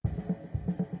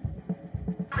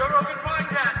Joe Rogan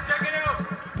Podcast. Check it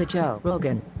out. The Joe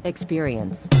Rogan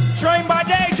Experience. Train by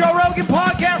day, Joe Rogan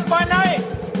Podcast by night,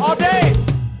 all day.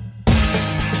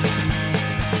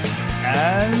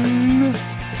 And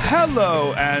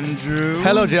hello, Andrew.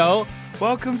 Hello, Joe.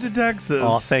 Welcome to Texas.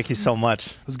 Oh, thank you so much.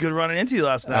 It was good running into you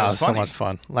last night. Oh, It was so funny. much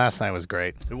fun. Last night was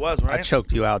great. It was, right? I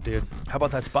choked you out, dude. How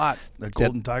about that spot? That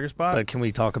Golden Tiger spot? But can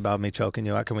we talk about me choking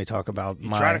you out? Can we talk about You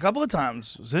tried a couple of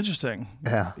times. It was interesting.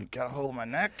 Yeah. You got a hold of my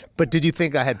neck. But did you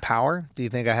think I had power? Do you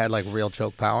think I had like real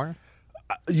choke power?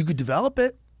 You could develop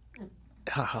it.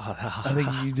 I think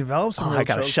you developed some real I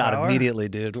got a choke shot power. immediately,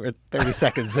 dude. We're 30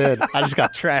 seconds in. I just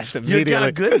got trashed You immediately. got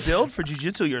a good build for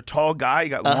jiu-jitsu. You're a tall guy. You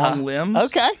got long limbs.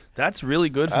 Okay. That's really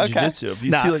good for Okay. jiu-jitsu. If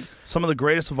you Nah. see like some of the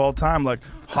greatest of all time, like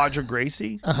Hodger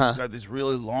Gracie, Uh-huh. he's got these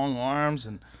really long arms,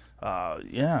 and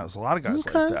yeah, there's a lot of guys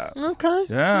like that. Okay.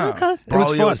 Yeah. Okay. It was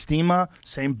Braulio fun. Estima,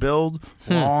 same build,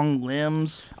 long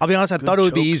limbs. I'll be honest, I thought it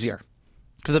would be chokes. easier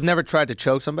because I've never tried to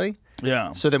choke somebody.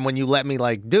 Yeah. So then when you let me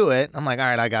like do it, I'm like, all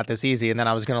right, I got this easy. And then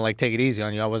I was going to like take it easy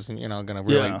on you. I wasn't, going to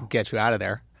really Yeah. get you out of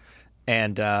there.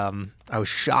 And I was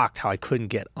shocked how I couldn't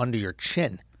get under your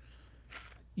chin.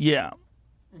 Yeah.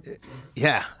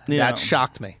 Yeah. Yeah. That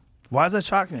shocked me. Why is that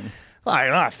shocking? Well, I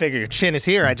don't know. I figure your chin is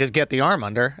here. I just get the arm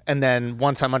under. And then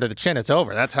once I'm under the chin, it's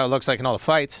over. That's how it looks like in all the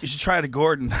fights. You should try it to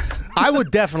Gordon. I would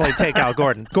definitely take out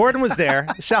Gordon. Gordon was there.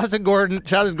 Shout out to Gordon.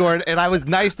 And I was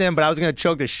nice to him, but I was going to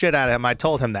choke the shit out of him. I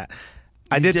told him that.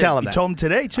 I did tell him that. You told him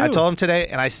today, too. I told him today,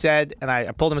 and I said, and I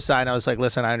pulled him aside, and I was like,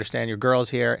 listen, I understand your girl's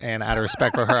here, and out of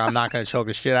respect for her, I'm not going to choke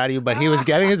the shit out of you. But he was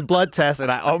getting his blood test, and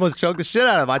I almost choked the shit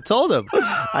out of him. I told him.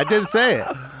 I did say it.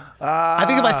 I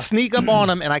think if I sneak up on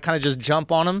him and I kind of just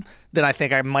jump on him, then I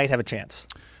think I might have a chance.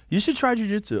 You should try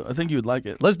jiu-jitsu. I think you would like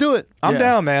it. Let's do it. I'm Yeah.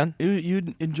 down, man.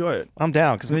 You'd enjoy it. I'm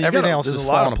down because I mean, everything else is there's a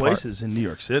falling lot of apart. places in New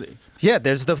York City. Yeah,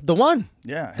 there's the one.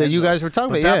 Yeah, that you heads guys up. were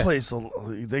talking but about. that Yeah. place,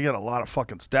 they get a lot of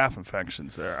fucking staph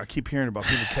infections there. I keep hearing about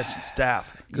people catching staph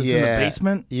because yeah. it's in the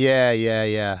basement.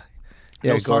 Yeah. No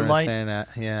Gordon was sunlight? saying that.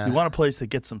 Yeah. You want a place that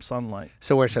gets some sunlight.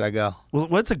 So where should I go?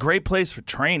 Well, it's a great place for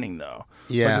training, though.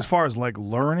 Yeah. Like, as far as like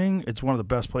learning, it's one of the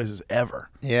best places ever.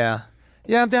 Yeah.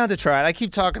 Yeah, I'm down to try it. I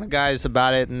keep talking to guys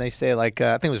about it, and they say, like,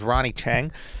 I think it was Ronnie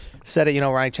Chang said it. You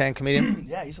know Ronnie Chang, comedian?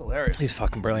 Yeah, he's hilarious. He's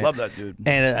fucking brilliant. Love that dude.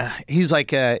 And he's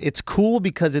like, it's cool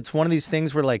because it's one of these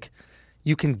things where, like,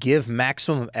 you can give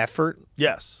maximum effort.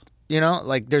 Yes. You know,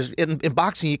 like there's in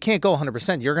boxing, you can't go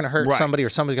 100%. You're going to hurt Right. somebody or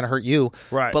somebody's going to hurt you.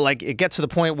 Right. But, like, it gets to the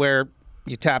point where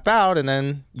you tap out and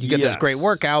then you get this great Yes.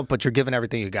 workout, but you're giving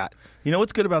everything you got. You know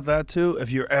what's good about that, too?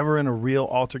 If you're ever in a real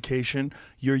altercation,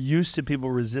 you're used to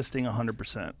people resisting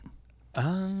 100%.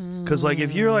 Because, like,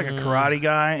 if you're like a karate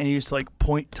guy and you used to like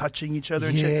point touching each other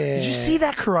and shit, did you see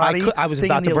that karate? I was thing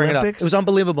about in to the bring Olympics? it up. It was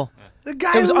unbelievable. The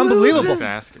guy It was unbelievable.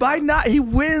 loses by not. He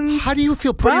wins. How do you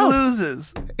feel but proud? he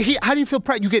loses. How do you feel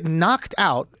proud? You get knocked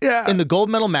out Yeah. in the gold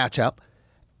medal matchup,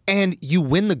 and you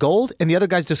win the gold, and the other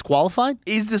guy's disqualified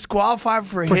He's disqualified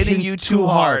for for hitting hitting you too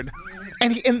hard.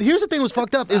 And here's the thing: was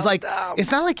fucked up is like dumb.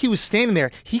 it's not like he was standing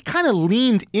there. He kind of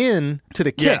leaned in to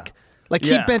the Yeah. kick, like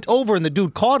Yeah. he bent over, and the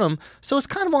dude caught him. So it's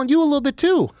kind of on you a little bit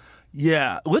too.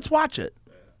 Yeah, let's watch it.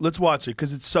 Let's watch it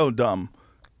because it's so dumb.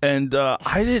 And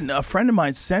I didn't. A friend of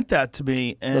mine sent that to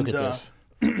me. And, Look at this.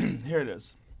 Here it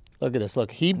is. Look at this.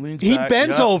 Look, he Leans he back,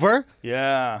 bends yep. over,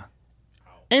 Yeah.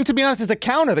 and to be honest, it's a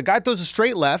counter. The guy throws a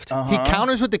straight left. He Uh-huh.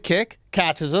 counters with the kick,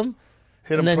 catches him,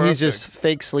 Hit him and then he's perfect. just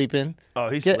fake sleeping. Oh,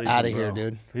 he's Get sleeping, out of here, bro.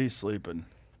 dude. He's sleeping.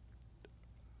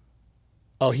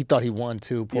 Oh, he thought he won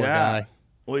too. Poor guy.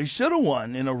 Well, he should have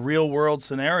won in a real world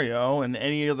scenario and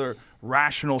any other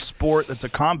rational sport that's a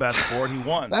combat sport. He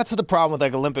won. That's the problem with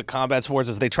like Olympic combat sports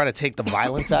is they try to take the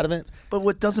violence out of it. But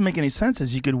what doesn't make any sense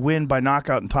is you could win by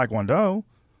knockout in Taekwondo.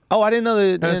 Oh, I didn't know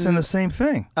that. And it's in the same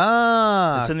thing.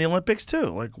 Ah, It's in the Olympics too.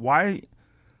 Like why?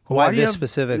 Why do you this have-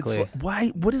 specifically? it's- Why?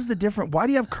 What is the difference? Why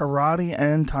do you have karate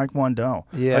and Taekwondo?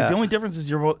 Yeah. Like the only difference is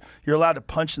you're allowed to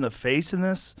punch in the face in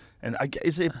this. And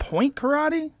is it point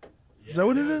karate? Is that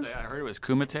what it is? I heard it was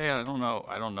kumite. I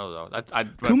don't know though.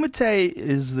 Kumite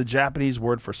is the Japanese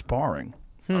word for sparring.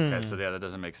 Okay, so yeah, that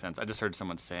doesn't make sense. I just heard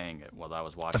someone saying it while I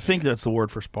was watching. I think that's the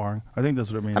word for sparring. I think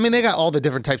that's what it means. I mean, they got all the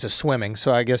different types of swimming,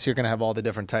 so I guess you're gonna have all the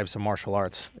different types of martial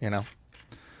arts. You know,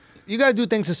 you got to do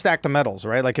things to stack the medals,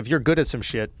 right? Like if you're good at some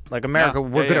shit, like America, Yeah,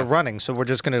 we're yeah, good yeah. at running, so we're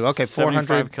just gonna 75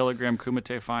 400. kilogram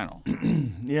kumite final.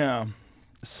 yeah.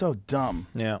 So dumb.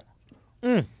 Yeah.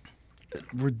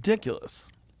 Ridiculous.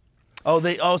 So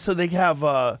they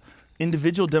have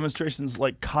individual demonstrations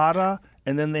like kata,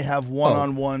 and then they have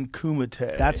one-on-one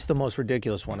kumite. That's the most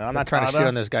ridiculous one. And I'm not trying to shit Kata?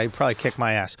 on this guy. He probably kicked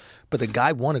my ass, but the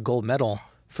guy won a gold medal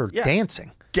for Yeah.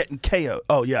 dancing getting KO.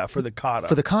 Oh yeah, for the kata.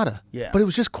 for the kata. Yeah. But it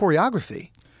was just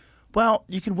choreography. Well,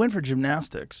 you can win for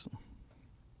gymnastics.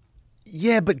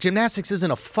 Yeah, but gymnastics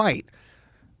isn't a fight.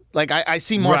 Like I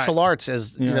see martial arts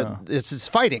as you know, it's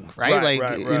fighting, right?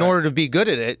 Right, in order to be good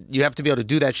at it, you have to be able to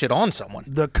do that shit on someone.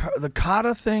 The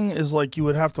kata thing is like you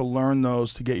would have to learn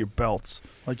those to get your belts.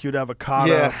 Like you'd have a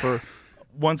kata for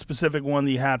one specific one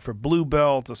that you had for blue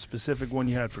belt, a specific one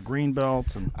you had for green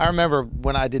belt. And I remember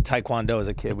when I did taekwondo as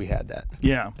a kid, we had that.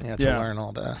 Yeah. You had to learn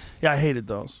all that. Yeah, I hated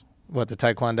those. What, the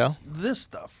taekwondo? This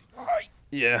stuff.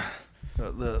 Yeah.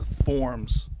 The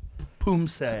forms.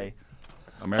 Poomsae.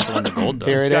 America won the gold, though.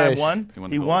 Here This it guy is. won.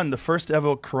 He won the first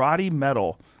ever karate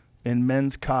medal in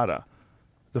men's kata.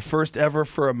 The first ever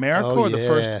for America, or the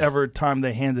first ever time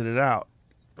they handed it out?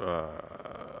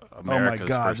 America's oh my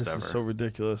God, first this ever. is so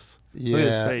ridiculous. Yeah, Look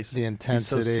at his face. the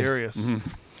intensity. He's so serious.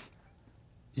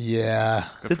 Yeah.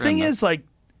 Good The for thing him, is, like,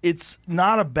 it's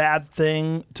not a bad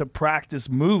thing to practice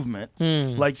movement.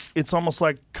 Like, it's almost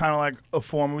like kind of like a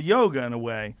form of yoga in a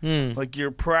way. Like, you're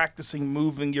practicing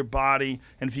moving your body,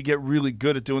 and if you get really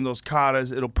good at doing those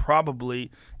katas, it'll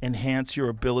probably enhance your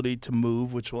ability to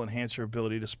move, which will enhance your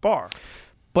ability to spar.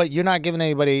 But you're not giving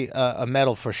anybody a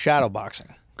medal for shadow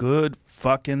boxing. Good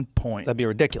fucking point. That'd be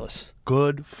ridiculous.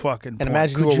 Good fucking point. And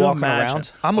imagine you Could were walking imagine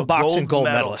around. I'm a boxing gold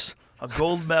medal, medalist. A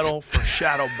gold medal for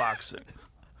shadow boxing.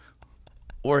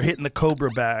 Or hitting the Cobra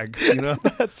bag, you know?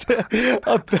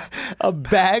 A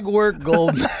bag work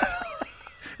gold medal.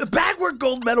 The bag work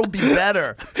gold medal would be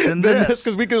better than this.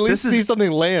 Because we can at least This see is something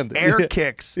land. air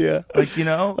kicks. Yeah. Like, you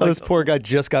know? Oh, this poor guy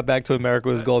just got back to America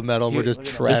with his gold medal, and we're just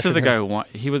trashing This is the him. guy who won.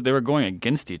 They were going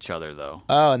against each other, though.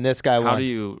 Oh, and this guy won. How do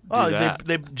you do that?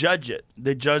 They judge it.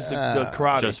 They judge the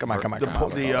karate. Just Come on.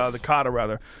 The kata,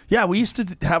 rather. Yeah, we used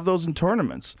to have those in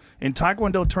tournaments. In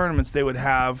Taekwondo tournaments, they would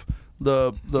have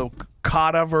the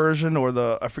kata version, or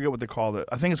I forget what they called it.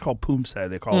 I think it's called poomsae.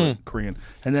 They call it in Korean.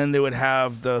 And then they would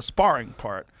have the sparring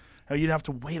part. Now, you'd have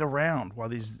to wait around while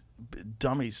these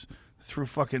dummies threw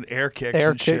fucking air kicks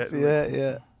and shit.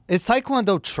 yeah. Is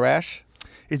Taekwondo trash?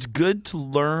 It's good to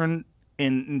learn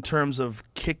in terms of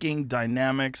kicking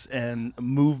dynamics and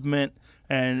movement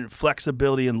and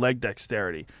flexibility and leg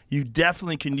dexterity. You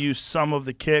definitely can use some of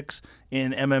the kicks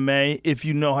in MMA if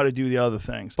you know how to do the other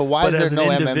things. But why is as there an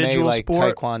no MMA individual like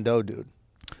sport, Taekwondo, dude?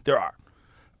 There are.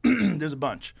 There's a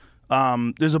bunch.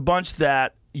 There's a bunch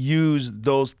that use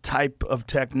those type of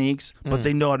techniques, but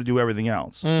they know how to do everything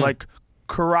else. Like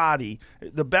karate.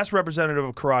 The best representative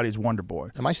of karate is Wonder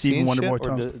Boy. Am I Stephen seeing Wonder shit, Boy or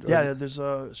Thomas. or- Yeah, there's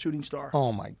a shooting star.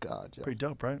 Oh my God. Yeah, Pretty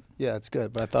dope, right? yeah, it's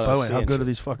good. But I thought By I the was way, how seeing good shit. are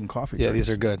these fucking coffee Yeah, drinks?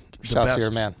 these are good. The Shouts to your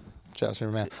best. man. Shouts to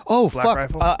your man. Oh, Black fuck.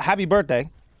 Rifle? Happy birthday.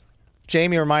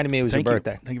 Jamie reminded me it was Thank your you.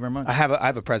 birthday. Thank you very much. I have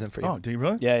a present for you. Oh, do you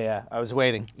really? Yeah. I was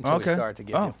waiting until we Okay. started to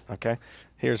give Oh. you. Okay.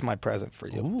 Here's my present for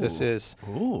you. This is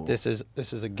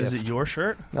a gift. Is it your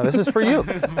shirt? No, this is for you.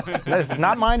 This is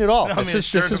not mine at all. This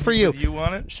is for you. You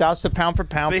want it? Shouts to Pound for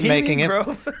Pound for Bohemian making it.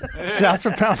 Grove? Shouts for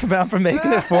Pound for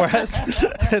making it for us.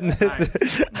 And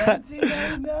this-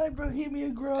 1999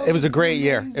 Bohemian Grove. it was a great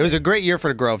year. It was a great year for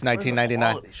the Grove,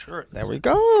 1999. Quality shirt. There we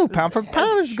go. Pound for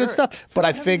Pound is good stuff. But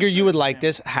I figure you would like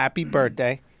this. Happy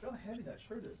birthday. How heavy that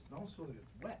shirt is. It almost feels like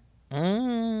it's wet.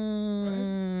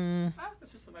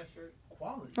 That's just a nice shirt.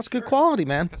 Quality. That's good quality,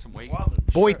 man. Got some weight.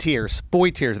 Boy tears.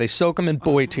 They soak them in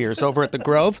boy tears over at the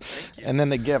Grove, and then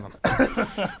they give them.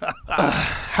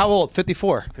 How old?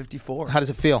 54. 54. How does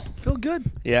it feel? Feel good.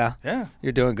 Yeah. Yeah.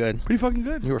 You're doing good. Pretty fucking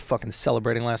good. You were fucking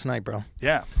celebrating last night, bro.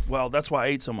 Yeah. Well, that's why I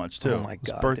ate so much too. Oh, my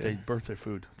It's God, birthday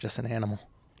food. Just an animal.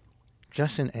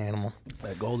 Just an animal.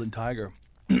 That golden tiger.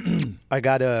 I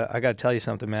gotta tell you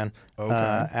something, man. Okay.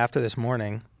 After this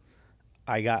morning,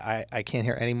 I can't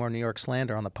hear any more New York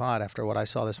slander on the pod after what I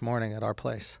saw this morning at our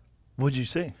place. What'd you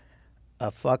see?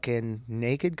 A fucking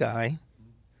naked guy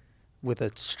with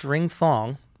a string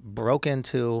thong broke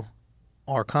into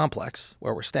our complex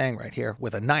where we're staying right here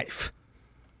with a knife.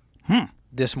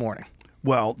 This morning.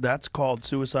 Well, that's called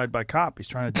suicide by cop. He's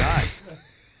trying to die.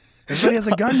 Everybody has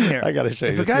a gun here. I gotta show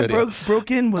you if this a guy video.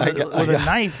 broke in with a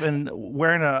knife and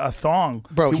wearing a thong,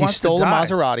 Bro, he wants to stole a die.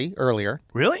 Maserati earlier.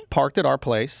 Really? Parked at our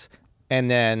place, and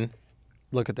then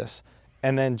look at this,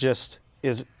 and then just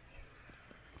is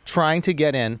trying to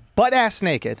get in, butt ass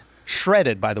naked,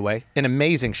 shredded, by the way, in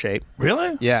amazing shape.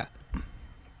 Really? Yeah,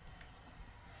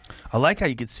 I like how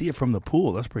you could see it from the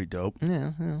pool. That's pretty dope.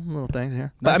 yeah, little things here.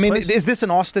 Nice But I mean, place. is this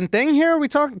an Austin thing here? Are we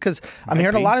talking? Because I'm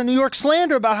hearing a be. lot of New York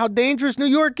slander about how dangerous New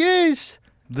York is.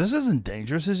 This isn't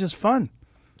dangerous. It's just fun.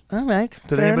 All right.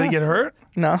 Did fair anybody enough. get hurt?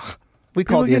 No. We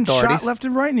People called the getting authorities. shot left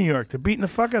and right in New York. They're beating the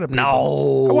fuck out of people.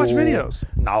 No. I watch videos.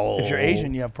 No. If you're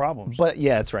Asian, you have problems. But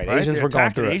yeah, that's right. Right? Asians They're were going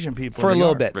attacking through it Asian people for a in New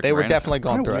little York. bit. Rick They were Moranis definitely had-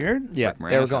 going Isn't through that it. weird? Yeah, Rick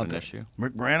they were Moranis going had through an it. issue.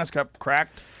 Rick Moranis got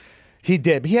cracked. He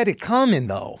did, but he had it coming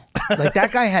though. Like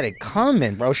that guy had it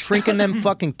coming, bro. Shrinking them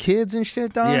fucking kids and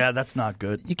shit, dog. Yeah, that's not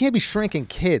good. You can't be shrinking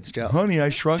kids, Joe. Honey, I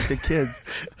Shrunk the Kids.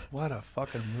 What a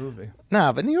fucking movie.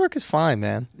 Nah, but New York is fine,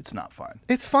 man. It's not fine.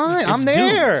 It's fine. I'm It's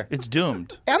there. doomed. It's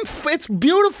doomed. It's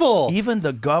beautiful. Even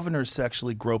the governor's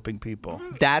sexually groping people.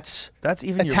 That's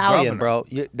even your Italian, governor.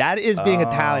 bro. That is being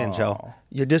Italian, Joe.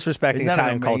 You're disrespecting Isn't that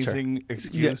Italian an culture. amazing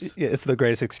excuse? Yeah, it's the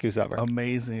greatest excuse ever.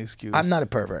 Amazing excuse. I'm not a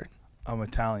pervert. I'm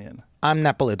Italian. I'm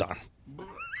Napolitan.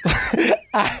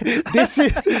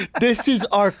 This is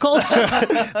our culture.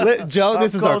 Joe,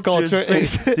 this is our culture.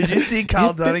 Did you see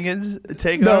Kyle Dunnigan's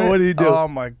take No, on it? what did he do? Oh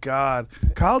my God,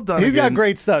 Kyle Dunnigan. He's got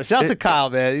great stuff. Shout out to Kyle,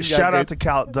 man. Shout out to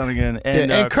Kyle Dunnigan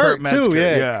and, and Kurt, Metzger. too.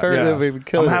 Yeah, Kurt would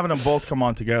kill I'm it. having them both come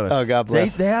on together. Oh, God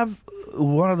bless. They have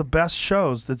one of the best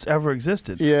shows that's ever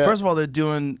existed. Yeah. First of all, they do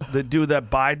that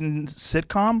Biden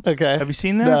sitcom. Okay. Have you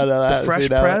seen that? No, I The haven't Fresh seen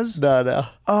that one. Prez. No.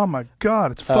 Oh my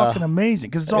God, it's fucking amazing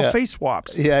because it's all yeah. face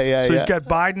swaps. Yeah. So he's got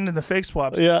Biden and the face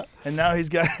swaps. Yeah. And now he's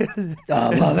got his love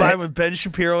Biden it. with Ben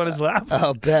Shapiro on his lap.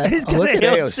 Oh, Ben. He's got Look at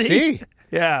AOC.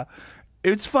 Yeah,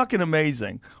 it's fucking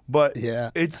amazing. But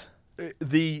Yeah. it's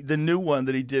the new one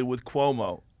that he did with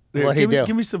Cuomo. What'd he do?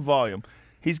 Give me some volume.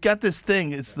 He's got this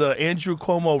thing. It's the Andrew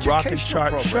Cuomo Rock and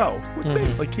Chart show. With me,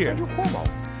 Like here. Andrew Cuomo.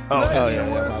 Oh, Let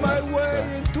me work my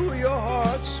way into your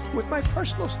hearts with my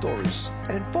personal stories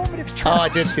and informative charts. Oh, I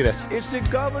did see this. It's the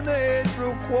Governor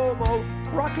Andrew Cuomo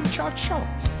Rock and Chart Show.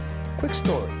 Quick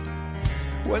story.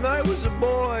 When I was a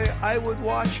boy, I would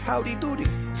watch Howdy Doody.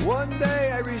 One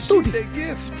day I received a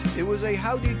gift. It was a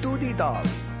Howdy Doody doll.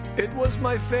 It was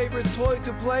my favorite toy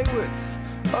to play with.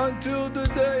 Until the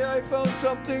day I found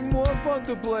something more fun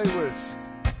to play with.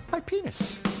 My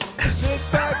penis. Sit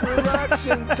back, relax,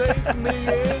 and take me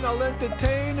in. I'll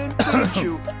entertain and teach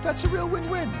you. That's a real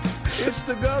win-win. It's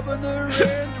the Governor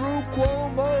Andrew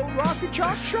Cuomo Rock and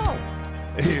Chart Show.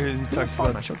 Here he talks Fun, I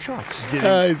about show charts.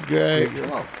 He's great.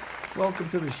 Hello. Welcome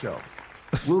to the show.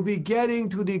 We'll be getting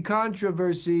to the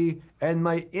controversy and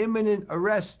my imminent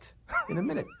arrest in a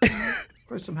minute.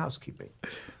 First, some housekeeping.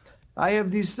 I have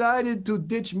decided to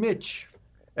ditch Mitch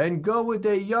and go with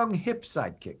a young hip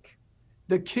sidekick,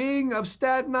 the king of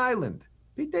Staten Island,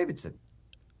 Pete Davidson.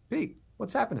 Pete,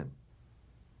 what's happening?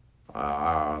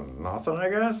 Nothing, I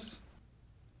guess.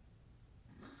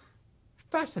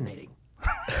 Fascinating.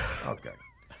 Okay.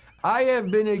 I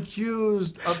have been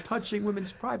accused of touching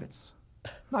women's privates.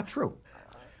 Not true.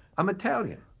 I'm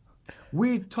Italian.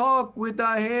 We talk with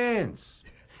our hands.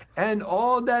 And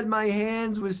all that my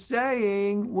hands were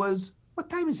saying was, what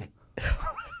time is it?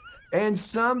 And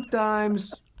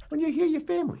sometimes when you hear your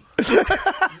family.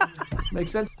 Make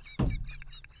sense?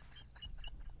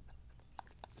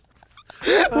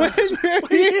 When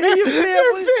you're your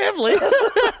family.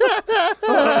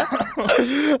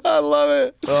 I love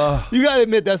it. You gotta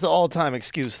admit that's an all-time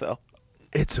excuse, though.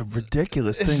 It's a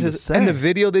ridiculous It's thing to just- say. and the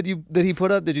video that he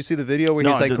put up, did you see the video where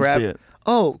No, he's I like didn't grabbed? see it.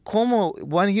 Oh, Cuomo.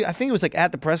 I think it was like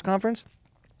at the press conference.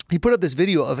 He put up this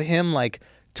video of him like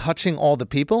touching all the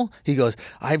people. He goes,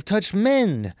 "I've touched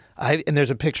men." And there's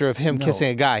a picture of him kissing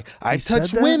a guy. I've said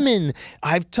touched that? women.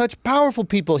 I've touched powerful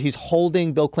people. He's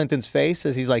holding Bill Clinton's face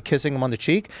as he's like kissing him on the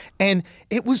cheek. And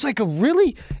it was like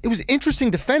it was interesting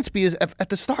defense because at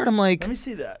the start I'm like, Let me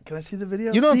see that. Can I see the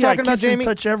video? You know what I'm See, talking I about, kiss and Jamie?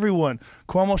 touch everyone.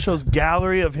 Cuomo shows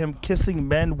gallery of him kissing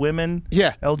men, women.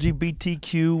 Yeah.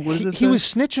 LGBTQ. What is this? he was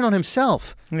snitching on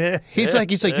himself. Yeah. He's like,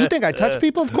 you think I touch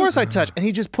people? Of course I touch. And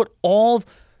he just put all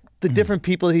the different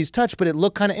people that he's touched, but it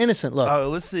looked kind of innocent. Look. Oh,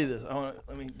 let's see this.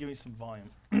 Give me some volume.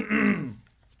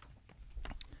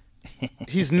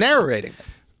 He's narrating.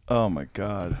 Oh my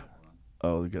God.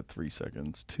 Oh, we got 3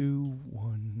 seconds. 2,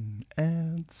 1,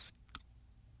 and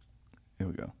here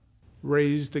we go.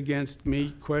 Raised against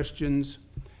me questions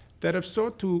that have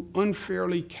sought to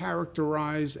unfairly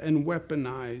characterize and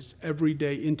weaponize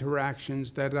everyday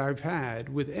interactions that I've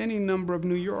had with any number of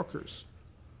New Yorkers.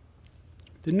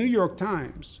 The New York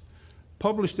Times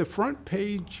published a front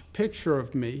page picture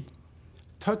of me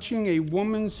touching a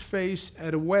woman's face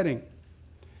at a wedding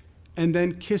and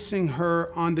then kissing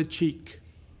her on the cheek.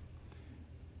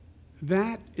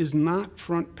 That is not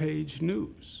front page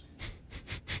news.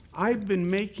 I've been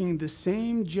making the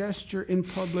same gesture in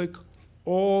public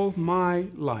all my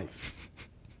life.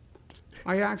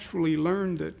 I actually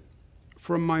learned it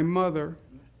from my mother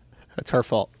That's her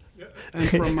fault. and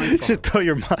from my You father. should tell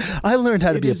your mom. I learned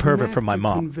how to It be a is pervert meant from my to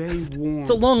mom. convey warmth, It's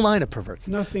a long line of perverts.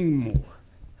 nothing more.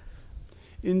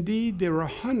 Indeed, there are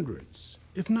hundreds,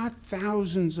 if not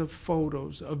thousands, of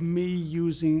photos of me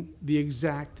using the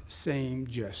exact same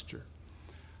gesture.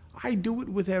 I do it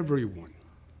with everyone,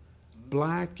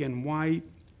 black and white,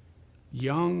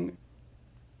 young.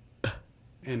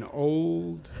 and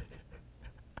old,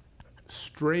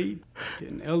 straight,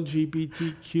 and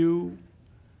LGBTQ,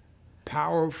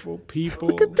 powerful people.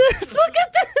 Look at this. Look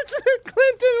at this.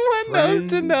 Clinton went nose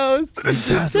to nose.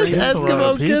 Just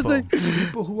Eskimo kissing.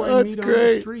 People who I meet on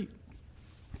the street.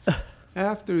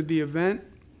 After the event,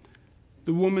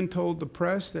 the woman told the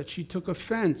press that she took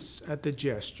offense at the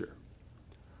gesture.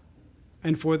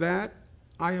 And for that,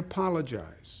 I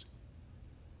apologize.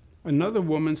 Another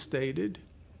woman stated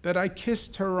that I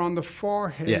kissed her on the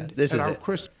forehead at our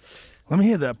Christmas Let me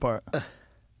hear that part.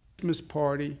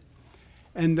 party,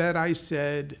 and that I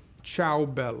said, "Ciao,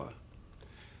 Bella."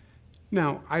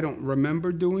 Now, I don't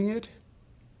remember doing it,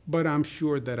 but I'm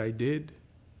sure that I did.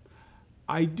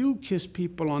 I do kiss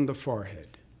people on the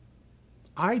forehead.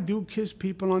 I do kiss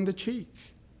people on the cheek.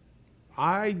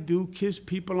 I do kiss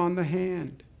people on the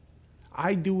hand.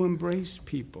 I do embrace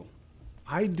people.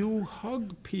 I do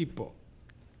hug people,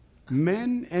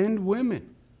 men and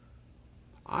women.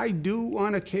 I do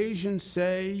on occasion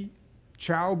say,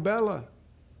 "Ciao, Bella."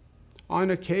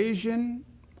 On occasion,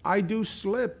 I do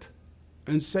slip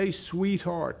and say,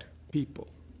 "Sweetheart," people.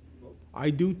 I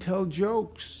do tell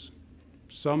jokes,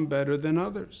 some better than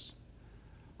others.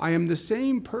 I am the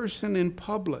same person in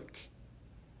public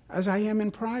as I am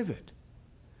in private.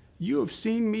 You have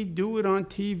seen me do it on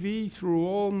TV through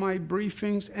all my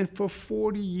briefings and for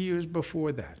 40 years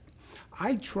before that.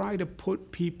 I try to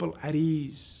put people at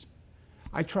ease.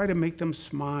 I try to make them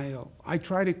smile. I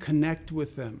try to connect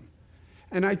with them.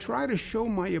 And I try to show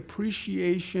my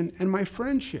appreciation and my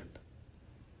friendship.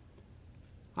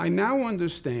 I now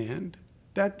understand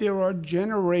that there are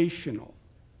generational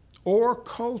or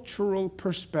cultural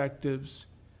perspectives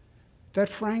that,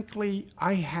 frankly,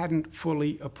 I hadn't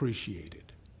fully appreciated.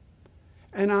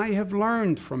 And I have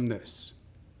learned from this.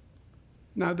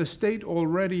 Now, the state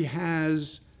already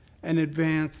has an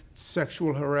advanced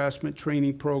sexual harassment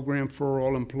training program for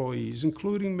all employees,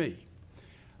 including me.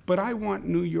 But I want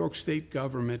New York State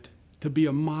government to be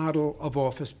a model of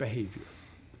office behavior.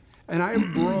 And I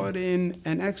have brought in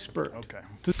an expert. Okay.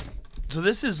 So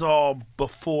this is all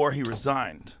before he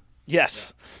resigned.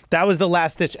 Yes. That was the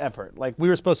last-ditch effort. Like, we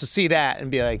were supposed to see that and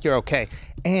be like, you're okay.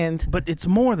 But it's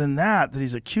more than that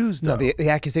he's accused of. No, the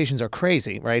accusations are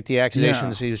crazy, right? The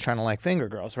accusations he was trying to, like, finger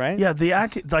girls, right? Yeah,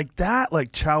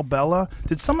 like Ciao Bella.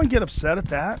 Did someone get upset at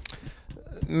that?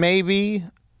 Maybe.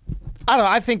 I don't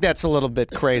know. I think that's a little bit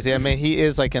crazy. I mean, he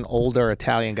is like an older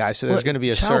Italian guy, so there's going to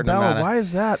be a Ciao certain Bella, amount of... why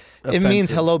is that offensive? It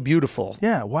means hello, beautiful.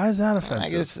 Yeah, why is that offensive? I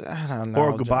guess, I don't know.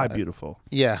 Or goodbye, beautiful.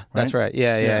 Yeah, that's right.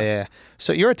 Yeah.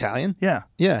 So you're Italian? Yeah.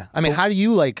 Yeah. I mean, how do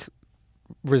you, like,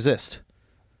 resist?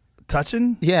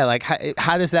 Touching? Yeah, like,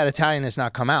 how does that Italianness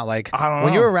not come out? Like, I don't know.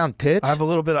 when you're around tits... I have a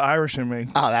little bit of Irish in me.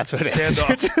 Oh, that's what it is.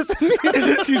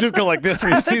 Standoff. You just go like this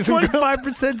when you see some 25%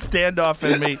 standoff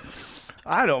in me.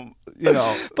 I don't,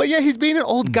 But yeah, he's being an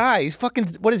old guy. He's fucking,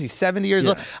 what is he, 70 years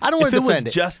old? I don't want to defend it. If it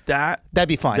was just that, that'd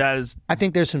be fine. That is, I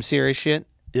think there's some serious shit.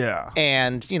 Yeah.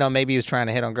 And, maybe he was trying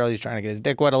to hit on girls. He's trying to get his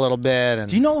dick wet a little bit. And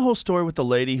do you know the whole story with the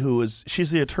lady she's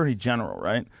the attorney general,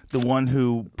 right? The one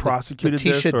who prosecuted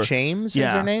Letitia this? James is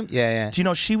her name? Yeah. Do you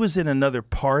know she was in another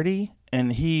party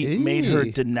and he made her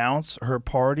denounce her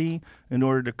party in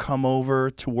order to come over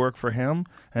to work for him?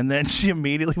 And then she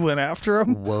immediately went after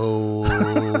him?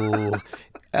 Whoa.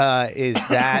 Is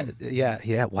that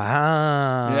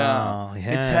wow.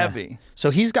 Yeah. It's heavy. So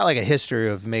he's got like a history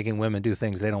of making women do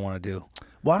things they don't want to do.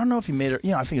 Well, I don't know if he made her.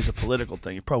 I think it's a political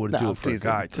thing. He probably would do it for a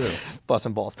guy too.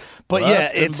 Busting balls. But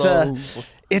it's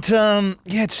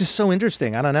just so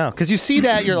interesting. I don't know, because you see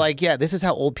that you're like, yeah, this is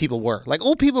how old people were. Like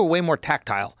old people were way more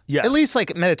tactile. Yes. At least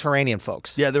like Mediterranean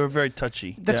folks. Yeah, they were very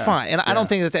touchy. That's fine, and I don't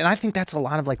think that's. And I think that's a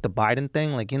lot of like the Biden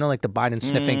thing, like like the Biden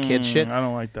sniffing kids shit. I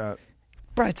don't like that.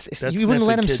 Bro, you wouldn't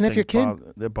let him sniff your kid?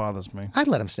 That bothers me. I'd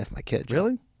let him sniff my kid. Joe.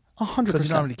 Really? 100%. Because you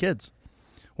don't have any kids.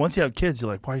 Once you have kids,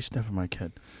 you're like, why are you sniffing my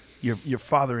kid? Your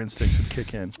father instincts would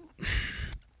kick in.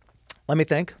 Let me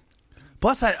think.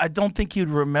 Plus, I don't think you'd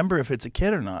remember if it's a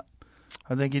kid or not.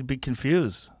 I think he'd be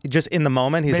confused. Just in the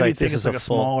moment, he's Maybe like, this is like a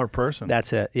smaller person.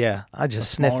 That's it. Yeah, I just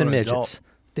sniffing midgets.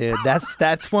 Dude,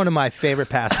 that's one of my favorite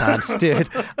pastimes, dude.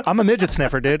 I'm a midget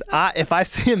sniffer, dude. If I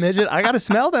see a midget, I gotta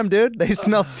smell them, dude. They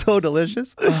smell so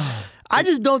delicious. I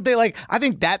just don't think I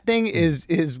think that thing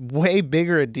is way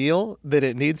bigger a deal than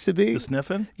it needs to be. The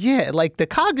sniffing? Yeah, like the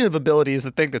cognitive ability is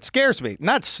the thing that scares me,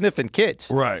 not sniffing kids.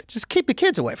 Right. Just keep the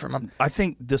kids away from them. I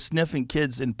think the sniffing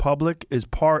kids in public is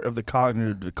part of the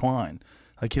cognitive decline.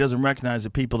 Like he doesn't recognize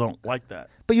that people don't like that.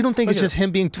 But you don't think it's just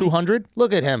him being 200?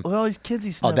 Look at him. Well, he's kids.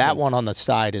 He's sniffing. Oh, that one on the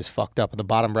side is fucked up at the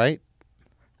bottom right.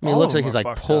 I mean, it looks like he's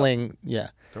like pulling.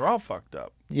 They're all fucked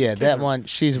up. Yeah, that one.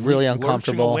 She's really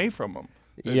uncomfortable. Away from him.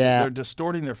 Yeah. They're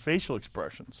distorting their facial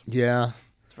expressions. Yeah.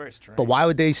 It's very strange. But why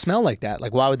would they smell like that?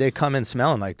 Like, why would they come in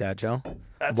smelling like that, Joe?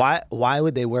 Why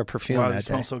would they wear perfume Why that they day?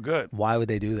 smell so good? Why would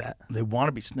they do that? They want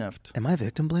to be sniffed. Am I a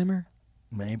victim blamer?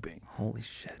 Maybe. Holy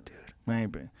shit, dude.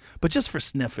 Maybe. But just for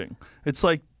sniffing. It's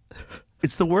like,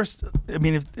 it's the worst. I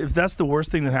mean, if that's the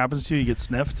worst thing that happens to you, you get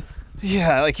sniffed.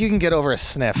 Yeah, like you can get over a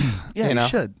sniff. Yeah, you know?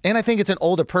 should. And I think it's an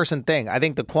older person thing. I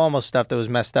think the Cuomo stuff that was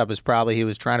messed up is probably he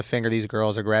was trying to finger these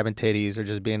girls or grabbing titties or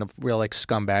just being a real like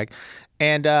scumbag.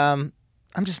 And I'm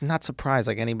just not surprised.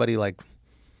 Like anybody like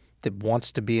that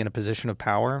wants to be in a position of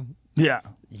power,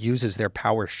 uses their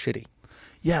power shitty.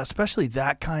 Yeah, especially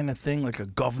that kind of thing, like a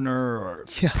governor or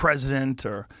president,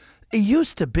 or it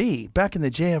used to be back in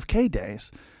the JFK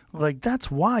days. Like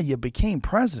that's why you became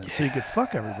president, so you could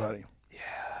fuck everybody.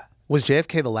 Was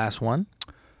JFK the last one?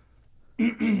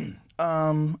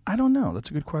 I don't know. That's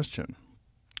a good question.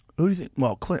 Who do you think?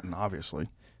 Well, Clinton, obviously.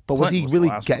 But was he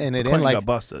really getting it in? Clinton Like got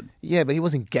busted. Yeah, but he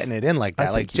wasn't getting it in like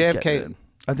that. Like JFK.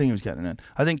 I think he was getting it in.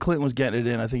 I think Clinton was getting it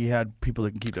in. I think he had people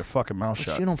that can keep their fucking mouth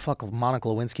shut. You don't fuck with Monica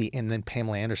Lewinsky and then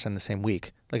Pamela Anderson the same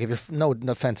week. Like if you're no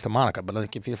offense to Monica, but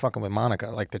like if you're fucking with Monica,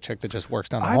 like the chick that just works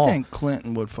down the hall. I think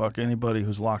Clinton would fuck anybody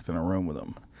who's locked in a room with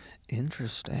him.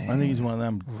 Interesting. I think he's one of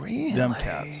them. Really? Them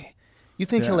cats. You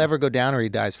think he'll ever go down or he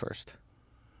dies first?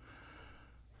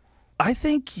 I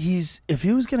think if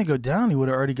he was going to go down, he would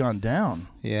have already gone down.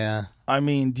 Yeah. I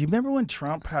mean, do you remember when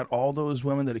Trump had all those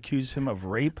women that accused him of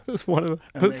rape? It was one of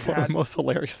the most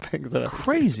hilarious things that I've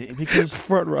crazy seen. Because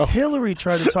front row. Hillary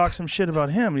tried to talk some shit about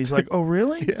him, and he's like, "Oh,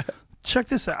 really? Yeah. Check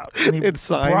this out." And he It's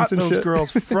signs brought and those shit.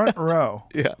 girls front row.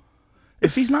 Yeah.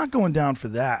 If he's not going down for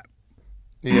that,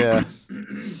 Yeah. I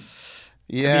mean,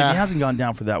 if he Yeah. hasn't gone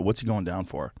down for that, what's he going down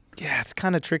for? Yeah, it's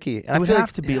kind of tricky. And It would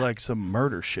have to be like some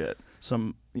murder shit,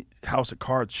 some House of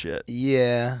Cards shit.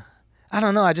 Yeah. I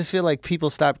don't know. I just feel like people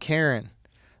stop caring.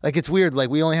 Like, it's weird. Like,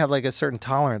 we only have, like, a certain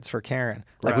tolerance for caring.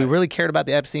 Like, we really cared about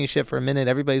the Epstein shit for a minute.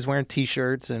 Everybody's wearing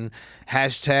T-shirts and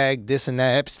hashtag this and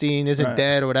that. Epstein isn't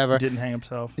dead or whatever. He didn't hang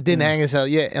himself. It didn't hang himself,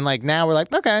 yeah. And, like, now we're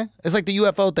like, okay. It's like the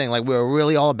UFO thing. Like, we were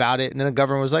really all about it. And then the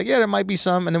government was like, yeah, there might be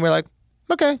some. And then we're like,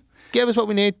 okay, give us what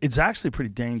we need. It's actually pretty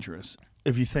dangerous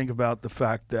if you think about the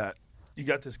fact that you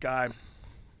got this guy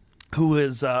who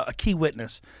is a key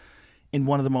witness in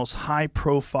one of the most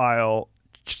high-profile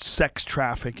sex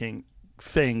trafficking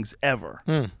things ever.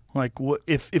 Like,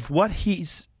 if what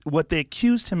they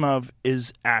accused him of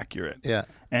is accurate,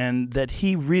 and that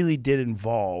he really did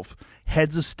involve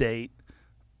heads of state,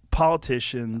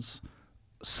 politicians,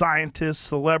 scientists,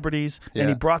 celebrities, and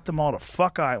he brought them all to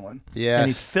Fuck Island, and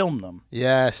he filmed them.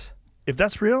 Yes. If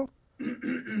that's real,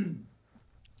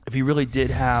 if he really did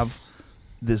have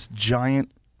this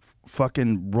giant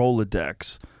fucking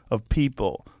Rolodex of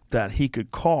people that he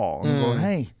could call and go,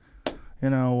 hey, you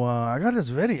know, I got this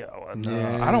video, and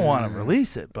I don't want to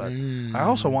release it, but I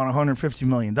also want $150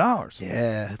 million.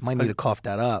 Yeah, might need to cough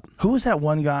that up. Who was that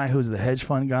one guy who was the hedge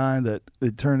fund guy that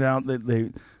it turned out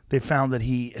that they found that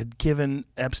he had given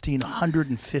Epstein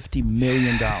 $150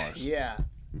 million? Yeah.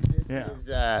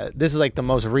 This is like the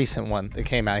most recent one that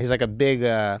came out. He's like a big,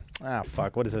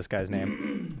 what is this guy's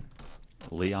name?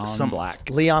 Leon Black.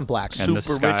 Leon Black. And this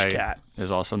Super guy rich cat.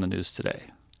 is also in the news today.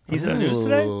 He's in the news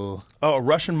today? Oh, a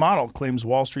Russian model claims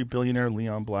Wall Street billionaire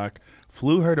Leon Black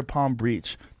flew her to Palm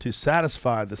Beach to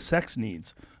satisfy the sex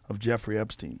needs of Jeffrey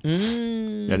Epstein.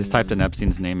 Yeah, I just typed in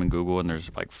Epstein's name in Google, and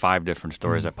there's like 5 different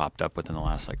stories that popped up within the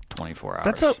last like 24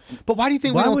 hours. But why do you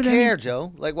think we Why don't would care,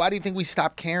 Joe? Like, why do you think we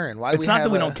stop caring? Why do It's we not have that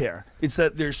we don't care. It's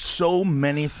that there's so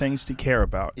many things to care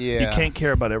about. Yeah. You can't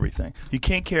care about everything. You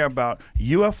can't care about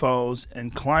UFOs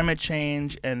and climate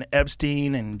change and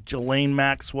Epstein and Ghislaine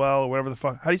Maxwell or whatever the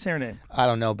fuck. How do you say her name? I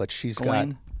don't know, but she's Ghislaine?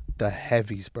 got the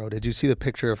heavies, bro. Did you see the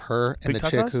picture of her and Big the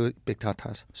chick tatas? who big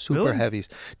tatas, super Really? heavies?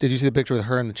 Did you see the picture with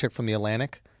her and the chick from the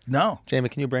Atlantic? No. Jamie,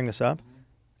 can you bring this up?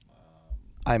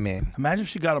 I mean, Imagine if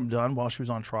she got him done while she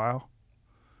was on trial.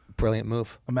 brilliant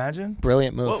move. Imagine.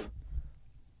 Brilliant move.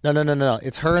 Whoa. No.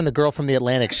 It's her and the girl from the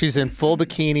Atlantic. She's in full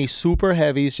bikini, super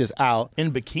heavies, just out.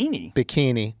 In bikini.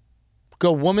 Bikini.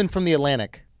 Go, woman from the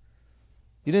Atlantic.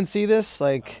 You didn't see this?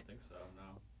 Like,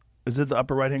 Is it the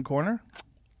upper right-hand corner?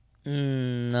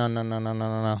 no.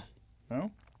 No?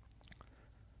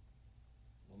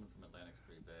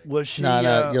 Was she?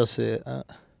 No, you'll see it.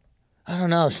 I don't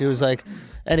know. She was like,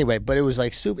 anyway, but it was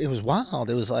like super. It was wild.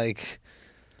 It was like,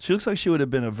 She looks like she would have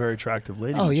been a very attractive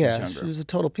lady. oh when yeah, she was she younger. was a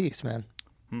total piece, man.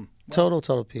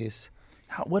 Total piece.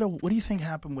 What do you think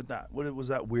happened with that? What was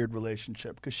that weird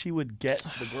relationship? Because she would get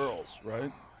the girls,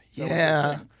 right? That was the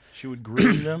Yeah. thing. She would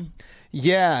groom them.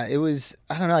 Yeah, it was.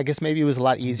 I don't know. I guess maybe it was a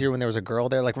lot easier when there was a girl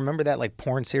there. Like, remember that like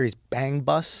porn series Bang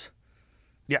Bus?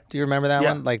 Yeah. Do you remember that Yeah.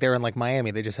 one? Like they were in like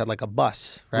Miami. They just had like a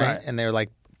bus, right? Right. And they were like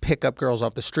pick up girls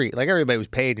off the street. Like everybody was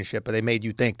paid and shit, but they made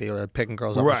you think they were picking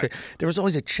girls off the Right. street. There was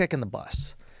always a chick in the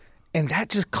bus. And that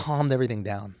just calmed everything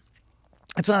down.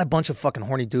 It's not a bunch of fucking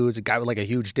horny dudes, a guy with like a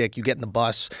huge dick. You get in the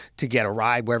bus to get a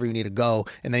ride wherever you need to go,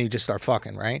 and then you just start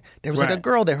fucking, right? There was like a Right.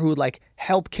 girl there who would like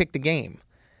help kick the game.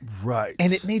 Right.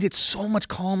 And it made it so much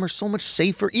calmer, so much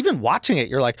safer. Even watching it,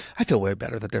 you're like, I feel way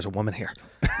better that there's a woman here.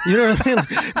 You know what I mean?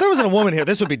 Like, if there wasn't a woman here,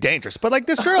 this would be dangerous. But like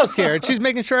this girl's here, and she's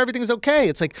making sure everything's okay.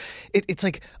 It's like, it's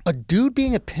like a dude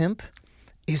being a pimp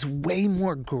is way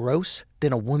more gross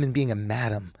than a woman being a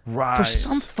madam. Right. For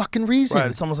some fucking reason. Right.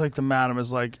 It's almost like the madam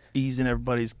is like easing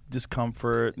everybody's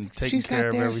discomfort and taking She's care got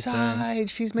of their everything. side.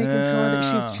 She's making sure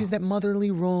that she's that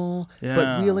motherly role. Yeah.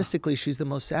 But realistically, she's the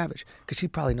most savage because she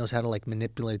probably knows how to like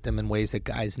manipulate them in ways that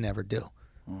guys never do.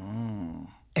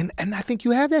 And I think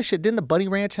you have that shit. Didn't the Bunny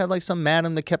Ranch have like some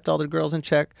madam that kept all the girls in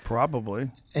check?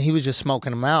 Probably. And he was just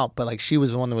smoking them out, but like she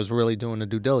was the one that was really doing the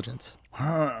due diligence.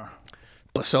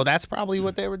 But so that's probably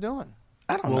what they were doing.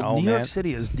 I don't know, New man. York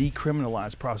City has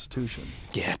decriminalized prostitution.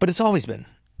 Yeah, but it's always been.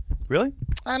 Really?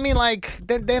 I mean, like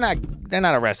they're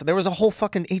not arrested. There was a whole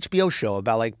fucking HBO show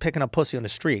about like picking up pussy on the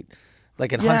street,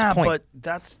 like in Hunts Point. but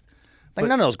that's Like,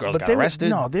 none of those girls got arrested.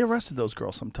 No, they arrested those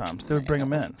girls sometimes. They would bring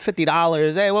them in.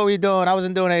 $50. Hey, what were you doing? I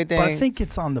wasn't doing anything. But I think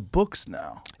it's on the books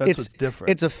now. That's what's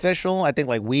different. It's official. I think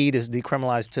like weed is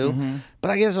decriminalized too.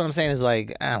 But I guess what I'm saying is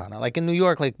like, I don't know. Like in New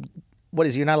York, like what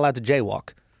is, you're not allowed to jaywalk.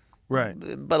 right.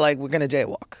 But like we're going to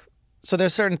jaywalk. So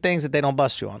there's certain things that they don't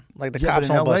bust you on. Like the Yeah, cops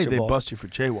but in don't LA, bust your they balls. bust you for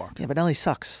jaywalking. Yeah, but LA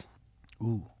sucks.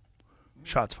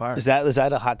 Shots fired. Is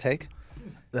that a hot take?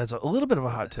 That's a little bit of a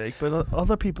hot take, but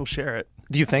other people share it.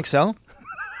 Do you think so?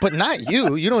 But not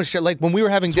you. You don't share. Like when we were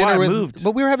having That's why dinner I with, moved.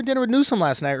 but we were having dinner with Newsom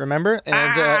last night. Remember?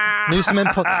 And Newsom and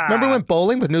remember we went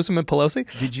bowling with Newsom and Pelosi?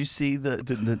 Did you see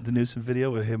the Newsom video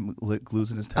with him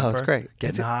losing his temper? Oh, it's great.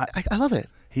 Getting hot. I love it.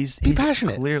 He's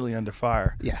passionate. clearly under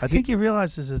fire. Yeah, I think he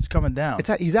realizes it's coming down.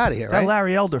 He's out of here, That right?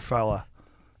 Larry Elder fella.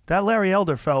 That Larry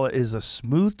Elder fella is a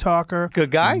smooth talker.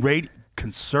 Good guy?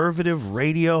 Conservative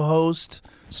radio host.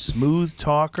 Smooth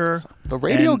talker. The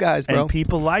radio guys, bro. And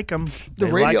people like him. The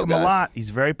They radio like him guys. a lot. He's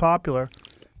very popular.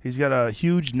 He's got a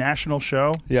huge national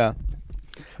show. Yeah.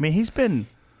 I mean, he's been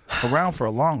around for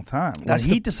a long time. When That's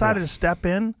he the- decided yeah. to step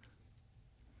in,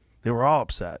 they were all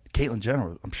upset. Caitlyn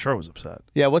Jenner, I'm sure, was upset.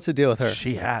 Yeah. What's the deal with her?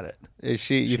 She had it. Is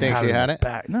she? You think she in had the it?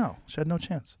 Back. No, she had no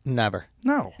chance. Never.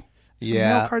 No. She's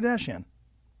Yeah. a male Kardashian.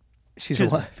 She's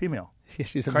She's a what? female. Yeah,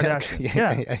 she's a Kardashian.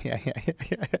 Yeah.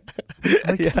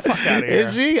 Like, get the fuck out of here.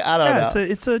 Is she? I don't know.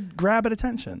 It's a grab at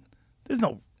attention. There's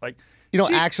no like. You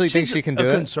don't actually think she's she can a do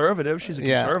it? Conservative. She's a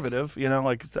Yeah. conservative. You know,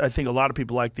 like I think a lot of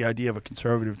people like the idea of a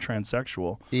conservative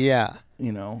transsexual. Yeah.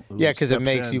 You know. who Yeah, because it steps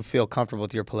makes in. you feel comfortable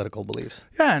with your political beliefs.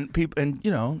 Yeah, and people, and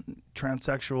you know,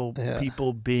 transsexual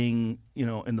people being, you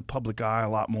know, in the public eye a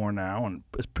lot more now, and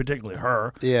particularly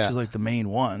her. Yeah. She's like the main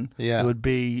one. Yeah. It would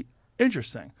be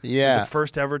interesting. Yeah. The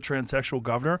first ever transsexual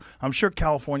governor. I'm sure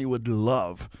California would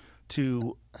love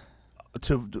to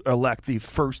elect the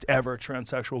first ever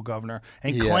transsexual governor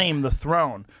and Yeah. claim the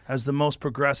throne as the most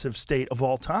progressive state of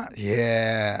all time.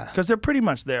 Yeah. Because they're pretty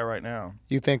much there right now.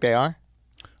 You think they are?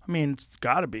 I mean, it's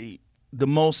got to be the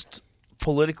most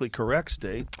politically correct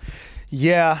state.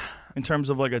 Yeah. In terms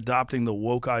of like adopting the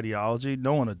woke ideology,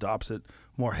 no one adopts it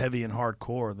more heavy and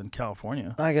hardcore than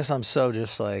California. I guess I'm so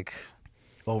just like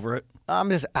Over it. I'm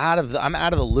just out of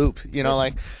the loop, you know,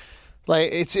 like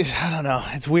it's I don't know.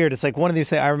 It's weird. It's like one of these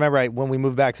things. I remember when we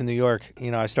moved back to New York,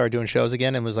 you know, I started doing shows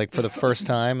again, and it was like for the first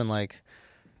time, and like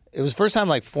it was the first time in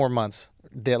like 4 months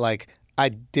that like I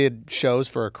did shows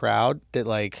for a crowd that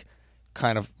like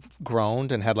kind of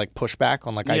groaned and had like pushback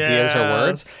on like ideas or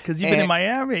words. Because you've been in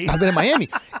Miami. I've been in Miami,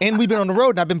 and we've been on the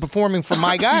road, and I've been performing for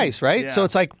my guys, right? Yeah. So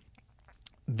it's like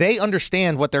they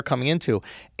understand what they're coming into.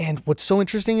 And what's so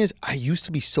interesting is I used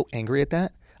to be so angry at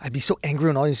that. I'd be so angry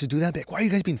when audiences do that. I'd be like, why are you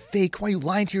guys being fake? Why are you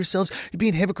lying to yourselves? You're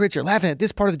being hypocrites. You're laughing at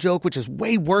this part of the joke, which is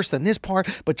way worse than this part,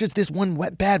 but just this one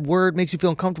bad word makes you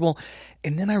feel uncomfortable.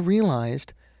 And then I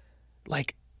realized,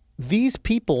 like, these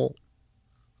people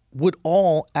would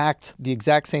all act the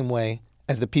exact same way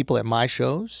as the people at my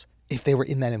shows if they were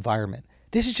in that environment.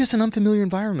 This is just an unfamiliar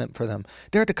environment for them.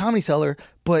 They're at the Comedy Cellar,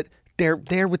 but they're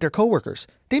there with their coworkers.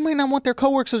 They might not want their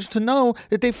coworkers to know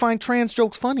that they find trans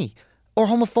jokes funny, or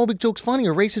homophobic jokes funny,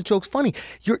 or racist jokes funny.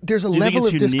 There's a You think level it's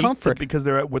of unique discomfort. because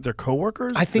they're with their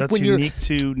coworkers? I think that's when you're- unique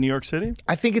to New York City.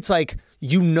 I think it's like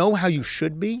you know how you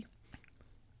should be,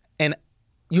 and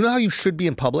you know how you should be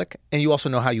in public, and you also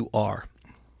know how you are.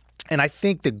 And I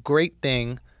think the great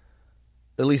thing,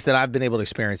 at least that I've been able to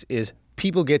experience, is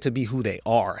people get to be who they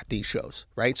are at these shows,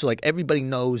 right? So like everybody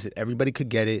knows that everybody could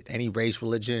get it, any race,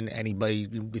 religion, anybody.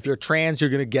 If you're trans,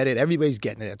 you're going to get it. Everybody's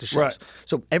getting it at the shows. Right.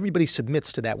 So everybody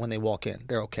submits to that when they walk in.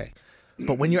 They're okay.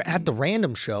 But when you're at the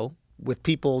random show with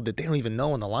people that they don't even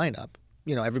know in the lineup,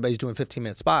 you know, everybody's doing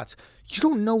 15-minute spots, you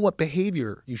don't know what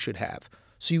behavior you should have.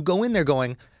 So you go in there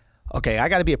going, okay, I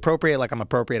got to be appropriate like I'm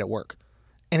appropriate at work.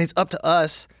 And it's up to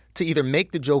us to either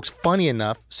make the jokes funny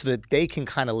enough so that they can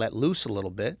kind of let loose a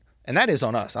little bit. And that is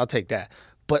on us. I'll take that.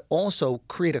 But also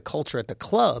create a culture at the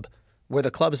club where the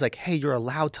club is like, hey, you're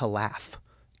allowed to laugh.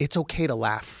 It's okay to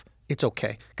laugh. It's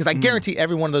okay. Because I guarantee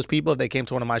every one of those people, if they came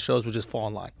to one of my shows, would just fall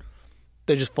in line.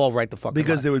 They just fall right the fuck in line.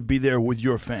 Because they would be there with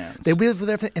your fans. They'd be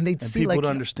there and they'd see people like... would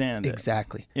understand it.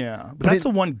 Exactly. Yeah. But that's the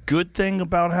one good thing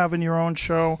about having your own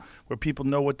show where people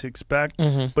know what to expect.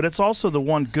 But it's also the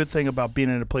one good thing about being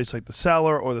in a place like the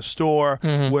Cellar or the Store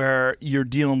where you're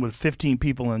dealing with 15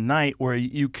 people a night where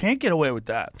you can't get away with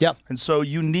that. Yep. And so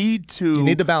you need to... You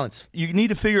need the balance. You need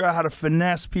to figure out how to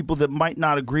finesse people that might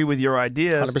not agree with your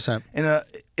ideas. 100%. And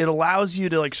it allows you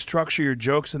to like structure your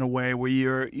jokes in a way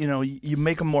where you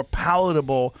make them more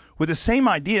palatable with the same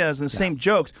ideas and the same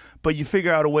jokes, but you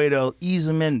figure out a way to ease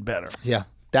them in better. Yeah.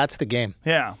 That's the game.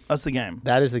 Yeah, that's the game.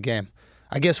 That is the game.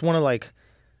 I guess one of like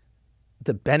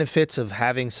the benefits of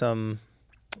having some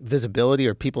visibility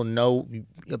or people know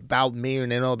about me or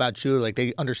they know about you, or like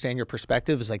they understand your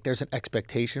perspective is like there's an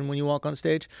expectation when you walk on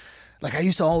stage. Like I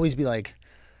used to always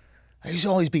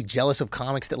be jealous of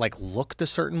comics that like looked a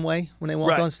certain way when they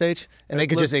walk on stage and they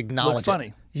could just acknowledge funny.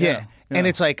 it. Yeah. And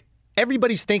it's like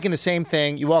everybody's thinking the same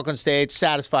thing. You walk on stage,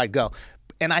 satisfied, go.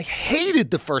 And I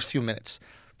hated the first few minutes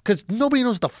because nobody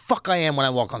knows what the fuck I am when I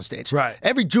walk on stage. Right.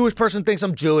 Every Jewish person thinks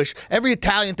I'm Jewish. Every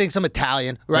Italian thinks I'm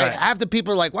Italian. Right. Half the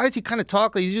people are like, why does he kind of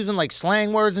talk? Like he's using like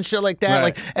slang words and shit like that.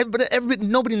 Right. Like, but everybody,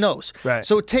 nobody knows. Right.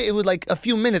 So it would like a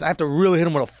few minutes. I have to really hit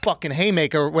him with a fucking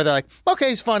haymaker where they're like, okay,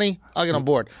 he's funny. I'll get on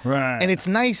board. Right. And it's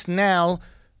nice now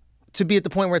to be at the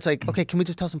point where it's like, okay, can we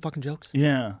just tell some fucking jokes?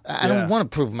 Yeah. I don't want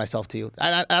to prove myself to you.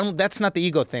 I don't. That's not the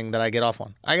ego thing that I get off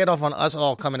on. I get off on us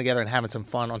all coming together and having some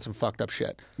fun on some fucked up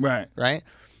shit. Right. Right?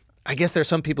 I guess there's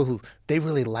some people who they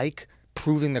really like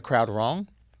proving the crowd wrong.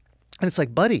 And it's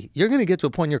like, buddy, you're going to get to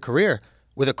a point in your career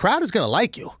where the crowd is going to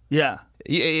like you. Yeah.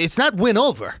 It's not win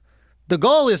over. The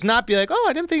goal is not be like, oh,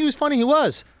 I didn't think he was funny. He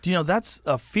was. Do you know that's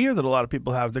a fear that a lot of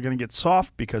people have? They're going to get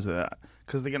soft because of that.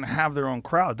 Because they're going to have their own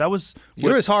crowd.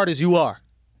 You're as hard as you are.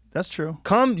 That's true.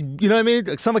 Come, you know what I mean?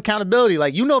 Like some accountability.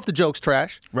 Like, you know if the joke's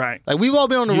trash. Right. Like, we've all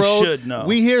been on the You road. should know.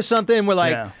 We hear something and we're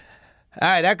like, Yeah. all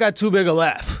right, that got too big a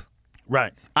laugh.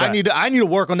 Right. I need to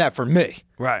work on that for me.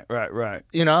 Right.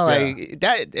 You know, like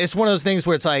that. It's one of those things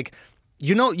where it's like,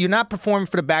 you know, you're not performing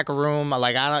for the back of room.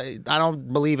 Like I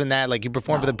don't believe in that. Like you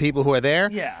perform for the people who are there.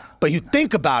 Yeah. But you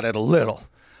think about it a little.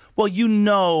 Well, you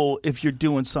know if you're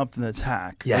doing something that's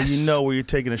hack. Yes. Or you know where you're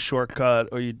taking a shortcut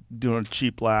or you're doing a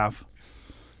cheap laugh.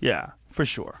 Yeah, for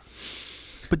sure.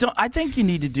 But I think you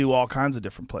need to do all kinds of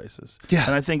different places. Yeah.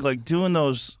 And I think like doing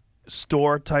those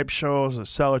store type shows or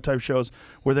Cellar type shows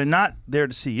where they're not there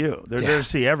to see you. They're there to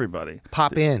see everybody.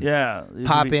 Pop in. Yeah.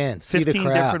 Pop in. See the 15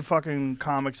 crowd. different fucking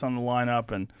comics on the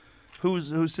lineup, and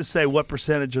who's to say what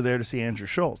percentage are there to see Andrew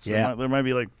Schulz? Yeah. There might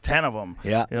be like 10 of them.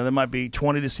 Yeah. You know, there might be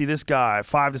 20 to see this guy,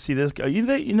 5 to see this guy.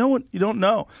 You know what? You don't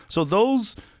know. So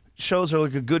those shows are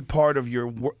like a good part of your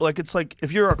work. Like it's like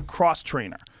if you're a cross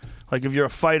trainer. Like if you're a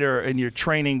fighter and you're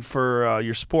training for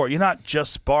your sport, you're not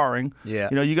just sparring. Yeah.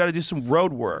 You know, you got to do some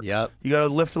road work. Yep. You got to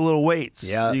lift a little weights.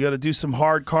 Yep. You got to do some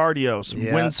hard cardio, some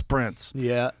wind sprints.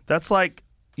 Yeah. That's like,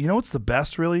 you know what's the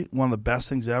best really? One of the best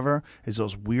things ever is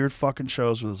those weird fucking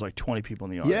shows where there's like 20 people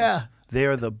in the audience. Yeah.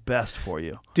 They're the best for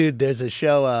you. Dude, there's a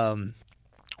show,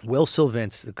 Will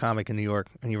Sylvance, a comic in New York,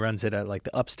 and he runs it at like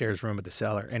the upstairs room at the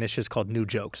Cellar, and it's just called New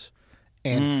Jokes.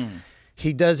 And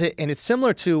he does it, and it's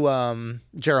similar to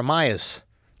Jeremiah's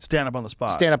Stand up on the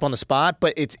spot. Stand up on the spot,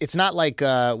 but it's not like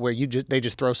where they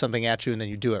just throw something at you and then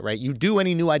you do it, right? You do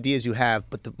any new ideas you have,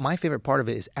 but my favorite part of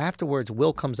it is afterwards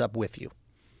Will comes up with you.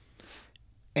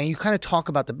 And you kind of talk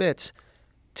about the bits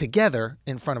together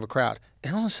in front of a crowd.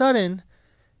 And all of a sudden,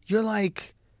 you're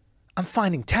like, I'm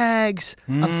finding tags.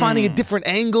 I'm finding a different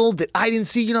angle that I didn't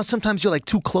see. You know, sometimes you're like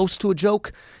too close to a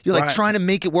joke. You're like trying to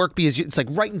make it work because it's like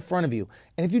right in front of you.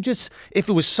 And if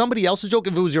it was somebody else's joke,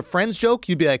 if it was your friend's joke,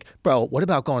 you'd be like, bro, what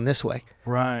about going this way?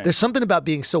 Right. There's something about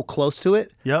being so close to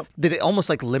it Yep. that it almost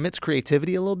like limits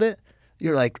creativity a little bit.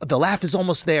 You're like, the laugh is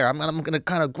almost there. I'm going to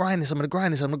kind of grind this. I'm going to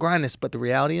grind this. I'm going to grind this. But the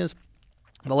reality is,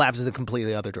 the laugh is the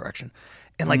completely other direction.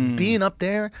 And like being up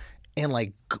there and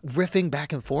like riffing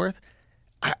back and forth,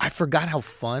 I forgot how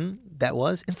fun that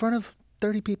was in front of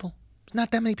 30 people. It's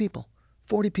not that many people.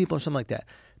 40 people or something like that.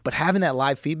 But having that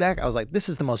live feedback, I was like, this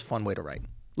is the most fun way to write,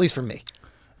 at least for me.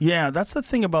 Yeah, that's the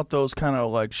thing about those kind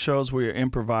of like shows where you're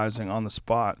improvising on the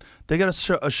spot. They got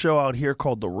a show out here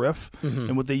called The Riff,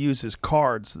 and what they use is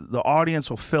cards. The audience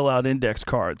will fill out index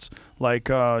cards, like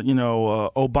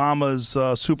Obama's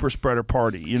super spreader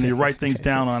party. You write things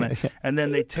down on it, and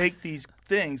then they take these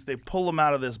things, they pull them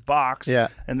out of this box,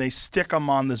 and they stick them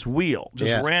on this wheel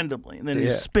just randomly, and then you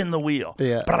spin the wheel,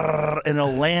 and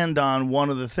it'll land on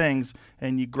one of the things,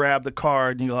 and you grab the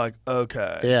card, and you're like,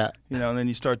 okay, and then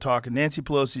you start talking Nancy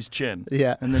Pelosi's chin,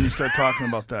 and then you start talking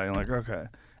about that, and you're like, okay.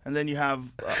 And then you have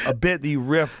a bit that you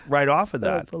riff right off of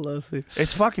that. Pelosi.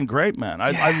 It's fucking great, man.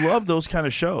 I love those kind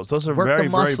of shows. Those are very,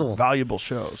 very valuable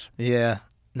shows. Yeah.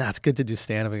 Nah, it's good to do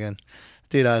stand-up again.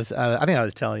 Dude, I think I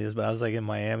was telling you this, but I was like in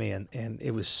Miami, and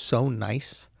it was so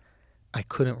nice, I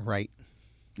couldn't write.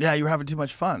 Yeah, you were having too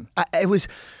much fun. I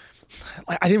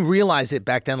didn't realize it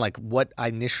back then, like what I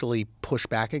initially pushed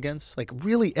back against. Like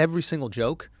really every single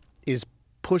joke is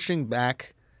pushing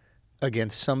back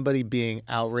against somebody being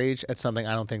outraged at something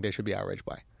I don't think they should be outraged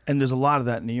by. And there's a lot of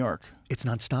that in New York. It's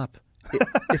nonstop.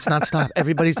 It's nonstop.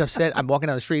 Everybody's upset. I'm walking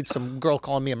down the street, some girl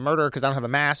calling me a murderer because I don't have a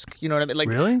mask. You know what I mean? Like,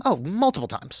 really? Oh, multiple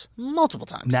times.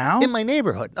 Now? In my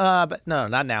neighborhood. But no,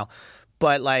 not now.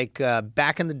 But like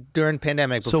back during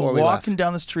pandemic before we left. So walking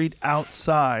down the street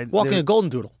outside. Walking a golden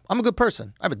doodle. I'm a good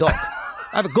person. I have a dog.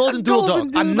 I have a golden doodle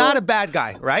dog. I'm not a bad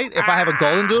guy, right? If I have a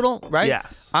golden doodle, right?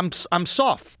 Yes. I'm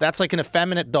soft. That's like an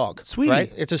effeminate dog. Sweetie.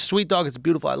 Right? It's a sweet dog. It's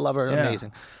beautiful. I love her.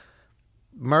 Amazing.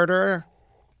 Murderer.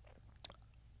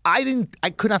 I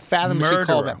could not fathom she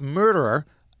called me murderer.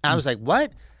 And I was like,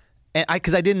 what? And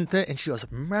because I didn't, and she goes,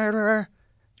 murderer.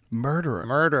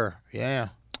 Murder. Yeah.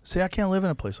 See, I can't live in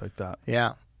a place like that.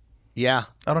 Yeah.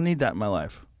 I don't need that in my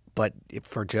life. But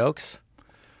for jokes,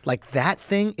 like that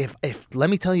thing, if let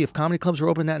me tell you, if comedy clubs were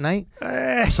open that night,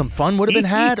 some fun would have been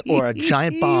had, or a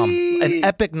giant bomb, an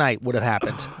epic night would have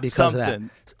happened because of that.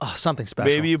 Oh, something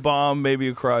special. Maybe a bomb, maybe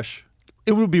a crush.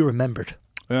 It would be remembered.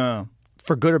 Yeah.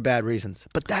 For good or bad reasons.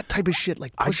 But that type of shit,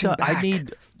 like pushing back. I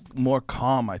need more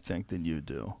calm, I think, than you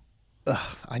do.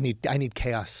 I need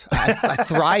chaos. I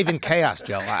thrive in chaos,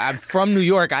 Joe. I'm from New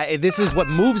York. This is what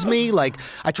moves me. Like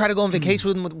I try to go on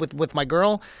vacation with my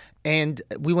girl, and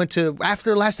we went to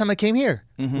after the last time I came here.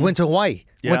 We went to Hawaii.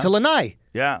 Went to Lanai.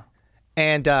 Yeah.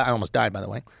 And I almost died, by the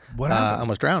way. What happened? I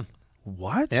almost drowned.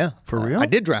 What? Yeah. For real? I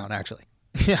did drown, actually.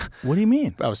 Yeah. What do you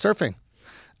mean? I was surfing.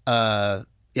 Yeah,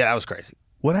 that was crazy.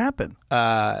 What happened?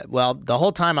 Well, the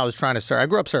whole time I was trying to surf, I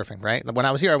grew up surfing, right? When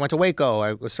I was here, I went to Waco.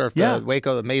 I surfed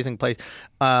Waco, amazing place.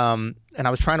 And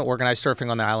I was trying to organize surfing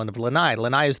on the island of Lanai.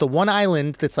 Lanai is the one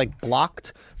island that's like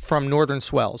blocked from northern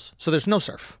swells. So there's no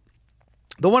surf.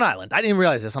 The one island. I didn't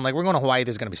realize this. I'm like, we're going to Hawaii.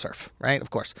 There's going to be surf, right?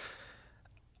 Of course.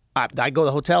 I go to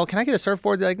the hotel. Can I get a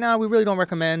surfboard? They're like, no, we really don't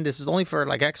recommend. This is only for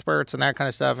like experts and that kind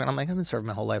of stuff. And I'm like, I've been surfing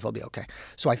my whole life. I'll be okay.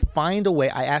 So I find a way.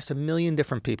 I asked a million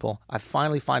different people. I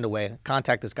finally find a way.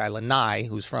 Contact this guy, Lanai,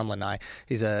 who's from Lanai.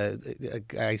 He's a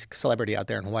celebrity out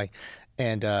there in Hawaii.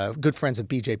 And good friends with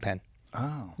BJ Penn.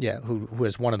 Oh. Yeah, who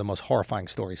has one of the most horrifying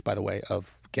stories, by the way,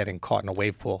 of getting caught in a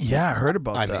wave pool. Yeah, I heard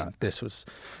about that. I mean, this was,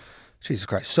 Jesus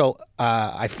Christ. So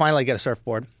I finally get a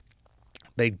surfboard.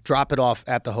 They drop it off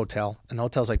at the hotel, and the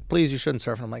hotel's like, please, you shouldn't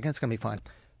surf. And I'm like, it's going to be fine.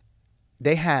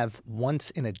 They have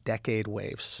once-in-a-decade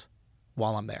waves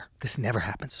while I'm there. This never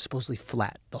happens. It's supposedly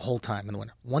flat the whole time in the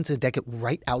winter. Once in a decade,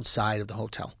 right outside of the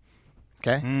hotel.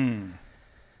 Okay?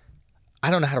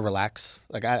 I don't know how to relax.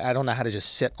 Like, I don't know how to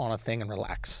just sit on a thing and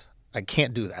relax. I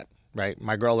can't do that, right?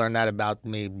 My girl learned that about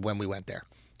me when we went there.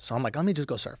 So I'm like, let me just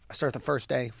go surf. I surf the first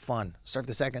day, fun. Surf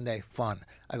the second day, fun.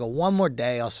 I go, one more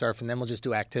day, I'll surf, and then we'll just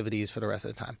do activities for the rest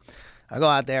of the time. I go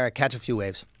out there, I catch a few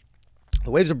waves. The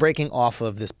waves are breaking off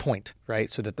of this point, right?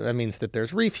 So that means that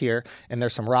there's reef here, and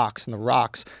there's some rocks, and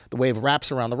the wave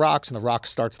wraps around the rocks, and the rock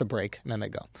starts to break, and then they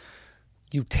go.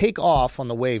 You take off on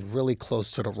the wave really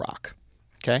close to the rock,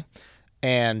 okay?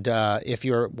 And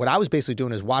what I was basically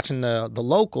doing is watching the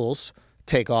locals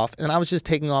take off, and I was just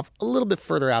taking off a little bit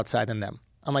further outside than them.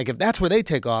 I'm like, if that's where they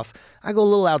take off, I go a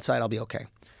little outside, I'll be okay.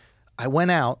 I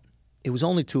went out. It was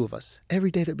only two of us.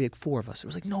 Every day there'd be like four of us. It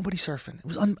was like nobody surfing. It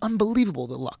was unbelievable,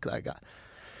 the luck that I got.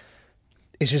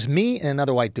 It's just me and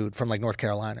another white dude from like North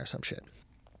Carolina or some shit.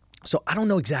 So I don't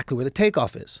know exactly where the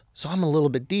takeoff is. So I'm a little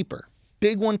bit deeper.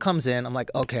 Big one comes in. I'm like,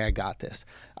 okay, I got this.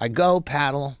 I go,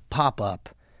 paddle, pop up.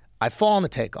 I fall on the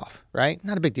takeoff, right?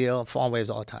 Not a big deal. I fall on waves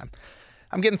all the time.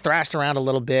 I'm getting thrashed around a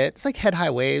little bit. It's like head-high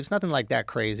waves, nothing like that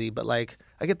crazy, but like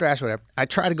I get thrashed, whatever. I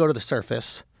try to go to the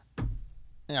surface,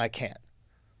 and I can't.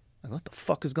 Like, what the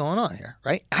fuck is going on here,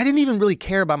 right? I didn't even really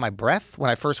care about my breath when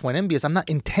I first went in because I'm not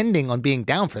intending on being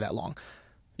down for that long.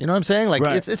 You know what I'm saying? Like,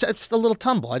 Right. it's a little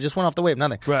tumble. I just went off the wave,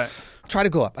 nothing. Right. Try to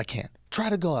go up, I can't.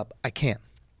 Try to go up, I can't.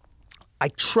 I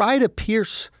try to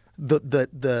pierce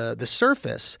the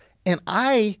surface, and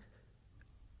I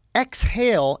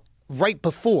exhale right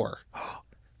before,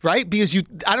 right? Because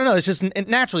I don't know, it's just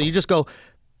naturally, you just go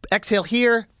exhale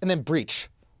here and then breach,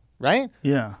 right?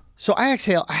 Yeah. So I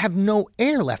exhale, I have no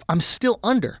air left. I'm still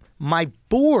under. My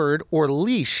board or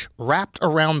leash wrapped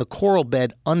around the coral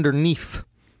bed underneath,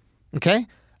 okay?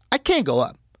 I can't go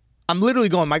up. I'm literally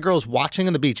going, my girl's watching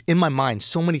on the beach. In my mind,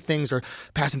 so many things are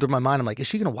passing through my mind. I'm like, is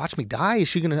she going to watch me die? Is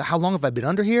she going to, how long have I been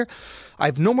under here? I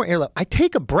have no more air left. I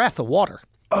take a breath of water.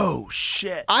 Oh,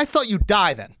 shit. I thought you'd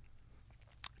die then.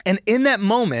 And in that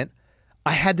moment,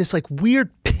 I had this like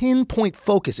weird pinpoint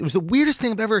focus. It was the weirdest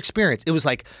thing I've ever experienced. It was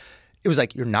like,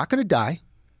 you're not going to die.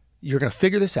 You're going to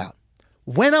figure this out.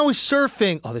 When I was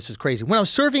surfing, oh, this is crazy. When I was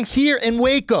surfing here in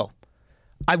Waco,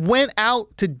 I went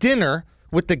out to dinner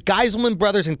with the Geiselman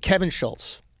brothers and Kevin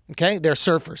Schulz. Okay? They're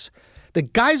surfers. The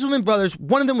Geiselman brothers,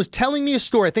 one of them was telling me a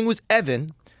story, I think it was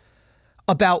Evan,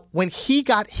 about when he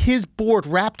got his board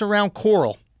wrapped around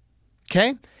coral.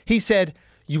 Okay? He said,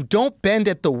 you don't bend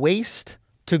at the waist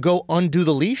to go undo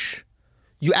the leash.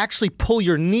 You actually pull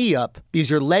your knee up because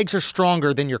your legs are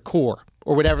stronger than your core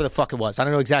or whatever the fuck it was. I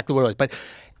don't know exactly what it was. But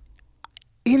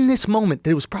in this moment,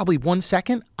 there was probably 1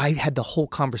 second, I had the whole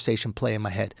conversation play in my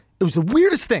head. It was the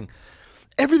weirdest thing.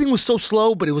 Everything was so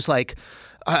slow, but it was like,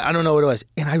 I don't know what it was.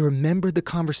 And I remembered the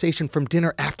conversation from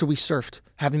dinner after we surfed,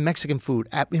 having Mexican food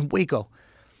in Waco.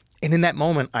 And in that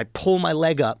moment, I pull my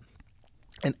leg up.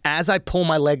 And as I pull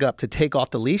my leg up to take off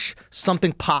the leash,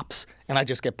 something pops and I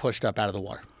just get pushed up out of the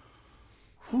water.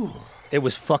 Whew. It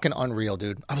was fucking unreal,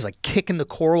 dude. I was like kicking the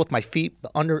coral with my feet. The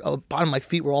bottom of my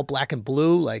feet were all black and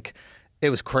blue. Like, it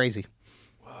was crazy.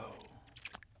 Whoa.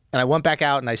 And I went back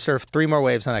out and I surfed 3 more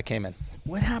waves and I came in.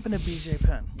 What happened to BJ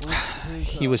Penn?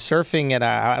 He was surfing at,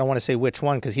 I don't want to say which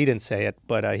one because he didn't say it,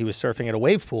 but he was surfing at a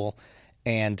wave pool.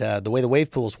 And the way the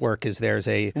wave pools work is there's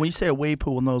a... When you say a wave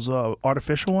pool, those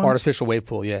artificial ones? Artificial wave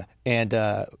pool, yeah. And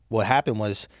what happened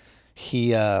was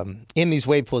he, in these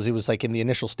wave pools, it was like in the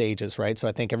initial stages, right? So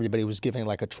I think everybody was giving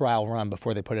like a trial run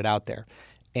before they put it out there.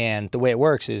 And the way it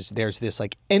works is there's this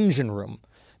like engine room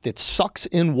that sucks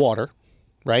in water,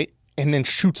 right? And then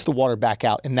shoots the water back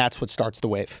out. And that's what starts the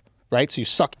wave, right? So you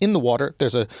suck in the water.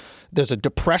 There's a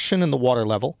depression in the water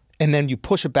level. And then you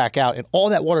push it back out, and all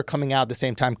that water coming out at the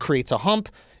same time creates a hump.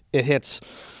 It hits,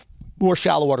 more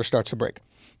shallow water starts to break.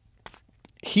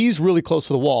 He's really close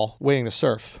to the wall, waiting to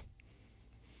surf.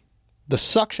 The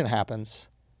suction happens,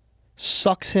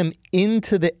 sucks him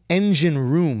into the engine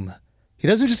room. He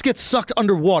doesn't just get sucked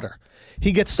underwater.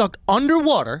 He gets sucked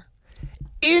underwater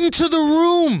into the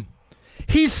room.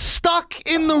 He's stuck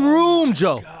in the room,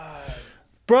 Joe. God.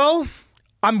 Bro.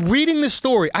 I'm reading this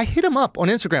story. I hit him up on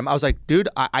Instagram. I was like, dude,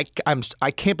 I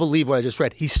can't believe what I just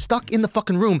read. He's stuck in the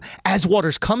fucking room as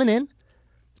water's coming in,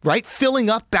 right? Filling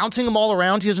up, bouncing him all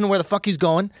around. He doesn't know where the fuck he's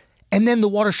going. And then the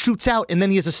water shoots out, and then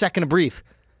he has a second to breathe.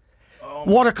 Oh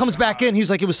water comes back in.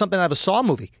 He's like, it was something out of a Saw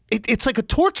movie. It's like a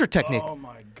torture technique. Oh,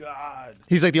 my God.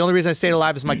 He's like, the only reason I stayed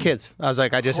alive is my kids. I was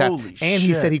like, I just have. Holy And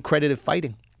he shit. said he credited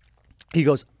fighting. He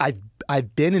goes,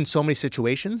 I've been in so many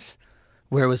situations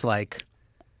where it was like,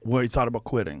 Where he thought about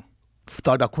quitting.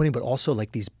 Thought about quitting, but also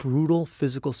like these brutal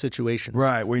physical situations.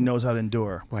 Right, where he knows how to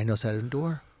endure. Where he knows how to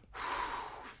endure.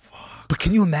 But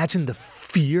can you imagine the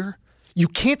fear? You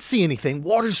can't see anything.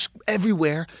 Water's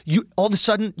everywhere. You all of a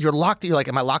sudden you're locked. You're like,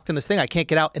 am I locked in this thing? I can't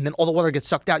get out. And then all the water gets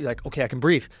sucked out. You're like, okay, I can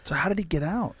breathe. So how did he get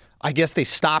out? I guess they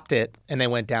stopped it and they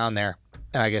went down there.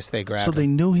 And I guess they grabbed So they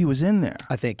him. knew he was in there.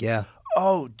 I think, yeah.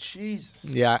 Oh, Jesus.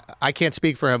 Yeah, I can't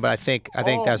speak for him, but I think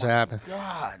that's what happened.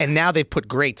 God. And now they've put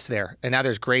grates there. And now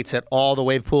there's grates at all the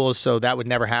wave pools, so that would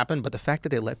never happen. But the fact that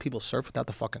they let people surf without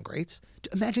the fucking grates,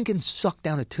 imagine getting sucked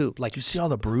down a tube. Like, You see all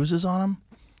the bruises on him?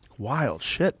 Wild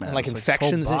shit, man. and like It's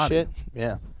infections his whole and body. shit.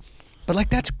 Yeah. But like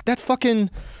that's fucking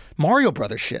Mario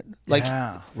Brothers shit. Like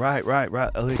yeah, right. Like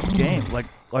a game,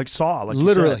 like Saw, like you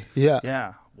literally. said. Yeah.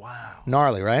 Yeah. Wow.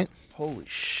 Gnarly, right? Holy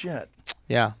shit.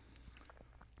 Yeah.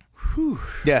 Whew.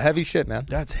 Yeah, heavy shit, man.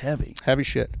 That's heavy. Heavy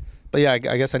shit. But yeah, I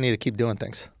guess I need to keep doing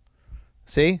things.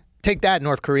 See? Take that,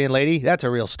 North Korean lady. That's a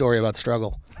real story about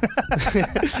struggle.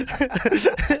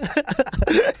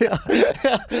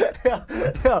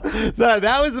 So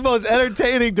that was the most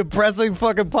entertaining, depressing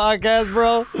fucking podcast,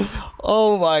 bro.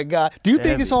 Oh my God. Do you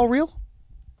think it's all real?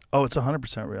 Oh, it's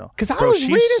 100% real. 'Cause I Bro, was she's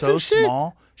reading so some shit.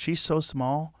 small. She's so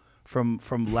small from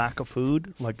lack of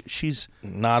food. Like she's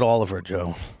Not all of her,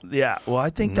 Joe. yeah. Well, I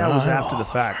think that was Not after the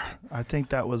all. fact. I think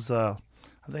that was I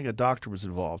think a doctor was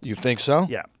involved. You think so?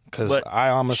 Yeah. Because But I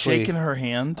honestly, shaking her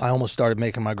hand. I almost started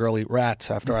making my girl eat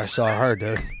rats after I saw her,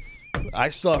 dude. I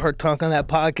saw her talk on that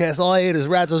podcast. All I ate is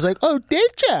rats. I was like, oh, did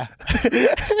ya?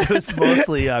 It was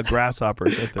mostly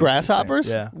grasshoppers. I think. Grasshoppers?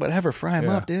 Yeah. Whatever, fry them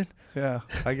Yeah. up, dude. Yeah,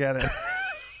 I get it.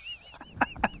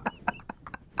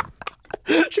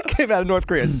 She came out of North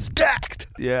Korea stacked.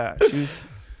 Yeah, she's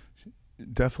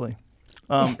definitely.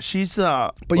 She's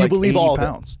But like you believe 80 all of it?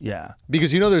 pounds. Yeah.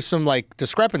 Because you know there's some like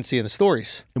discrepancy in the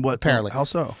stories. And what Apparently. How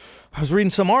so? I was reading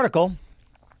some article,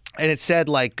 and it said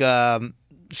like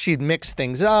she'd mixed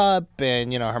things up,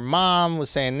 and her mom was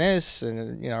saying this,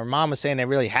 and her mom was saying they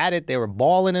really had it. They were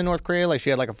balling in North Korea, like she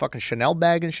had like a fucking Chanel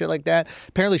bag and shit like that.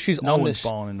 Apparently, she's No on one's this.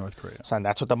 balling in North Korea. Son,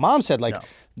 that's what the mom said. Like,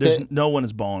 No. No one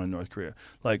is balling in North Korea.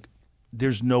 Like,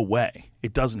 there's no way.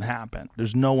 It doesn't happen.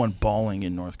 There's no one balling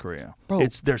in North Korea. Bro.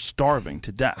 They're starving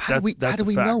to death. How do That's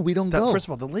we a fact. know? We don't go. First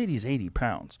of all, the lady's 80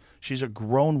 pounds. She's a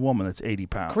grown woman that's 80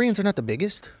 pounds. Koreans are not the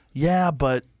biggest. Yeah,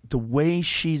 but the way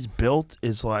she's built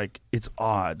is like, it's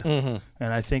odd. Mm-hmm.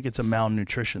 And I think it's a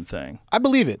malnutrition thing. I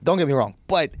believe it. Don't get me wrong,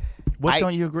 but What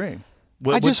don't you agree?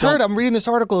 I just heard. I'm reading this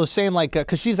article is saying like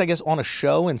because she's I guess on a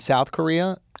show in South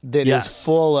Korea that is Yes.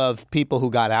 full of people who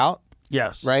got out,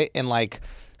 Yes. right? And like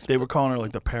They were calling her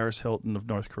like the Paris Hilton of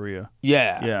North Korea.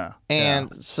 yeah, Yeah. and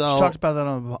yeah. so she talked about that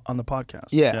on the podcast.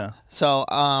 yeah. So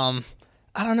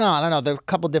I don't know. There are a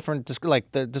couple different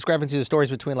the discrepancies of stories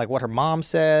between like what her mom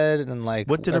said and like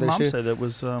What did her whether mom she- say that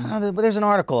was? I don't know, but there's an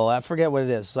article. I forget what it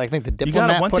is. I think the You got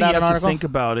Diplomat one put thing out you an have to article. think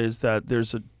about is that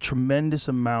there's a tremendous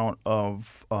amount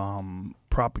of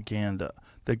propaganda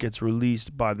that gets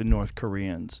released by the North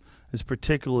Koreans, is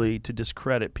particularly to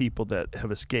discredit people that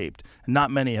have escaped. And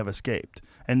not many have escaped,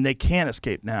 and they can't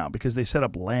escape now because they set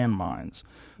up landmines.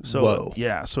 So Whoa.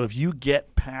 yeah, so if you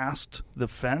get past the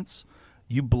fence,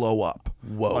 you blow up.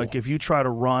 Whoa. Like if you try to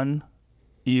run,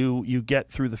 you get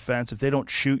through the fence. If they don't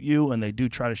shoot you and they do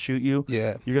try to shoot you,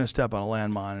 Yeah. you're gonna step on a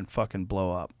landmine and fucking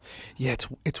blow up. Yeah,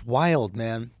 it's wild,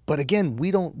 man. But again, we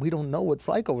don't know what it's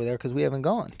like over there because we haven't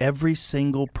gone. Every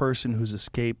single person who's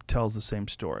escaped tells the same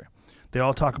story. They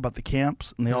all talk about the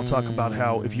camps, and they all talk about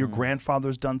how if your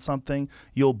grandfather's done something,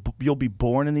 you'll be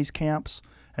born in these camps,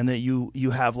 and that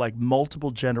you have like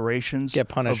multiple generations Get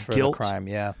punished of for guilt. the crime.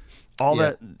 Yeah. All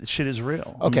Yeah. that shit is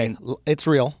real. I Okay, mean, it's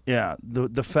real. yeah.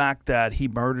 The fact that he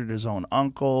murdered his own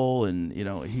uncle, and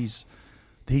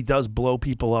he does blow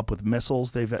people up with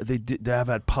missiles. They have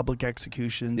had public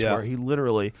executions Yeah. where he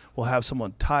literally will have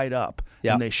someone tied up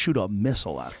Yeah. and they shoot a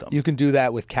missile at them. You can do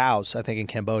that with cows. I think in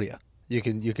Cambodia, you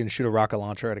can shoot a rocket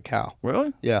launcher at a cow.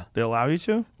 Really? Yeah. They allow you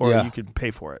to, or Yeah. you can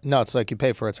pay for it. No, it's like you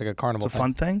pay for it. It's like a carnival. It's a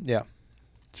fun thing. Yeah.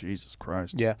 Jesus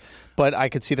Christ. Yeah. But I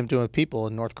could see them doing it with people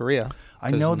in North Korea.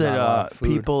 I 'cause know not a lot that of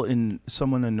food.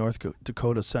 someone in North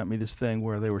Dakota sent me this thing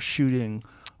where they were shooting,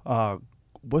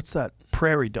 what's that?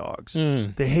 Prairie dogs.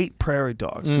 Mm. They hate prairie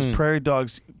dogs because prairie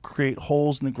dogs create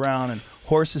holes in the ground and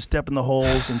horses step in the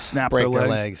holes and snap Break their their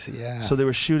legs. Yeah. So they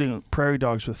were shooting prairie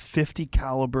dogs with 50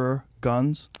 caliber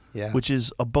guns, Yeah. which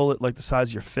is a bullet like the size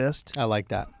of your fist. I like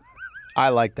that. I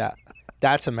like that.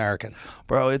 That's American.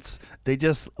 Bro, they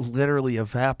just literally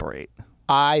evaporate.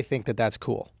 I think that that's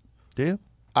cool. Do you?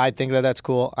 I think that that's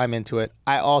cool. I'm into it.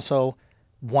 I also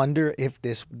wonder if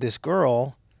this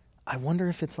girl, I wonder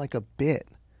if it's like a bit.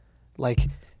 Like,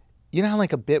 you know how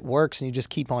like a bit works and you just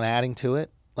keep on adding to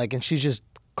it? Like, and she's just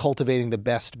cultivating the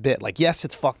best bit. Like, yes,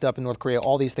 it's fucked up in North Korea.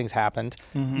 All these things happened.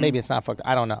 Maybe it's not fucked up.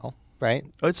 I don't know, right?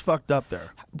 Oh, it's fucked up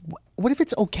there. What if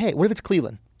it's okay? What if it's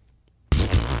Cleveland?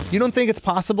 You don't think it's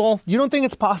possible? You don't think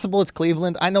it's possible it's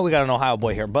Cleveland? I know we got an Ohio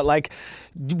boy here, but like,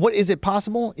 what is it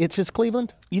possible? It's just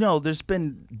Cleveland? You know, there's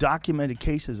been documented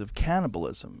cases of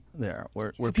cannibalism there,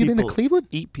 where Have you been to people Cleveland?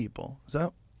 eat people. Is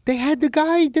that? They had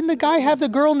didn't the guy have the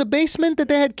girl in the basement that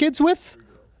they had kids with?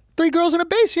 3 girls in a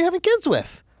basement you're having kids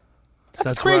with.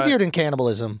 That's crazier right. than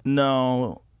cannibalism.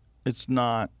 No, it's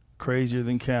not crazier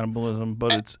than cannibalism,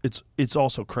 but it's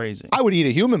also crazy. I would eat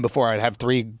a human before I'd have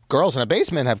 3 girls in a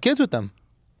basement and have kids with them.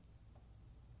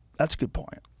 That's a good point.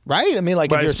 Right? I mean,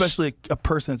 like, Right, if you're especially a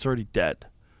person that's already dead.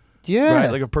 yeah.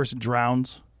 Right, like a person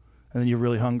drowns, and then you're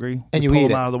really hungry, And you pull eat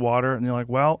them it. out of the water, and you're like,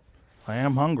 "Well, I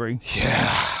am hungry."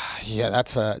 Yeah,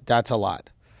 that's a lot.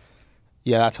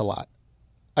 Yeah, that's a lot.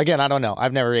 Again, I don't know.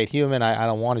 I've never ate human. I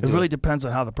don't want to It do really it. depends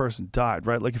on how the person died,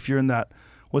 right? Like if you're in that,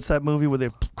 what's that movie where they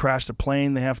crashed a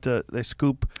plane? They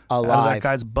scoop out of that Alive.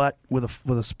 guy's butt with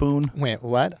a spoon. Wait,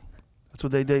 what? That's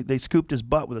what they scooped his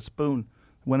butt with a spoon.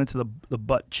 Went into the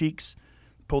butt cheeks,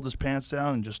 pulled his pants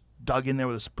down, and just dug in there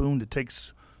with a spoon to take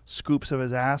scoops of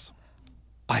his ass.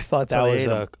 I thought That's how that they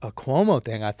was ate a Cuomo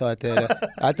thing. I thought that.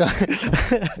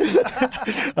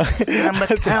 I'm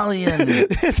Italian.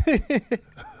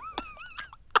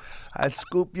 I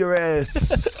scoop your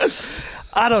ass.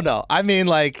 I don't know. I mean,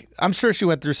 like, I'm sure she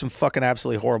went through some fucking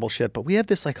absolutely horrible shit, but we have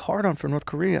this like hard on for North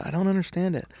Korea. I don't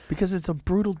understand it. Because it's a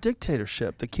brutal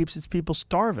dictatorship that keeps its people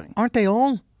starving. Aren't they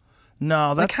all?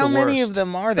 No, that's Like, how the worst. many of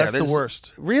them are there? That's the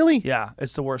worst. Really? Yeah,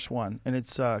 it's the worst one, and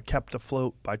it's kept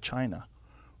afloat by China.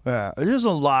 Yeah, there's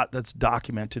a lot that's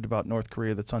documented about North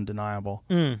Korea that's undeniable.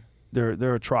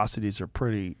 Their atrocities are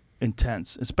pretty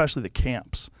intense, especially the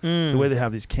camps. The way they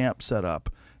have these camps set up.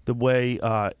 The way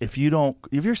if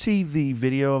you see the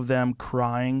video of them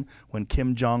crying when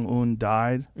Kim Jong-un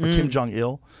died, or Kim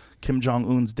Jong-il, Kim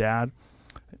Jong-un's dad.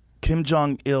 Kim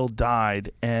Jong-il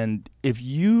died, and if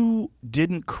you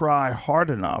didn't cry hard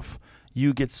enough,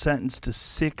 you get sentenced to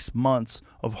 6 months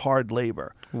of hard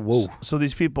labor. Whoa. So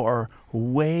these people are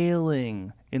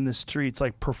wailing in the streets,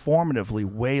 like performatively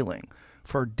wailing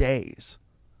for days.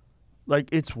 Like,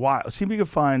 it's wild. See if you can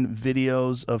find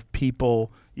videos of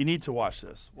people. You need to watch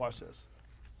this. Watch this.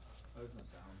 Oh, there's no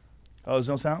sound. Oh, there's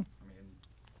no sound? I mean,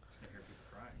 I hear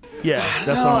people crying. Yeah,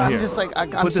 that's No, what I I'm hear. just like, I'm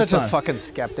Put such this a on. fucking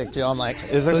skeptic, Joe. I'm like,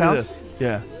 is there Look at sound? this.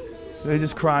 Yeah. They're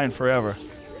just crying forever.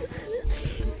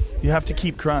 You have to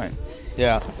keep crying.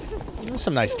 Yeah. There's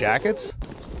some nice jackets.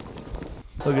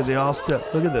 Look at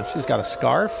look at this. She's got a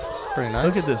scarf. It's pretty nice.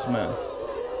 Look at this, man.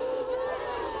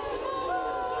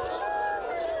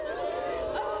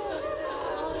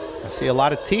 I see a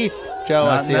lot of teeth, Joe.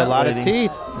 I Not see a that lot lady. of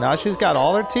teeth. Now she's got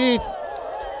all her teeth.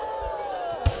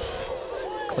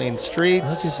 Clean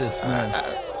streets. Look at this,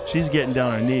 man. She's getting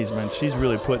down on her knees, man. She's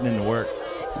really putting in the work.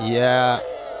 Yeah.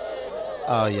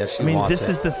 Oh, yeah, she I mean, wants this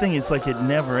it. is the thing. It's like it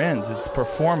never ends. It's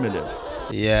performative.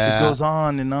 Yeah. It goes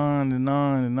on and on and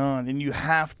on and on. And you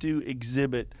have to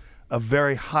exhibit a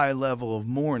very high level of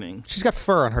mourning. She's got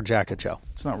fur on her jacket, Joe.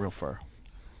 It's not real fur.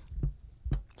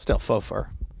 Still faux fur.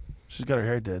 She's got her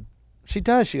hair did. She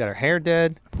does. She got her hair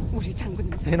dead.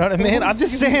 You know what I mean? I'm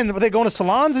just saying, are they going to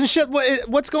salons and shit?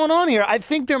 What's going on here? I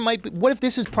think there might be. What if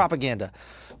this is propaganda?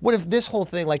 What if this whole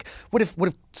thing, like, what if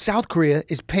South Korea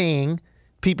is paying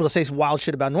people to say some wild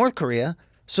shit about North Korea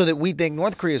so that we think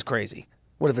North Korea is crazy?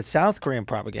 What if it's South Korean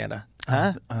propaganda?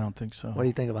 Huh? I don't think so. What do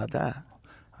you think about that?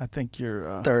 I think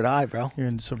you're Third eye, bro. you're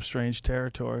in some strange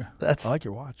territory. That's- I like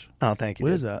your watch. Oh, thank you. What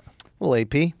dude. is that? Little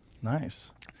AP.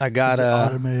 Nice. I got Is it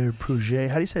Audemars Piguet.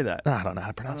 How do you say that? I don't know how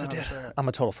to pronounce it, dude. I'm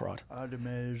a total fraud.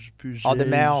 Audemars Piguet.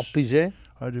 Audemars Piguet.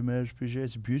 Audemars Piguet.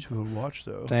 It's a beautiful watch,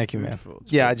 though. Thank you, man. Beautiful.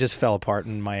 It's Yeah, I beautiful. just fell apart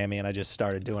in Miami, and I just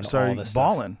started doing all started this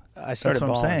balling. stuff. I started That's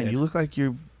what balling. I'm saying. dude. You look like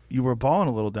you were balling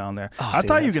a little down there. Oh, I dude,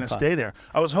 thought you were that's going to fun. stay there.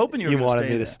 I was hoping you were You going to wanted stay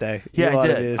me to there. stay. You Yeah, I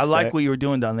wanted me did. to I like stay. what you were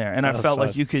doing down there, and I That was felt fun.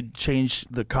 like you could change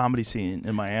the comedy scene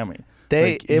in Miami.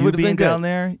 It you would've being been good. down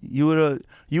there, you would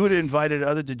have invited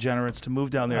other degenerates to move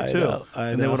down there I too, know, I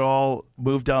and they know. would all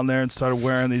move down there and started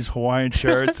wearing these Hawaiian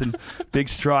shirts and big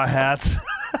straw hats.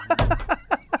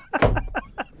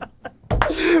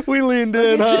 We leaned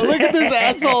in, huh? Look at this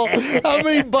asshole. How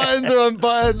many buttons are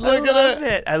unbuttoned? Look at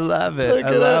it. I love it. Look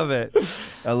I at love it.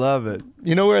 I love it.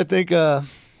 You know where I think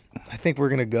we're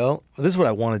gonna go? This is what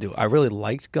I want to do. I really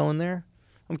liked going there.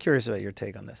 I'm curious about your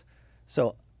take on this.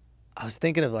 So I was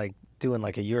thinking of like doing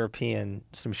like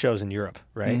some shows in Europe,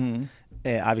 right? Mm-hmm.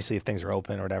 And obviously if things are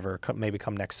open or whatever, maybe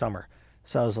come next summer.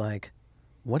 So I was like,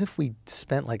 what if we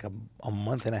spent like a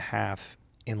month and a half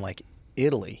in like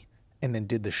Italy and then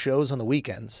did the shows on the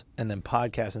weekends and then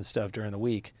podcasts and stuff during the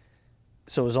week?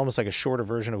 So it was almost like a shorter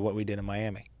version of what we did in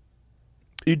Miami.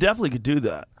 You definitely could do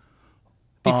that.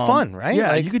 Be fun, right?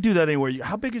 Yeah, Like- you could do that anywhere.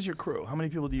 How big is your crew? How many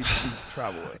people do you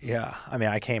travel with? Yeah. I mean,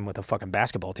 I came with a fucking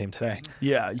basketball team today.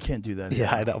 Yeah, you can't do that.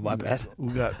 Yeah, anymore. I know, my bad.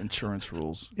 We got insurance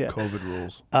rules, Yeah. COVID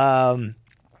rules.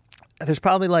 There's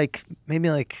probably like maybe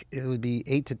like it would be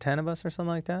 8 to 10 of us or something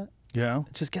like that. Yeah.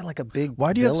 Just get like a big.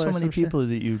 Why do you have villa so or many some shit. people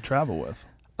that you travel with?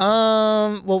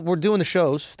 Well, we're doing the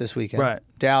shows this weekend. Right.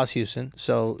 Dallas, Houston.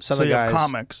 So some So of the you guys. have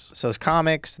comics. So it's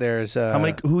comics. There's How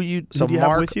many? Who So do you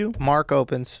Mark have with you? Mark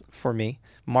opens for me.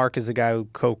 Mark is the guy who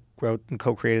co-wrote and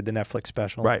co-created the Netflix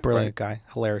special. Right, Brilliant guy,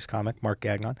 hilarious comic. Mark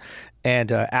Gagnon,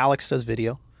 and Alex does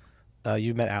video.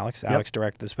 You met Alex. Alex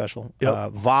directed the special.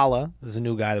 Yep. Vala is a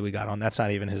new guy that we got on. That's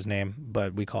not even his name,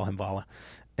 but we call him Vala.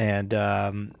 And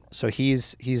so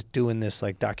he's doing this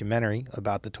like documentary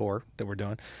about the tour that we're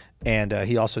doing, and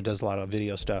he also does a lot of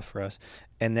video stuff for us.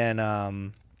 And then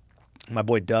my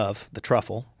boy Dove, the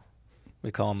truffle,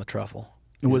 we call him the truffle.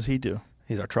 What does he do?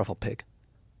 He's our truffle pig.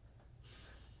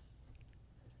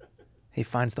 He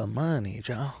finds the money,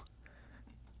 Joe.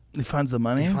 He finds the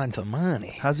money. He finds the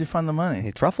money. How's he find the money?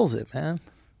 He truffles it, man.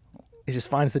 He just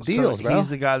finds the deals, so bro. He's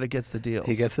the guy that gets the deals.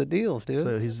 He gets the deals, dude.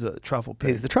 So he's the truffle pig.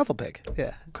 He's the truffle pig.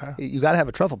 Yeah. Okay. You got to have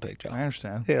a truffle pig, Joe. I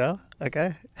understand. You know?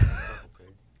 Okay.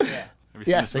 Have you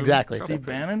seen Yes, this movie? exactly. Steve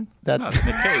Bannon? That's No, it's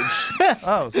Nick Cage.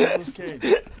 Oh, so it was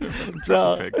Cage.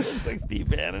 so. Pig. Looks like Steve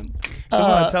Bannon. Come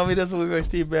on, tell me it doesn't look like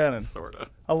Steve Bannon. Sorta.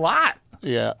 A lot.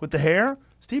 Yeah. With the hair?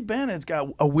 Steve Bannon's got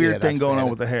a weird Yeah, thing that's going on Bannon.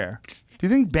 with the hair. Do you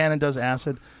think Bannon does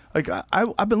acid? Like,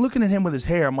 I've been looking at him with his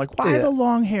hair. I'm like, why Yeah. the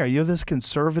long hair? You're this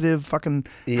conservative fucking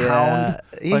Yeah. hound.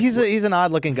 Like, He's an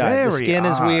odd looking guy. The very skin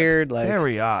is odd. weird. Like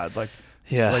Very odd. Like,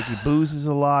 Yeah. like he boozes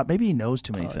a lot. Maybe he knows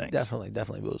too many things. Definitely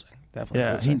boozing. Definitely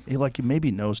Yeah, boozing. he like he maybe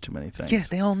knows too many things. Yeah,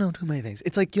 they all know too many things.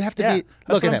 It's like you have to Yeah, be. that's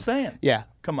Look what at I'm him. saying. Yeah,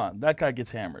 Come on, that guy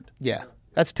gets hammered. yeah.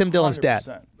 That's Tim Dillon's dad.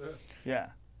 100%. Yeah.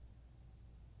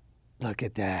 Look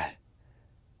at that.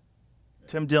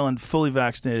 Tim Dillon, fully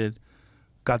vaccinated,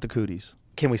 got the cooties.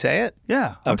 Can we say it?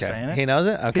 Yeah, I'm Okay. saying it. He knows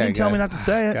it? Okay. He didn't tell good. me not to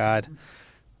say it. God.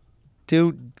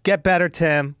 Dude, get better,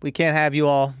 Tim. We can't have you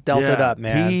all delted Yeah, up,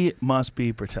 man. He must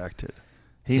be protected.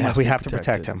 He Yeah, must we be have to protect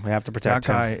protected. him. We have to protect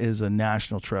that him. guy is a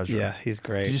national treasure. Yeah, he's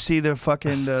great. Did you see the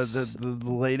fucking the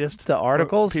latest? The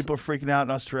articles? People are freaking out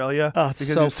in Australia Oh, it's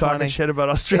because so he was talking funny. shit about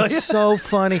Australia. It's so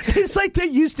funny. It's like they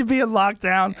used to be in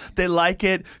lockdown. They like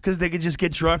it because they could just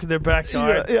get drunk in their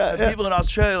backyard. Yeah, And yeah. people in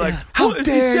Australia are like, How what is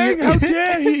dare he saying? you?" How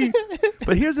dare he?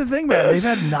 But here's the thing, man. They've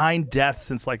had 9 deaths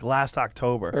since like last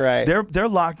October. Right. Their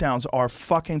lockdowns are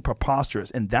fucking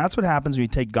preposterous, and that's what happens when you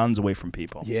take guns away from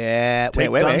people. Yeah.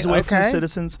 Take guns away from the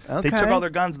citizens. They Okay. took all their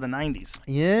guns in the 90s.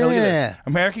 Yeah. Look at this.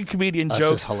 American comedian This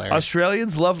jokes is hilarious.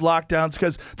 Australians love lockdowns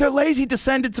because they're lazy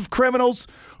descendants of criminals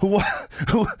who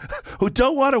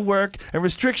don't want to work, and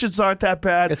restrictions aren't that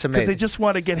bad It's because they amazing. just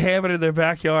want to get hammered in their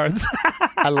backyards.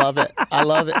 I love it. I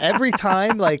love it. Every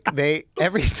time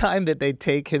that they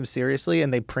take him seriously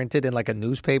and they print it in like a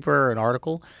newspaper or an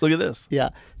article. Look at this. Yeah.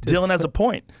 Dylan has a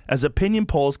point, as opinion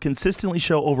polls consistently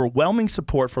show overwhelming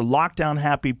support for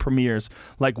lockdown-happy premiers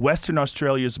like Western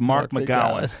Australia's Mark Mark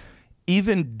McGowan. McGowan.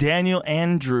 Even Daniel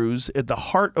Andrews, at the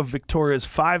heart of Victoria's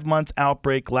 5-month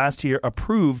outbreak last year,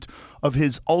 approved of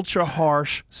his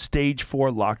ultra-harsh Stage 4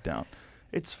 lockdown.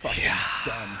 It's fucking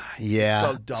dumb. Yeah.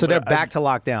 So dumb. So they're But back to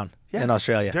lockdown in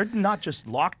Australia. They're not just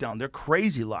lockdown; they're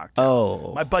crazy lockdown.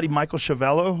 Oh. My buddy Michael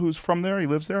Chavello, who's from there, he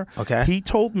lives there. Okay. He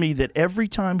told me that every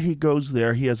time he goes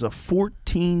there, he has a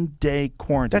 14-day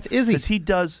quarantine. That's Izzy. Because he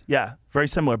does, yeah, very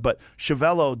similar. But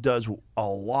Chavello does a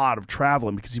lot of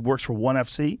traveling because he works for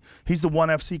 1FC. He's the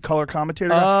 1FC color commentator.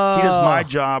 Guy. He does my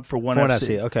job for 1FC.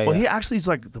 1FC, okay, Well, yeah. he actually is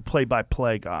like the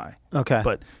play-by-play guy. Okay.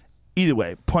 But either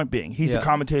way, point being, he's Yeah. a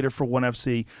commentator for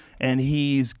 1FC, and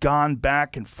he's gone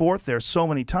back and forth there so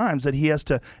many times that he has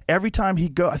to, every time he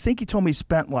go, I think he told me he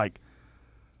spent like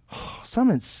some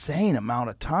insane amount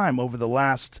of time over the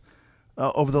last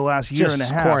year Just and a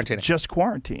half. quarantining. Just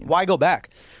quarantine. Why go back?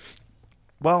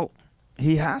 Well,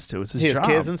 he has to. It's his He has job.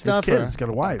 kids and stuff, His kids. or- He's got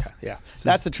a wife. Yeah. It's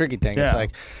That's his- the tricky thing. It's Yeah.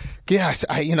 like, yes,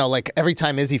 like every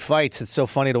time Izzy fights, it's so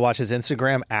funny to watch his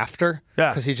Instagram after. Yeah.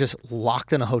 Because he's just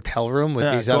locked in a hotel room with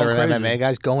Yeah, these going other crazy. MMA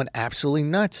guys going absolutely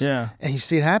nuts. Yeah. And you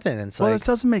see it happen. And it's Well, like, this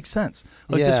doesn't make sense.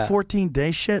 Like Yeah. this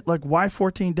 14-day shit. Like, why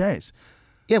 14 days?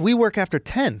 yeah, we work after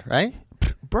 10, right?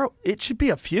 Bro, it should be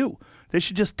a few. They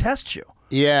should just test you.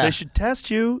 Yeah. They should test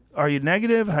you. Are you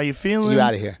negative? How you feeling? You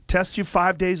outta here. Test you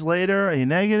 5 days later. Are you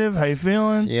negative? How you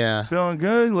feeling? Yeah. Feeling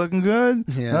good? Looking good?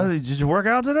 Yeah. Did you work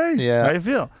out today? Yeah. How you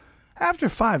feel? After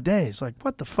 5 days, like,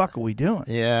 what the fuck are we doing?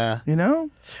 Yeah. You know?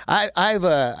 I have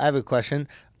a question.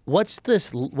 What's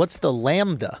the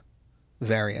Lambda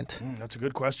variant? That's a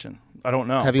good question. I don't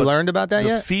know. Have you But learned about that the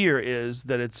yet? fear is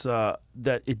that it's that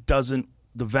it doesn't.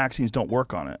 The vaccines don't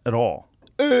work on it at all.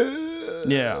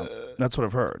 Yeah, that's what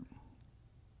I've heard.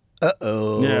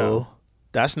 Uh-oh. Yeah.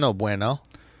 That's no bueno.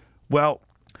 Well,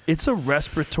 it's a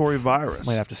respiratory virus.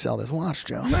 Might have to sell this watch,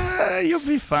 Joe. You'll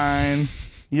be fine.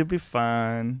 You'll be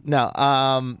fine. No,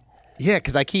 yeah,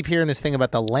 because I keep hearing this thing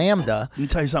about the Lambda. Let me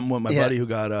tell you something with my Yeah. buddy who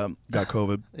got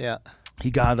COVID. Yeah. He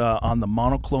got on the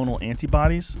monoclonal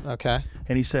antibodies, Okay.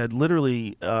 and he said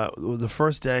literally the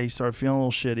first day he started feeling a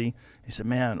little shitty. He said,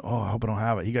 "Man, I hope I don't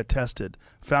have it." He got tested,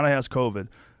 found out he has COVID.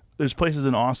 There's places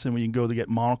in Austin where you can go to get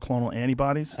monoclonal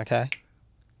antibodies. Okay.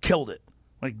 Killed it.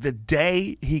 Like the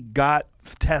day he got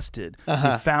tested,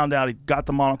 Uh-huh. he found out he got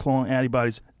the monoclonal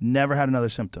antibodies, never had another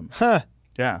symptom. Huh.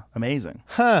 Yeah, amazing.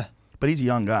 Huh. But he's a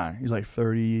young guy. He's like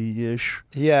 30-ish.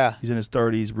 Yeah. He's in his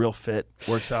 30s, real fit,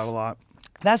 works out a lot.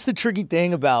 That's the tricky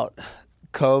thing about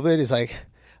COVID is like,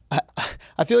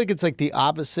 I feel like it's like the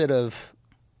opposite of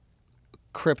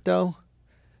crypto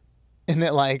in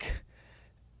that like,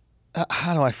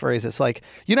 how do I phrase this? Like,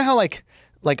 you know how like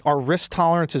our risk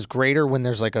tolerance is greater when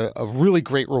there's like a really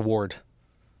great reward.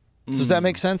 Does that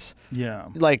make sense? Yeah.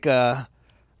 Like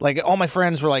Like, all my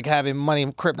friends were, like, having money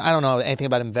in crypto. I don't know anything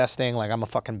about investing. Like, I'm a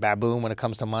fucking baboon when it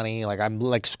comes to money. Like, I'm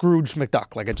like Scrooge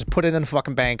McDuck. Like, I just put it in a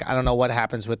fucking bank. I don't know what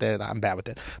happens with it. I'm bad with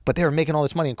it. But they were making all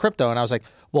this money in crypto. And I was like,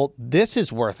 well, this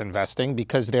is worth investing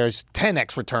because there's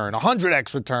 10x return,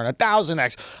 100x return,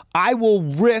 1,000x. I will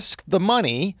risk the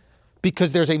money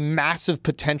because there's a massive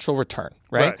potential return,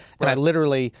 right?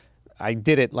 And I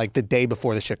did it, like, the day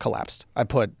before the shit collapsed. I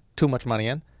put too much money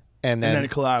in. And then it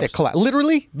collapsed. It collapsed.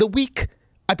 Literally, the week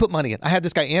I put money in. I had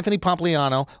this guy, Anthony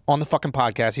Pompliano, on the fucking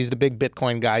podcast. He's the big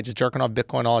Bitcoin guy, just jerking off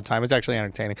Bitcoin all the time. It's actually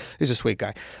entertaining. He's a sweet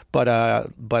guy. But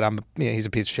he's a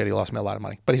piece of shit. He lost me a lot of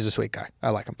money. But he's a sweet guy. I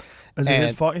like him. Is it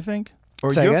his fault, you think?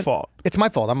 Or Say your again? fault? It's my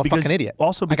fault. I'm a fucking idiot.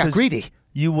 Also, because I got greedy.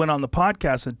 You went on the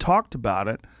podcast and talked about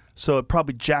it, so it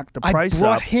probably jacked the price up. I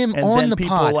brought him and on then the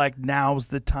people pod. were like, now's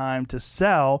the time to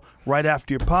sell right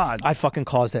after your pod. I fucking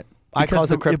caused it. I Because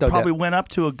caused the crypto It probably dip. went up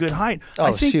to a good height. Oh,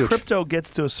 I think huge. crypto gets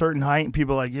to a certain height and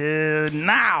people are like, yeah,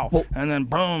 now. Well, and then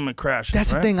boom, it crashes.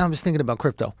 That's right? the thing I was thinking about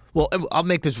crypto. Well, I'll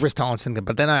make this risk tolerance thing,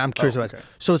 but then I'm curious about it.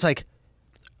 So it's like,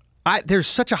 there's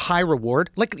such a high reward.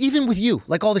 Like, even with you,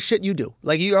 like all the shit you do.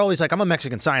 Like, you're always like, I'm a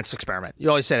Mexican science experiment. You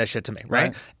always say that shit to me,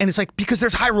 right? And it's like, because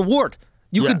there's high reward.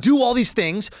 You could do all these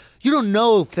things. You don't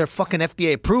know if they're fucking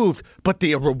FDA approved, but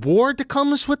the reward that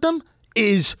comes with them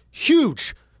is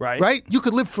huge. Right? You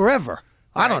could live forever.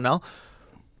 I don't know.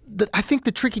 I think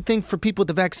the tricky thing for people with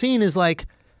the vaccine is like,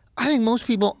 I think most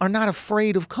people are not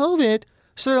afraid of COVID,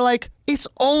 so they're like, it's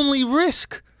only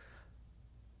risk.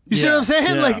 You see what I'm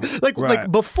saying? Yeah.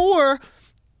 Like before,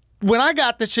 when I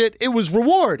got the shit, it was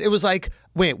reward. It was like,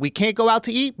 wait, we can't go out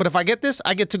to eat, but if I get this,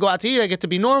 I get to go out to eat. I get to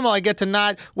be normal. I get to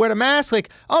not wear the mask. Like,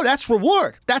 oh, that's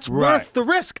reward. That's worth the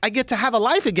risk. I get to have a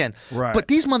life again. Right. But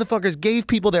these motherfuckers gave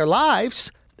people their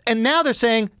lives, and now they're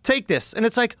saying, take this. And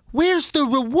it's like, where's the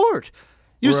reward?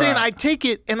 You're saying I take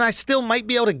it and I still might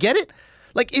be able to get it?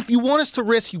 Like, if you want us to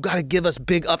risk, you got to give us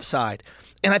big upside.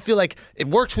 And I feel like it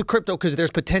works with crypto because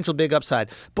there's potential big upside.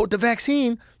 But with the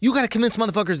vaccine, you got to convince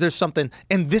motherfuckers there's something.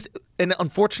 And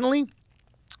unfortunately,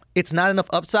 it's not enough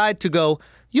upside to go,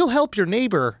 you'll help your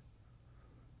neighbor.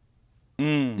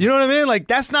 You know what I mean? Like,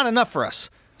 that's not enough for us.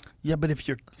 Yeah, but if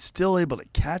you're still able to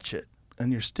catch it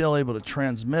and you're still able to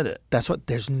transmit it,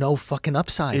 there's no fucking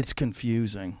upside. it's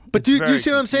confusing. But It's do you very see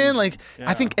what I'm saying? Like,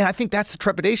 confusing. I think that's the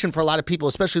trepidation for a lot of people,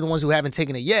 especially the ones who haven't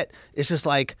taken it yet. It's just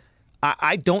like,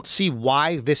 I don't see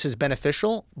why this is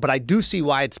beneficial, but I do see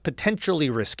why it's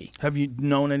potentially risky. Have you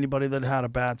known anybody that had a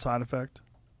bad side effect?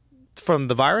 From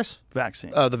the virus? Vaccine.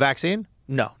 The vaccine?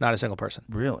 No, not a single person.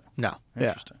 Really? No.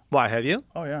 Interesting. Yeah. Why, have you?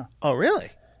 Oh, yeah. Oh,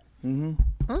 really? Mm-hmm.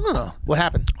 Oh, what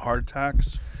happened? Heart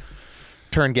attacks.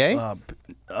 Turn gay?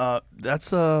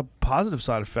 That's a positive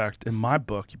side effect in my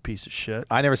book, you piece of shit.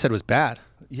 I never said it was bad.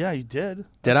 Yeah, you did. Did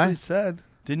That's I? what he said.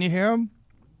 Didn't you hear him?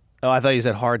 Oh, I thought you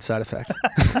said hard side effects.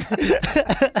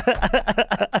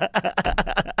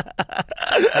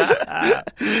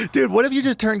 Dude, what if you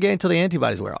just turn gay until the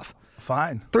antibodies wear off?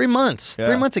 Fine. 3 months. Yeah.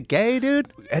 3 months of gay,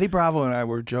 dude? Eddie Bravo and I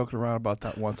were joking around about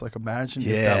that once. Like, imagine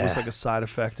if that was like a side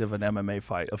effect of an MMA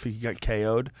fight. If you got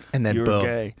KO'd, and then you were boom.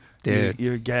 gay. Dude.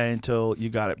 You're gay until you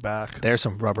got it back. There's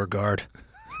some rubber guard.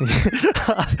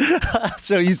 I'll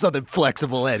show you something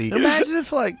flexible, Eddie. Imagine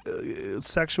if, like,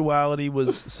 sexuality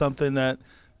was something that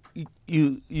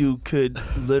you could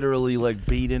literally, like,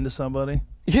 beat into somebody.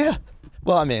 Yeah.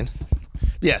 Well, I mean,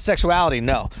 yeah, sexuality,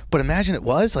 no. But imagine it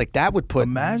was. Like, that would put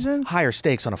higher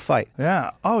stakes on a fight.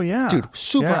 Yeah. Oh, yeah. Dude,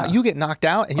 super Yeah. high. You get knocked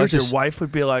out and you're Like, just... your wife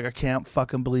would be like, I can't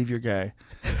fucking believe you're gay.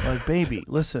 Like, baby,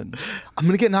 listen. I'm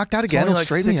going to get knocked out It's again. only It'll like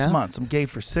straighten me 6 out. months. I'm gay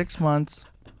for 6 months.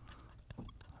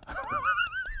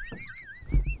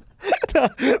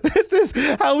 This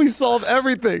is how we solve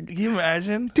everything. Can you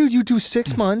imagine? Dude, you do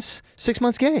 6 months, 6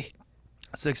 months gay.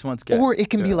 6 months gay. Or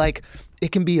it can be like,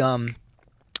 it can be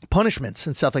punishments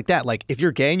and stuff like that. Like, if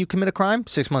you're gay and you commit a crime,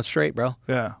 6 months straight, bro.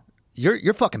 Yeah.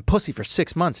 You're fucking pussy for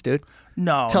 6 months, dude.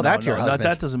 No. Tell that to your husband.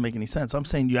 That doesn't make any sense. I'm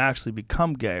saying you actually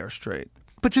become gay or straight.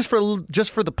 But just for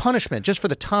the punishment, just for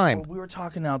the time. Well, we were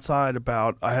talking outside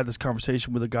about, I had this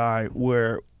conversation with a guy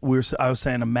where I was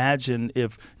saying, imagine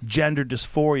if gender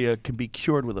dysphoria can be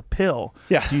cured with a pill.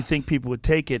 Yeah. Do you think people would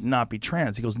take it and not be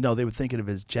trans? He goes, no, they would think of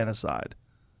it as genocide.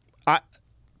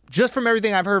 Just from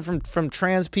everything I've heard from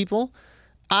trans people,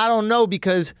 I don't know,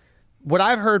 because what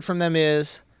I've heard from them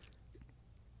is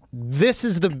this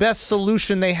is the best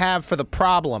solution they have for the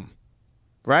problem,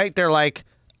 right? They're like,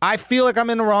 I feel like I'm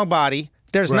in the wrong body.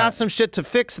 There's not some shit to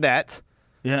fix that.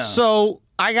 Yeah. So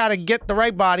I got to get the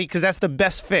right body because that's the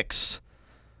best fix.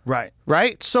 Right.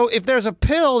 Right? So if there's a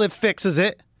pill that fixes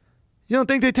it, you don't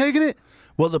think they're taking it?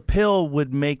 Well, the pill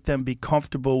would make them be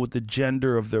comfortable with the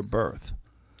gender of their birth.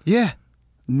 Yeah.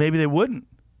 Maybe they wouldn't.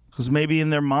 Because maybe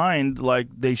in their mind, like,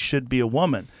 they should be a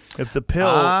woman. If the pill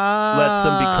lets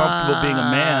them be comfortable being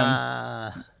a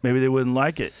man, maybe they wouldn't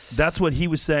like it. That's what he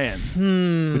was saying.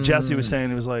 What Jesse was saying,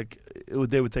 it was like,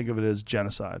 they would think of it as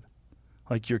genocide.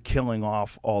 Like, you're killing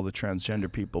off all the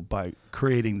transgender people by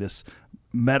creating this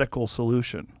medical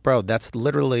solution. Bro, that's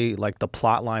literally like the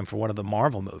plot line for one of the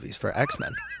Marvel movies for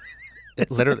X-Men.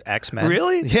 Literally X-Men.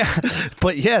 Really? Yeah.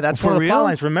 But yeah, that's one of the real? plot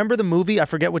lines. Remember the movie? I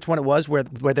forget which one it was, where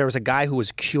there was a guy who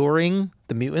was curing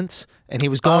the mutants, and he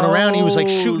was going around, he was like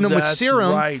shooting them with that's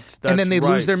serum, right. and then they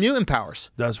lose That's their right. mutant powers.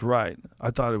 That's right.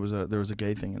 I thought there was a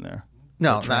gay thing in there.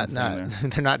 No, A trans not. thing there.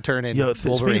 They're not turning Yo,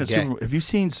 Wolverine speaking of gay. have you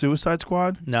seen Suicide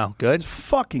Squad? No, good. It's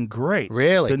fucking great.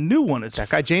 Really? The new one is That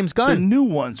guy James The Gunn. new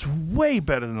one's way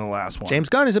better than the last one. James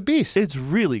Gunn is a beast. It's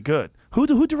really good. Who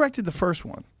directed the first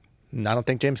one? I don't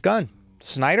think James Gunn.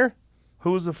 Snyder?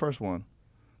 Who was the first one?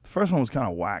 The first one was kind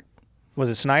of whack. Was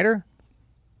it Snyder?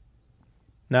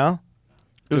 No?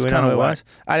 It was Do we know kind who of it whack. was?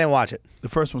 I didn't watch it. The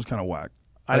first one's kind of whack.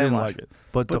 I didn't didn't watch like it.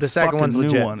 But the second fucking one's new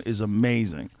legit. one is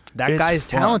amazing. That It's guy is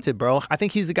fun. talented, bro. I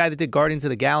think he's the guy that did Guardians of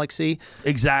the Galaxy,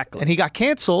 Exactly. and he got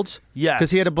canceled. Yes.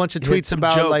 because he had a bunch of He had tweets some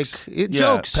about jokes.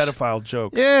 jokes. Pedophile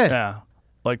jokes. Yeah. Yeah.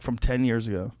 Like from 10 years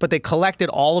ago. But they collected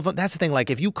all of them. That's the thing. Like,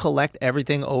 if you collect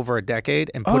everything over a decade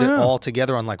and put Oh, it yeah. all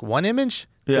together on like one image,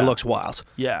 it Yeah. looks wild.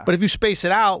 Yeah. But if you space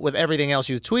it out with everything else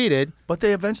you tweeted, But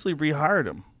they eventually rehired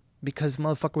him. because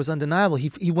motherfucker was undeniable,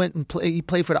 he went and he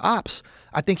played for the ops.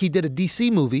 I think he did a DC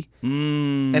movie,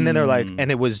 and then they're like, and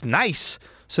it was nice.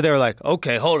 So they were like,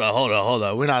 okay, hold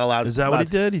on. We're not allowed. Is that what he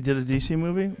did? He did a DC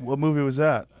movie? What movie was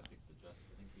that?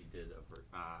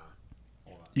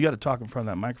 You got to talk in front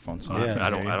of that microphone. So Yeah. I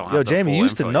don't have Yo, the Jamie, full you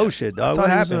used to info know yet. shit, I dog. thought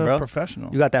What he was happened, a bro?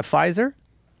 professional. You got that Pfizer?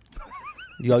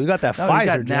 Yo, you got that No, Pfizer, he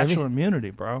got Jamie. natural immunity,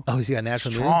 bro. Oh, he's got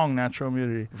natural Strong natural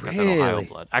immunity. Got that Ohio Really?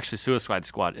 blood. Actually, Suicide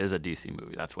Squad is a DC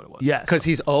movie. That's what it was. Yes. Because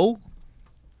he's O?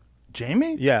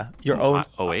 Jamie? Yeah. You're O.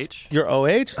 OH? You're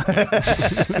OH?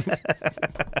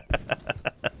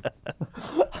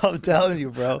 I'm telling you,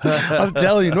 bro. I'm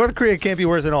telling you, North Korea can't be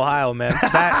worse than Ohio, man.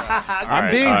 Facts. I'm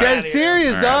right, being all dead right.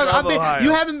 serious, All dog. right. I've been, Ohio.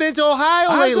 you haven't been to Ohio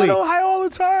I lately. go to Ohio all the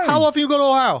time. How often you go to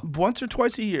Ohio? Once or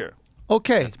twice a year.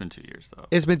 Okay. It's been 2 years, though.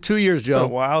 It's been 2 years, Joe.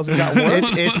 Wow, has it gotten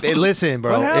worse? Listen,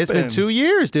 bro. What It's been happened? 2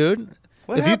 years, dude.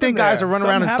 What If you happened think guys there? are running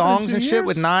around in Something happened in thongs 2 and shit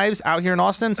with years? knives out here in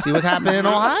Austin, see what's happening in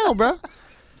Ohio, bro.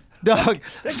 Dog,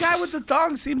 That guy with the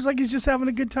thong seems like he's just having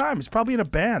a good time. He's probably in a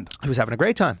band. he was having a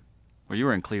great time. Well, you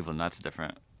were in Cleveland. That's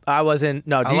different. I was in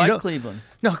no. Do you know, Cleveland.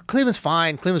 No, Cleveland's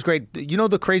fine. Cleveland's great. You know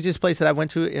the craziest place that I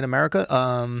went to in America?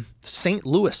 St.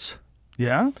 Louis.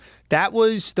 Yeah? That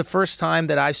was the first time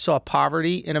that I saw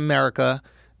poverty in America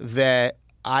that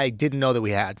I didn't know that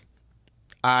we had.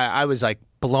 I was like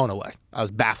blown away. I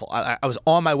was baffled. I was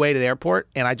on my way to the airport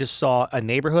and I just saw a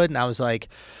neighborhood and I was like,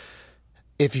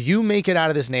 if you make it out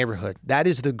of this neighborhood, that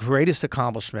is the greatest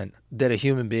accomplishment that a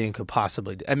human being could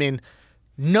possibly do. I mean,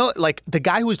 no, like the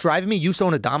guy who was driving me used to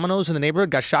own a Domino's in the neighborhood,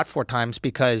 got shot 4 times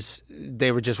because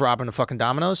they were just robbing the fucking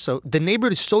Domino's. So the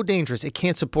neighborhood is so dangerous, it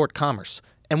can't support commerce.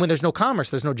 And when there's no commerce,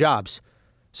 there's no jobs.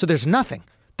 So there's nothing.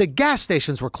 The gas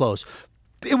stations were closed.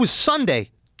 It was Sunday.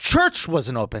 Church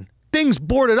wasn't open. Things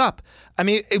boarded up. I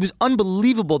mean, it was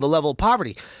unbelievable, the level of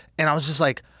poverty. And I was just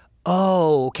like,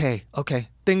 oh, okay.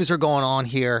 Things are going on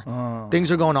here. Things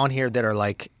are going on here that are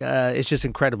like, it's just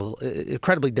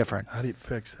incredibly different. How do you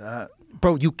fix that?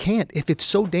 Bro, you can't. If it's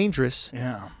so dangerous,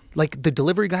 Yeah. like the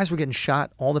delivery guys were getting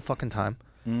shot all the fucking time.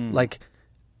 Like,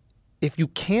 if you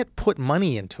can't put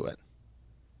money into it,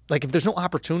 like if there's no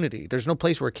opportunity, there's no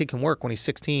place where a kid can work when he's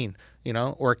 16, you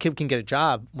know, or a kid can get a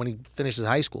job when he finishes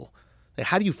high school. Like,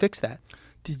 how do you fix that?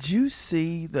 Did you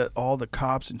see that all the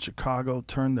cops in Chicago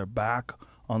turned their back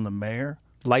on the mayor?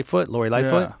 Lightfoot, Lori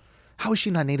Lightfoot? Yeah. How is she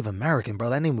not Native American, bro?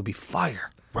 That name would be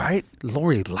fire. Right?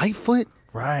 Lori Lightfoot?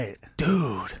 Right.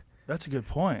 Dude. That's a good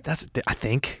point. I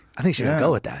think she Yeah. can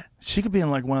go with that. She could be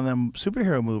in like one of them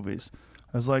superhero movies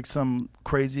as like some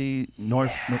crazy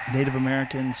Native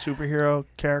American superhero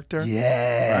character.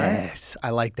 Yes. I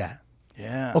like that.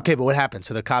 Yeah. Okay, but what happened?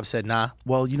 So the cop said, nah.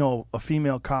 Well, you know, a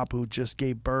female cop who just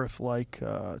gave birth like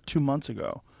 2 months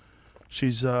ago.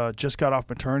 She's just got off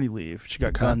maternity leave. She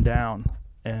got gunned down,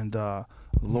 and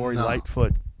Lori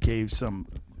Lightfoot gave some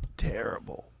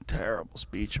terrible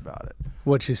speech about it.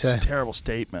 What'd she say? It's a terrible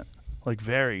statement, like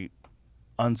very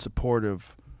unsupportive.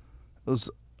 It was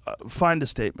find a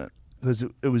statement because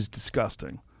it was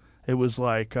disgusting. It was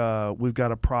like we've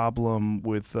got a problem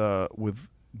with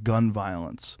gun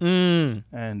violence, and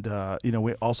you know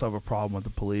we also have a problem with the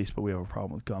police, but we have a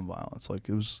problem with gun violence. Like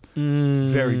it was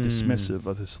very dismissive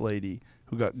of this lady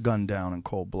who got gunned down in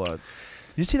cold blood.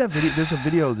 You see that video? There's a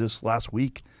video this last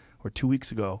week or 2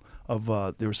 weeks ago of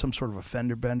there was some sort of a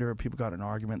fender bender. People got in an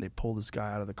argument. They pulled this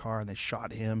guy out of the car and they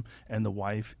shot him and the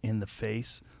wife in the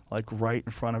face, like right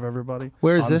in front of everybody.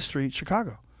 Where is on this? The street,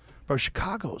 Chicago. Bro,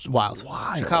 Chicago's Wild.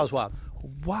 Chicago's wild.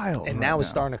 Wild. And right now it's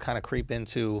starting to kind of creep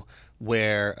into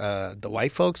where the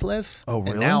white folks live. Oh,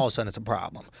 really? And now all of a sudden it's a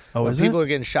problem. Oh, when is people it? are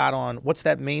getting shot on, what's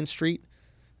that main street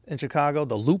in Chicago?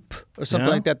 The Loop or something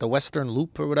Yeah. like that, the Western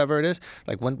Loop or whatever it is.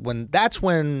 Like when that's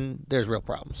when there's real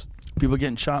problems. People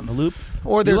getting shot in the loop.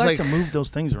 Or there's you like like- to move those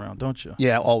things around, don't you?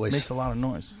 Yeah, always. Makes a lot of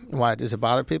noise. Why? Does it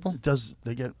bother people? It does.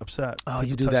 They get upset. Oh,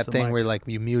 you People do touch that the thing mic. where like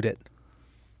you mute it.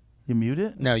 You mute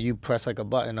it? No, you press like a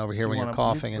button over here when you're wanna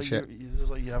coughing mute, and like shit. It's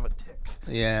just like you have a tick.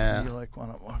 Yeah. You like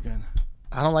want to walk in.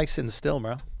 I don't like sitting still,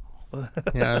 bro. You know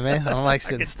what I mean? I don't like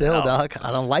sitting can still, tell. dog.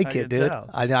 I don't like I it, can dude. tell.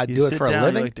 I You do it sit for a down,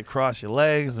 living. You like to cross your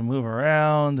legs and move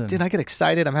around. And Dude, I get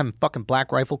excited. I'm having fucking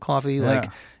Black Rifle coffee. Yeah. Like,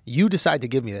 you decide to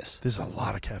give me this. there's a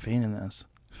lot of caffeine in this.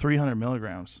 300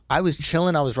 milligrams. I was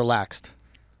chilling. I was relaxed.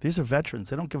 These are veterans.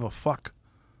 They don't give a fuck.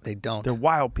 They don't. They're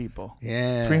wild people.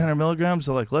 Yeah. 300 milligrams.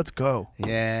 They're like, let's go.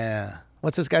 Yeah.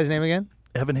 What's this guy's name again?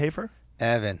 Evan Hafer.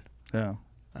 Evan. Yeah.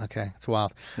 Okay. It's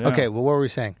wild. Yeah. Okay. Well, what were we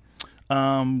saying?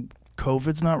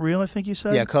 COVID's not real. I think you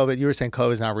said. Yeah, COVID. You were saying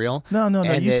COVID's not real? No.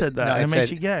 And You said that. no, it makes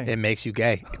said you gay. It makes you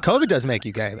gay. COVID does make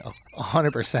you gay, though.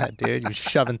 100%, dude. You're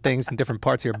shoving things in different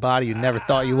parts of your body you never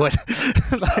thought you would.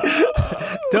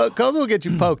 COVID will get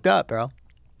you poked up, bro.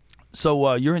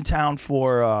 So you're in town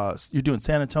for you're doing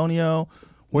San Antonio.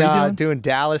 What are you doing?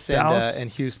 Dallas, Dallas? and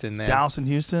Houston there. Dallas and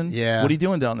Houston. Yeah. What are you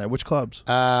doing down there? Which clubs?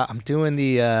 I'm doing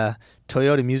the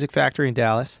Toyota Music Factory in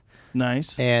Dallas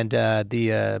Nice. and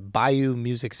the Bayou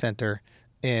Music Center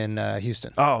in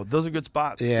Houston. Oh, those are good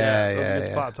spots. Yeah, those are good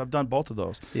yeah. spots. I've done both of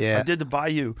those. Yeah. I did the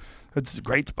Bayou. It's a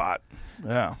great spot.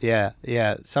 Yeah. Yeah.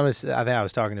 I think I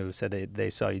was talking to who said they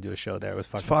saw you do a show there. It was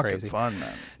It's fucking fucking crazy. fun,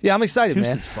 man. Yeah, I'm excited,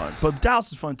 Houston's man. fun. But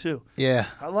Dallas is fun too. Yeah.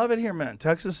 I love it here, man.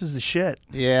 Texas is the shit.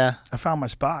 Yeah. I found my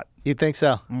spot. You think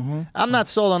so? Mm-hmm. I'm not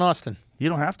sold on Austin. You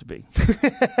don't have to be.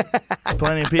 There's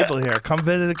plenty of people here. Come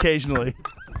visit occasionally.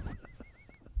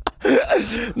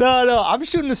 No. I'm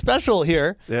shooting a special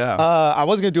here. Yeah. I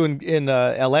was going to do in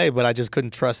L.A., but I just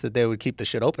couldn't trust that they would keep the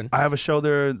shit open. I have a show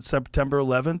there September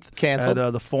 11th. Canceled?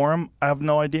 At the Forum. I have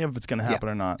no idea if it's going to happen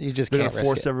or not. You just They're can't gonna risk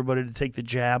force it. everybody to take the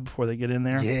jab before they get in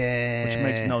there. Yeah. Which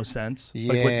makes no sense.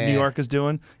 Like what Yeah. New York is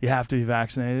doing. You have to be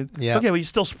vaccinated. Yeah. Okay, well, you're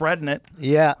still spreading it.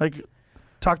 Yeah. Like,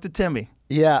 talk to Timmy.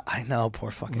 Yeah, I know.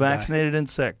 Poor fucking guy. Vaccinated and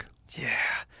sick. Yeah.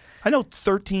 I know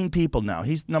 13 people now.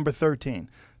 He's number 13.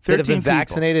 That have 13 been people.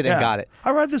 vaccinated and Yeah. got it. I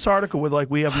read this article with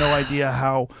like we have no idea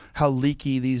how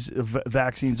leaky these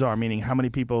vaccines are, meaning how many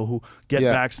people who get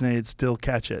Yeah. vaccinated still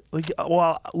catch it. Like,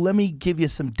 well, let me give you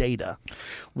some data.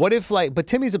 What if but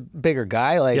Timmy's a bigger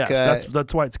guy. Like, Yes,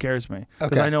 that's why it scares me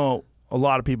because Okay. I know a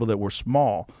lot of people that were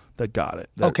small that got it.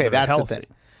 that are that's healthy. the thing.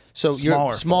 So you're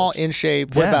Smaller small, folks. in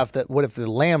shape. What Yeah. about what if the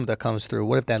lambda comes through?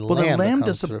 What if that Well, the lambda lambda.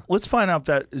 comes through? Let's find out if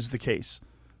that is the case.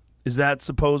 Is that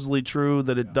supposedly true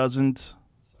that it doesn't?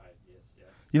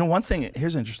 You know, one thing.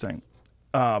 Here's interesting.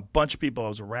 A bunch of people I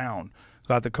was around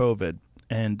got the COVID,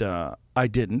 and I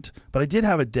didn't. But I did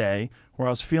have a day where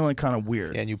I was feeling kind of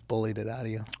weird. And you bullied it out of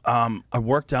you. I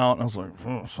worked out, and I was like,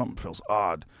 something feels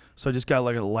odd. So I just got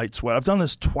like a light sweat. I've done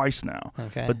this twice now.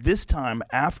 Okay. But this time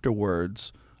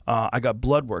afterwards, I got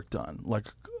blood work done, like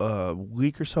a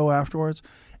week or so afterwards.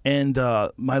 And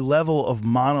my level of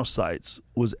monocytes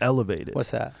was elevated.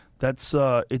 What's that? That's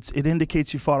it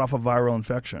indicates you fought off a viral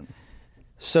infection.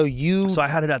 So you. So I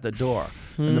had it at the door,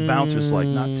 and the bouncer's like,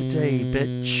 "Not today,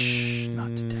 bitch,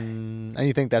 not today." And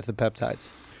you think that's the peptides?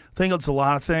 I think it's a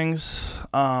lot of things.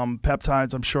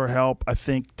 Peptides, I'm sure, help. I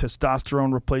think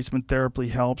testosterone replacement therapy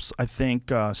helps. I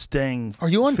think staying Are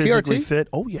you on physically TRT? fit.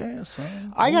 Oh yeah,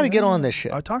 son. I Oh, got to get yeah. on this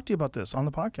shit. I talked to you about this on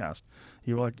the podcast.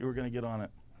 You were like, you were going to get on it.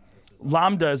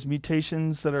 Lambda has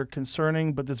mutations that are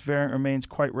concerning, but this variant remains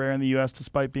quite rare in the U.S.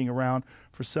 despite being around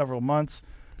for several months.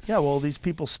 Yeah, well, these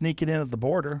people sneak it in at the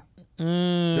border.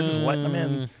 They're just letting them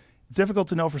in. It's difficult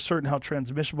to know for certain how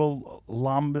transmissible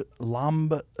lambda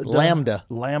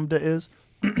is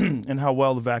and how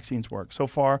well the vaccines work. So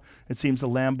far, it seems the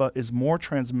lambda is more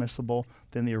transmissible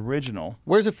than the original.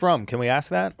 Where's it from? Can we ask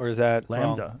that, or is that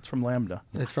Lambda. wrong? It's from Lambda.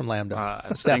 It's from Lambda.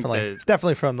 It's think definitely. that- It's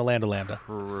definitely from the land of Lambda.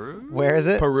 Peru? Where is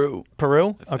it? Peru.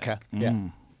 Peru. Okay. Yeah.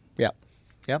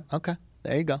 Yep. Okay.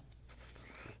 There you go.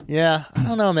 Yeah. I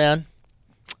don't know, man.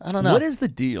 I don't know. What is the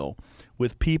deal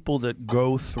with people that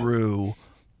go through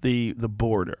the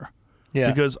border? Yeah.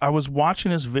 Because I was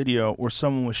watching this video where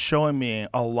someone was showing me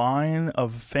a line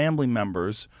of family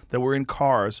members that were in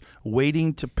cars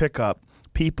waiting to pick up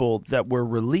people that were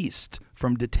released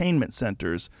from detainment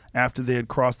centers after they had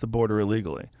crossed the border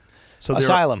illegally. So they're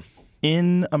Asylum.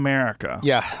 in America.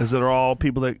 Yeah. Is it all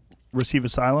people that receive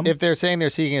asylum? If they're saying they're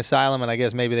seeking asylum, and I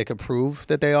guess maybe they could prove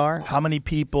that they are. How many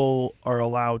people are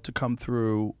allowed to come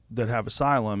through that have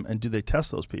asylum, and do they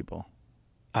test those people?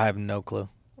 I have no clue.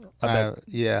 I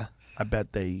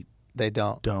bet they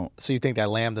don't. don't. So you think that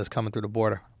lambda's coming through the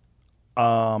border?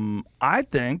 I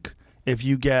think if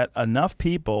you get enough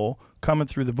people coming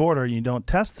through the border and you don't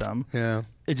test them,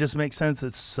 it just makes sense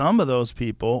that some of those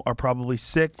people are probably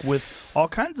sick with all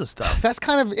kinds of stuff. That's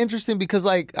kind of interesting because,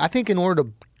 like, I think in order to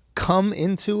come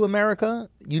into America,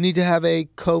 you need to have a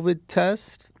COVID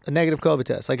test, a negative COVID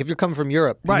test. Like if you're coming from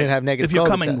Europe, you need to have negative if you're COVID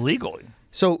coming test. legally.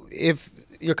 So if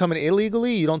you're coming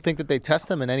illegally, you don't think that they test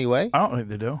them in any way? I don't think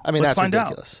they do. I mean, Let's that's find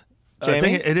ridiculous. out. I Jamie?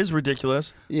 think it is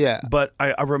ridiculous. Yeah. But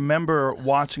I remember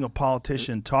watching a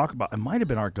politician talk about, it might have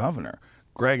been our governor,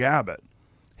 Greg Abbott.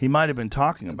 He might have been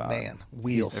talking about it.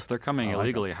 Wheels. If they're coming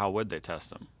illegally, how would they test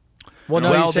them? Well,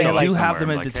 no, Well, you're they saying do like have them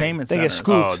in somewhere, like, detainment they get centers.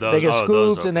 scooped. Oh, They get those,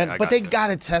 scooped, okay, and then I but they gotcha.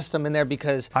 gotta test them in there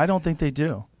because I don't think they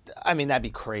do. I mean that'd be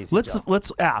crazy. Let's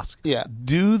Joe. ask. Yeah.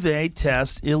 Do they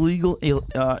test illegal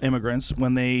immigrants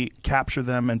when they capture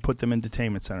them and put them in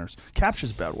detainment centers?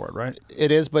 Capture's a bad word, right?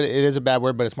 It is, but it is a bad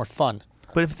word, but it's more fun.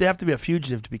 But if they have to be a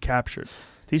fugitive to be captured,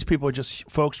 these people are just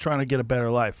folks trying to get a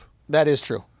better life. That is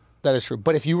true. That is true.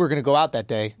 But if you were going to go out that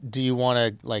day, do you want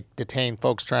to like detain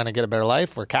folks trying to get a better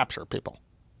life or capture people?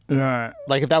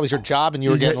 Like if that was your job and you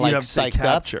were getting like psyched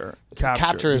capture, up.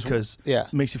 Capture is because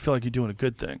it makes you feel like you're doing a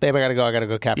good thing. Babe, I gotta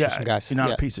go capture some guys. You're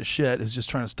not a piece of shit. It's just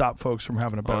trying to stop folks from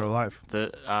having a better life. The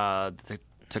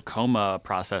Tacoma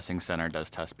Processing Center does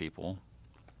test people.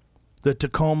 The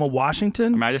Tacoma, Washington.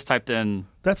 I mean, I just typed in.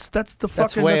 That's the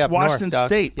fucking way that's up north, Washington dog.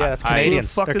 State. Yeah, that's I- Canadians. What the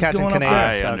fuck They're is catching going on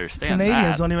Canadians. I dog. understand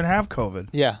Canadians that, don't even have COVID.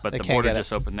 Yeah, but they the can't border get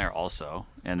just opened there also,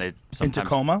 and they In sometimes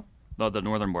Tacoma? No, the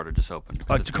northern border just opened.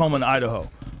 because it's been Tacoma and closed. Idaho.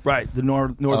 Right, the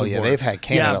northern Oh, yeah, border. they've had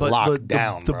Canada but locked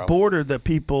down, the bro. border that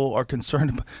people are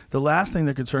concerned about, the last thing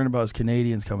they're concerned about is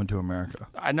Canadians coming to America.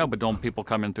 I know, but don't people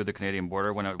come in through the Canadian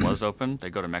border when it was open?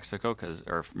 They go to Mexico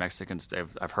or Mexicans,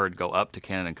 I've heard, go up to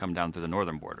Canada and come down through the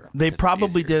northern border. They because it's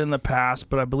probably easier. did in the past,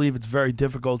 but I believe it's very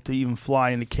difficult to even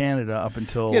fly into Canada up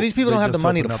until. Yeah, these people they don't have the just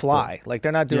money opened to up fly. Like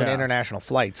they're not doing Yeah. international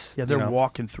flights. Yeah, they're you know?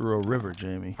 walking through a river,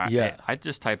 Jamie. I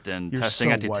just typed in You're testing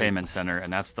so at white. detainment center,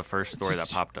 and that's the first story that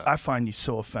popped up. I find you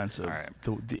so offensive. All right.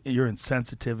 Your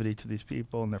insensitivity to these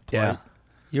people and their plight. Yeah.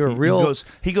 You're a real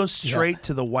He goes straight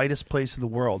to the whitest place in the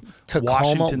world, Tacoma,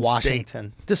 Washington.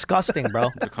 Washington. Disgusting, bro.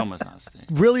 Tacoma's not a state.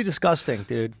 Really disgusting,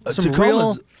 dude. Some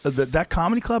Tacoma's real. that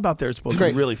comedy club out there is supposed to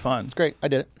great. be really fun. It's great. I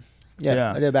did it.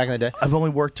 Yeah, I did it back in the day. I've only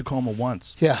worked Tacoma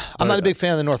once. Yeah, I'm But- not a big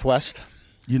fan of the Northwest.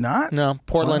 You're not? No,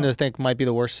 Portland, Wow. I think, might be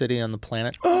the worst city on the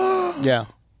planet. Yeah,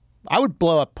 I would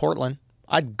blow up Portland.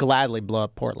 I'd gladly blow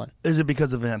up Portland. Is it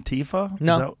because of Antifa?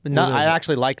 No, I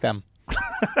actually like them.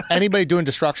 Anybody doing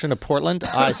destruction to Portland,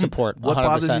 I support. 100%. What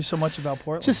bothers you so much about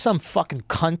Portland? Just some fucking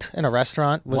cunt in a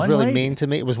restaurant was One really lady? mean to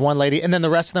me. It was one lady, and then the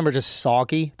rest of them are just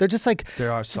soggy. They're just like They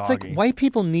are It's like soggy. white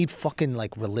people need fucking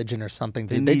like religion or something.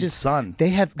 They Dude. need just sun. They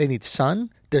need sun.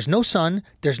 There's no sun.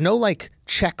 There's no like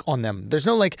check on them. There's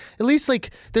no like at least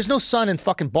like there's no sun in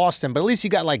fucking Boston, but at least you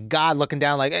got like God looking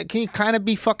down. Like, hey, can you kind of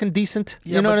be fucking decent?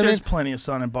 Yeah, You know but what I there's mean? plenty of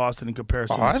sun in Boston in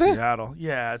comparison Are to there? Seattle.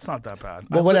 Yeah, it's not that bad.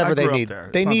 Well, I whatever they grew up need. there.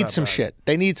 It's They not need that some bad. shit.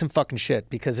 They need some fucking shit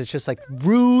because it's just like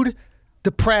rude,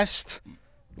 depressed,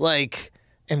 like.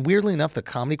 And weirdly enough, the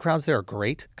comedy crowds there are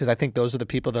great because I think those are the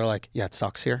people that are like, yeah, it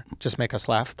sucks here. Just make us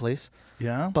laugh, please.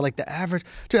 Yeah. But like the average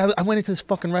dude, I went into this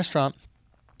fucking restaurant.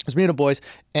 It was me and the boys,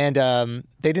 and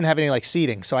they didn't have any like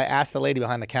seating. So I asked the lady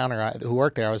behind the counter who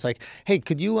worked there. I was like, "Hey,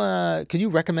 could you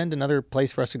recommend another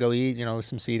place for us to go eat? You know,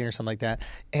 some seating or something like that?"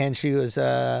 And she was,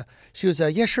 "Yeah,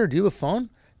 sure. Do you have a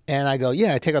phone?" And I go,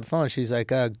 "Yeah." I take out the phone. She's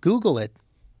like, "Google it."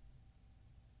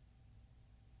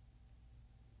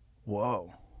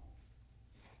 Whoa.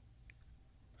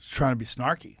 She's trying to be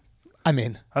snarky. I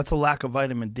mean, That's a lack of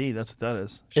vitamin D. That's what that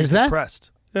is. Is that?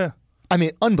 depressed? Yeah.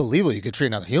 Unbelievable. You could treat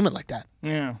another human like that,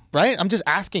 Yeah. right? I'm just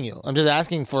asking you. I'm just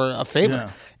asking for a favor.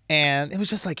 Yeah. And it was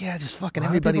just like, yeah, just fucking A lot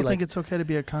of everybody people like. think it's okay to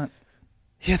be a cunt.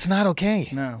 Yeah, it's not okay.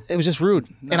 No. It was just rude.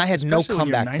 No, And I had no especially when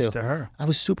you're comeback nice too. to her. I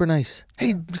was super nice.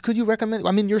 Hey, could you recommend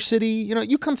I'm in your city, you know,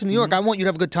 you come to New York, I want you to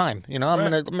have a good time. You know, I'm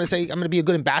Right. gonna say I'm gonna be a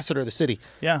good ambassador of the city.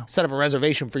 Yeah. Set up a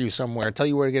reservation for you somewhere, tell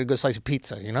you where to get a good slice of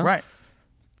pizza, you know? Right.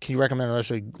 Can you recommend another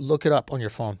city? Look it up on your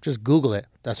phone. Just Google it.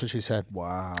 That's what she said.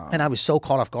 Wow. And I was so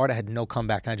caught off guard, I had no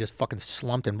comeback. And I just fucking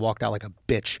slumped and walked out like a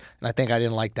bitch. And I think I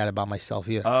didn't like that about myself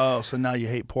either. Oh, so now you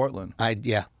hate Portland.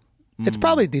 Yeah. It's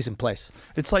probably a decent place.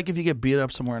 It's like if you get beat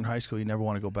up somewhere in high school, you never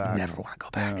want to go back. Never want to go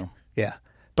back. No. Yeah.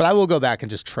 But I will go back and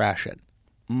just trash it.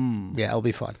 Yeah, it'll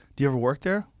be fun. Do you ever work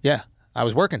there? Yeah. I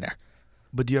was working there.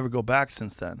 But do you ever go back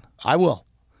since then? I will.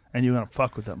 And you're going to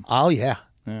fuck with them? Oh, yeah.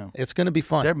 Yeah. It's going to be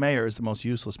fun. Their mayor is the most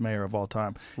useless mayor of all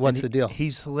time. What's the deal?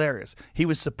 He's hilarious. He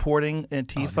was supporting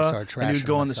Antifa, started and he would trashing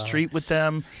go them, on I the saw street with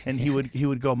them, and he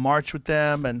would go march with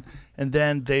them, and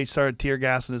then they started tear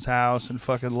gassing his house and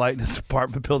fucking lighting his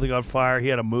apartment building on fire. He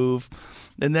had to move.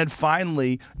 And then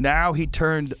finally, now he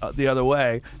turned the other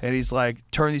way, and he's like,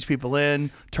 turn these people in,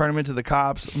 turn them into the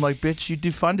cops. I'm like, bitch, you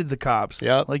defunded the cops.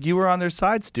 Yep. Like, you were on their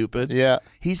side, stupid. Yeah.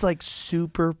 He's like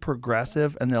super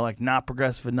progressive, and they're like, not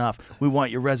progressive enough. We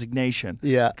want your resignation.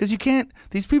 Yeah. Because you can't,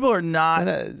 these people are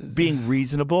not being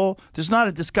reasonable. There's not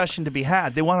a discussion to be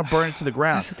had. They want to burn it to the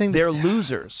ground. That's the thing. They're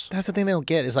losers. That's the thing they don't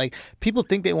get is like people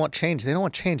think they want change. They don't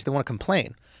want change. They want to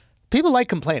complain. People like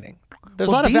complaining. There's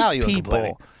a lot of value in complaining.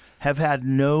 These people have had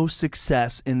no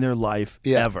success in their life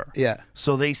ever. Yeah.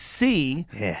 So they see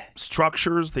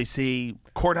structures, they see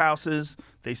courthouses,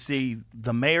 they see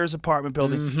the mayor's apartment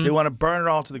building. They want to burn it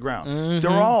all to the ground.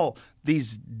 They're all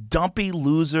these dumpy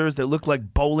losers that look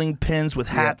like bowling pins with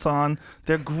hats on.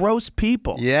 They're gross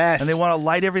people. Yes. And they want to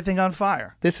light everything on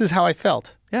fire. This is how I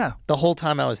felt. Yeah. The whole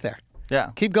time I was there.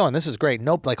 Yeah. Keep going. This is great.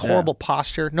 Nope, like horrible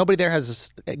posture. Nobody there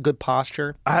has a good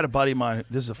posture. I had a buddy of mine,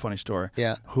 this is a funny story,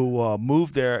 who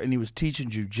moved there and he was teaching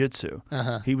jiu-jitsu.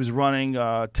 He was running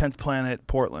 10th Planet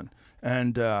Portland.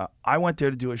 And I went there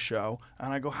to do a show,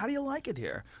 and I go, how do you like it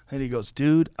here? And he goes,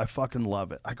 dude, I fucking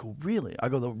love it. I go, really? I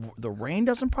go, the rain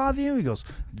doesn't bother you? He goes,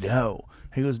 no.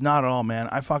 He goes, not at all, man.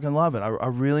 I fucking love it. I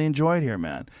really enjoy it here,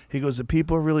 man. He goes, the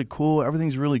people are really cool.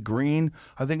 Everything's really green.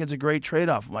 I think it's a great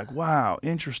trade-off. I'm like, wow,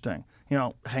 interesting. You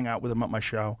know, hang out with him at my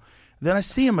show. Then I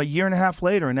see him a year and a half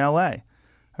later in L.A.,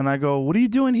 and I go, what are you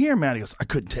doing here, man? He goes, I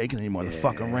couldn't take it anymore. The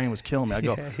fucking rain was killing me. I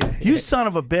go, you son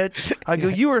of a bitch. I go,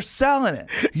 you were selling it.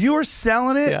 You were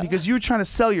selling it because you were trying to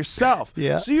sell yourself.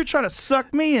 Yeah. So you're trying to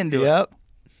suck me into it.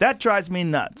 That drives me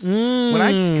nuts.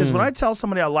 Because when I tell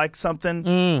somebody I like something,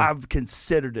 I've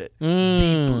considered it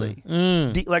deeply.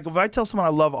 Like if I tell someone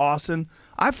I love Austin,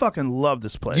 I fucking love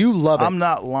this place. You love it. I'm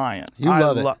not lying. You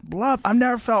love it. I've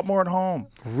never felt more at home.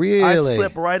 Really? I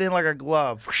slip right in like a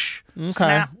glove.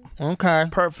 Snap. Okay.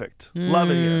 Perfect.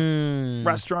 Love it here.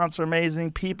 Restaurants are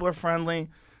amazing. People are friendly.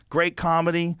 Great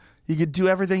comedy. You could do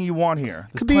everything you want here.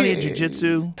 There's plenty of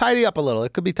jiu-jitsu. Tidy up a little.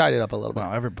 It could be tidied up a little bit.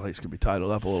 Well, every place could be tidied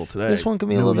up a little today. This one could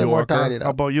be a little bit more tidied up. How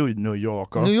about you, New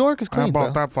Yorker? New York is clean, How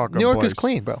about bro. that fucking New York place? is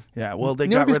clean, bro. Yeah, well, they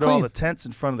New York got is rid of all clean. the tents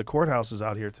in front of the courthouses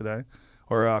out here today.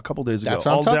 Or a couple days ago. That's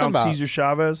what I'm all talking down about. Cesar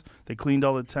Chavez. They cleaned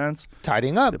all the tents.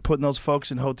 Tidying up. They're putting those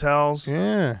folks in hotels.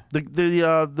 Yeah.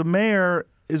 The mayor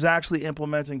is actually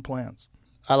implementing plans.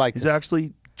 I like He's this.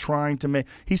 actually trying to make.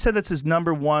 He said that's his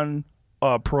number one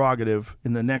prerogative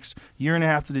in the next year and a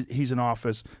half that he's in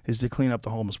office is to clean up the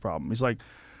homeless problem.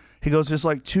 He goes, there's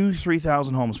like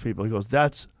 2,000-3,000 homeless people. He goes,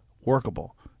 that's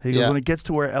workable. He goes, when it gets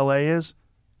to where L.A. is,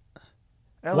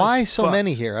 why so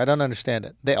many here? I don't understand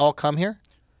it. They all come here?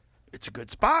 It's a good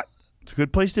spot. It's a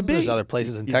good place to be. There's other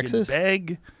places in you Texas. Can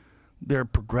beg. They're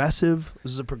progressive.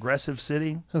 This is a progressive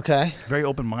city. Okay. Very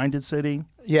open-minded city.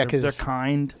 Yeah, they're because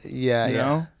kind. Yeah, you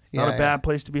know? Not a bad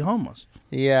place to be homeless.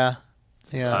 Yeah.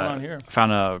 What's going on here?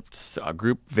 Found a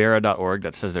group, Vera.org,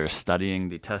 that says they're studying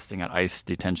the testing at ICE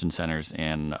detention centers,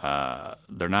 and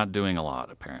they're not doing a lot,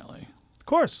 apparently. Of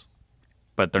course.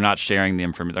 But they're not sharing the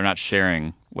information. They're not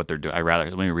sharing what they're doing.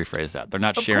 Let me rephrase that. They're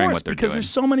not sharing what they're because doing. there's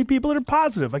so many people that are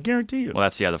positive. I guarantee you. Well,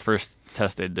 the first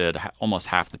test they did. Almost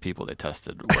half the people they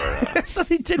tested were. So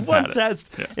they did one test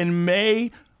in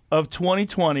May of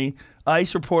 2020.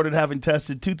 ICE reported having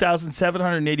tested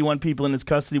 2,781 people in its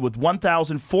custody with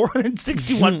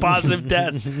 1,461 positive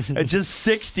tests at just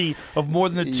 60 of more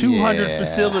than the 200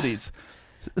 facilities.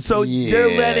 So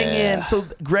they're letting in. So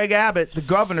Greg Abbott, the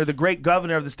governor, the great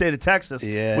governor of the state of Texas,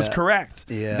 was correct.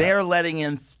 They're letting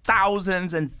in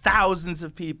thousands and thousands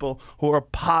of people who are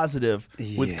positive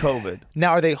with COVID.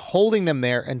 Now, are they holding them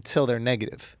there until they're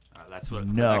negative? That's what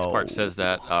the next part says,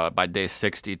 that by day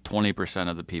 60, 20%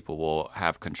 of the people will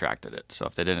have contracted it. So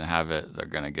if they didn't have it, they're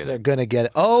going to get it. They're going to get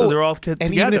it. Oh, so they're all together.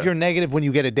 And even if you're negative when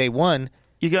you get it day one,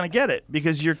 you're going to get it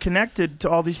because you're connected to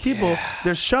all these people.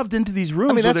 They're shoved into these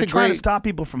rooms where they're trying to stop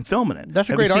people from filming it. That's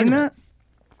a Have great you seen argument. that?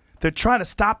 They're trying to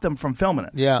stop them from filming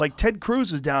it. Yeah. Like Ted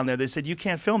Cruz was down there. They said, you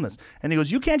can't film this. And he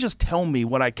goes, you can't just tell me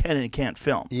what I can and can't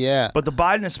film. Yeah. But the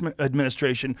Biden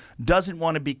administration doesn't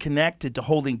want to be connected to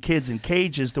holding kids in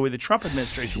cages the way the Trump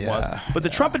administration was. But the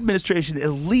Trump administration at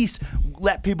least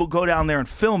let people go down there and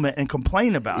film it and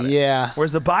complain about it. Yeah.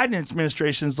 Whereas the Biden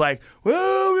administration's like,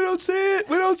 well, we don't see it.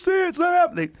 We don't see it. It's not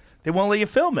happening. They won't let you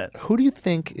film it. Who do you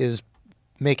think is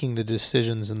making the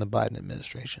decisions in the Biden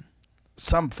administration?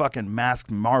 Some fucking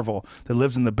masked marvel that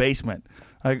lives in the basement.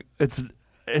 Like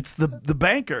it's the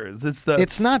bankers. It's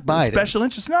not the Biden. Special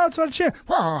interest. No, it's not shit.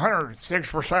 Well,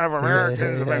 106% of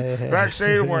Americans have been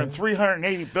vaccinated. We're in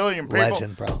 380 billion people.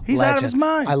 Legend, bro. He's out of his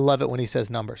mind. I love it when he says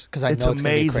numbers because I It's know it's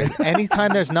going to be amazing. crazy.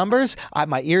 Anytime there's numbers,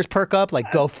 my ears perk up.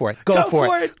 Like, go for it. Go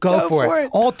for it. Go for it.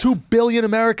 All 2 billion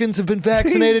Americans have been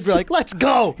vaccinated. We're like, let's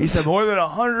go. He said more than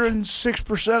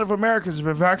 106% of Americans have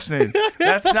been vaccinated.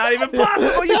 That's not even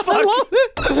possible. You fuck.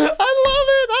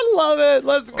 I love it.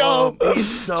 Let's go.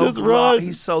 He's so Just run.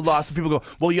 He's so lost. And people go,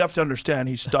 well, you have to understand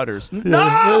he stutters. No!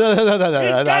 No.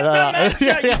 He's got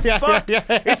dementia, you fuck.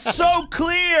 It's so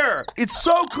clear. It's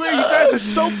so clear. You guys are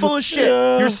so full of shit.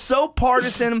 You're so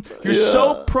partisan. You're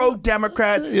so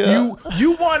pro-Democrat.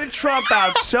 You wanted Trump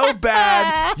out so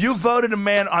bad. You voted a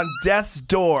man on death's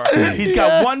door. He's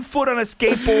got one foot on a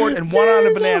skateboard and one on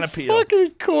a banana peel.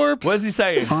 Fucking corpse. What is he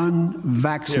saying?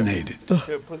 Unvaccinated.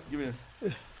 Here, give me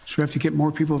So we have to get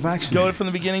more people Go vaccinated. from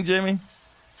the beginning, Jamie.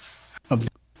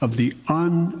 Of the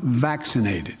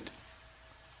unvaccinated.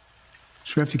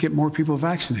 So we have to get more people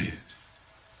vaccinated.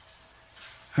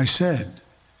 I said,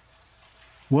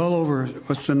 well over,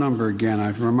 what's the number again? I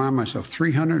remind myself,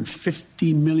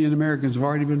 350 million Americans have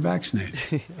already been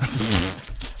vaccinated.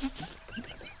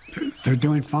 They're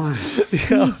doing fine.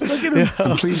 Look at him.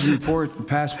 I'm pleased to report the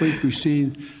past week we've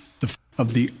seen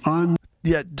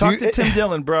Yeah, talk to Tim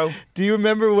Dillon, bro. Do you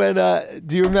remember when?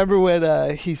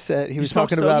 He said he was smoke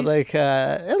talking about stogies?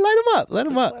 like let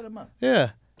him up.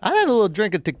 Yeah, I'd have a little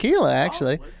drink of tequila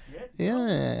actually.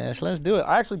 Yes, let's do it.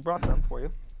 I actually brought some for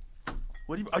you.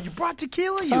 What do you? Oh, you brought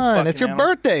tequila? You Fine, fucking it's your animal.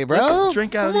 birthday, bro. Let's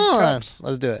drink out of Come these on. cups.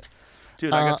 Let's do it.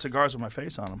 Dude, I got cigars with my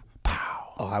face on them.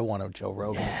 Oh, I want a Joe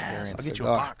Rogan experience. I'll get you a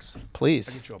cigar. box. Please.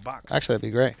 I'll get you a box. Actually, that'd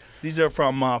be great. These are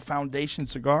from Foundation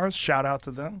Cigars. Shout out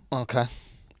to them. Okay.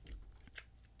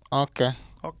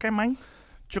 Okay, man.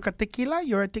 Chuca tequila?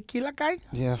 You're a tequila guy?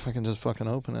 Yeah, if I can just fucking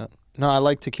open it. No, I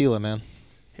like tequila, man.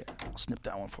 Here, I'll snip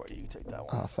that one for you. You take that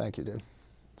one. Oh, thank you, dude.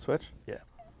 Switch? Yeah.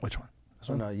 Which one? This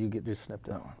Oh, one? no, you just snipped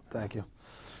it. That one. Thank you.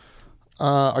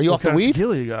 Are you What off the kind of weed?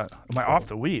 tequila you got? Am I off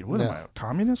the weed? What am Yeah. I, a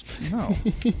communist? No.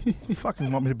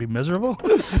 Fucking want me to be miserable?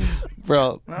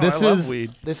 Bro, No, this I love is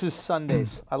weed. This is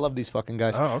Sundays. I love these fucking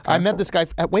guys. Oh, okay. I met this guy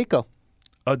at Waco.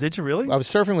 Oh, did you really? I was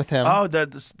surfing with him. Oh,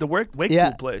 the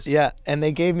Wakefield place. Yeah, and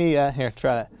they gave me here,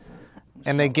 try that.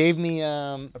 And they gave me I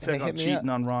and feel they like I'm hit me cheating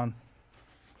up. on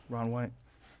Ron White.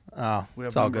 Oh, We have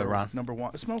it's all number- good, Ron. Number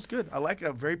one. It smells good. I like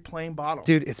a very plain bottle.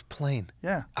 Dude, it's plain.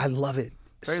 Yeah. I love it.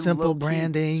 Very Simple low-key,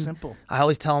 branding. simple. I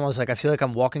always tell him, I feel like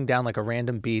I'm walking down like a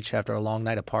random beach after a long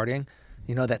night of partying.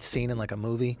 You know that scene in like a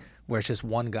movie where it's just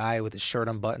one guy with his shirt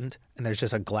unbuttoned and there's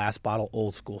just a glass bottle,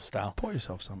 old school style. Pour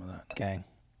yourself some of that. Gang.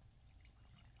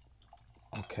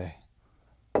 Okay.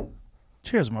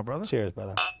 Cheers, my brother. Cheers,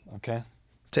 brother. Okay.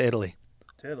 To Italy.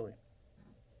 To Italy.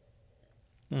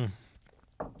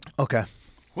 Okay.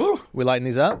 Woo! We lighting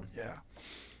these up? Yeah.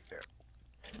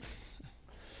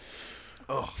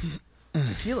 Oh,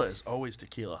 tequila is always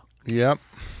tequila. Yep.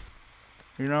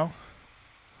 You know?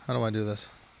 How do I do this?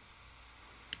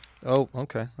 Oh,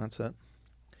 okay. That's it.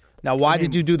 Now, why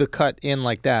did you do the cut in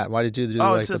like that? Why did you do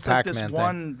Oh, like it's the just like Pac-Man this thing?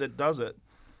 one that does it.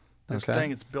 This Okay.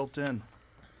 thing, it's built in.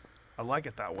 I like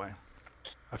it that way.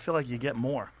 I feel like you get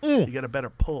more. Mm. You get a better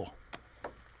pull.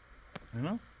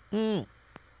 You know?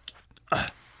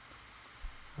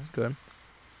 That's good.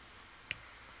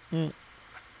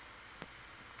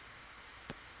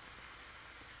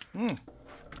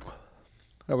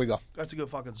 There we go. That's a good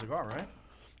fucking cigar, right?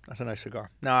 That's a nice cigar.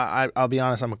 Now, I'll be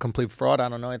honest, I'm a complete fraud. I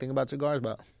don't know anything about cigars,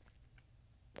 but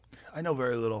I know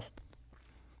very little.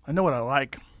 I know what I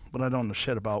like, but I don't know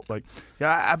shit about. Like,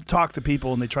 yeah, I've talked to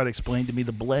people and they try to explain to me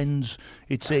the blends.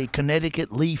 It's a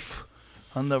Connecticut leaf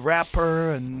on the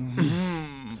wrapper, and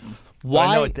but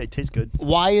I know it tastes good.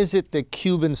 why is it that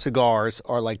Cuban cigars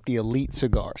are like the elite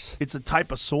cigars? It's a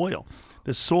type of soil.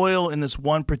 The soil in this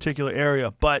one particular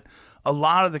area, but a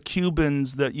lot of the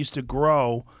Cubans that used to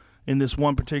grow in this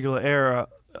one particular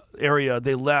area,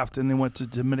 they left and they went to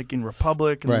Dominican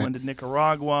Republic and Right. they went to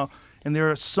Nicaragua. And there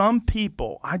are some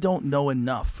people, I don't know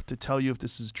enough to tell you if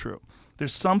this is true.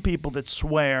 There's some people that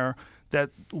swear that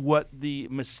what the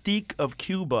mystique of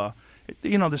Cuba,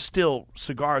 you know, there's still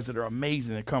cigars that are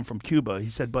amazing that come from Cuba. He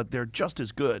said, but they're just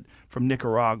as good from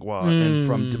Nicaragua and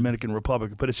from Dominican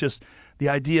Republic. But it's just the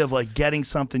idea of like getting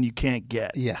something you can't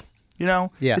get. Yeah. You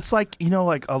know, Yeah. it's like, you know,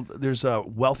 like there's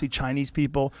wealthy Chinese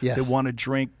people Yes. that want to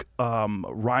drink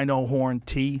rhino horn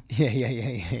tea.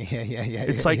 Yeah.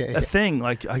 It's like a thing.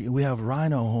 Like, we have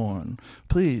rhino horn.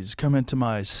 Please come into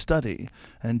my study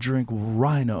and drink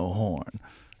rhino horn.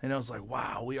 And I was like,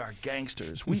 wow, we are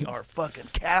gangsters. We are fucking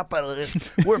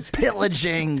capitalists. We're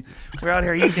pillaging. We're out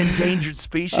here eating endangered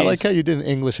species. I like how you did an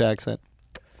English accent.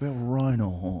 We have rhino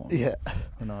horn. Yeah.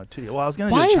 Oh, no, too. Well, I was going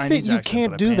to Why do a is Chinese that you accent,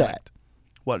 can't but I do panicked. that?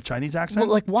 What, a Chinese accent?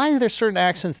 Well, like, why are there certain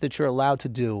accents that you're allowed to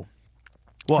do?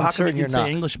 Well, and how come certain you you're can say not?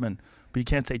 Englishman, but you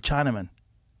can't say Chinaman?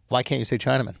 Why can't you say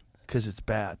Chinaman? Because it's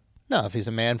bad. No, if he's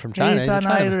a man from China, He's he's a an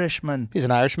Chinaman. Irishman. He's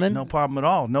an Irishman? No problem at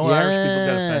all. No Irish people get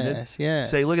offended. Yes.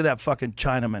 Say, look at that fucking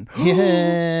Chinaman.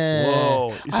 Yeah.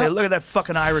 Whoa. You say, look at that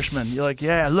fucking Irishman. You're like,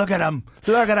 yeah, look at him.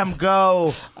 Look at him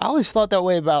go. I always thought that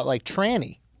way about, like,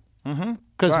 tranny. Mm-hmm.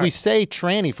 Because we Right. say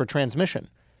tranny for transmission.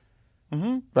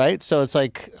 Mm-hmm. Right? So it's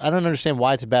like, I don't understand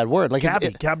why it's a bad word. Like, Cab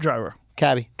driver.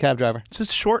 Cab driver. It's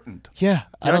just shortened. Yeah.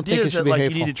 The I don't idea think it is should that, be like,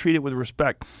 hateful. you need to treat it with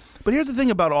respect. But here's the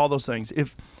thing about all those things.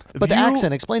 If But the you-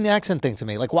 accent, explain the accent thing to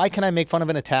me. Like, why can I make fun of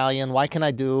an Italian? Why can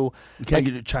I do... You can't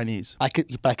like, do Chinese. I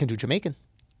can do Jamaican.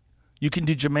 You can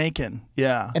do Jamaican.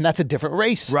 Yeah. And that's a different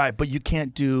race. Right, but you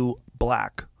can't do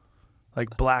black.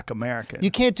 Like black American.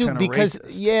 You can't do Kinda because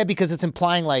racist. because it's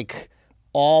implying like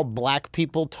all black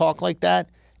people talk like that.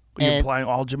 You're And implying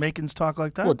all Jamaicans talk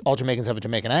like that? well, all Jamaicans have a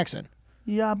Jamaican accent.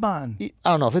 Yeah, man.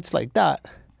 I don't know if it's like that.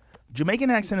 Jamaican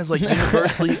accent is like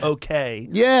universally okay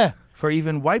Yeah, for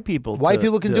even white people. white to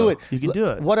people can do it. You can do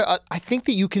it. What I think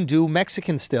that you can do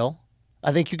Mexican still.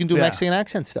 I think you can do Yeah. Mexican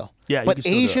accent still. Yeah, you but can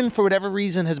still do Asian it. for whatever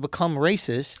reason has become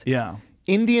racist. Yeah.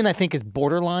 Indian, I think, is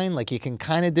borderline. Like you can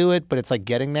kind of do it, but it's like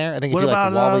getting there. I think What if you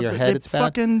about like wobble your head, it's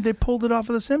bad. They pulled it off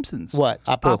of The Simpsons. What?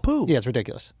 Apu. Apu. Yeah, it's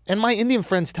ridiculous. And my Indian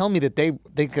friends tell me that they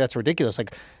think that's ridiculous.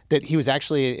 Like that he was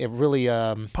actually a really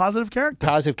Positive character.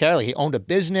 positive character. Like, he owned a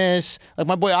business. Like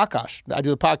my boy Akash, I do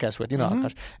the podcast with,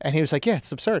 Akash. And he was like, yeah,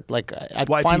 it's absurd. Like I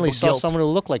White finally people saw guilt. someone who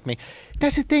looked like me.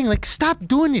 That's the thing. Like stop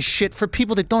doing this shit for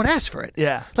people that don't ask for it.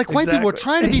 Yeah, Like white people are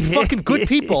exactly. trying to be fucking good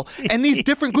people, and these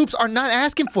different groups are not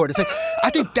asking for it. It's like I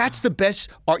think that's the best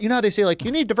art. You know how they say like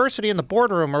you need diversity in the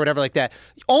boardroom or whatever like that.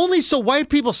 Only so white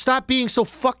people stop being so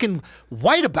fucking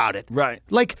white about it. Right.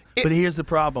 Like But here's the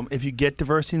problem. If you get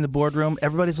diversity in the boardroom,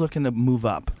 everybody's looking to move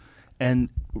up. And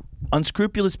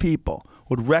unscrupulous people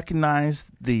would recognize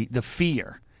the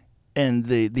fear and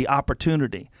the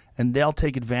opportunity, and they'll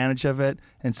take advantage of it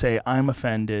and say, I'm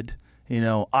offended.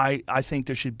 I think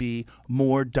there should be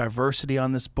more diversity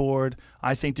on this board.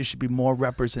 I think there should be more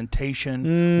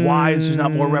representation. Why is there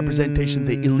not more representation at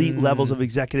the elite levels of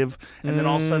executive? And then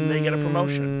all of a sudden they get a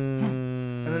promotion.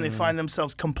 And then they find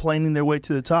themselves complaining their way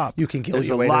to the top. You can guilt There's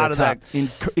your a way to lot the of top.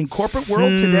 that in corporate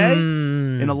world today.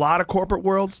 In a lot of corporate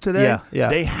worlds today, Yeah, yeah.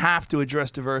 they have to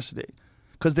address diversity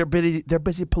because they're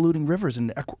busy polluting rivers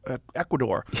in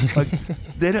Ecuador. Like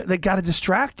they got to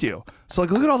distract you. So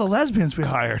like, look at all the lesbians we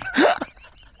hired.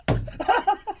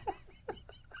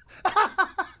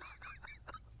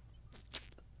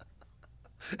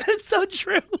 It's so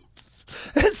true.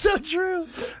 It's so true.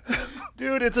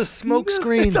 dude, it's a smoke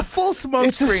screen. It's a full smoke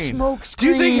It's a screen. smoke Do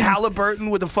you think screen. Halliburton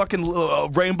with a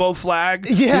fucking rainbow flag?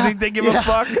 Yeah. Do you think they give a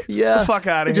fuck? Yeah. The fuck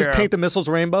out of They here. just paint the missiles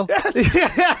rainbow.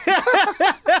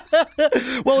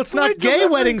 Well, it's not gay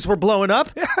delivery. weddings we're blowing up.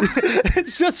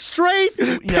 It's just straight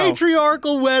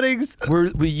patriarchal weddings.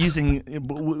 They're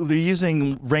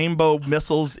using rainbow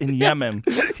missiles in Yemen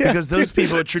because those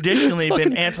people have traditionally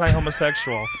been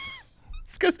anti-homosexual.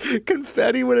 It's because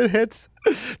confetti when it hits.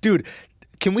 Dude,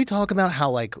 can we talk about how,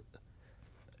 like,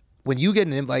 when you get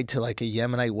an invite to, like, a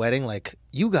Yemenite wedding, like,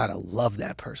 you gotta love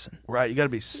that person. Right, you got to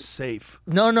be safe.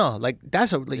 No, like,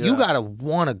 that's you gotta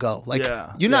want to go. Like,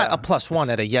 Yeah, you're not yeah. a +1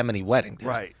 at a Yemeni wedding, dude.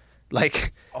 Right.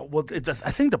 Like, Oh, well,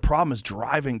 I think the problem is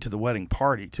driving to the wedding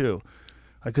party too,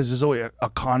 because there's always a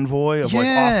convoy of like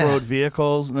Yeah. off-road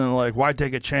vehicles, and then like, why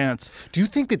take a chance? do you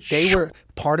think that they were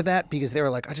part of that because they were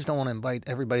like, I just don't want to invite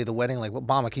everybody to the wedding? Like, well,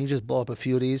 Obama, can you just blow up a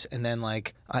few of these, and then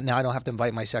like now I don't have to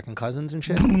invite my second cousins and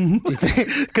shit? Do you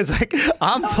think? Because like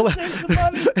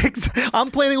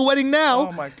I'm planning a wedding now.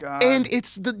 Oh, my God. And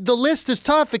it's the list is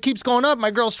tough. It keeps going up.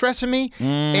 My girl's stressing me,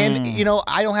 and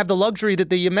I don't have the luxury that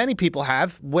the Yemeni people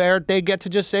have, where they get to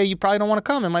just say you probably don't want to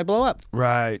come. It might blow up.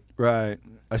 Right.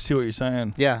 I see what you're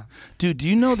saying. Yeah. Dude, do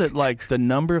you know that like the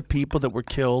number of people that were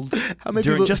killed many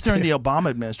during people- during the Obama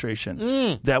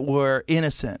administration that were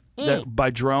innocent that by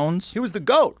drones? He was the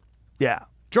GOAT. Yeah.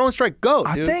 Drone strike GOAT,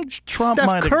 I dude. think Trump Steph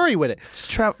might have- Curry with it.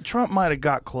 Trump might have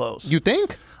got close. You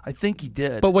think? I think he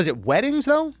did. But was it weddings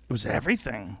though? it was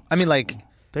everything. I mean, like,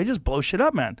 They just blow shit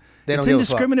up, man. They It's don't give a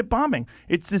fuck. indiscriminate bombing.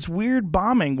 It's this weird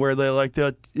bombing where they're like,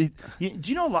 do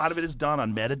you know a lot of it is done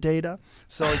on metadata?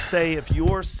 So, like, say if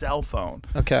your cell phone,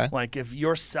 Okay. like if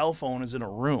your cell phone is in a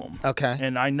room, Okay.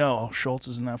 and I know Schulz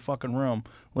is in that fucking room,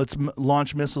 let's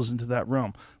launch missiles into that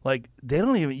room. Like, they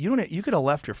don't even, you could have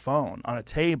left your phone on a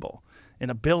table in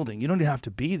a building. You don't even have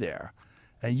to be there.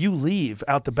 And you leave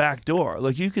out the back door.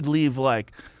 Like, you could leave,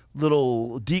 like,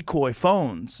 little decoy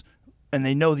phones, and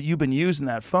they know that you've been using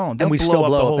that phone. They'll we blow still up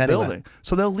blow the up whole anyway. building.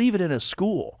 So they'll leave it in a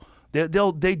school.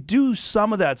 They do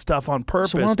some of that stuff on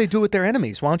purpose. So why don't they do it with their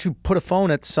enemies? Why don't you put a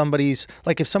phone at somebody's,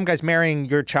 like if some guy's marrying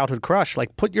your childhood crush,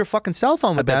 like put your fucking cell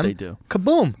phone with bet them. they do.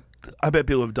 Kaboom. I bet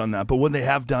people have done that. But what they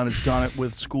have done is done it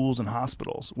with schools and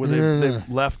hospitals, where they've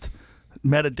left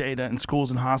metadata in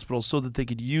schools and hospitals so that they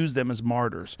could use them as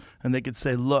martyrs. And they could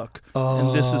say, look,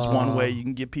 and this is one way you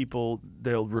can get people,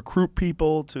 they'll recruit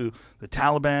people to the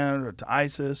Taliban or to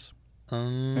ISIS.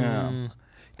 Yeah.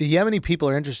 The Yemeni people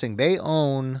are interesting. They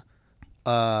own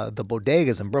the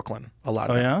bodegas in Brooklyn, a lot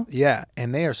of them. yeah? Yeah,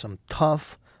 and they are some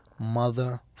tough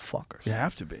motherfuckers. You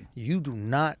have to be. You do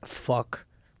not fuck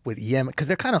with Yemen because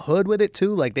they're kind of hood with it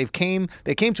too. Like they came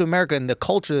to America and the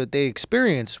culture that they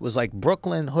experienced was like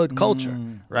Brooklyn hood culture,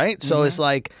 right? So it's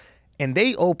like, and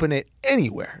they open it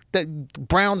anywhere.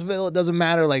 Brownsville, it doesn't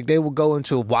matter. Like they will go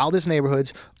into wildest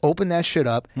neighborhoods, open that shit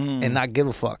up, and not give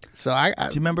a fuck. So I Do you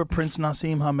remember Prince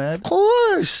Nassim Hamed? of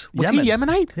course, was he Yemen.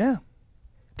 Yemenite? Yeah.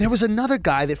 There was another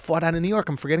guy that fought out in New York.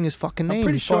 I'm forgetting his fucking name.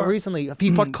 pretty He fought sure. recently.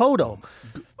 He fought Kodo.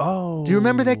 Oh. Do you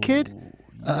remember that kid?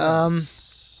 I'm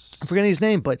forgetting his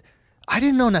name, but I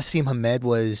didn't know Nassim Hamed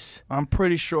was. I'm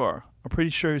pretty sure.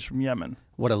 He's from Yemen.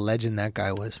 What a legend that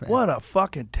guy was, man. What a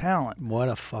fucking talent. What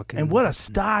a fucking. And what a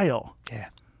style. Yeah.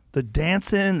 The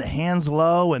dancing, the hands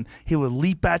low, and he would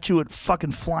leap at you with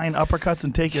fucking flying uppercuts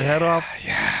and take your head off.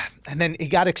 Yeah. And then he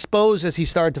got exposed as he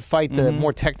started to fight the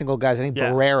more technical guys. I think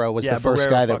Yeah. Barrera was Yeah, the first Barrera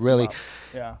guy that fucked him really. up.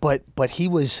 Yeah. But he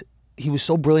was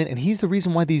so brilliant, and he's the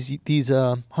reason why these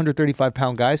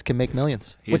 135-pound guys can make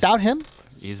millions. Without him.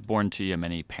 He's born to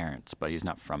Yemeni parents, but he's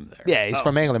not from there. Yeah, he's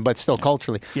from England, but still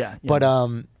culturally. Yeah,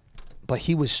 But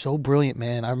he was so brilliant,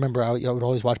 man. I remember I would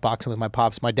always watch boxing with my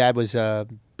pops. My dad was, he's a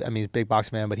big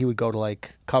boxing fan, but he would go to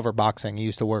like cover boxing. He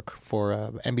used to work for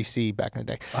NBC back in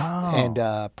the day, and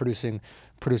producing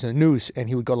the news. And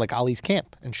he would go to like Ali's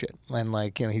camp and shit. And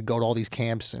like he'd go to all these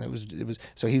camps, and it was.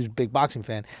 So he was a big boxing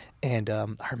fan. And I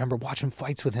remember watching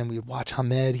fights with him. We would watch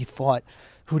Hamed. He fought.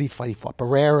 Who did he fight? He fought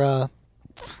Barrera.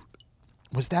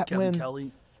 Was that Kevin when?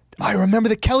 Kelly. I remember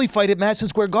the Kelly fight at Madison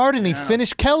Square Garden. He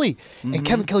finished Kelly. And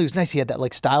Kevin Kelly was nice. He had that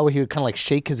like style where he would kind of like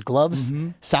shake his gloves,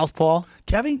 southpaw.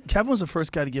 Kevin was the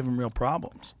first guy to give him real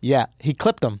problems. Yeah, he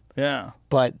clipped him, Yeah.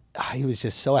 but he was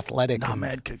just so athletic. and-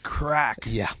 Ahmed could crack.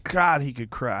 Yeah. God, he could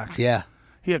crack. Yeah.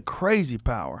 He had crazy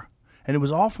power. And it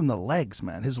was all from the legs,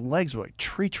 man. His legs were like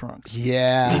tree trunks.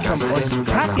 Yeah.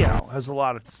 Pacquiao has a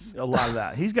lot of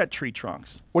that. He's got tree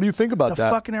trunks. What do you think about The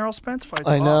fucking Errol Spence fights.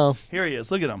 I know. Here he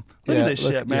is. Look at him. Look Yeah, at this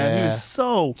look- shit, man. He yeah. was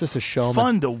so Just a showman.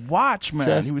 fun to watch, man.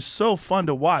 Just- He was so fun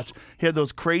to watch. He had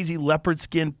those crazy leopard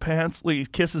skin pants. Like he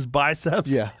kisses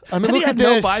biceps. Yeah. I mean, And look he had at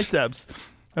this. no biceps.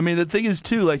 I mean, the thing is,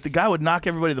 too, like the guy would knock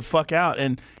everybody the fuck out,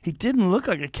 and he didn't look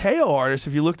like a KO artist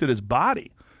if you looked at his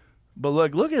body. But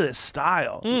look at his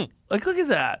style. Like, look at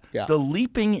that. Yeah. The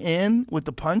leaping in with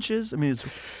the punches. I mean, it's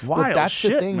wild But that's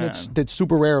shit, the thing man. that's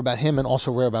super rare about him and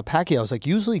also rare about Pacquiao. Is like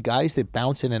usually guys that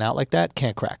bounce in and out like that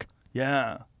can't crack.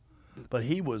 Yeah. But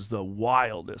he was the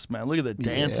wildest, man. Look at the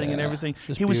dancing and Yeah. everything.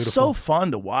 Just He was beautiful. so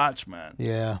fun to watch, man.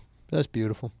 Yeah, that's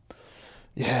beautiful.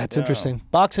 Yeah, it's interesting.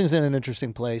 Boxing's in an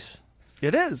interesting place.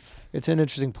 It is. It's an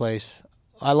interesting place.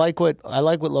 I like what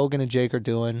Logan and Jake are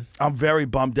doing. I'm very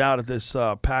bummed out at this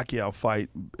Pacquiao fight.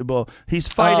 Well, he's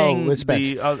fighting with Spence.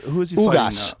 who is he Ugas.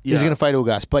 fighting now? He's going to fight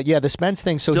Ugas. But yeah, the Spence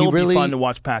thing. So Still he really be fun to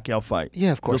watch Pacquiao fight.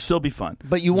 Yeah, of course. It'll still be fun.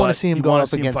 But you want to see him you go wanna up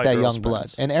see him against fight that Errol young blood.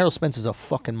 Spence. And Errol Spence is a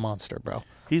fucking monster, bro.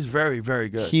 He's very, very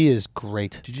good. He is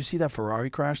great. Did you see that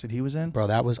Ferrari crash that he was in? Bro,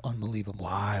 that was unbelievable.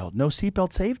 Wild. No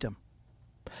seatbelt saved him.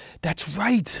 That's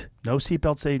right. No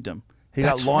seatbelt saved him. He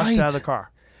That's got launched right. out of the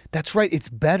car. That's right. It's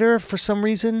better for some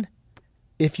reason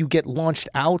if you get launched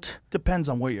out. Depends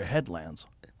on where your head lands.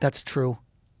 That's true.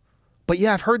 But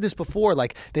yeah, I've heard this before.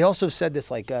 Like they also said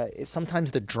this. Like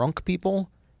sometimes the drunk people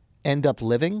end up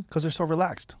living. Because they're so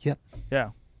relaxed. Yep.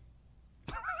 Yeah.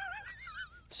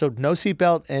 So no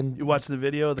seatbelt and You watch the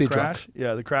video of the Be crash? drunk.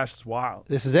 Yeah, the crash is wild.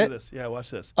 This is Look it? at this. Yeah,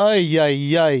 watch this. ay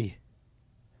ay ay.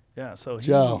 Yeah, so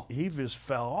Joe. he just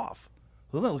fell off.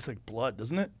 Look, that looks like blood,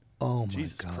 doesn't it? Oh my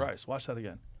Jesus God. Christ. Watch that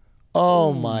again.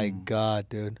 Oh my God,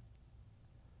 dude.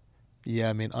 Yeah,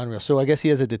 I mean, unreal. So I guess he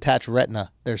has a detached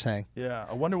retina, they're saying. Yeah,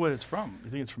 I wonder what it's from.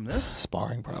 You think it's from this?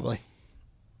 Sparring, probably.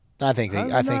 I think How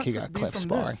did I it think not he got be clipped from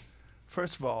sparring. this?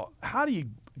 First of all, how do you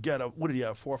get what did he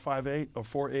have? 458 or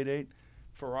 488?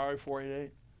 Ferrari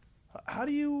 488? How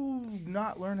do you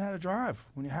not learn how to drive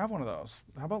when you have one of those?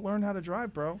 How about learn how to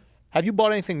drive, bro? Have you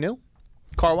bought anything new,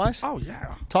 car-wise? Oh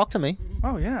yeah. Talk to me.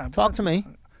 Oh yeah. Talk to me.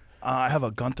 I have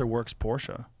a Gunther Works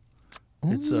Porsche.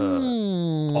 It's a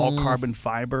all carbon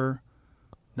fiber,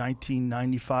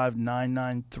 1995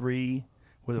 993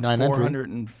 with a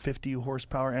 450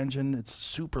 horsepower engine. It's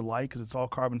super light because it's all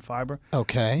carbon fiber.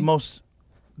 Okay.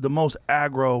 The most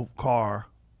aggro car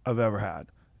I've ever had.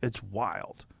 It's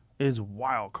wild. It's a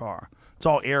wild car. It's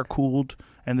all air cooled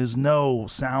and there's no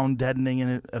sound deadening in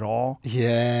it at all.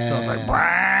 Yeah. So it's like,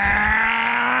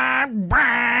 brah,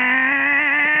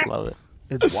 brah. Love it.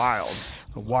 It's wild.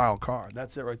 It's a wild car.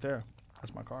 That's it right there.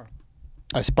 That's my car.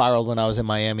 I spiraled when I was in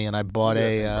Miami, and I bought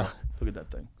Look at that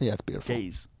thing. Yeah, it's beautiful.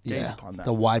 Gaze Yeah, upon that.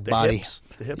 the wide The body. Hips.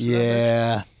 The hips. Of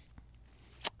that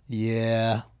bitch.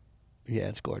 Yeah,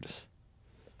 it's gorgeous.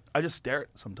 I just stare at it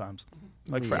sometimes,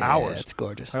 like for Yeah, hours. it's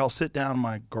gorgeous. Like I'll sit down in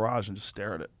my garage and just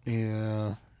stare at it.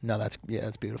 Yeah, no, that's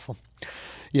beautiful.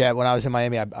 Yeah, when I was in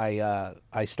Miami,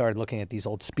 I started looking at these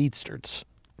old speedsters.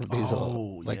 These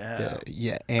old,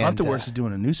 yeah. And Gunther Works is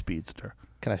doing a new speedster.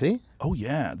 Can I see? Oh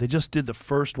yeah, they just did the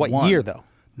first What one. year though?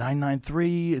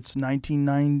 993. It's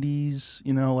 1990s.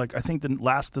 You know, like I think the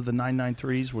last of the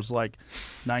 993s was like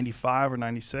 95 or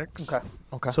 96.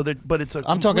 Okay. So that, but it's a.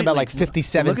 I'm talking about like completely-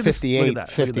 57, look at this- 58, look at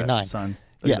that, 59. Look at that, son. Look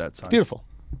Yeah, at that, it's son. beautiful.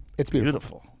 It's beautiful.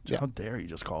 Beautiful. Yeah. How dare you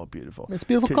just call it beautiful? It's a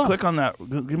beautiful car. Click on that.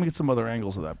 Let me get some other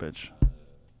angles of that bitch.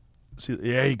 See,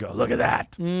 there you go. Look at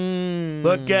that.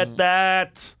 Look at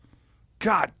that.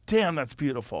 God damn, that's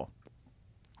beautiful.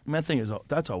 And that thing is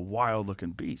that's a wild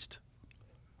looking beast.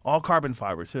 All carbon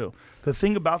fiber too. The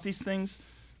thing about these things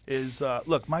is,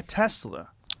 look, my Tesla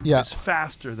is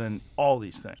faster than all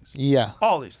these things. Yeah.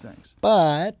 All these things.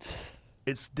 But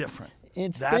It's different.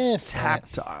 It's That's different.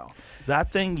 tactile.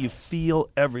 That thing, you feel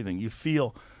everything. You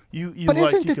feel you But like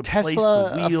isn't you the could place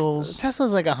Tesla the wheels.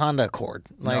 Tesla's like a Honda Accord?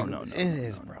 Like, no, it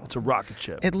is, bro. It's a rocket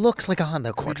ship. It looks like a Honda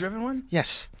Have you Accord. driven one?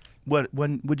 Yes.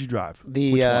 When would you drive?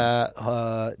 The Which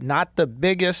one? not the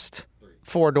biggest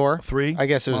 4-door. 3? I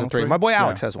guess it was a Model 3. 3? My boy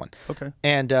Alex Yeah. has one. Okay.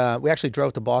 And we actually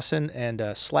drove to Boston and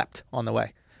slept on the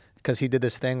way. Because he did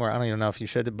this thing where I don't even know if you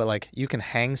should, but like you can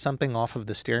hang something off of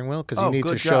the steering wheel because you need to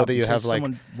good show job, that you in have case like.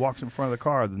 someone walks in front of the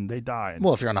car, then they die.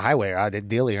 Well, if you're on the highway,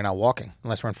 ideally you're not walking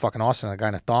unless we're in fucking Austin. And a guy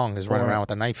in a thong is running Or around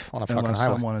with a knife on a fucking unless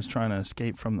highway someone is trying to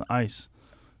escape from the ice,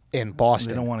 in Boston.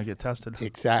 they don't want to get tested.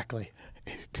 Exactly.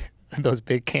 Those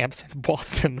big camps in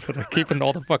Boston where they're keeping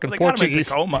all the fucking They got 'em in Portuguese.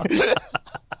 Tacoma.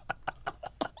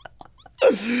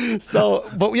 So,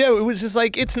 but yeah, it was just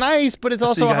like it's nice, but it's So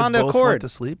also you a guys Honda both Accord. went to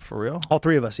sleep for real, All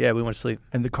three of us, yeah, we went to sleep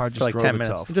and the car just for like drove 10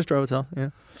 itself. minutes. It just drove itself. Yeah,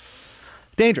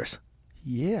 dangerous.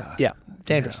 Yeah. Yeah,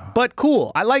 dangerous, Yeah. but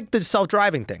cool. I like the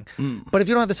self-driving thing. But if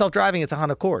you don't have the self-driving, it's a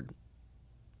Honda Accord.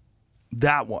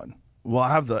 That one. Well, I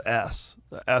have the S.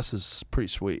 The S is pretty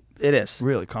sweet. It is.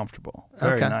 Really comfortable.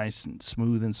 Very Okay. nice and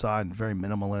smooth inside and very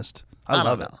minimalist. I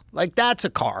love don't it. know. Like that's a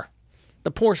car.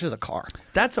 The Porsche is a car.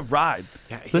 That's a ride.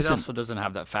 Yeah, he Listen, also doesn't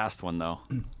have that fast one though.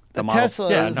 The model.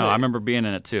 Tesla Yeah, is no, like- I remember being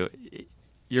in it too.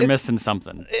 You're missing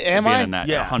something. Am being I? in that,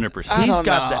 yeah, 100%. I He's don't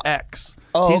got know. the X.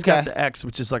 Oh, He's got okay. the X,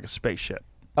 which is like a spaceship.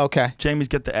 Okay. Jamie's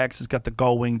got the X. He's got the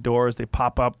gull wing doors. They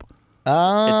pop up.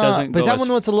 doesn't But is go that as- one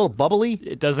that's a little bubbly?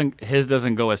 It doesn't. His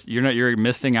doesn't go as you're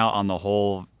missing out on the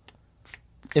whole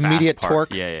fast Immediate part.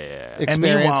 torque. Yeah. And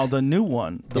Experience. meanwhile, the new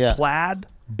one, the Yeah. Plaid,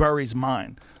 buries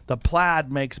mine. The Plaid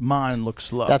makes mine look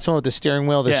slow. That's one with the steering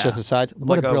wheel that's Yeah. just the sides.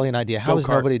 What Like a a brilliant idea. How has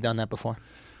go-kart. nobody done that before?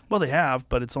 well, they have,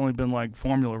 but it's only been like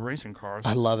Formula racing cars.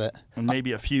 I love it. and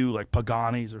maybe a few like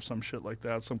Paganis or some shit like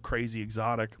that, some crazy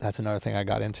exotic. That's another thing I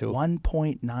got into.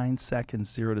 1.9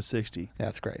 seconds 0 to 60. Yeah,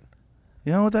 that's great.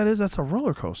 You know what that is? That's a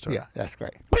roller coaster. Yeah, that's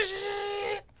great.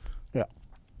 Yeah.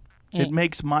 It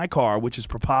makes my car, which is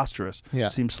preposterous, Yeah.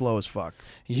 seem slow as fuck.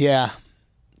 Yeah.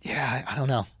 Yeah, I don't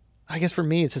know. I guess for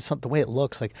me, it's just the way it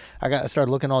looks. Like I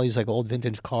started looking at all these like old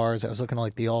vintage cars. I was looking at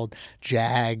like the old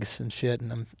Jags and shit,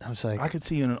 and I was like, I could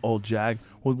see you in an old Jag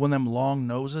with one of them long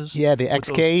noses. Yeah, the with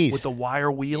those- XKs. with the wire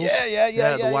wheels.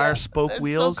 yeah, the wire spoke That's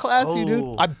wheels. So classy, dude.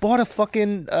 Oh. I bought a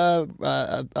fucking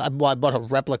I bought a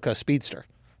replica Speedster.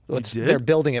 did? They're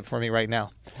building it for me right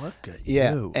now. Look at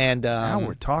Yeah, you. and now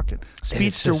we're talking.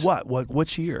 Speedster, just-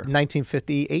 which year?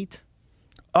 1958.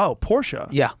 Oh, Porsche.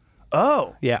 Yeah.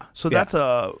 Oh, Yeah. So Yeah. that's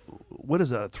a what is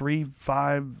that? A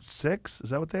 356? Is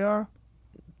that what they are?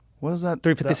 What is that?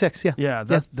 356, yeah. Yeah,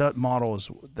 that model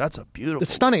that's a beautiful.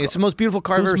 It's stunning. It's the most beautiful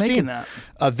car I've ever making seen. that?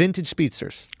 Vintage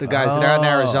Speedsters. The guys that are in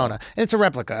Arizona. And it's a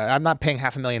replica. I'm not paying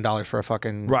 $500,000 for a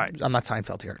fucking... Right. I'm not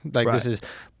Seinfeld here. Like, this is...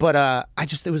 But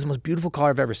it was the most beautiful car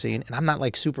I've ever seen. And I'm not,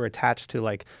 like, super attached to,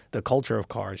 like, the culture of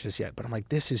cars just yet. But I'm like,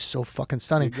 this is so fucking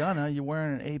stunning. You're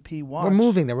wearing an AP watch. We're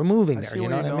moving there. You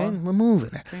know what I mean? We're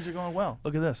moving there. Things are going well.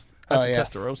 Look at this. That's a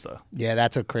Testarossa. Yeah,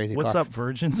 that's a crazy car. What's up,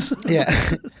 virgins?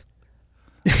 Yeah.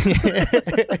 Did you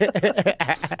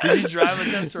drive a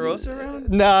Testarossa around?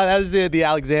 No, that was the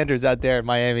Alexanders out there in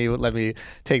Miami would let me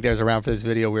take theirs around for this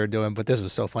video we were doing, but this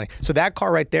was so funny. So that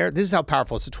car right there, this is how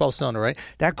powerful. It's a 12-cylinder, right?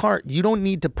 That car, you don't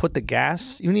need to put the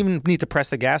gas. You don't even need to press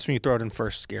the gas when you throw it in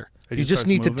first gear. You just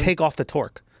need to take off the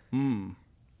torque.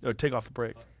 Or take off the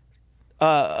brake.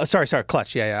 Sorry,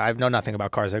 clutch. Yeah. I know nothing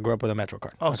about cars. I grew up with a Metro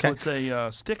car. Oh, okay? so it's a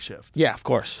stick shift. Yeah, of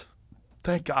course.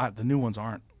 Thank God the new ones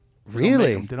aren't.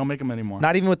 Really? They don't make them anymore.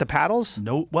 Not even with the paddles?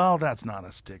 No. Well, that's not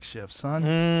a stick shift, son.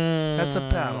 That's a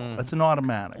paddle. That's an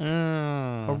automatic.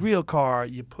 A real car,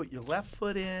 you put your left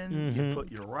foot in, you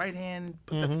put your right hand,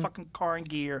 put that fucking car in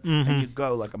gear, and you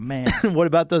go like a man. What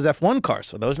about those F1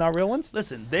 cars? Are those not real ones?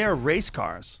 Listen, they are race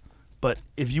cars, but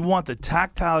if you want the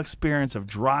tactile experience of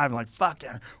driving, like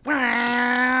fucking,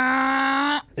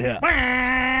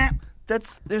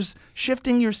 there's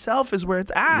shifting yourself is where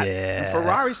it's at. Yeah. And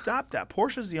Ferrari stopped that.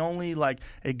 Porsche's the only like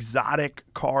exotic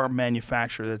car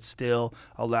manufacturer that still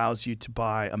allows you to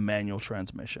buy a manual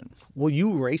transmission. Will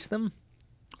you race them?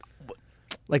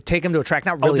 Like take them to a track,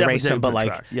 not really race them, but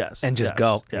like and just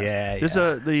go. Yes. Yeah. There's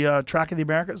the Track of the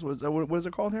Americas. What is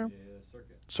it called here?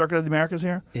 Circuit of the Americas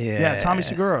here. Yeah. Tommy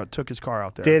Segura took his car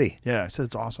out there. Did he? Yeah. He said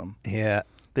it's awesome. Yeah.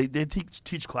 They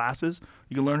teach classes.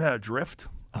 You can learn how to drift.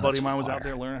 A buddy of mine was out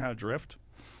there learning how to drift.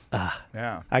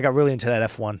 Yeah. I got really into that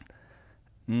F1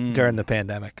 during the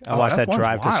pandemic. I watched that F1's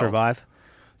Drive to wild. Survive.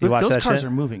 Look, watch those that cars shit?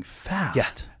 are moving fast. Yeah.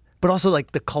 But also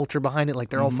like the culture behind it, like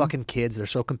they're all fucking kids. They're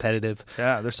so competitive.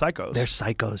 Yeah, they're psychos. They're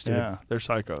psychos, dude. Yeah, they're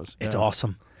psychos. It's Yeah.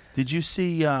 awesome. Did you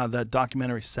see that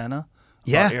documentary Senna?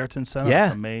 Yeah. About Ayrton Senna? Yeah.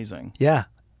 It's amazing. Yeah.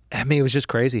 I mean, it was just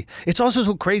crazy. It's also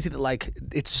so crazy that, like,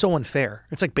 it's so unfair.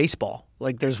 It's like baseball.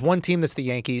 Like, there's one team that's the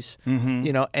Yankees,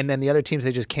 you know, and then the other teams,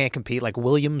 they just can't compete. Like,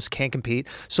 Williams can't compete.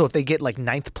 So if they get, like,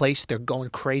 9th place, they're going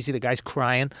crazy. The guy's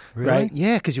crying, right?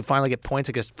 Yeah, because you finally get points.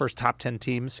 I guess first top 10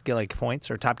 teams get, like, points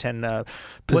or top 10 positions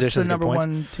What's the get number points.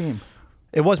 one team?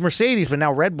 It was Mercedes, but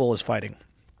now Red Bull is fighting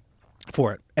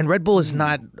for it. And Red Bull is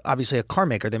not obviously a car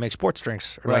maker. They make sports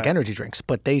drinks or like Right. energy drinks,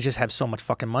 but they just have so much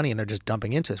fucking money and they're just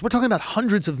dumping into this. We're talking about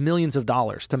hundreds of millions of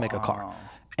dollars to make a car.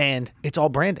 And it's all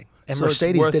branding. And So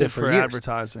Mercedes it's worth did it it for for years.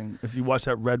 advertising. If you watch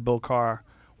that Red Bull car.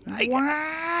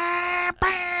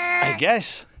 I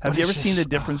guess. Have But you ever it's seen the just-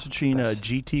 difference between a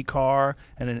GT car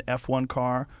and an F1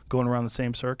 car going around the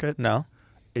same circuit? No.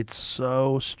 It's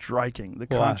so striking.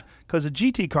 Why? Because a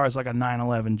GT car is like a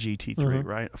 911 GT3,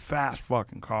 right? A fast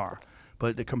fucking car.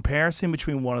 But the comparison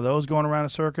between one of those going around a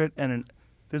circuit and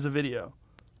there's a video.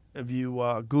 If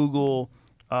you Google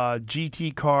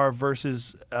GT car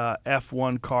versus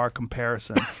F1 car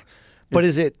comparison. But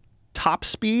is it top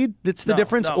speed that's the No,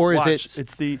 difference? no, Or is watch. it...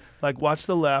 It's the, like, watch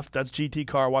the left. That's GT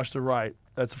car. Watch the right.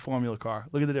 That's a Formula car.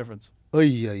 Look at the difference. Oy,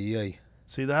 oy, oy.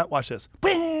 See that? Watch this.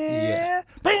 Yeah.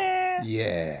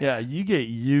 Yeah. Yeah. You get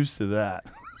used to that.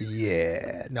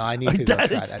 Yeah. No, I need Like, to go try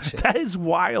that is that shit. that is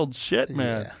wild shit,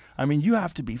 man. Yeah. I mean, you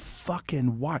have to be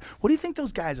fucking wild. What do you think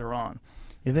those guys are on?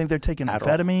 You think they're taking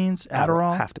Adderall. amphetamines,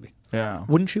 Adderall? Have to be. Yeah,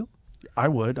 Wouldn't you? I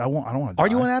would. I won't. I don't want to. Are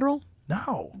you on Adderall?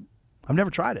 No, I've never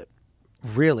tried it.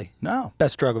 Really? No,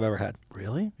 Best drug I've ever had.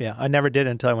 really? Yeah, I never did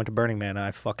it until I went to Burning Man, and I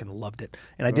fucking loved it.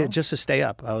 And I did it just to stay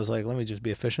up. I was like, let me just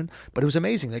be efficient. But it was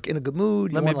amazing. Like, in a good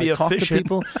mood. Let you me wanna, be like, talk to efficient.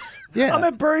 people. Yeah. I'm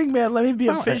at Burning Man. Let me be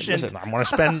No, efficient. listen,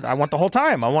 I want the whole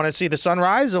time. I want to see the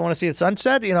sunrise. I want to see the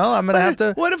sunset. You know, I'm going to have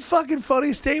to. What a fucking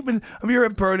funny statement. I'm here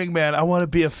at Burning Man. I want to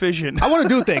be efficient. I want to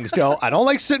do things, Joe. I don't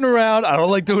like sitting around. I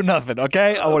don't like doing nothing,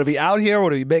 okay? I want to be out here. I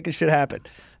want to be making shit happen.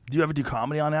 Do you ever do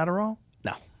comedy on Adderall?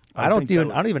 No. I I don't think even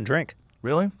that I don't even drink.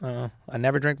 Really? I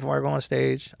never drink before I go on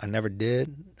stage. I never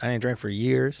did. I didn't drink for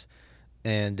years.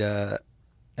 And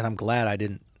I'm glad I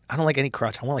didn't. I don't like any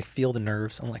crutch. I want to like feel the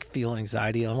nerves. I want to like feel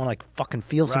anxiety. I want to like fucking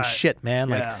feel some Right. shit, man.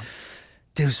 Like Yeah.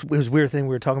 it was a weird thing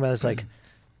we were talking about. It's like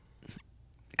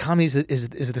comedy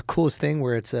is the coolest thing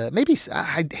where it's maybe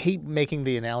I hate making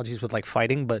the analogies with like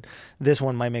fighting, but this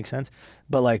one might make sense.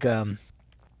 But like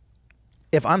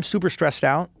if I'm super stressed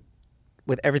out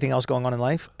with everything else going on in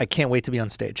life, I can't wait to be on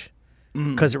stage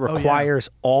because it Oh, yeah. requires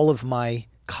all of my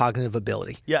cognitive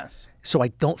ability. Yes. So I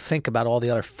don't think about all the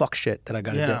other fuck shit that I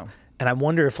got to Yeah. do. And I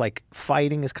wonder if like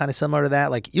fighting is kind of similar to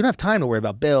that. Like you don't have time to worry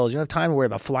about bills. You don't have time to worry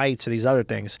about flights or these other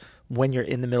things when you're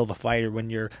in the middle of a fight or when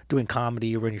you're doing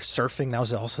comedy or when you're surfing. That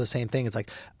was also the same thing. It's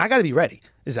like, I got to be ready.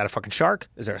 Is that a fucking shark?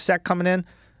 Is there a sec coming in?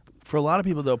 For a lot of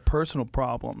people, though, personal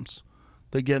problems,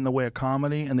 they get in the way of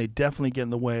comedy, and they definitely get in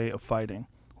the way of fighting.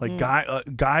 Like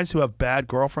guys who have bad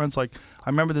girlfriends. Like I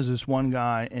remember there's this one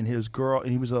guy and his girl,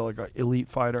 and he was like an elite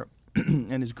fighter,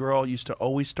 and his girl used to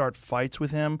always start fights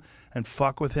with him and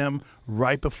fuck with him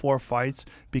right before fights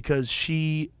because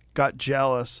she got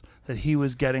jealous that he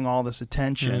was getting all this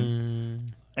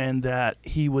attention and that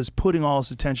he was putting all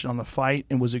his attention on the fight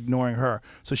and was ignoring her.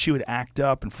 So she would act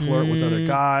up and flirt with other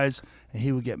guys, and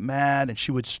he would get mad, and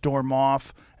she would storm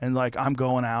off and like, I'm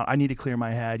going out. I need to clear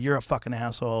my head. You're a fucking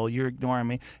asshole. You're ignoring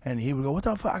me. And he would go, what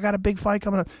the fuck? I got a big fight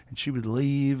coming up. And she would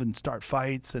leave and start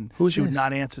fights, and she would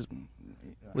not answer.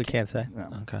 We can't say. No.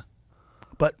 Okay.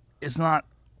 But it's not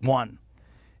one.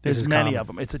 There's many of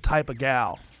them. It's a type of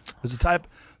gal. There's a type.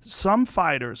 Some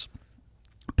fighters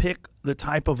pick the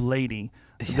type of lady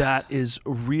that is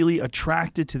really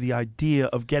attracted to the idea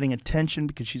of getting attention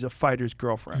because she's a fighter's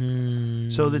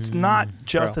girlfriend. So it's not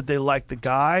just that they like the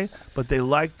guy, but they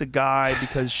like the guy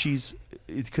because she's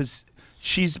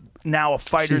now a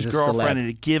fighter's She's a girlfriend, celeb. and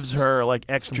it gives her like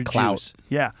extra clout. juice.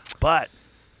 Yeah, but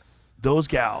those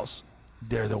gals,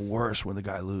 they're the worst when the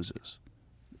guy loses.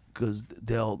 Because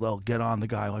they'll get on the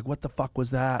guy like, what the fuck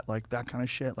was that? Like that kind of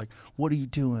shit. Like, what are you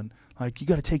doing? Like, you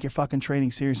got to take your fucking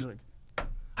training seriously. Like,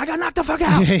 I got knocked the fuck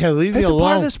out. Yeah, leave me it's a part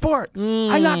alone. of the sport.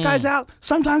 I knock guys out.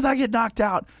 Sometimes I get knocked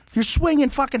out. You're swinging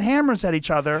fucking hammers at each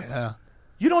other. Yeah.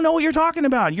 You don't know what you're talking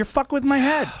about. You're fucking with my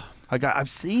head. Like I've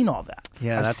seen all that.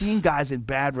 Yeah, I've that's- seen guys in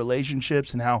bad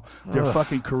relationships and how their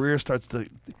fucking career starts to,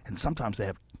 and sometimes they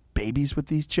have babies with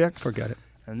these chicks. Forget it.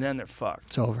 And then they're fucked.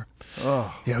 It's over.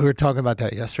 Oh. Yeah, we were talking about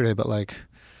that yesterday, but like,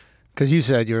 because you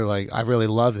said you're like, I really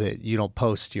love that you don't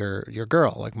post your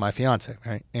girl, like my fiance,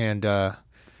 right?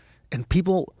 And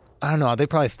people, I don't know, they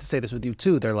probably say this with you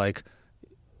too. They're like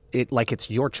it's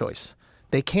your choice.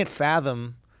 They can't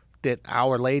fathom that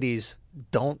our ladies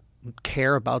don't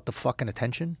care about the fucking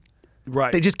attention.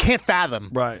 Right. They just can't fathom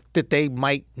Right. that they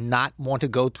might not want to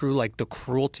go through like the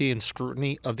cruelty and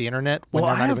scrutiny of the internet when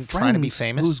Well, they're I not have even trying to be friends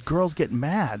famous. whose girls get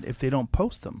mad if they don't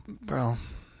post them. Bro,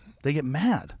 They get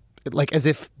mad. like as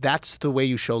if that's the way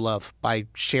you show love, by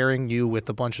sharing you with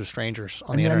a bunch of strangers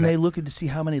on And the then internet. they look to see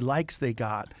how many likes they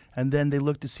got. And then they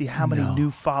look to see how many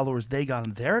new followers they got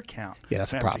on their account. Yeah,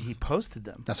 that's a after problem. He posted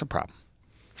them. That's a problem.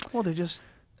 Well,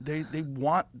 they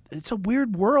want, it's a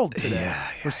weird world today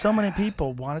where so many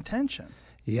people want attention.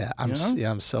 Yeah, I'm You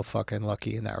know? I'm so fucking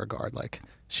lucky in that regard. Like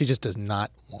she just does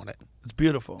not want it It's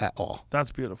beautiful. at all.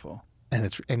 That's beautiful. And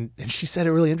it's and she said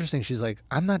it really interesting. She's like,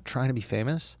 I'm not trying to be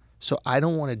famous, so I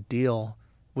don't want to deal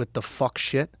with the fuck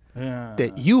shit Yeah.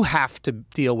 that you have to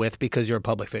deal with because you're a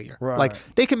public figure. Right. Like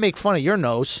they can make fun of your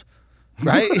nose,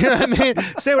 right? You know what I mean?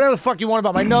 Say whatever the fuck you want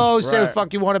about my nose, say what the Right.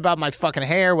 fuck you want about my fucking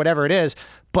hair, whatever it is.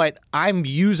 But I'm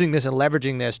using this and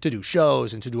leveraging this to do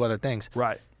shows and to do other things.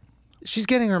 Right. She's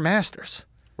getting her master's.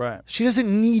 Right. She doesn't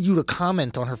need you to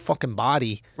comment on her fucking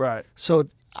body. Right. So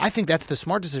I think that's the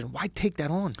smart decision. Why take that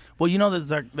on? Well, you know, there's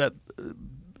that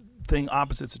thing,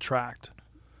 opposites attract.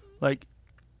 Like,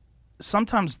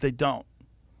 sometimes they don't,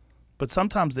 but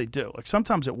sometimes they do. Like,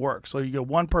 sometimes it works. So you get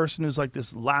one person who's like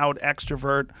this loud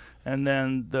extrovert, and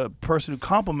then the person who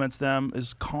compliments them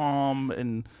is calm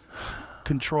and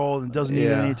controlled and doesn't need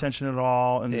Yeah. any attention at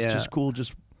all, and Yeah. it's just cool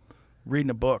just reading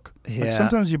a book. Yeah. Like,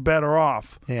 sometimes you're better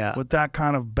off Yeah. with that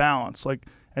kind of balance, like,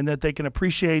 and that they can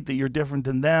appreciate that you're different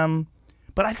than them.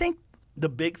 But I think the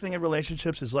big thing in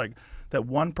relationships is like that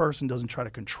one person doesn't try to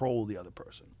control the other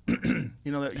person.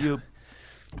 You know, that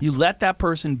you let that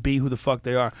person be who the fuck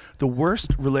they are. The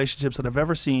worst relationships that I've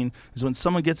ever seen is when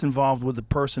someone gets involved with a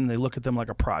person and they look at them like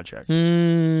a project.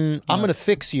 I'm going to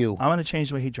fix you. I'm going to change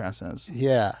the way he dresses.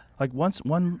 Yeah. Like once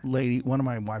one lady, one of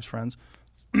my wife's friends,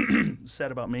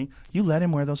 said about me, you let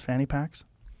him wear those fanny packs?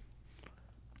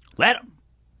 Let him.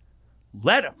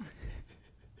 Let him.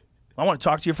 I want to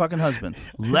talk to your fucking husband.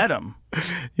 Let him.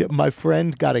 Yeah, my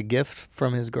friend got a gift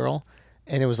from his girl,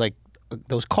 and it was like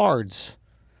those cards.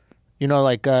 You know,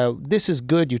 like, this is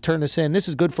good. You turn this in. This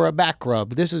is good for a back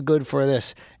rub. This is good for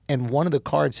this. And one of the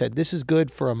cards said, this is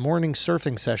good for a morning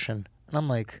surfing session. And I'm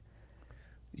like,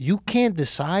 you can't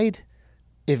decide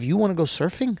if you want to go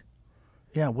surfing?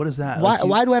 Yeah, what is that? Why, Like you-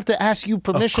 why do I have to ask you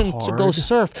permission to go card?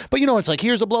 surf? But, you know, it's like,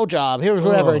 here's a blowjob. Here's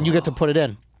whatever. And you get to put it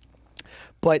in.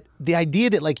 But the idea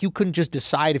that, like, you couldn't just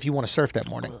decide if you want to surf that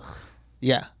morning.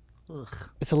 Yeah.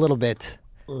 It's a little bit.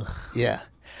 Yeah.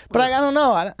 But I don't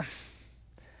know. I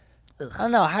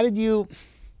don't know. How did you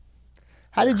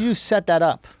How did you set that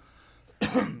up?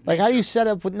 Like, how do you set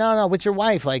up with with your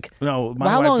wife? Like, No, my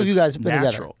how wife, long have you it's guys been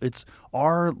natural. together? It's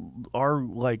our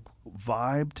like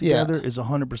vibe together is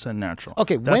 100% natural.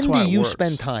 Okay, That's when why do it you works.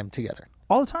 spend time together?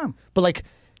 All the time? But like,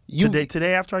 you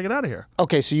Today after I get out of here.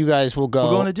 Okay, so you guys will go.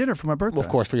 We're going to dinner for my birthday. Of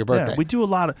course, for your birthday. Yeah, we do a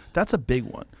lot of. That's a big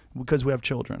one because we have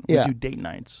children. Yeah. We do date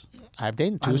nights. I have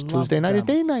date. I love Tuesday night is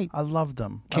them. date night. I love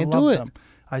them. Can't I love do it. Them.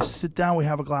 I sit down. We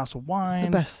have a glass of wine.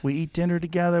 best. We eat dinner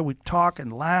together. We talk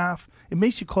and laugh. It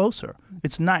makes you closer.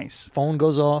 It's nice. Phone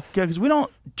goes off. Yeah, because we don't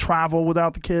travel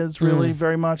without the kids really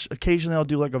very much. Occasionally, I'll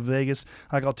do like a Vegas.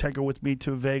 Like I'll take her with me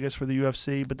to Vegas for the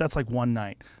UFC, but that's like one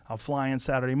night. I'll fly in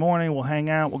Saturday morning. We'll hang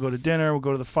out. We'll go to dinner. We'll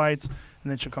go to the fights,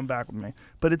 and then she'll come back with me.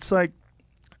 But it's like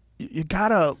you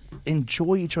gotta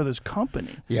enjoy each other's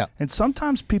company. Yeah. And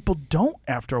sometimes people don't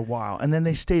after a while, and then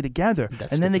they stay together,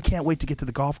 That's and then they stupid. can't wait to get to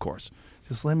the golf course.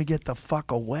 Just let me get the fuck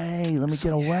away. Let me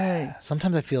get away.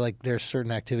 Sometimes I feel like there's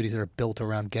certain activities that are built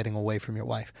around getting away from your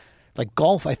wife. Like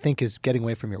golf, I think, is getting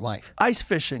away from your wife. Ice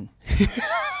fishing.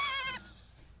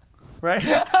 Right?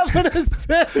 I'm gonna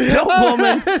say No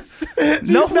woman.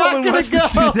 No woman wants to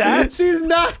do that. She's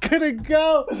not gonna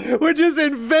go. We're just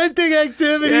inventing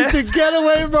activities to get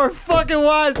away from our fucking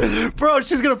wives, bro.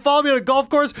 She's gonna follow me on a golf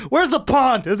course. Where's the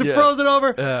pond? Is it Yeah. frozen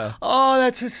over? Yeah. Oh,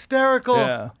 that's hysterical.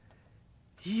 Yeah.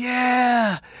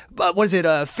 Yeah. But what is it?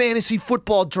 A fantasy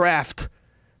football draft.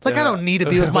 Like I don't need to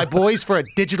be with my boys for a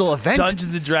digital event.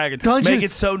 Dungeons and Dragons. Dungeon- Make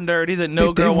it so nerdy that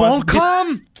no They girl won't wants to be.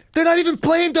 come. They're not even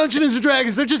playing Dungeons and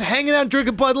Dragons. They're just hanging out and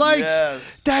drinking Bud Lights. Yes.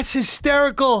 That's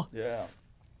hysterical. Yeah.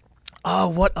 Oh,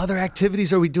 what other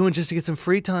activities are we doing just to get some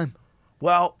free time?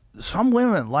 Well, some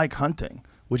women like hunting,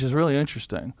 which is really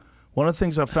interesting. One of the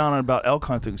things I've found out about elk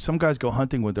hunting, some guys go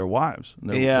hunting with their wives.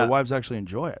 And their wives actually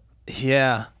enjoy it.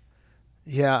 Yeah.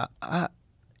 Yeah.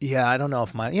 I don't know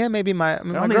if maybe my I don't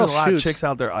my think girl there's a lot of shoots. chicks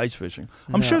out there ice fishing.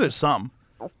 I'm sure there's some,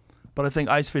 but I think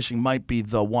ice fishing might be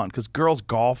the one because girls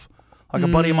golf. Like a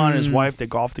buddy of mine and his wife, they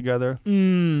golf together.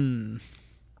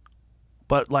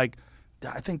 But like,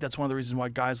 I think that's one of the reasons why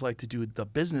guys like to do the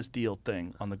business deal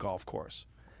thing on the golf course.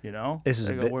 You know, This is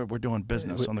They a go, bit- we're doing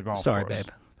business on the golf Sorry, course.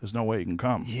 babe. There's no way you can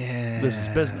come. Yeah. This is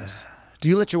business. Do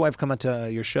you let your wife come out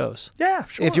to your shows? Yeah,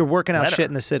 sure. If you're working out Let her. shit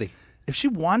in the city. If she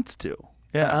wants to.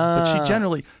 Yeah,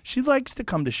 but she likes to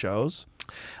come to shows.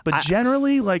 But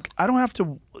generally, like, I don't have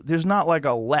to, there's not like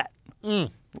a let.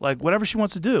 Like, whatever she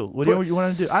wants to do. Whatever you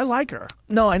want to do. I like her.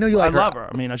 No, I know you I like her. love her.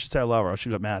 I mean, I should say I love her. She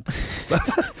got mad.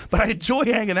 But I enjoy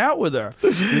hanging out with her. You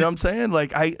know what I'm saying?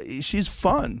 Like, she's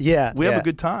fun. Yeah, We have yeah. a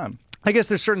good time. I guess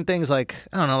there's certain things like,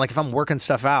 I don't know, like if I'm working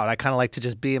stuff out, I kind of like to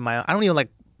just be in my, I don't even like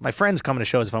my friends coming to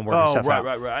shows if I'm working stuff out.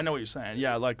 right. I know what you're saying.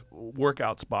 Yeah, like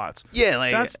workout spots. Yeah,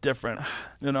 like That's different.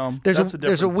 You know, there's that's a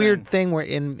different weird thing. thing where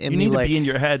in You me need to like be in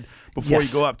your head before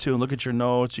Yes. you go up to and look at your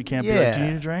notes. You can't be like, do you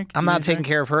need a drink? I'm not taking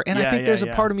care of her, and I think there's a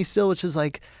part of me still which is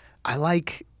like, I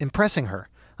like impressing her.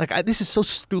 Like this is so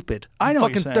stupid. I know I'm what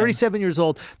you're fucking saying. 37 years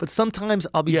old, but sometimes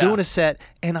I'll be Yeah. doing a set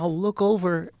and I'll look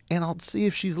over and I'll see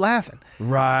if she's laughing.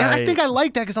 Right. And I think I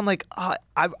like that because I'm like,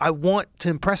 I want to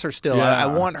impress her still. I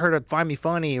Yeah. want her to find me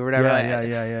funny or whatever.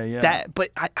 Yeah. That,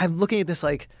 but I'm looking at this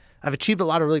like I've achieved a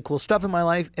lot of really cool stuff in my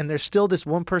life, and there's still this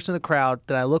one person in the crowd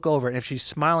that I look over, and if she's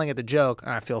smiling at the joke,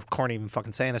 I feel corny even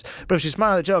fucking saying this, but if she's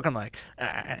smiling at the joke, I'm like,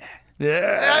 Yeah.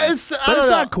 I But don't it's know.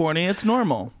 not corny. It's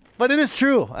normal. But it is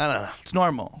true. I don't know. It's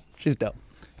normal. She's dope.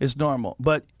 It's normal.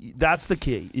 But that's the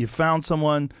key. You found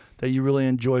someone that you really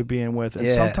enjoy being with. And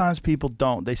Yeah. sometimes people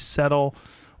don't. They settle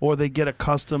or they get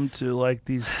accustomed to like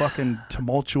these fucking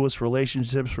tumultuous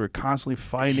relationships where you're constantly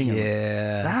fighting. and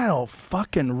Yeah. that'll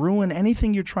fucking ruin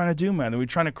anything you're trying to do, man. We're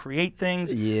trying to create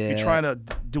things. Yeah. You're trying to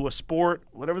do a sport,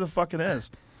 whatever the fuck it is.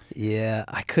 Yeah,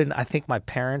 I couldn't. I think my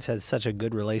parents had such a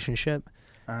good relationship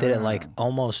that it like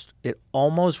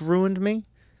almost ruined me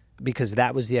because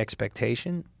that was the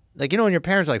expectation. Like, you know, when your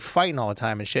parents are like fighting all the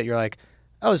time and shit, you're like,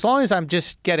 oh, as long as I'm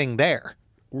just getting there.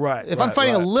 Right. If I'm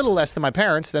fighting a little less than my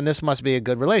parents, then this must be a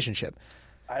good relationship.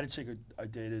 I had a chick I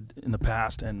dated in the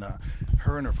past, and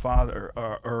her and her father,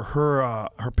 or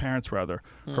her parents rather,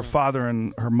 her father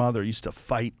and her mother used to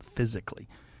fight physically.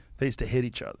 They used to hit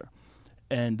each other,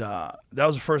 and that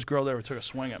was the first girl that ever took a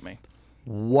swing at me.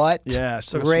 What Yeah,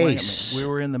 she took race? a swing at me. We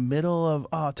were in the middle of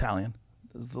Italian.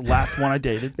 This is the last one I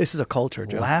dated. This is a culture,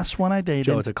 Joe. Last one I dated.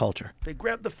 Joe, it's a culture. They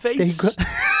grab the face.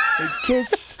 They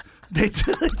kiss. They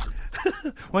do it.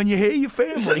 When you hear your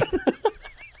family.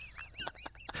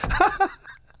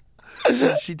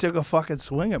 She took a fucking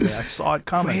swing at me. I saw it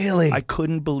coming. Really? I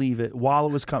couldn't believe it while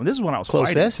it was coming. This is when I was Close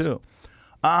fighting fist? too.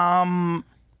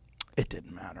 It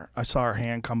didn't matter. I saw her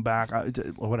hand come back.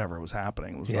 Whatever was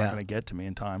happening was not going to get to me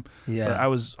in time. Yeah. But I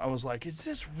was like, is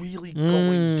this really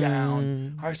going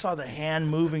down? I saw the hand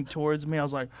moving towards me. I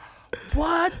was like,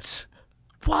 what?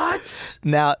 What?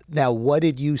 Now, what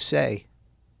did you say?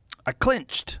 I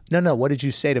clinched. No. What did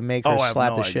you say to make her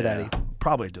slap the shit out of you?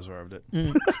 Probably deserved it.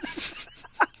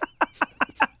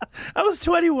 I was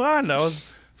 21. I was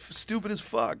stupid as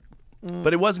fuck.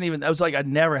 But it wasn't even, I was like, I'd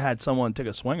never had someone take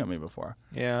a swing at me before.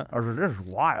 Yeah. I was like, this is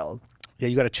wild. Yeah,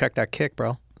 you got to check that kick,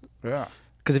 bro. Yeah.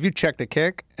 Because if you check the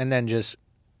kick and then just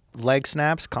leg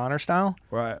snaps, Connor style,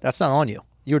 right, that's not on you.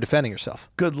 You were defending yourself.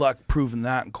 Good luck proving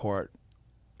that in court.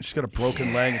 She's got a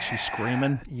broken leg and she's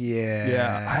screaming. Yeah.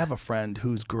 Yeah. I have a friend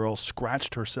whose girl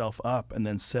scratched herself up and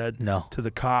then said to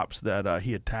the cops that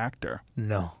he attacked her.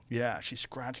 No. Yeah, she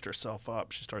scratched herself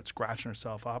up. She started scratching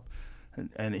herself up.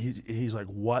 And he's like,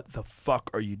 what the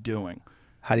fuck are you doing?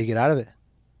 How do you get out of it?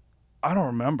 I don't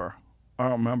remember. I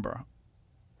don't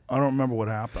remember what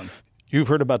happened. You've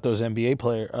heard about those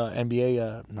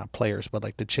NBA not players, but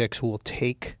like the chicks who will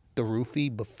take the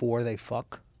roofie before they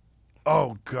fuck?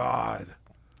 Oh, God.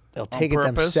 They'll take it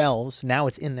themselves. Now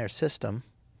it's in their system.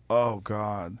 Oh,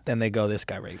 God. Then they go, this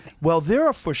guy raped me. Well, there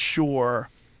are for sure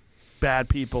bad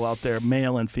people out there,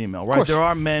 male and female, right? There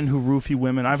are men who roofie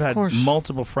women. I've had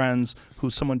multiple friends who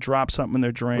someone dropped something in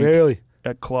their drink. Really?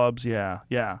 At clubs, yeah.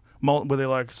 Where they're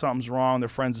like, something's wrong, their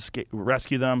friends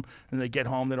rescue them, and they get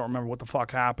home, they don't remember what the fuck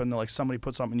happened. They're like, somebody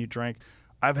put something in your drink.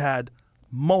 I've had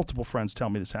multiple friends tell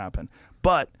me this happened.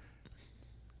 But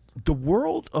the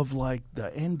world of like the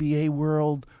NBA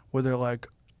world, where they're like,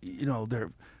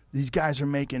 these guys are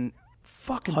making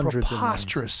fucking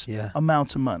preposterous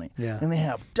amounts of money. Yeah. And they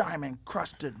have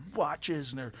diamond-crusted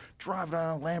watches, and they're driving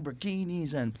on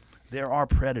Lamborghinis, and there are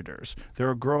predators. There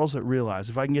are girls that realize,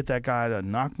 if I can get that guy to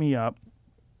knock me up,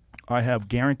 I have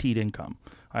guaranteed income.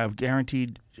 I have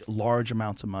guaranteed large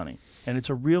amounts of money. And it's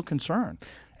a real concern.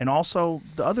 And also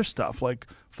the other stuff, like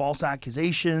false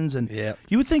accusations, and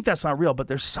you would think that's not real, but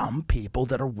there's some people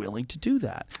that are willing to do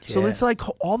that. Yeah. So it's like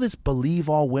all this believe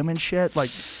all women shit. Like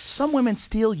some women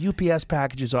steal UPS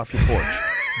packages off your porch.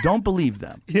 Don't believe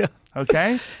them. Yeah.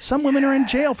 Okay? Some women are in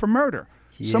jail for murder.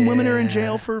 Yeah. Some women are in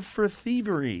jail for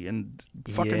thievery and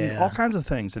fucking all kinds of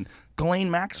things. And Ghislaine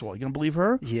Maxwell, you gonna believe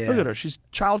her? Yeah. Look at her. She's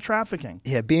child trafficking.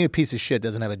 Yeah, being a piece of shit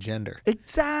doesn't have a gender.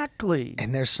 Exactly.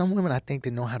 And there's some women I think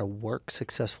that know how to work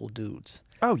successful dudes.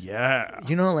 Oh, yeah.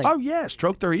 You know, like... Oh, yeah.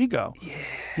 Stroke their ego. Yeah.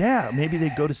 Yeah. Maybe they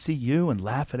go to see you and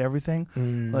laugh at everything.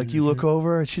 Like you look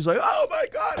over and she's like, oh, my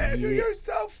God, Andrew, you're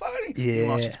so funny. Yeah.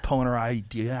 While she's pulling her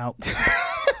ID out.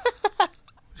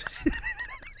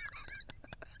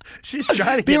 She's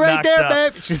trying to get be right knocked there,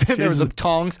 up. babe. She's there with some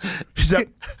tongs. She's like...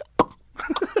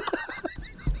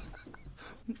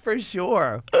 For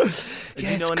sure. Do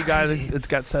you know any guy that's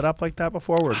got set up like that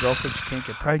before, where a girl said she can't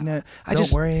get pregnant?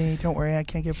 Don't worry, I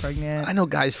can't get pregnant. I know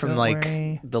guys from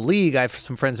the league. I have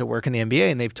some friends that work in the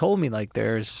NBA, and they've told me like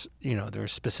there's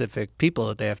specific people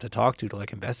that they have to talk to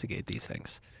like investigate these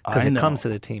things because it comes to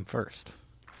the team first.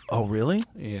 Oh, really?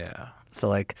 Yeah. So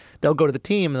like they'll go to the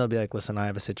team and they'll be like, listen, I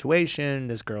have a situation.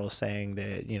 This girl is saying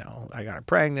that, I got her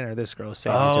pregnant, or this girl is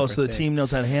saying so the team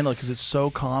knows how to handle it because it's so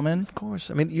common? Of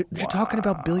course. I mean, you're talking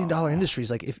about billion-dollar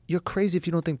industries. Like, if you're crazy if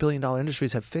you don't think billion-dollar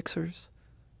industries have fixers.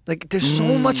 Like, there's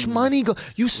so much money.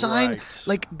 You sign,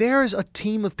 like, there's a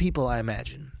team of people, I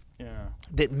imagine,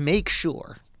 that make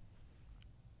sure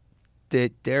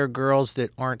that there are girls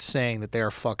that aren't saying that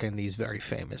they're fucking these very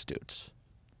famous dudes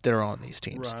that are on these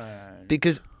teams. Right.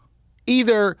 Because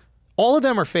either all of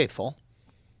them are faithful,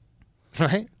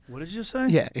 right? What did you say?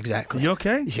 Yeah, exactly. You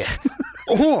okay? Yeah.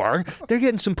 Or they're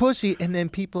getting some pussy and then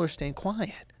people are staying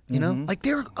quiet, you know? Like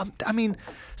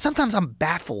sometimes I'm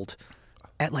baffled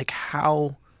at like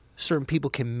how certain people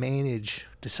can manage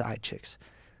the side chicks.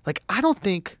 Like, I don't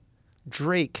think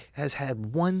Drake has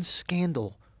had one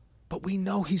scandal, but we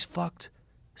know he's fucked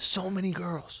so many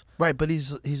girls. Right, but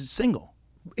he's single.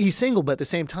 He's single, but at the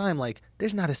same time, like,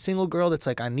 there's not a single girl that's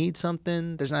like, I need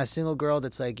something. There's not a single girl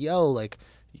that's like, yo, like,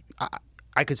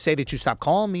 I could say that you stop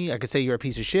calling me. I could say you're a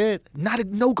piece of shit.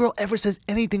 No girl ever says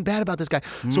anything bad about this guy.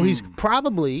 So he's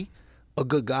probably a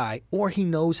good guy, or he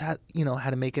knows how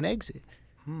to make an exit.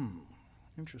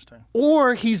 Interesting.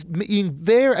 Or he's being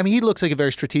he looks like a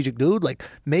very strategic dude. Like,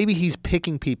 maybe he's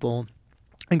picking people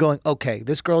and going, okay,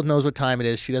 this girl knows what time it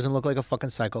is. She doesn't look like a fucking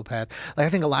psychopath. Like, I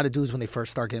think a lot of dudes when they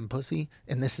first start getting pussy,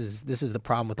 and this is the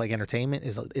problem with like entertainment,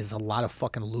 is a lot of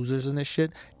fucking losers in this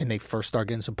shit, and they first start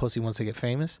getting some pussy once they get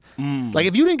famous. Like,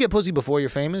 if you didn't get pussy before you're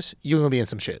famous, you're gonna be in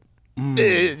some shit.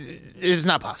 It's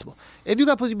not possible. If you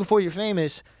got pussy before you're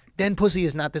famous, then pussy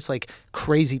is not this like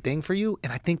crazy thing for you.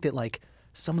 And I think that like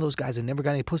some of those guys who never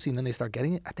got any pussy and then they start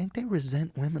getting it, I think they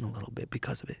resent women a little bit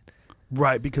because of it.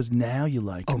 Right, because now you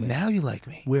like me. Oh, now you like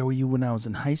me. Where were you when I was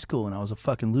in high school and I was a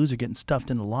fucking loser getting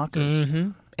stuffed into lockers?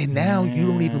 Mm-hmm. And now you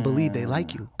don't even believe they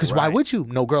like you. Because why Right. would you?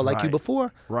 No girl liked you Right.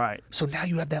 before. Right. So now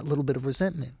you have that little bit of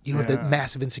resentment. You have that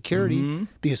massive insecurity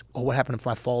because, oh, what happened if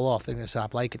I fall off? They're going to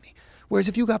stop liking me. Whereas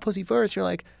if you got pussy first, you're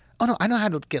like, oh, no, I know how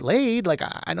to get laid. Like,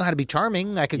 I know how to be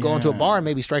charming. I could go into a bar and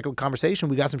maybe strike a conversation.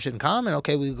 We got some shit in common.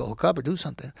 Okay, we can go hook up or do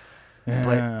something.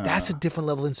 But that's a different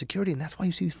level of insecurity, and that's why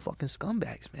you see these fucking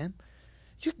scumbags, man.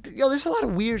 There's a lot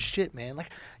of weird shit, man.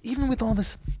 Like, even with all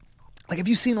this, like, have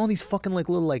you seen all these fucking, like,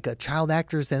 little, like, child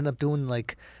actors that end up doing,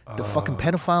 like, the fucking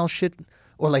pedophile shit?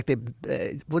 Or, like,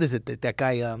 what is it, that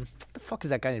guy, the fuck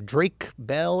is that guy, Drake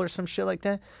Bell or some shit like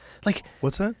that? Like,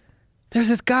 What's that? there's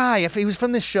this guy, he was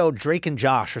from this show, Drake and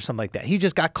Josh or something like that. He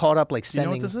just got caught up, like, You know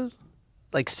sending, what this is?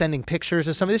 like, sending pictures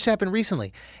or something. This happened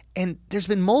recently. And there's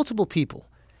been multiple people.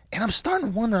 And I'm starting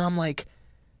to wonder, I'm like,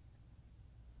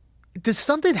 does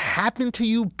something happen to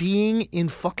you being in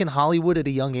fucking Hollywood at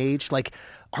a young age? Like,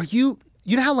 are you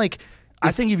know how, like,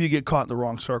 I think if you get caught in the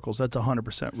wrong circles, that's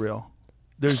 100% real.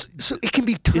 There's so it can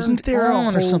be turned Isn't there a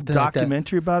on or whole something like that?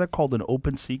 documentary about it called An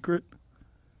Open Secret?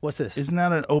 What's this? Isn't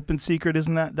that an open secret?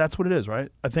 That's what it is, right?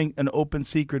 I think An Open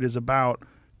Secret is about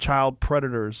child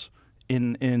predators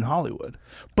in Hollywood.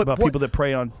 But about what- people that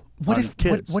prey on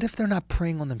kids. What if they're not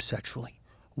preying on them sexually?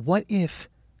 What if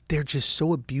they're just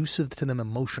so abusive to them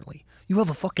emotionally? You have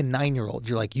a fucking 9-year-old.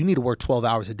 You're like, you need to work 12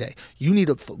 hours a day. You need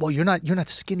to. Well, you're not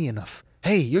skinny enough.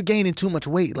 Hey, you're gaining too much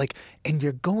weight. Like, and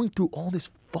you're going through all this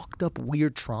fucked up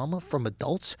weird trauma from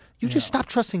adults. You just stop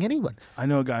trusting anyone. I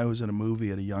know a guy who was in a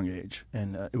movie at a young age,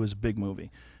 and it was a big movie.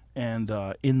 And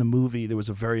in the movie, there was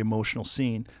a very emotional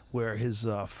scene where his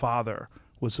father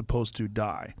was supposed to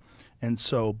die. And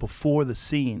so before the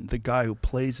scene, the guy who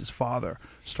plays his father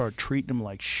started treating him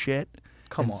like shit.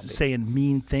 Come on, B. saying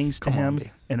mean things to Come on, him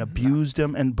B. and abused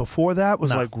him. And before that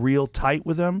was like real tight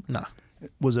with him. Nah.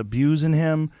 Was abusing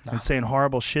him and saying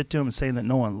horrible shit to him and saying that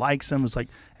no one likes him. It was like,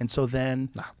 and so then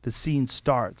the scene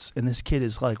starts and this kid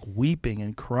is like weeping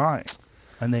and crying,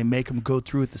 and they make him go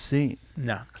through with the scene.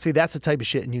 Nah. See, that's the type of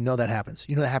shit, and you know that happens.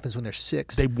 You know that happens when they're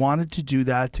 6. They wanted to do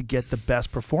that to get the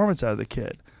best performance out of the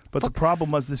kid, but the problem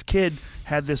was this kid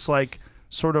had this like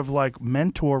sort of like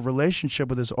mentor relationship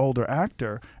with this older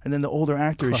actor, and then the older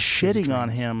actor is Crushed his shitting on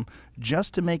dreams. him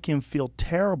just to make him feel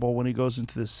terrible when he goes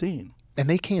into the scene. And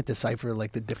they can't decipher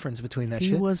like the difference between that He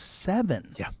shit. was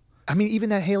 7. Yeah. I mean, even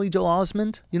that Haley Joel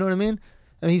Osment, you know what I mean?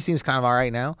 I mean, he seems kind of all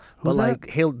right now. Who's but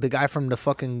that? like the guy from the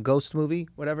fucking Ghost movie,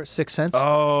 whatever, Sixth Sense.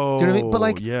 Oh, Do you know what I mean? But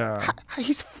like, yeah.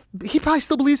 he probably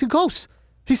still believes in ghosts.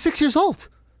 He's 6 years old.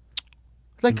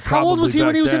 Like, And how old was probably he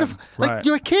when back he was in then. like, Right.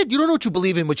 you're a kid. You don't know what you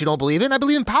believe in, what you don't believe in. I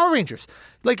believe in Power Rangers.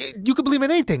 Like, you could believe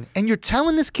in anything. And you're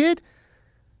telling this kid,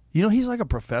 You know, he's like a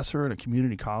professor at a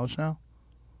community college now.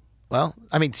 well,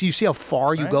 I mean, so you see how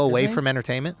far you Right, go away isn't he? from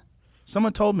entertainment?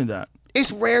 Someone told me that.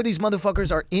 It's rare these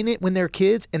motherfuckers are in it when they're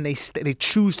kids and they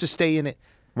choose to stay in it.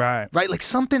 Right. Right? Like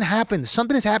something happens.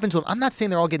 Something has happened to them. I'm not saying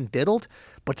they're all getting diddled,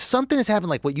 but something has happened,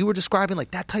 like what you were describing,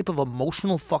 like that type of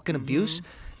emotional fucking abuse.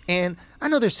 And I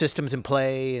know there's systems in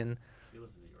play and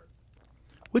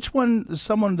Which one?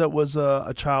 Someone that was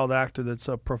a child actor that's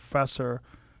a professor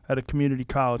at a community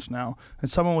college now, and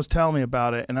someone was telling me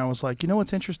about it, and I was like, you know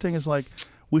what's interesting is like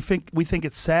we think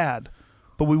it's sad,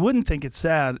 but we wouldn't think it's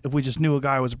sad if we just knew a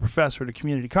guy was a professor at a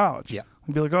community college. Yeah.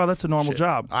 We'd be like, oh, that's a normal shit.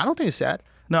 job. I don't think it's sad.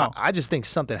 No. I just think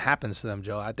something happens to them,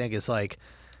 Joe. I think it's like,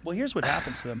 Well, here's what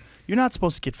happens to them. You're not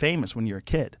supposed to get famous when you're a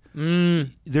kid.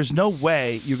 There's no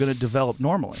way you're going to develop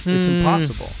normally. It's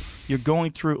impossible. You're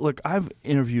going through. Look, I've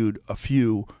interviewed a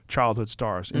few childhood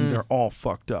stars, and they're all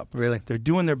fucked up. Really? They're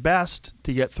doing their best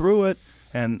to get through it,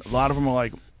 and a lot of them are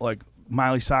like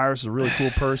Miley Cyrus is a really cool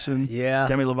person. Yeah.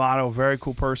 Demi Lovato, a very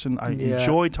cool person. I Yeah.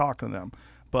 enjoy talking to them.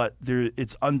 But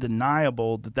it's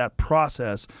undeniable that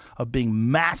process of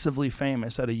being massively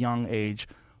famous at a young age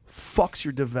fucks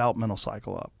your developmental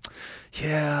cycle up.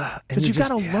 yeah. Because you got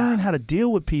to learn how to deal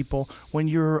with people when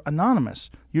you're anonymous.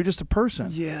 You're just a person.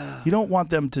 Yeah. You don't want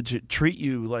them to treat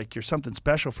you like you're something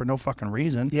special for no fucking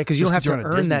reason. Yeah, because you don't just have to you're on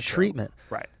a earn Disney that show. treatment.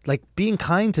 Right. Like being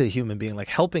kind to a human being, like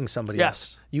helping somebody Yes.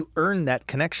 else. You earn that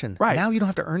connection. Right. Now you don't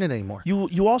have to earn it anymore.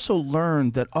 You also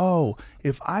learn that, oh,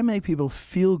 if I make people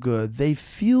feel good, they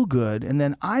feel good, and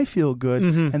then I feel good,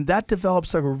 and that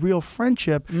develops like a real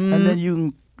friendship, and then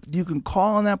you can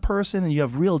call on that person and you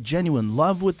have real genuine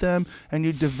love with them and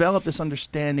you develop this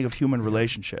understanding of human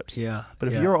relationships. Yeah, But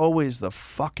if yeah. you're always the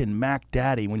fucking Mac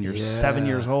Daddy when you're 7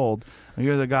 years old and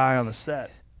you're the guy on the set.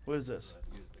 What is this?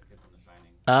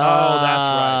 Oh, that's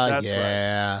right. That's right.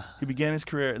 yeah. He began his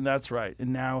career, and that's right.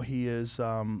 And now he is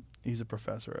he's a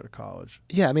professor at a college.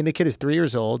 Yeah, I mean, the kid is 3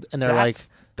 years old, and they're like,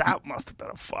 that must have been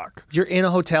a fuck. you're in a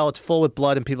hotel, it's full with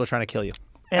blood, and people are trying to kill you.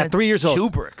 And At 3 years old.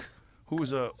 Kubrick, who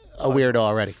was a weirdo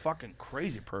already. Fucking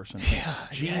crazy person. Yeah,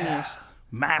 Genius.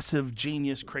 Massive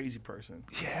genius, crazy person.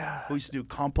 Yeah. Who used to do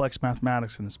complex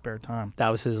mathematics in his spare time. That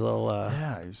was his little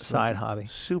He was side hobby.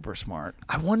 Super smart.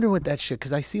 I wonder what that shit,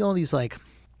 because I see all these, like,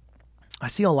 I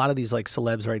see a lot of these, like,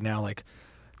 celebs right now, like,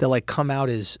 they'll, like, come out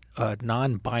as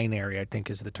non-binary, I think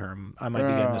is the term. I might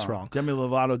be getting this wrong. Demi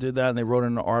Lovato did that, and they wrote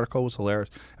in an article. It was hilarious.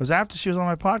 It was after she was on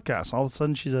my podcast. All of a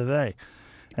sudden, she's a they.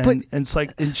 And it's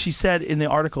like, and she said in the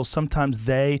article, sometimes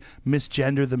they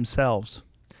misgender themselves.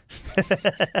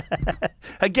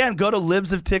 Again, go to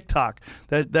Libs of TikTok.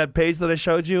 That page that I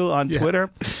showed you on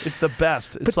Twitter. It's the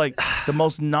best. It's like the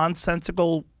most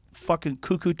nonsensical fucking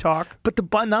cuckoo talk. But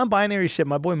the non-binary shit,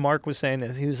 my boy Mark was saying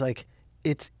this. He was like,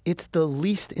 it's the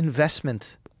least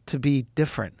investment to be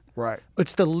different. Right.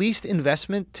 It's the least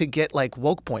investment to get like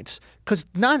woke points. Because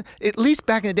at least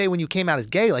back in the day when you came out as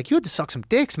gay, like you had to suck some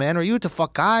dicks, man, or you had to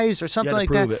fuck guys or something like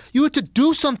that. You had to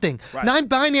do something. Right.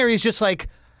 Non-binary is just like,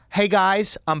 hey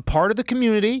guys, I'm part of the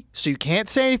community, so you can't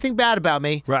say anything bad about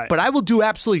me. Right. But I will do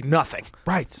absolutely nothing.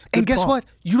 Right. And Good guess call. what?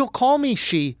 You don't call me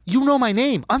she. You know my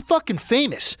name. I'm fucking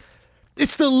famous.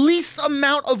 It's the least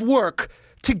amount of work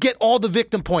to get all the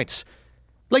victim points.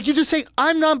 Like you just say,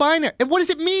 I'm non-binary. And what does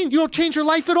it mean? You don't change your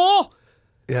life at all.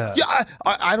 Yeah. Yeah,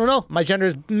 I don't know. My gender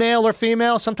is male or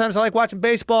female. Sometimes I like watching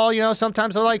baseball. You know,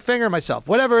 sometimes I like fingering myself.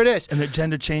 Whatever it is. And their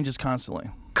gender changes constantly.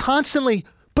 Constantly.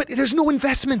 But there's no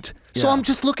investment. So Yeah. I'm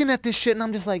just looking at this shit and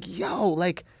I'm just like, yo,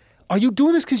 like, are you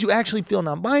doing this because you actually feel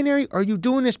non-binary? Or are you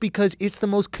doing this because it's the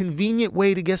most convenient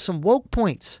way to get some woke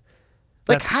points?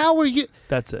 Like, how are you?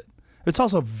 That's it. It's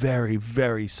also very,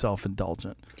 very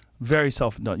self-indulgent. Very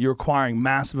self-indulgent. You're acquiring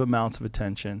massive amounts of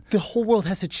attention. The whole world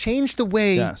has to change the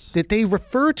way that they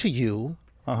refer to you.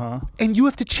 And you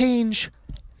have to change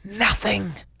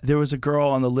nothing. There was a girl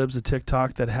on the Libs of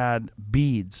TikTok that had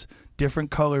beads,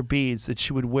 different color beads that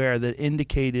she would wear that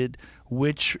indicated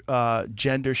which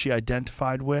gender she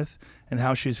identified with and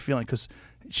how she was feeling, because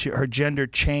her gender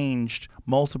changed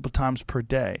multiple times per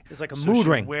day. It's like a so mood she would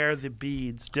ring. wear the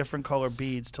beads, different color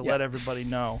beads, to let everybody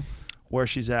know where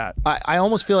she's at. I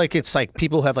almost feel like it's like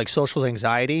people have like social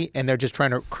anxiety and they're just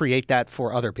trying to create that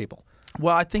for other people.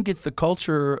 Well, I think it's the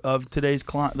culture of today's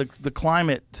the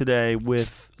climate today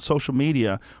with social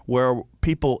media where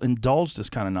people indulge this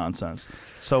kind of nonsense.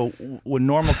 So when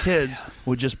normal kids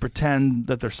would just pretend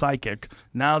that they're psychic,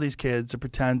 now these kids are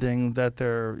pretending that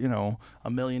they're, a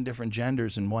million different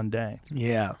genders in one day.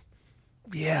 Yeah.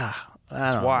 Yeah.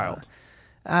 It's wild.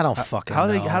 I don't fucking know.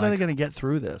 How are they going to get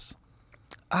through this?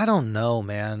 I don't know,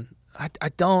 man. I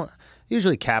don't.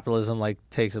 Usually capitalism like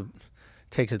takes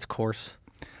its course.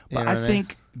 But I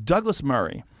think Douglas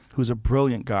Murray, who's a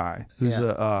brilliant guy, who's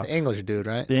the English dude,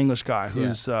 right? The English guy,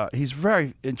 who's he's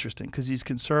very interesting because he's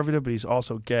conservative, but he's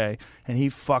also gay, and he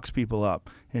fucks people up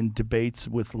in debates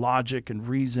with logic and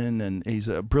reason, and he's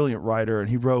a brilliant writer, and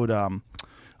he wrote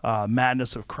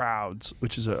Madness of Crowds,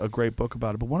 which is a great book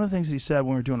about it. But one of the things he said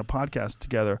when we were doing a podcast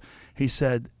together, he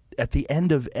said at the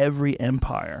end of every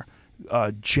empire,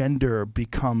 gender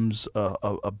becomes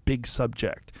a big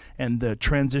subject, and the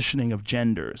transitioning of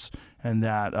genders, and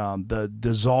that the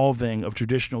dissolving of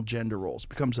traditional gender roles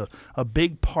becomes a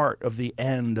big part of the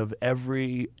end of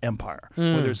every empire.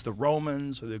 Whether it's the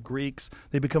Romans or the Greeks,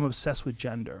 they become obsessed with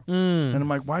gender. And I'm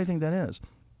like, why do you think that is?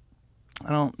 I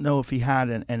don't know if he had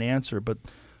an answer, but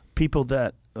people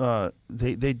that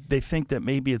they think that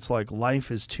maybe it's like life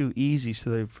is too easy,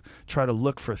 so they've tried to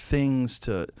look for things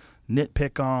to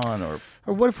nitpick on, or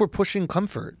what if we're pushing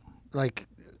comfort? Like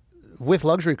with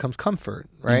luxury comes comfort,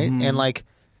 right? And like,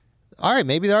 all right,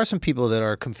 maybe there are some people that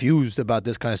are confused about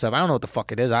this kind of stuff. I don't know what the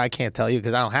fuck it is. I can't tell you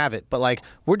because I don't have it. But like,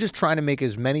 we're just trying to make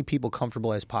as many people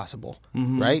comfortable as possible,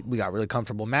 right? We got really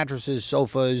comfortable mattresses,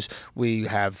 sofas. We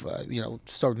have,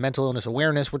 sort of mental illness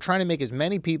awareness. We're trying to make as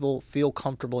many people feel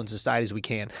comfortable in society as we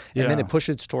can. And then it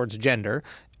pushes towards gender.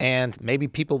 And maybe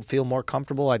people feel more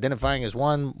comfortable identifying as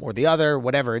one or the other,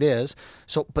 whatever it is.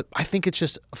 So, but I think it's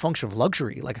just a function of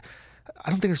luxury. Like, I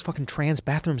don't think there's fucking trans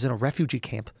bathrooms in a refugee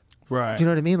camp. right. You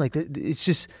know what I mean? Like,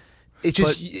 it's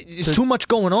too much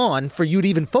going on for you to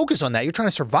even focus on that. You're trying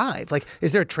to survive. Like,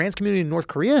 is there a trans community in North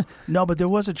Korea? No, but there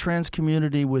was a trans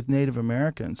community with Native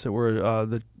Americans that were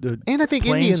the And I think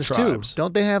Plains Indians tribes. too.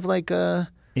 Don't they have like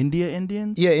India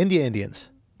Indians? Yeah, India Indians.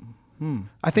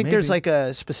 I think there's maybe. like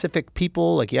a specific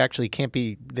people, like you actually can't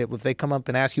be, that if they come up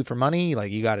and ask you for money,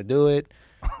 like you got to do it.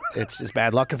 it's just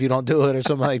bad luck if you don't do it or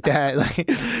something like that. Like,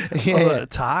 Well,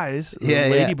 Thais, Yeah,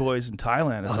 the yeah. lady boys in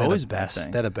Thailand, it's they're always the a bad best.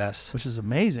 thing. They're the best. Which is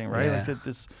amazing, right? Yeah. Like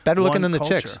this Better looking one than the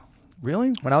culture. chicks.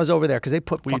 Really? When I was over there, because they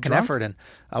put Were you fucking drunk? effort in.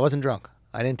 I wasn't drunk.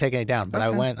 I didn't take any down, but I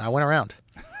Okay. went around.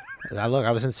 I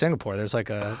was in Singapore. There's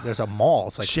a mall.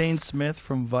 It's like Shane Smith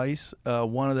from Vice,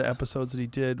 one of the episodes that he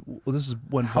did. Well, this is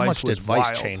when how Vice much was did Vice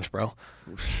wild. change, bro?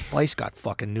 Vice got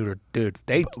fucking neutered, dude.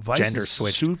 They Vice gender is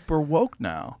switched. super woke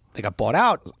now. They got bought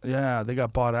out. Yeah, they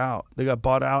got bought out. They got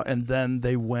bought out, and then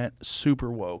they went super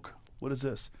woke. What is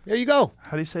this? There you go.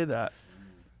 How do you say that?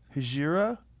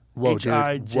 Hijira? Whoa,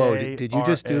 dude. Whoa, dude. Did you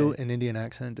just do H-I-J-R-A. an Indian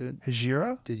accent, dude?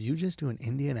 Hijira? Did you just do an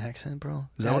Indian accent, bro?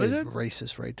 Is that what it is is?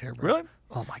 racist right there, bro. Really?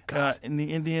 Oh my god. In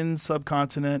the Indian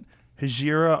subcontinent,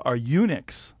 Hijira are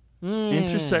eunuchs,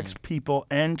 intersex people,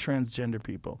 and transgender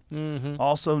people,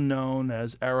 also known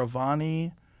as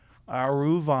Aruvani,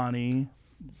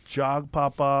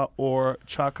 Jagpapa, or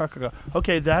Chakaka.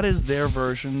 Okay, that is their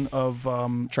version of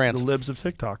Trans. the libs of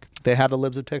TikTok. They have the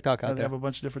libs of TikTok out They there. have a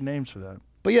bunch of different names for that.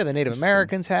 But yeah, the Native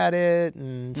Americans had it,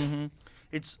 and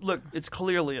It's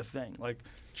clearly a thing. Like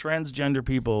transgender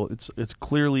people, it's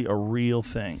clearly a real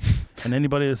thing. And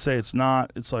anybody that say it's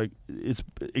not, it's like it's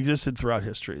existed throughout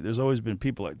history. There's always been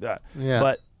people like that. Yeah.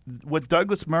 But what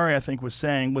Douglas Murray I think was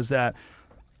saying was that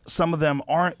some of them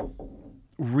aren't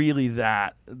really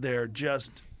that. They're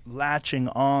just latching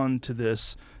on to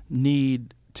this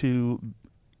need to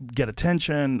get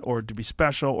attention or to be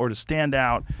special or to stand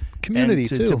out. Community, and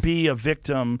too. to be a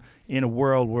victim in a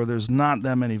world where there's not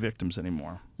that many victims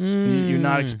anymore. You're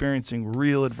not experiencing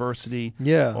real adversity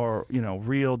Yeah. or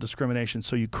real discrimination,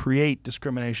 so you create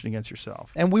discrimination against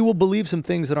yourself. and we will believe some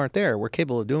things that aren't there. We're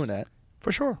capable of doing that.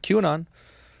 For sure. QAnon,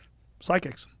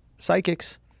 Psychics.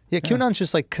 psychics. Yeah, QAnon's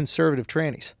just like conservative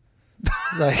trannies.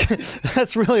 Like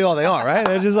that's really all they are, right?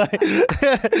 They're just like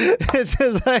it's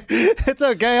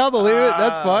okay, I'll believe it.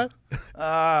 That's fine.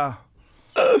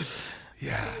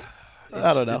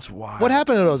 I don't know. It's wild. What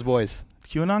happened to those boys?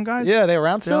 QAnon guys? Yeah, they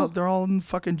around They're all, still? they're all in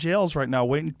fucking jails right now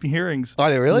waiting for hearings. Are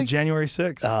they really? January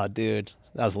 6th. Oh, dude,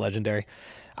 that was legendary.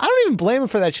 I don't even blame them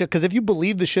for that shit, because if you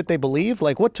believe the shit they believe,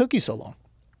 like, what took you so long?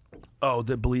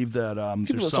 They believe that People,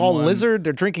 there's it's all someone- lizard.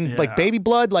 They're drinking like Yeah. baby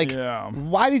blood. Like, Yeah.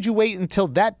 why did you wait until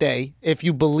that day if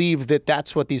you believed that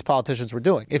that's what these politicians were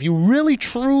doing? If you really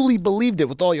truly believed it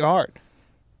with all your heart,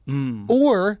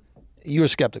 or you were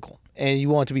skeptical and you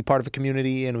wanted to be part of a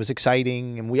community and it was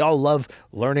exciting, and we all love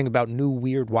learning about new,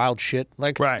 weird, wild shit.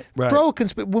 Like, Right. throw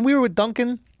when we were with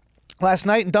Duncan last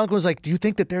night, and Duncan was like, "Do you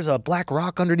think that there's a black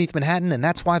rock underneath Manhattan, and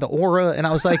that's why the aura?" And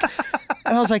I was like,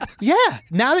 "Yeah.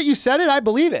 Now that you said it, I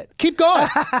believe it. Keep going.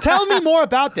 Tell me more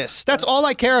about this. That's all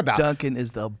I care about." Duncan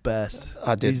is the best.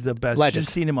 Dude, He's the best. legend.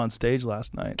 Just seen him on stage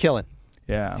last night. Killing.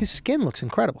 Yeah. His skin looks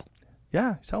incredible.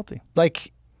 Yeah, he's healthy. Like,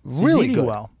 He's really eating good.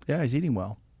 well. Yeah, he's eating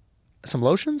well. Some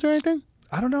lotions or anything?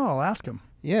 I don't know. I'll ask him.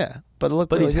 Yeah, but it looked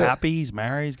But really he's good. happy. He's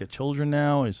married. He's got children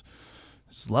now. He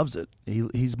loves it.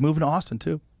 He's moving to Austin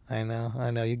too. I know.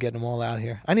 You're getting them all out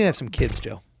here. I need to have some kids,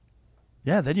 Joe.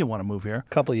 Yeah, then you want to move here.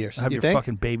 Couple years. Have you your think?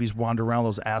 fucking babies wander around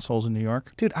those assholes in New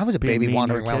York. Dude, I was a Being baby mean to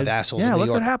wandering your around with kid. assholes Yeah, in New look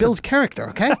York. what happened. Builds character,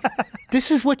 okay?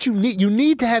 This is what you need. You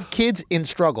need to have kids in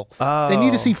struggle. They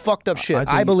need to see fucked up shit.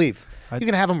 I believe. You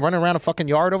can have them running around a fucking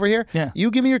yard over here. Yeah. You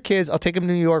give me your kids. I'll take them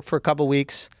to New York for a couple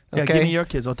weeks. Yeah, Okay. give me your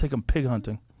kids. I'll take them pig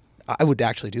hunting. I would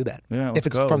actually do that. Yeah, if let's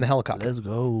it's go. from the helicopter. Let's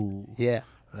go. Yeah.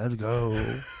 Let's go.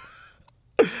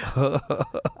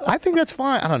 I think that's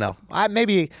fine. I don't know.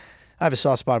 Maybe I have a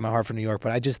soft spot in my heart for New York,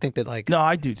 but I just think that, like, No,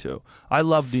 I do too. I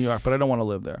love New York, but I don't want to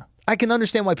live there. I can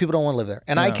understand why people don't want to live there.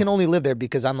 And I Yeah. can only live there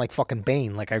because I'm like fucking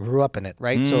Bane. Like, I grew up in it,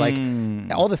 right? So, like,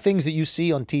 all the things that you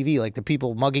see on TV, like the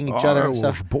people mugging each other and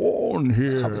stuff. born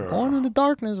here. I was born in the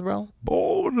darkness, bro.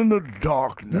 Born in the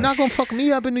darkness. You're not going to fuck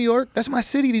me up in New York. That's my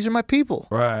city. These are my people.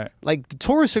 Right. Like, the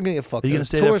tourists are going to get fucked Are you up. gonna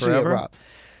stay there Tourists are gonna get forever? robbed.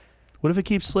 What if it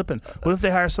keeps slipping? What if they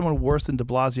hire someone worse than de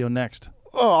Blasio next?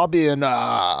 Oh, I'll be in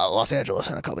Los Angeles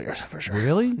in a couple years for sure.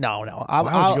 Really? No. Why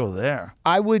would you go there?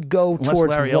 I would go Unless towards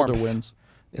Larry warmth. Elder wins.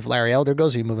 If Larry Elder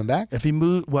goes, are you moving back? If he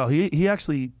moved, well, he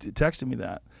actually texted me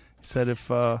that. He said if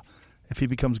he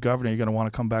becomes governor, you're going to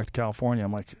want to come back to California.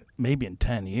 I'm like, maybe in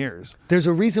 10 years. There's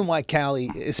a reason why Cali,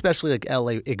 especially like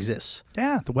LA, exists.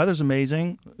 Yeah, the weather's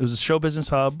amazing. It was a show business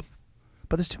hub,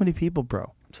 but there's too many people,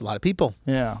 bro. It's a lot of people.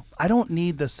 Yeah, I don't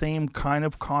need the same kind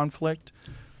of conflict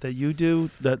that you do.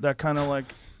 That kind of like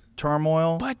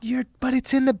turmoil. But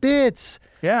it's in the bits.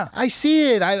 Yeah, I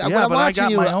see it. When I'm but I watching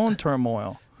got you, my own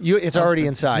turmoil. it's already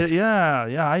inside.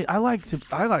 Yeah. I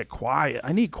like quiet.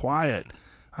 I need quiet.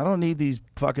 I don't need these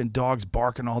fucking dogs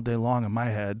barking all day long in my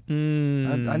head.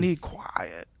 I need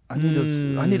quiet. I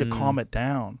need to calm it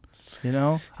down. You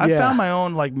know, I Yeah. found my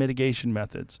own like mitigation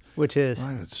methods. Which is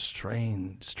I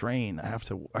strain. I have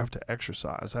to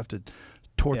exercise. I have to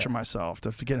torture myself. I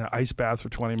have to get in an ice bath for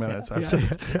 20 minutes. I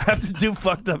have to do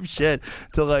fucked up shit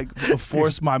to like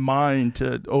force my mind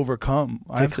to overcome.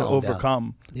 I have to calm down.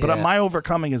 overcome. Yeah. But my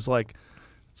overcoming is like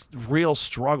real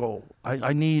struggle. I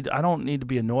don't need to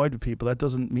be annoyed with people. That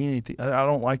doesn't mean anything. I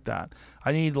don't like that.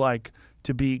 I need like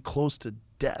to be close to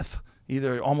death.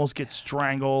 Either almost get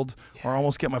strangled or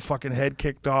almost get my fucking head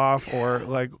kicked off or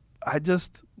like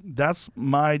that's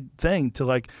my thing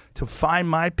to find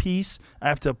my peace. I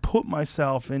have to put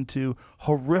myself into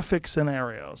horrific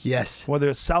scenarios. Yes. Whether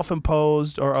it's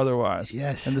self-imposed or otherwise.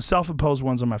 Yes. And the self-imposed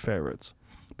ones are my favorites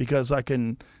because I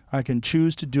can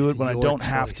choose to do it when I your don't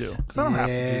have to. choice. Because I don't have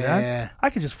to do Yeah. that. I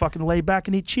can just fucking lay back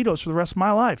and eat Cheetos for the rest of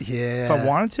my life. Yeah. If I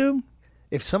wanted to.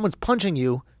 If someone's punching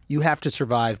you, you have to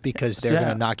survive because they're Yeah.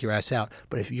 going to knock your ass out.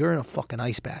 But if you're in a fucking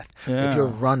ice bath, Yeah. if you're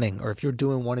running, or if you're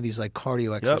doing one of these like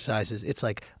cardio exercises, it's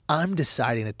like I'm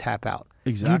deciding to tap out.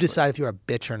 Exactly. You decide if you're a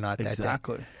bitch or not that day.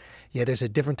 Exactly. Yeah, there's a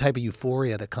different type of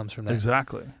euphoria that comes from that.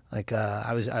 Exactly. Like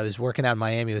I was working out in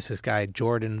Miami with this guy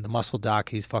Jordan, the muscle doc.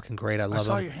 He's fucking great. I love I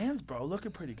saw him. your hands, bro.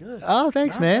 Looking pretty good. Oh,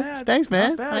 thanks, Not man. bad. Thanks, man.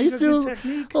 Not bad. I You used to got do good a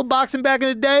technique. little boxing back in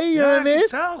the day. You know Yeah, what I mean? I can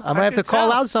tell. I'm gonna have to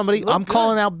call out somebody. You look I'm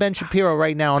calling good. out Ben Shapiro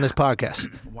right now on this podcast.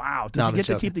 Wow. Does No, he I'm get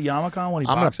to joking. keep the yarmulke on when he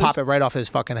I'm gonna boxes? pop it right off his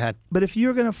fucking head. But if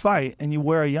you're gonna fight and you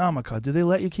wear a yarmulke, do they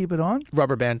let you keep it on?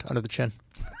 Rubber band under the chin.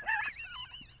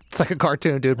 It's like a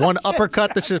cartoon, dude. One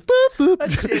uppercut that's just boop boop.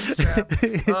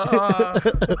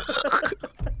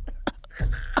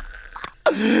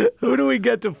 Who do we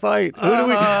get to fight?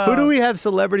 Who do we have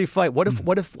celebrity fight? What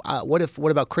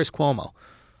about Chris Cuomo?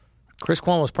 Chris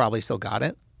Cuomo's probably still got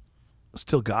it.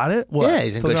 Still got it? What? Yeah,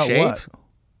 he's in Still good got shape. What?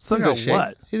 Still in got good shape.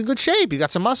 what? He's in good shape. He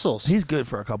got some muscles. He's good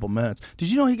for a couple minutes. Did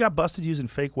you know he got busted using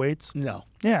fake weights? No.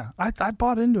 Yeah, I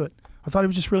bought into it. I thought he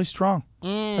was just really strong.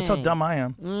 That's how dumb I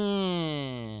am.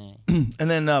 And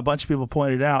then a bunch of people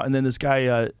pointed out, and then this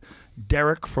guy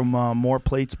Derek from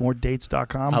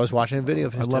moreplatesmoredates.com. I was watching a video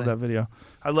of his I love today. that video.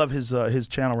 I love his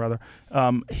channel rather.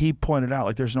 He pointed out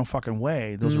like there's no fucking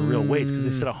way those are real weights because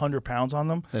they said 100 pounds on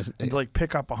them. And to like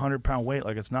pick up 100-pound weight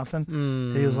like it's nothing.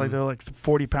 He was like they're like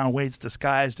 40-pound weights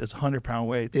disguised as 100-pound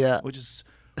weights. Yeah. Which is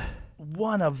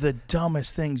one of the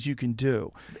dumbest things you can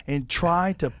do, and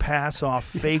try to pass off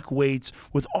fake weights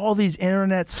with all these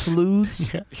internet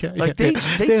sleuths. Like they have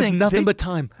think nothing but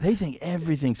time. They think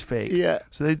everything's fake. Yeah.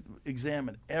 So they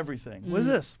examine everything. What is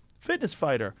this? Fitness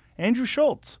fighter Andrew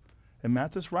Schulz and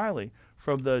Mathis Riley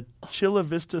from the Chila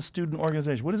Vista Student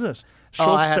Organization. What is this?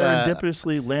 Schulz I had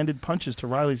serendipitously landed punches to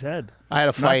Riley's head. I had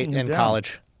a fight knocking him in down.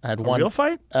 college. I had A one real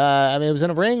fight? I mean, it was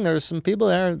in a ring. There was some people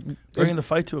there. Bringing the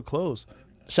fight to a close.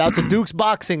 Shout out to Duke's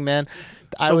Boxing, man.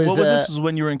 So what was this? This was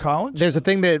when you were in college? There's a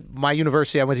thing that my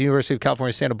university, I went to the University of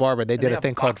California, Santa Barbara. They did they a have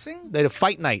thing boxing? called, they had a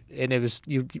fight night. And it was,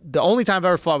 the only time I've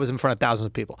ever fought was in front of thousands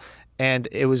of people. And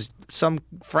it was some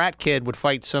frat kid would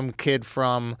fight some kid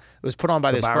from, it was put on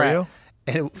by this barrio?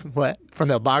 frat. And what? From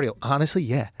the barrio. Honestly,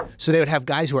 yeah. So they would have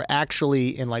guys who were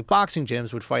actually in like boxing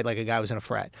gyms would fight like a guy who was in a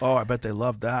frat. Oh, I bet they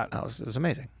loved that. It was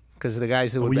amazing. Because the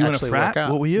guys that would were you in a actually frat? work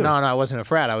out. What were you? No, I wasn't a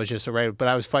frat. I was just a regular. But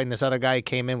I was fighting this other guy. He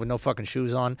came in with no fucking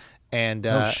shoes on. And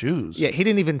No shoes? Yeah, he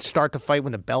didn't even start the fight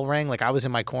when the bell rang. Like I was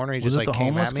in my corner. He Was just it like the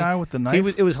came homeless at me. guy with the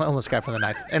knife? It was the homeless guy from the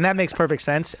knife, and that makes perfect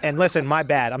sense. And listen, my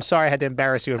bad. I'm sorry I had to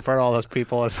embarrass you in front of all those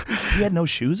people. He had no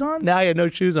shoes on? Now he had no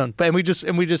shoes on, but and we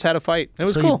just had a fight. It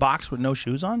was So cool. you boxed with no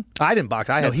shoes on? I didn't box.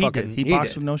 I had he fucking. did. He boxed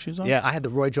did. with no shoes on? Yeah, I had the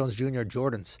Roy Jones Jr.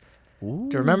 Jordans. Do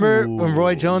you remember when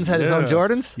Roy Jones had his own Yes.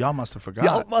 Jordans? Y'all must have forgot.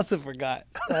 Y'all must have forgot.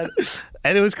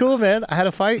 And it was cool, man. I had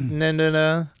a fight, and then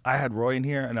I had Roy in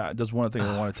here, and there's one thing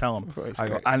I want to tell him. Roy's I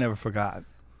go, great. I never forgot.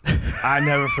 I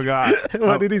never forgot.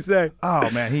 what did he say? Oh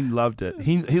man, he loved it.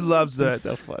 He loves that. He's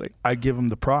so funny. I give him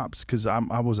the props because I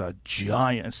was a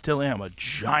giant, still am a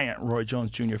giant Roy Jones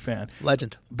Jr. fan.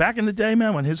 Legend. Back in the day,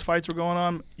 man, when his fights were going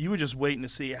on, you were just waiting to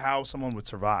see how someone would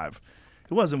survive.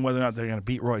 It wasn't whether or not they're going to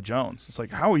beat Roy Jones. It's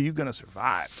like, how are you going to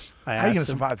survive? How are you going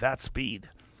to survive that speed?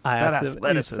 I that asked him. He's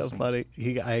athleticism. so funny.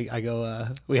 I go.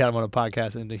 We had him on a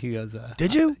podcast, and he goes.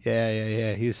 Did you?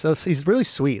 Yeah. He's really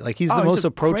sweet. Like he's the Oh, most a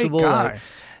approachable great guy.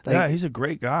 Like, Yeah, he's a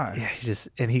great guy. Yeah,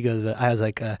 and he goes. I was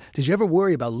like, did you ever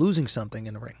worry about losing something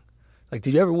in the ring? Like,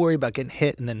 did you ever worry about getting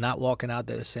hit and then not walking out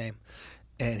there the same?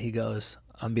 And he goes,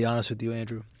 I'm be honest with you,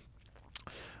 Andrew.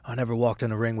 I never walked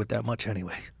in a ring with that much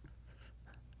anyway.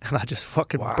 And I just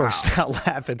fucking burst out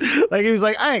laughing. Like he was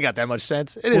like, I ain't got that much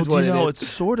sense. It is what it is. It's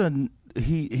sort of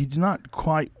he's not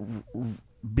quite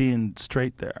being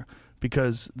straight there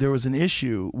because there was an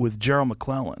issue with Gerald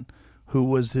McClellan, who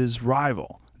was his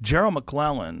rival. Gerald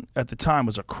McClellan at the time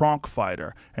was a Kronk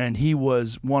fighter, and he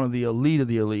was one of the elite of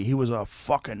the elite. He was a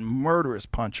fucking murderous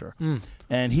puncher.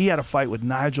 And he had a fight with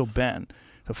Nigel Benn,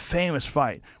 a famous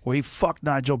fight where he fucked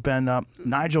Nigel Benn up.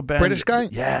 Nigel Benn, British guy?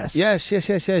 Yes. Yes.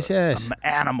 An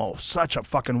animal, such a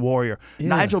fucking warrior.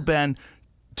 Nigel Benn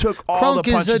took all Kronk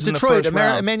the punches is in the Detroit, first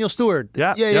round. Emmanuel Stewart.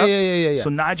 Yeah. So So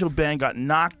Nigel Benn got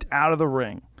knocked out of the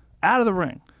ring.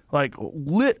 Like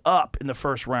lit up in the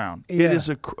first round. Yeah. It is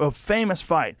a famous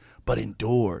fight, but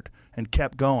endured and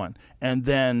kept going. And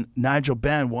then Nigel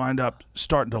Benn wound up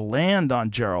starting to land on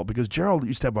Gerald because Gerald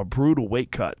used to have a brutal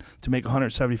weight cut to make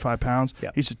 175 pounds.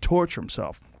 Yep. He used to torture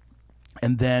himself.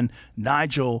 And then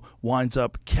Nigel winds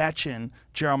up catching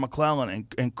Gerald McClellan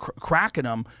and cracking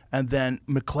him. And then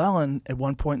McClellan, at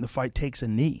one point in the fight, takes a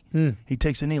knee. He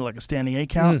takes a knee like a standing 8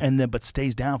 count, and then but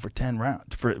stays down for 10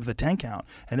 rounds for the 10 count.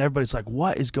 And everybody's like,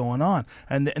 "What is going on?"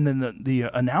 And then the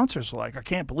announcers are like, "I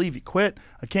can't believe he quit.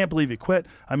 I can't believe he quit."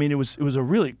 I mean, it was a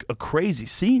really crazy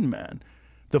scene, man.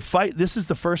 The fight. This is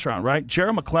the first round, right?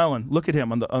 Gerald McClellan. Look at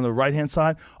him on the right hand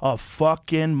side. A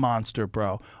fucking monster,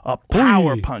 bro. A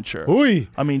power puncher.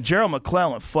 I mean, Gerald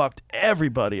McClellan fucked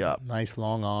everybody up. nice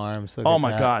long arms. Oh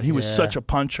my God, he was such a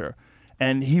puncher,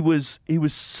 and he was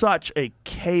such a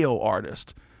KO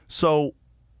artist. So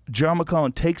Gerald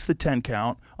McClellan takes the 10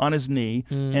 count on his knee,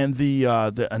 and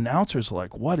the announcers are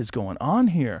like, "What is going on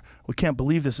here? We can't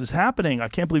believe this is happening. I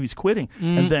can't believe he's quitting,"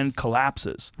 and then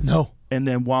collapses. No. And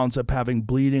then winds up having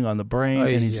bleeding on the brain,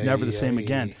 and he's never the same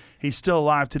again. He's still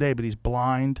alive today, but he's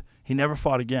blind. He never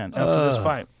fought again after this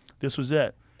fight. This was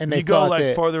it. And you they go thought like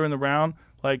that- farther in the round,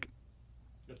 like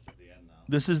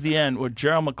this is the end. Where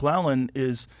Gerald McClellan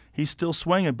he's still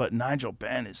swinging, but Nigel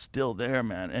Benn is still there,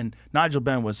 man. And Nigel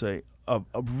Benn was a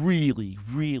really,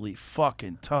 really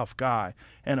fucking tough guy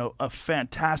and a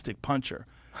fantastic puncher.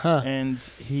 And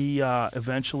he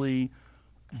eventually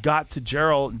got to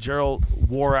Gerald. Gerald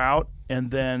wore out,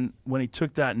 and then when he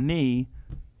took that knee,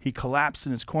 he collapsed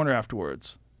in his corner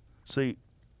afterwards. So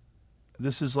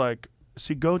this is like,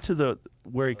 go to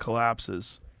where he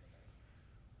collapses.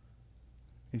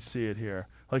 You see it here.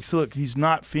 Like, so look, he's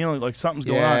not feeling like something's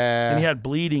going on, and he had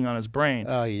bleeding on his brain.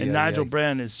 And Nigel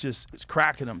Benn is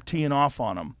cracking him, teeing off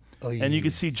on him. And you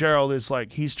can see Gerald is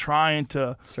like, he's trying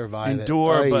to Survive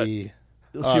endure, but see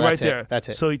right there. That's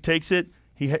it. So he takes it.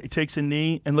 He takes a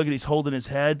knee, and look at he's holding his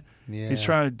head. Yeah. He's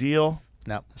trying to deal.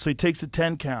 No. So he takes a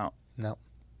 10 count, No.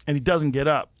 and he doesn't get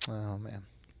up. Oh man.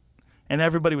 And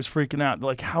everybody was freaking out. They're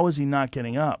like, how is he not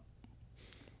getting up?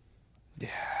 Yeah.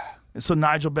 And so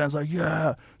Nigel Benn's like,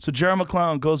 yeah. So Gerald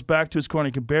McClellan goes back to his corner.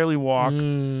 He can barely walk,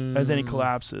 and then he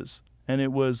collapses. And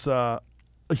it was a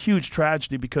huge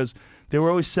tragedy because they were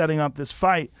always setting up this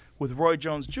fight with Roy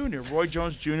Jones Jr. Roy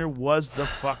Jones Jr. was the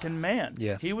fucking man.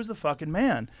 Yeah. He was the fucking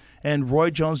man. And Roy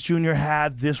Jones Jr.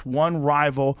 had this one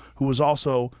rival who was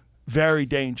also very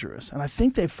dangerous. And I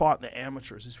think they fought in the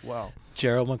amateurs as well.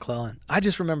 Gerald McClellan. I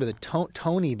just remember the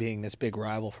Tony being this big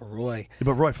rival for Roy. Yeah,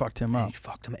 but Roy fucked him And up. he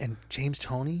fucked him. And James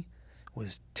Toney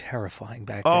was terrifying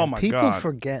back Oh, then. my People God.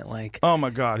 forget, like, Oh, my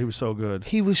God. He was so good.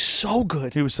 he was so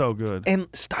good. He was so good. And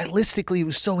stylistically, he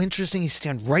was so interesting. He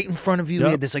stand right in front of you. Yep.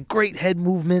 He had this like great head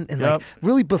movement, and like Yep.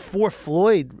 really before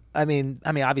Floyd. I mean,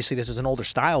 obviously this is an older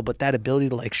style, but that ability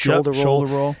to like shoulder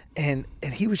roll, and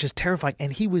he was just terrifying.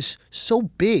 And he was so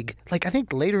big. Like I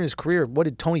think later in his career, what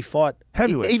did Tony fought?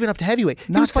 Heavyweight. Even up to heavyweight.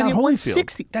 He was Knocked fighting out at Holyfield.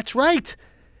 160. That's right.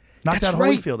 Knocked That's out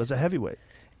right. Holyfield as a heavyweight.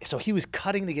 So he was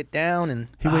cutting to get down, and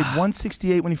He weighed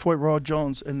 168 when he fought Roy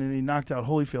Jones, and then he knocked out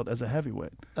Holyfield as a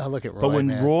heavyweight. look at Roy. But when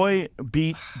man. Roy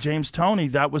beat James Toney,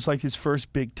 that was like his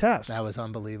first big test. that was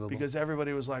unbelievable. Because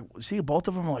everybody was like, see, both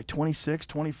of them are like 26,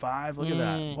 25. Look at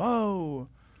that. Whoa.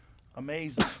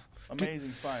 Amazing. Amazing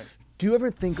fight. Do you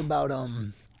ever think about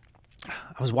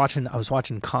I was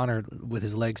watching Connor with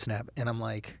his leg snap, and I'm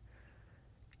like,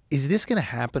 is this going to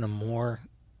happen to more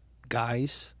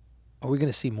guys? Are we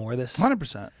going to see more of this?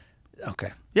 100%.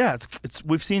 Okay. Yeah, it's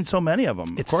we've seen so many of them.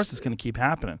 Of It's- course, it's going to keep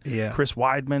happening. Yeah. Chris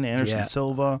Weidman, Anderson Yeah.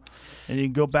 Silva, and you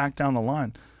can go back down the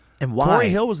line. And why? Corey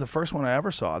Hill was the first one I ever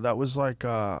saw. That was like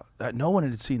that. No one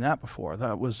had seen that before.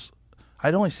 That was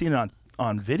I'd only seen it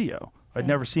on video. I'd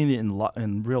never seen it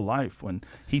in real life. When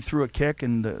he threw a kick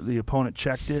and the opponent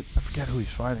checked it, I forget who he's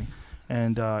fighting,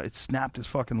 and it snapped his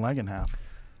fucking leg in half.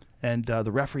 And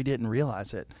the referee didn't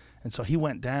realize it, and so he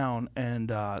went down, and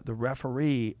the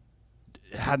referee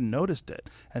hadn't noticed it,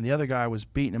 and the other guy was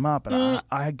beating him up, and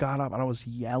I got up and I was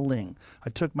yelling. I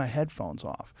took my headphones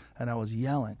off and I was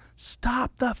yelling,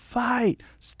 "Stop the fight!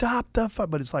 Stop the fight!"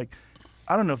 But it's like,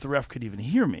 I don't know if the ref could even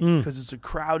hear me because it's a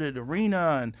crowded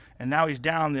arena, and now he's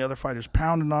down. The other fighter's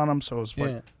pounding on him, so it's like,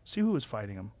 Yeah. see who was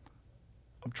fighting him.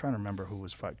 I'm trying to remember who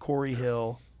was fighting. Corey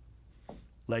Hill,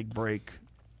 leg break.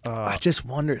 I just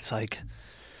wonder. It's like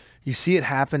you see it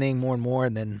happening more and more,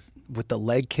 and then with the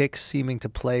leg kicks seeming to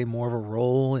play more of a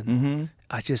role, and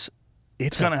it's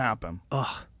gonna happen.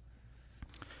 Ugh.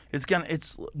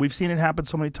 We've seen it happen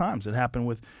so many times. It happened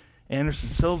with Anderson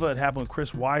Silva. It happened with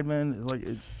Chris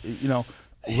Weidman.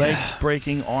 Leg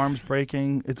breaking, arms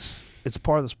breaking. It's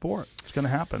part of the sport. It's gonna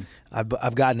happen.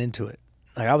 I've gotten into it.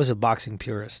 Like I was a boxing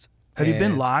purist. Have you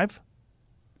been live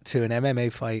to an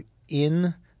MMA fight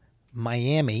in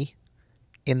Miami,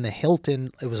 in the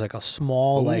Hilton? It was like a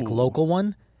small, local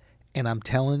one, and I'm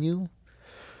telling you.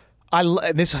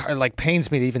 This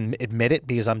pains me to even admit it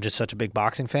because I'm just such a big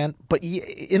boxing fan. But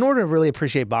in order to really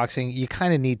appreciate boxing, you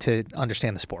kind of need to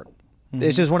understand the sport. Mm-hmm.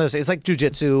 It's just one of those. It's like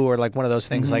jiu-jitsu or like one of those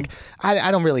things. Mm-hmm. Like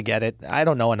I don't really get it. I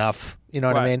don't know enough. You know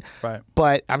what I mean? Right.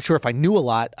 But I'm sure if I knew a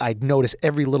lot, I'd notice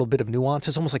every little bit of nuance.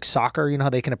 It's almost like soccer. You know how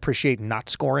they can appreciate not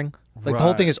scoring. Like the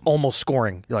whole thing is almost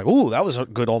scoring. You're like, ooh, that was a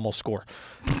good almost score.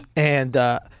 And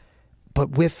but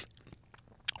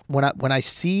when I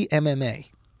see MMA.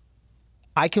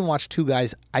 I can watch two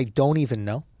guys I don't even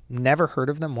know, never heard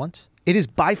of them once. It is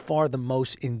by far the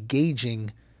most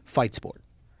engaging fight sport.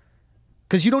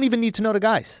 Because you don't even need to know the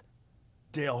guys.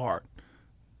 Dale Hart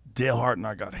and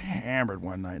I got hammered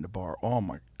one night in the bar. Oh,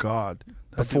 my God.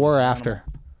 Before or after?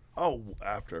 Oh,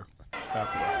 after that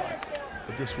fight.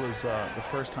 But this was the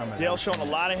first time. Dale showing a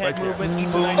lot of head movement.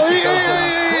 The referee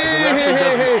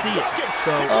doesn't see it.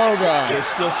 So God. They're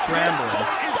still scrambling.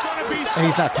 And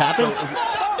he's not tapping?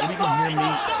 If you can hear me.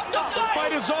 The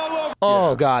fight is all over.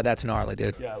 Oh, God, that's gnarly,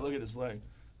 dude. Yeah, look at his leg.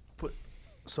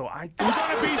 So I think... It's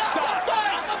going to be stopped.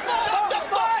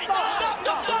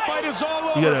 The fight is all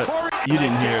over. You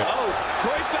didn't hear it. Oh,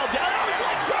 Corey fell down. His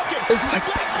leg's broken. His leg's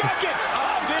broken.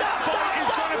 This fight is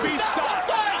going to be stopped.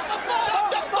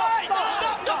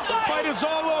 The fight is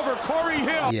all over. Corey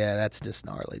Hill. Yeah, that's just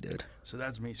gnarly, dude. So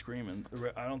that's me screaming.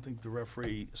 I don't think the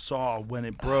referee saw when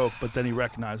it broke, but then he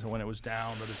recognized it when it was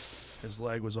down, that his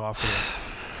leg was off at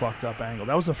a fucked up angle.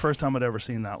 That was the first time I'd ever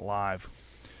seen that live.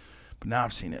 But now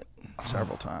I've seen it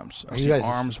several times. I've seen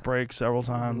arms break several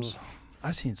times.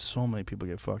 I've seen so many people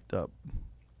get fucked up.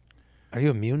 Are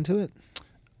you immune to it?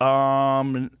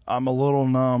 I'm a little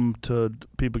numb to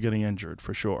people getting injured,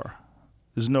 for sure.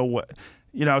 There's no way.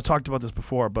 I've talked about this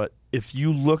before, but if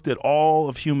you looked at all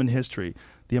of human history,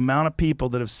 the amount of people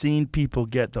that have seen people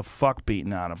get the fuck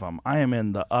beaten out of them, I am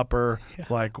in the upper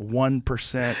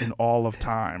 1% in all of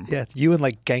time. Yeah, it's you and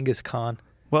like Genghis Khan.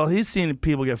 Well, he's seen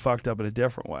people get fucked up in a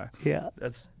different way. Yeah.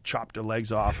 That's chop their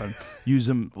legs off and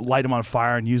light them on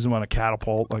fire and use them on a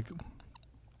catapult. Like,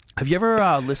 have you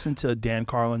ever listened to Dan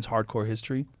Carlin's Hardcore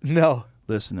History? No.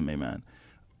 Listen to me, man.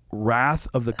 Wrath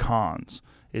of the Khans.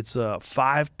 It's a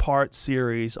 5-part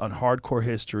series on hardcore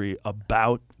history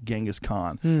about Genghis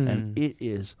Khan, and it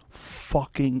is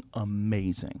fucking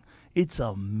amazing. It's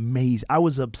amazing. I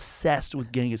was obsessed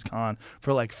with Genghis Khan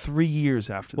for like 3 years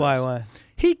after this. Why?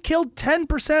 He killed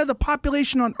 10% of the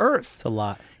population on Earth. It's a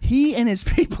lot. He and his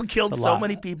people killed so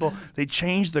many people. They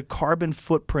changed the carbon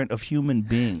footprint of human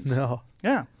beings. No.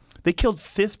 Yeah. They killed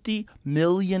 50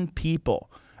 million people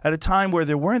at a time where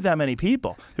there weren't that many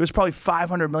people. There was probably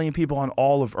 500 million people on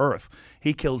all of Earth.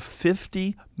 He killed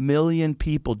 50 million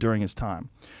people during his time.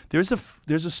 There's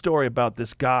a story about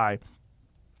this guy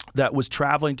that was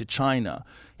traveling to China.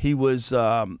 He was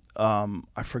I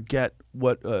forget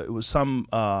what it was, some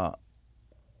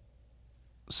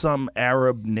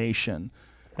Arab nation,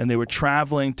 and they were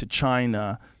traveling to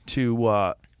China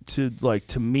to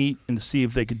meet and see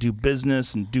if they could do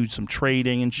business and do some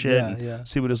trading and shit,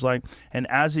 see what it's like. And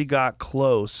as he got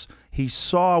close, he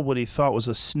saw what he thought was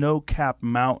a snow-capped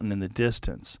mountain in the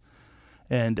distance.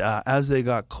 And as they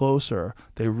got closer,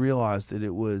 they realized that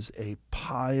it was a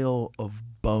pile of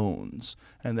bones,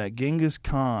 and that Genghis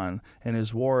Khan and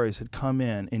his warriors had come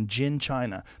in Jin,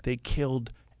 China. They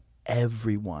killed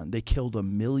everyone. They killed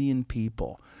 1 million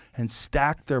people and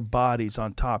stacked their bodies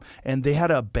on top. And they had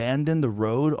to abandon the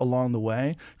road along the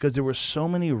way because there were so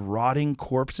many rotting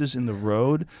corpses in the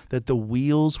road that the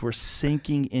wheels were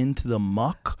sinking into the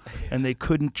muck and they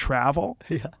couldn't travel.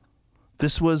 Yeah.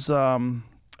 This was, I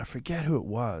forget who it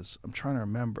was. I'm trying to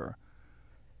remember.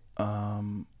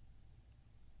 The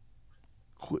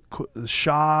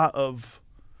Shah of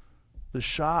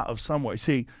somewhere.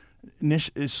 See,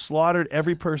 is slaughtered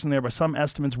every person there. By some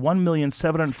estimates,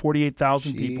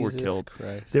 1,748,000 people were killed.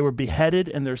 Christ. They were beheaded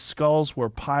and their skulls were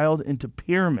piled into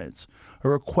pyramids, a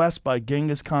request by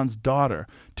Genghis Khan's daughter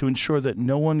to ensure that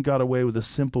no one got away with a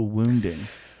simple wounding.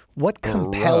 What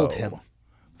compelled him?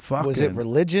 Fucking, was it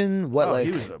religion? What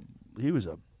he was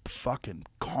a fucking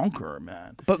conqueror,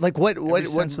 man. But like, what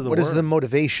sense of the what is word. the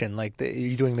motivation? Like, are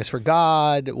you doing this for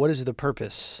God? What is the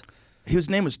purpose? His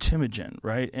name was Temujin,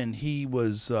 right? And he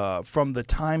was from the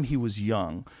time he was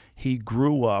young, he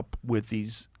grew up with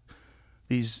these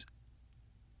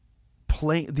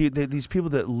people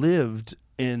that lived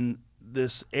in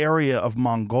this area of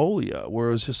Mongolia where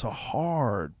it was just a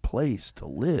hard place to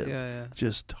live. Yeah.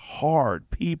 Just hard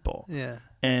people. Yeah.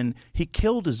 And he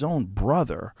killed his own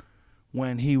brother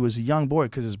when he was a young boy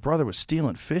because his brother was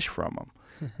stealing fish from him.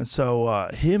 And so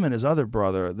him and his other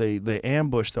brother, they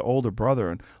ambushed the older brother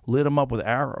and lit him up with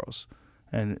arrows.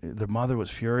 And the mother was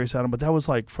furious at him. But that was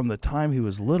like from the time he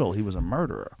was little, he was a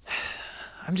murderer.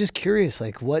 I'm just curious,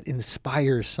 like, what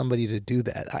inspires somebody to do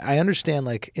that? I understand,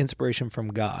 like, inspiration from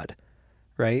God,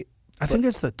 right? I think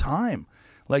it's the time.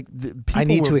 Like, people I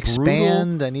need to were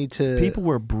expand. brutal. I need to. People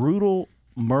were brutal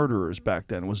murderers back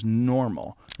then. It was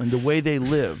normal. And the way they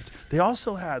lived. They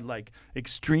also had, like,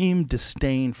 extreme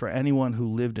disdain for anyone who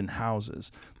lived in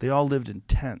houses. They all lived in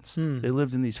tents. They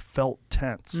lived in these felt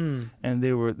tents. And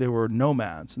they were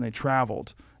nomads, and they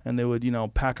traveled. And they would,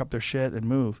 pack up their shit and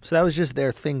move. So that was just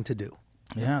their thing to do.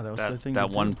 Yeah, that was the thing. That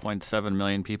to do. 1.7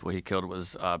 million people he killed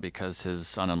was because his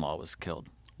son-in-law was killed.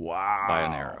 Wow. By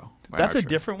an arrow. By That's a archery.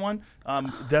 different one.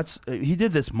 He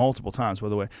did this multiple times, by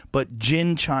the way. But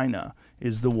Jin China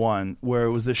is the one where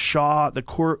it was the Shah, the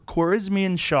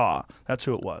Khwarezmian Shah. That's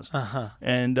who it was. Uh-huh.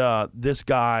 And this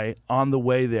guy on the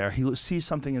way there, he sees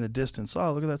something in the distance.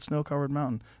 Oh, look at that snow-covered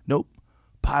mountain. Nope.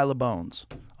 Pile of bones.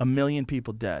 1 million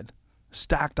people dead,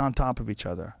 stacked on top of each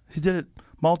other. He did it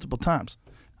multiple times.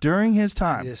 During his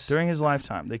time, during his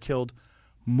lifetime, they killed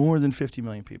more than 50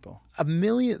 million people. 1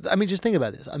 million. I mean, just think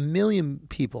about this. 1 million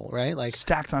people, right? Like,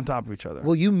 stacked on top of each other.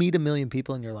 will you meet 1 million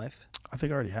people in your life? I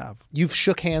think I already have. You've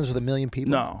shook hands with 1 million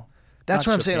people? No. That's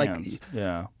not what I'm saying. shook Like, hands.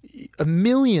 Yeah. 1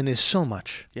 million is so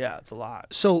much. Yeah, it's a lot.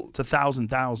 So It's 1,000.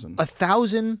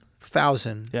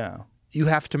 1,000 Yeah. you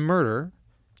have to murder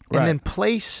Right. and then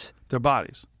place Their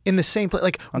bodies. in the same place.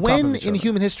 Like, On top when of each in other.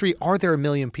 human history are there 1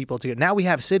 million people together? Now we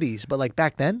have cities, but like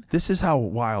back then? This is how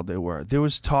wild they were. There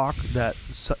was talk that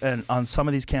and on some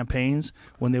of these campaigns,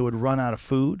 when they would run out of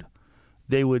food,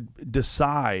 they would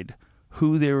decide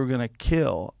who they were going to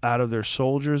kill out of their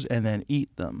soldiers and then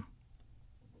eat them.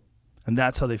 And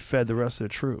that's how they fed the rest of their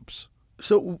troops.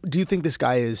 So do you think this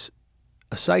guy is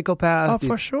a psychopath? Oh, Do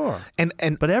you- for sure. And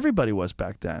But everybody was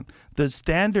back then. The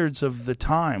standards of the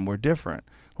time were different.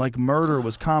 Like murder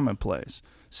was commonplace.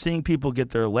 Seeing people get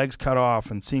their legs cut off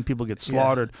and seeing people get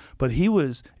slaughtered. But he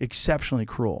was exceptionally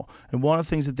cruel. And one of the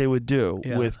things that they would do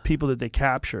with people that they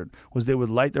captured was they would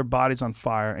light their bodies on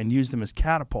fire and use them as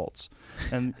catapults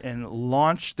and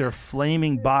launch their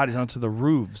flaming bodies onto the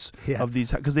roofs of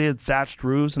these, because they had thatched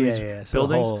roofs in these So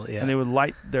buildings. whole, And they would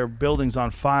light their buildings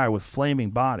on fire with flaming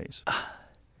bodies.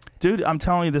 Dude, I'm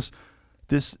telling you this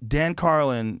Dan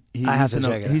Carlin, he's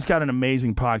got an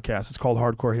amazing podcast. It's called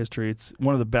Hardcore History. It's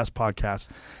one of the best podcasts.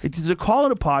 To call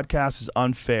it a podcast is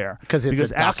unfair.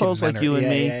 Because assholes like you and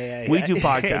me, we do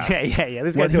podcasts. Yeah.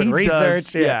 This guy's doing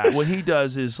research. What he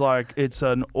does is like it's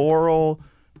an oral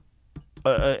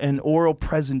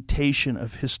presentation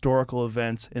of historical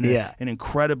events in an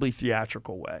incredibly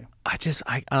theatrical way. I don't It's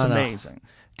know. amazing.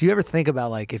 Do you ever think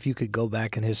about, like, if you could go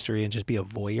back in history and just be a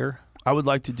voyeur? I would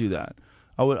like to do that.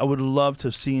 I would love to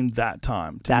have seen that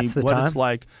time. That's the what time? it's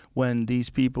like when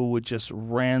these people would just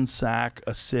ransack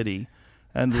a city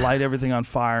and light everything on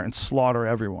fire and slaughter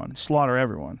everyone.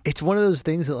 It's one of those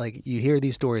things that, like, you hear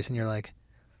these stories and you're like,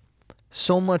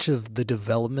 so much of the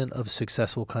development of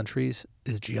successful countries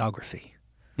is geography.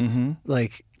 Mm-hmm.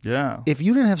 Like, Yeah. if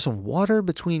you didn't have some water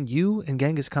between you and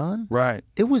Genghis Khan, Right.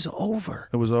 it was over.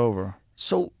 It was over.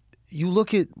 So you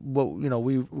look at what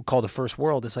we call the first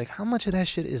world. It's like, how much of that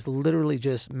shit is literally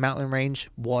just mountain range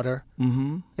water?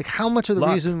 Mm-hmm. Like, how much of the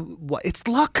Luck. reason it's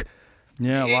luck?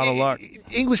 Yeah, a lot of luck.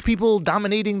 English people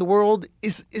dominating the world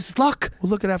is luck. Well,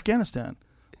 look at Afghanistan.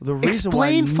 The reason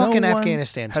Explain why fucking no one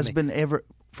Afghanistan to has me. been ever.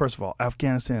 First of all,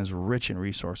 Afghanistan is rich in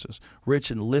resources,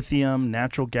 rich in lithium,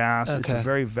 natural gas. It's a Okay.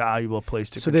 very valuable place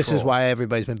to So control. this is why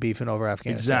everybody's been beefing over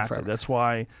Afghanistan Exactly. forever. That's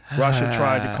why Russia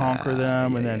tried to conquer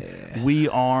them, and then we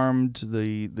armed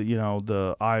the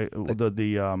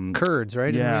Kurds,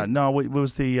 right? Yeah. No, it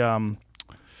was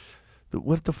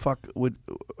what the fuck would.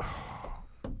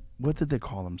 What did they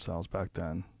call themselves back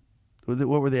then? What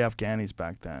were the Afghanis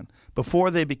back then? Before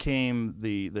they became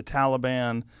the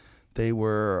Taliban, they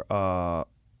were.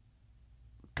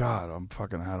 God, I'm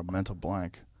fucking had a mental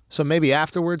blank. So maybe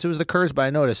afterwards it was the Kurds, but I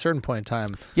know at a certain point in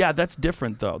time. Yeah, that's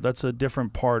different though. That's a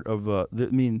different part of.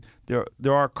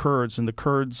 There are Kurds, and the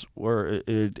Kurds were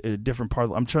a different part.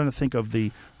 I'm trying to think of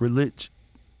the religion.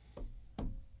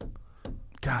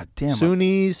 God damn it.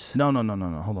 Sunnis. No.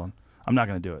 Hold on. I'm not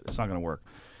going to do it. It's not going to work.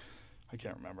 I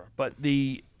can't remember. But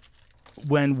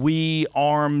when we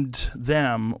armed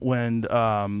them, when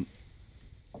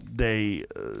they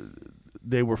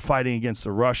were fighting against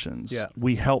the Russians,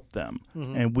 we helped them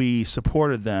and we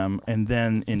supported them, and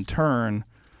then in turn,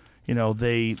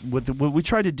 what we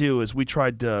tried to do is we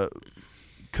tried to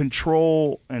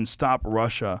control and stop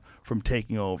Russia from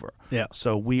taking over. Yeah.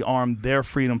 So we armed their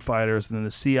freedom fighters, and then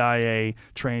the CIA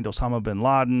trained Osama bin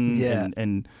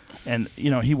Laden, and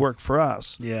he worked for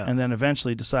us. Yeah. And then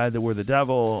eventually decided that we're the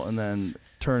devil, and then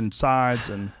turned sides,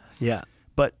 and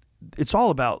But it's all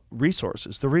about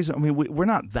resources. The reason, we're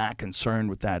not that concerned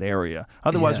with that area.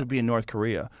 Otherwise, we'd be in North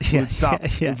Korea. We would stop.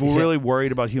 If we're really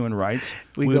worried about human rights,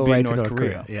 we would be in North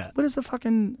Korea. Yeah. What is the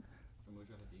fucking...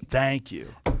 Thank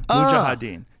you.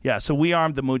 Mujahideen. Yeah, so we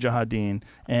armed the Mujahideen,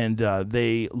 and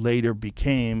they later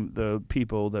became the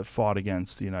people that fought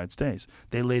against the United States.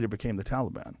 They later became the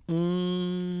Taliban.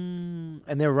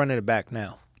 And they're running it back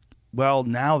now. Well,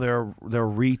 now they're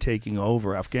retaking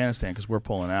over Afghanistan because we're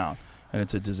pulling out, and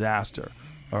it's a disaster,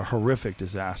 a horrific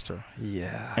disaster.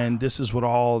 Yeah. And this is what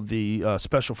all the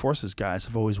Special Forces guys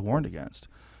have always warned against.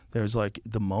 There's like,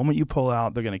 the moment you pull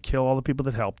out, they're going to kill all the people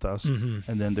that helped us, and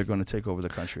then they're going to take over the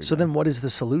country So again. then what is the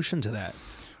solution to that?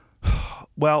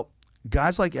 Well,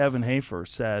 guys like Evan Hafer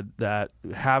said that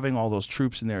having all those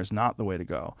troops in there is not the way to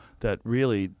go. That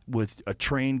really, with a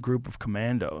trained group of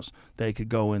commandos, they could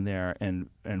go in there and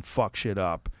fuck shit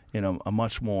up in a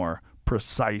much more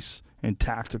precise and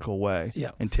tactical way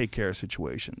and take care of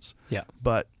situations. Yeah.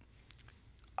 But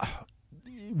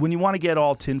when you want to get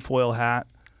all tinfoil hat,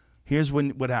 here's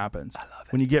what happens. I love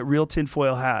it. When you get real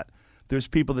tinfoil hat, there's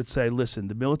people that say, listen,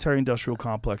 the military-industrial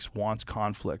complex wants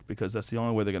conflict because that's the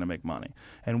only way they're going to make money.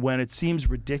 And when it seems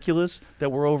ridiculous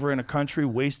that we're over in a country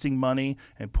wasting money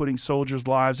and putting soldiers'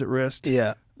 lives at risk,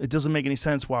 it doesn't make any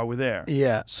sense why we're there.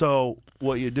 Yeah. So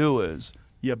what you do is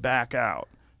you back out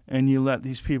and you let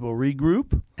these people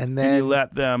regroup, and then you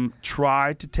let them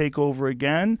try to take over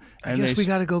again. I guess we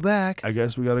got to go back. I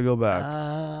guess we got to go back.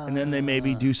 And then they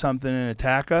maybe do something and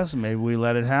attack us, and maybe we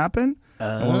let it happen.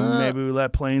 Or maybe we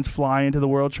let planes fly into the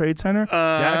World Trade Center.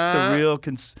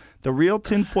 That's the real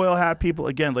tinfoil hat people.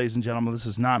 Again, ladies and gentlemen, this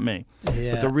is not me.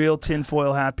 Yeah. But the real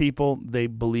tinfoil hat people, they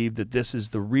believe that this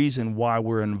is the reason why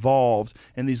we're involved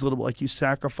in these little, like, you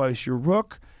sacrifice your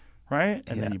rook, right?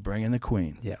 And then you bring in the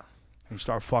queen. Yeah. And you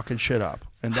start fucking shit up.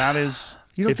 And that is,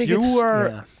 if you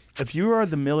are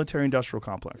the military-industrial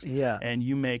complex, and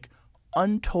you make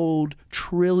untold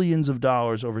trillions of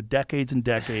dollars over decades and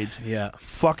decades,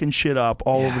 fucking shit up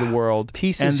all over the world.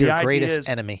 Peace is your greatest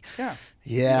enemy. Yeah.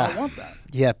 Yeah. You don't want that.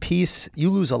 Yeah, peace. You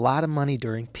lose a lot of money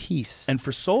during peace. And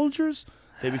for soldiers,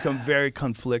 they become very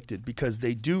conflicted because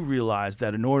they do realize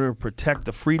that in order to protect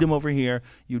the freedom over here,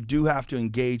 you do have to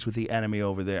engage with the enemy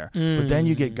over there. But then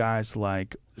you get guys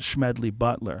like Smedley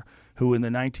Butler, who in the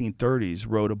 1930s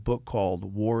wrote a book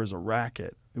called War is a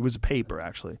Racket. It was a paper,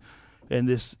 actually. And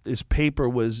this paper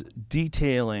was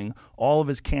detailing all of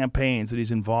his campaigns that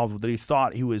he's involved with, that he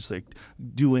thought he was like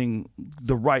doing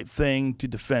the right thing to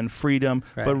defend freedom,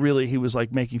 but really he was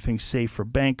like making things safe for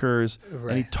bankers.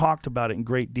 And he talked about it in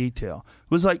great detail.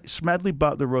 It was like Smedley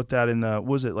Butler wrote that in the, what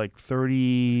was it, like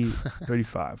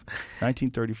 1935.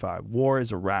 War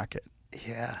is a Racket.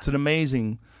 Yeah. It's an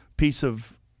amazing piece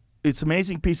of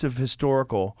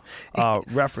historical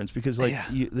reference because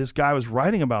this guy was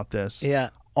writing about this. Yeah.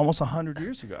 Almost 100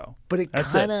 years ago. But it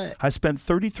kind of... I spent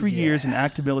 33 years in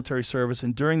active military service,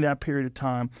 and during that period of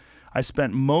time, I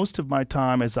spent most of my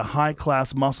time as a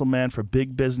high-class muscle man for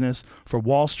big business, for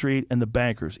Wall Street and the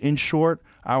bankers. In short,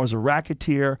 I was a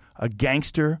racketeer, a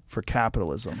gangster for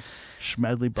capitalism.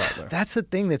 Smedley Butler. That's the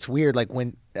thing that's weird. Like,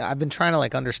 when I've been trying to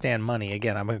like understand money.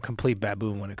 Again, I'm a complete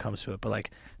baboon when it comes to it. But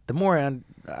like, the more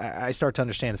I start to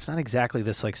understand, it's not exactly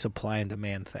this like supply and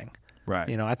demand thing. Right.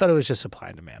 You know, I thought it was just supply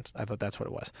and demand. I thought that's what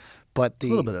it was. But a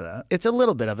little bit of that. It's a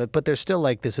little bit of it, but there's still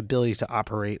like this ability to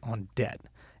operate on debt.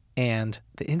 And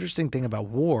the interesting thing about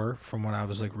war, from what I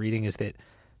was like reading, is that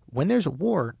when there's a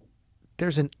war,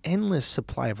 there's an endless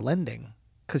supply of lending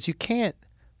because you can't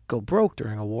go broke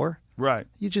during a war. Right.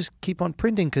 You just keep on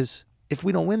printing because if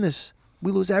we don't win this,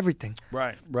 we lose everything.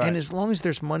 Right. Right. And as long as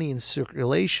there's money in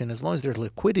circulation, as long as there's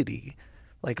liquidity,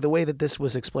 like the way that this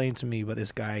was explained to me by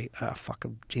this guy,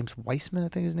 James Weissman, I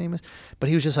think his name is. But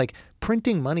he was just like,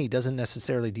 printing money doesn't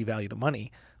necessarily devalue the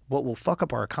money. What will fuck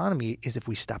up our economy is if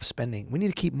we stop spending. We need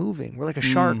to keep moving. We're like a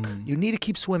shark. You need to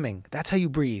keep swimming. That's how you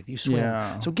breathe. You swim.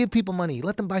 Yeah. So give people money.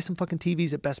 Let them buy some fucking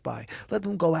TVs at Best Buy. Let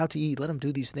them go out to eat. Let them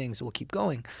do these things. We'll keep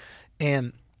going.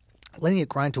 And letting it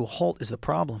grind to a halt is the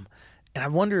problem. And I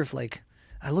wonder if like,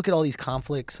 I look at all these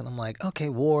conflicts and I'm like, okay,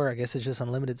 war, I guess it's just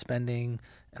unlimited spending.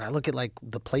 And I look at like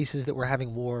the places that we're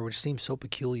having war, which seems so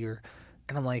peculiar.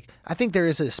 And I'm like, I think there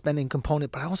is a spending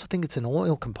component, but I also think it's an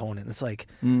oil component. It's like,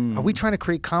 are we trying to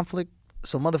create conflict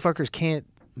so motherfuckers can't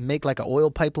make like an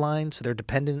oil pipeline so they're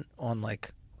dependent on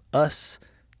like us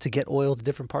to get oil to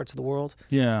different parts of the world?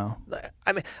 Yeah.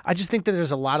 I mean, I just think that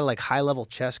there's a lot of like high level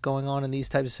chess going on in these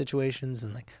types of situations.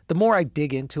 And like the more I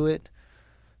dig into it,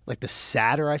 like the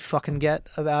sadder I fucking get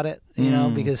about it, you know,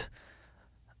 because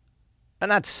I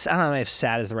don't know if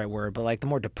sad is the right word, but like the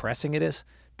more depressing it is,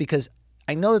 because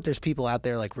I know that there's people out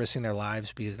there like risking their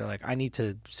lives because they're like, I need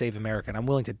to save America and I'm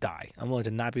willing to die. I'm willing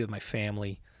to not be with my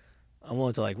family. I'm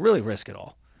willing to like really risk it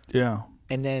all. Yeah.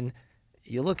 And then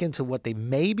you look into what they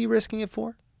may be risking it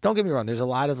for. Don't get me wrong. There's a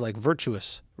lot of like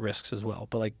virtuous risks as well.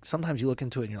 But like sometimes you look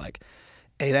into it and you're like,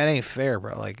 hey, that ain't fair,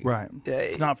 bro. Like, Right.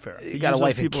 It's not fair. You got a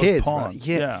wife and kids, bro.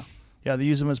 Yeah. Yeah, they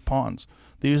use them as pawns.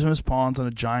 They use them as pawns on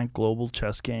a giant global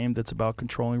chess game that's about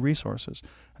controlling resources.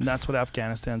 And that's what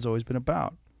Afghanistan's always been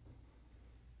about.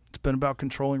 It's been about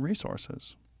controlling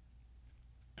resources.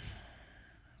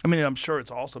 I mean, I'm sure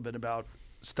it's also been about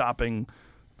stopping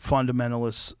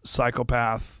fundamentalist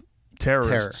psychopath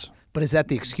terrorists. But is that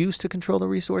the excuse to control the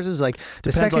resources? Like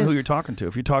Depends on who you're talking to.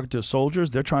 If you're talking to soldiers,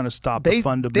 they're trying to stop the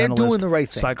fundamentalist they're doing the right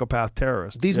thing. Psychopath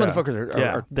terrorists. These motherfuckers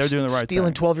are they're doing the right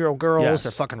stealing thing. 12-year-old girls. Yes.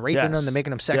 They're fucking raping them. They're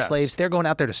making them sex Yes. slaves. They're going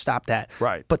out there to stop that.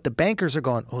 Right. But the bankers are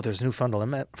going, oh, there's new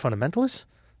fundamentalists?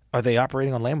 Are they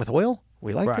operating on land with oil?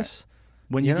 We like this.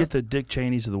 When you get the Dick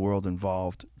Cheneys of the world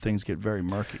involved, things get very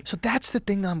murky. So that's the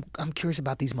thing that I'm curious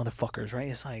about these motherfuckers, right?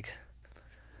 It's like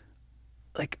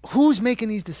who's making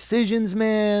these decisions,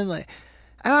 man? Like,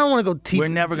 I don't want to go deep. We're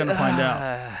never going to find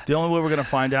out. The only way we're going to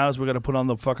find out is we're going to put on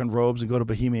the fucking robes and go to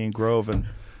Bohemian Grove. And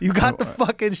you got the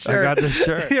fucking shirt. I got the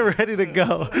shirt. You're ready to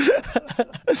go.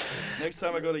 Next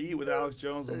time I go to eat with Alex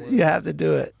Jones, you have to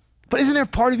do it. But isn't there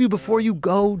part of you before you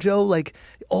go, Joe, like,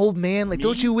 old man, like,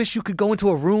 don't you wish you could go into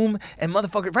a room and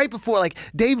motherfucker, right before, like,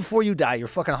 day before you die, you're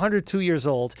fucking 102 years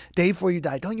old, day before you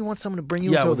die, don't you want someone to bring you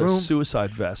into a room? Yeah, with a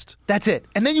suicide vest. That's it.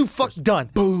 And then you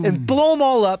done. Boom. And blow them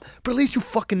all up, but at least you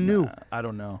fucking knew. I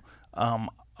don't know.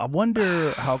 I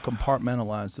wonder how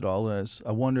compartmentalized it all is.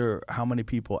 I wonder how many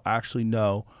people actually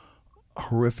know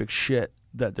horrific shit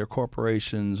that their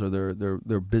corporations or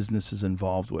their business is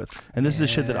involved with. And this is the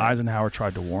shit that Eisenhower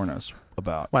tried to warn us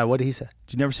about. Why? What did he say?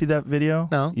 Did you never see that video?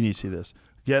 No. You need to see this.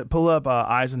 Pull up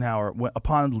Eisenhower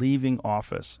upon leaving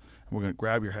office. And we're going to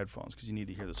grab your headphones because you need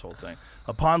to hear this whole thing.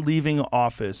 Upon leaving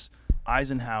office,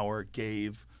 Eisenhower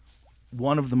gave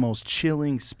one of the most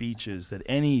chilling speeches that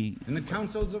any... In the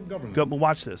councils of government,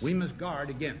 watch this. We must guard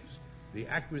against the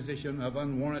acquisition of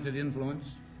unwarranted influence,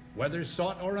 whether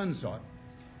sought or unsought,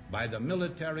 by the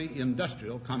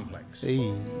military-industrial complex.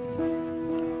 Hey.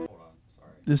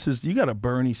 This is, you got a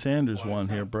Bernie Sanders one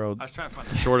here, bro. I was trying to find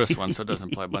the shortest one so it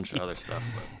doesn't play a bunch of other stuff.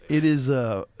 But. It is,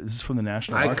 this is from the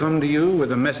National I Archives. come to you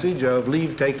with a message of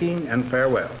leave-taking and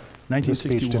farewell. 1961. This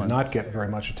speech did not get very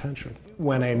much attention.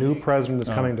 When a new president is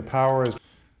coming to power...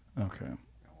 Okay.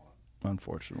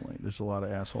 Unfortunately. There's a lot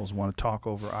of assholes who want to talk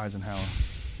over Eisenhower.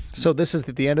 So this is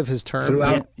at the end of his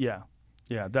term? Yeah.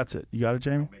 Yeah, that's it. You got it,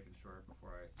 Jamie?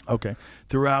 Okay.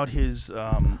 Throughout his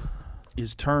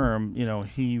term, you know,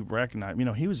 he recognized, you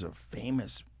know, he was a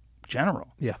famous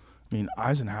general. Yeah. I mean,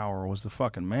 Eisenhower was the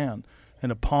fucking man.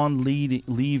 And upon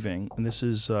leaving, and this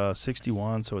is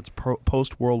 61, so it's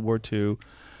post-World War II,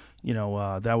 you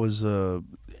know, that was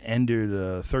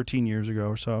ended 13 years ago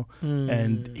or so.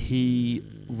 And he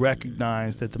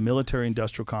recognized that the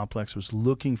military-industrial complex was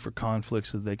looking for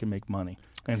conflicts so that they can make money.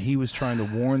 And he was trying to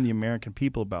warn the American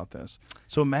people about this.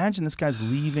 So imagine this guy's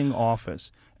leaving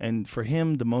office, and for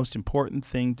him, the most important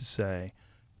thing to say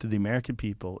to the American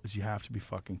people is you have to be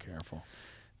fucking careful.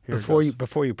 Before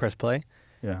you press play,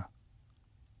 yeah,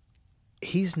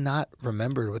 he's not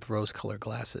remembered with rose-colored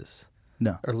glasses.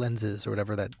 No. Or lenses or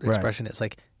whatever that expression is.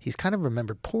 Like, he's kind of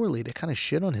remembered poorly. They kind of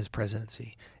shit on his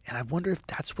presidency. And I wonder if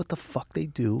that's what the fuck they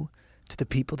do to the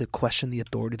people that question the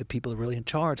authority, the people that are really in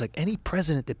charge. Like, any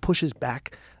president that pushes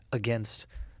back against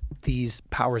these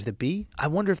powers that be, I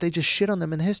wonder if they just shit on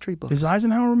them in the history books. Is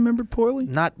Eisenhower remembered poorly?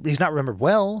 He's not remembered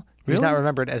well. Really? He's not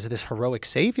remembered as this heroic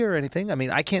savior or anything. I mean,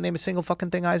 I can't name a single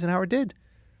fucking thing Eisenhower did.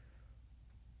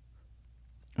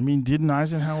 I mean, didn't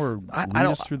Eisenhower lead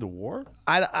us through the war?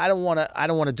 I don't want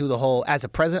to do the whole, as a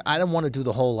president, I don't want to do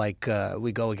the whole like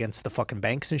we go against the fucking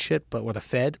banks and shit, but or the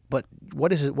Fed. But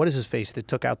what is his face that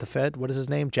took out the Fed? What is his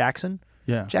name? Jackson?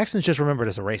 Yeah. Jackson's just remembered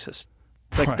as a racist.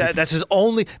 Like Right. that's his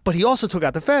only, but he also took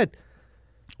out the Fed.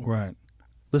 Right.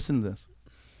 Listen to this.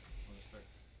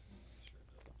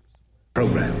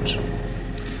 Programs.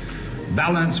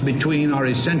 balance between our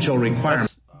essential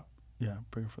requirements. Yeah,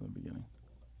 bring it from the beginning.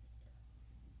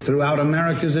 Throughout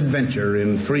America's adventure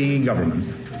in free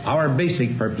government, our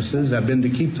basic purposes have been to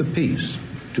keep the peace,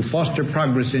 to foster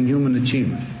progress in human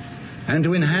achievement, and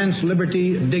to enhance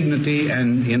liberty, dignity,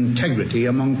 and integrity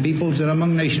among peoples and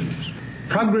among nations.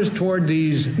 Progress toward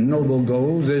these noble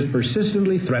goals is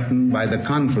persistently threatened by the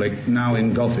conflict now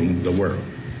engulfing the world.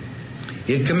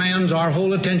 It commands our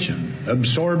whole attention,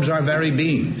 absorbs our very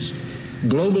beings,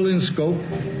 global in scope,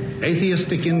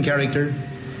 atheistic in character,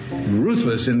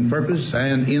 ruthless in purpose,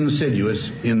 and insidious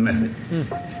in method.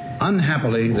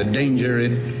 Unhappily, the danger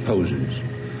it poses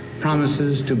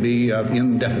promises to be of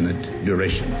indefinite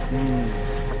duration.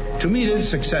 To meet it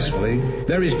successfully,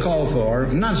 there is call for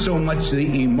not so much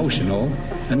the emotional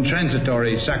and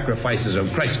transitory sacrifices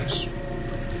of crisis,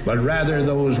 but rather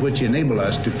those which enable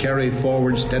us to carry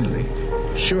forward steadily,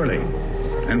 surely,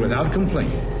 and without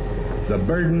complaint, the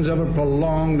burdens of a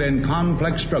prolonged and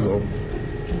complex struggle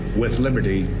with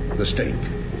liberty, the stake.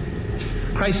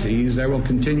 Crises there will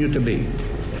continue to be.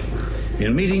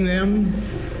 In meeting them,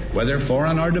 whether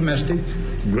foreign or domestic,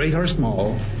 great or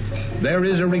small, there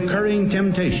is a recurring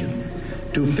temptation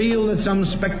to feel that some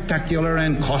spectacular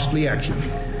and costly action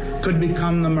could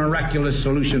become the miraculous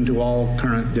solution to all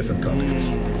current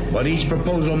difficulties. But each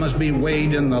proposal must be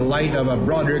weighed in the light of a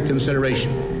broader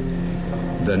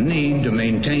consideration: the need to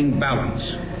maintain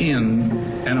balance in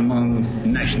and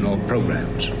among national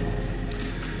programs.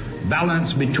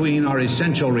 Balance between our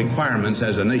essential requirements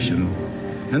as a nation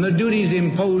and the duties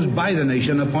imposed by the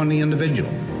nation upon the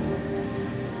individual.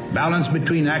 Balance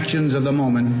between actions of the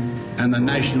moment and the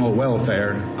national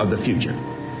welfare of the future.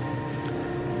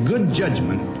 Good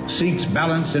judgment seeks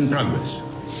balance and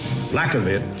progress. Lack of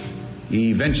it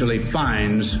eventually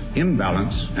finds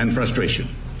imbalance and frustration.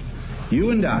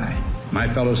 You and I,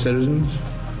 my fellow citizens,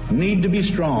 need to be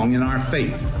strong in our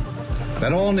faith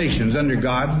that all nations under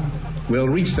God will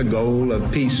reach the goal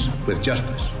of peace with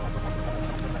justice.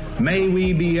 May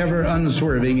we be ever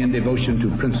unswerving in devotion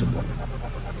to principle,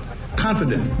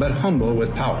 confident but humble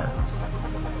with power,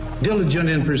 diligent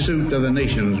in pursuit of the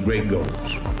nation's great goals.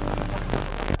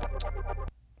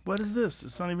 What is this?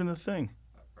 It's not even the thing.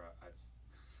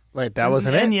 Wait, that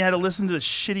wasn't And it? you had to listen to the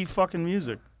shitty fucking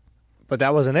music. But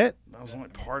that wasn't it? That was only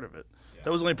part of it.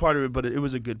 That was only part of it, but it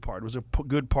was a good part. It was a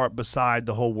good part beside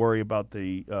the whole worry about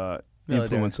the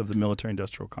influence of the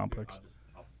military-industrial complex.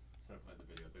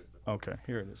 Okay,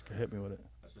 here it is. Hit me with it.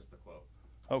 That's just the quote.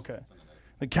 Okay.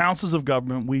 The councils of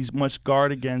government, we must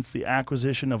guard against the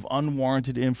acquisition of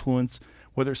unwarranted influence,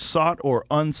 whether sought or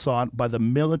unsought, by the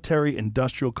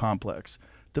military-industrial complex.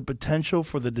 The potential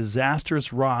for the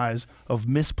disastrous rise of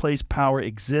misplaced power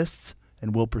exists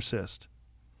and will persist.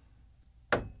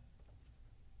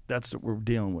 That's what we're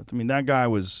dealing with. I mean, that guy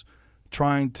was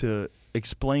trying to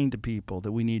explain to people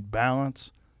that we need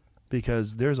balance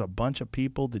because there's a bunch of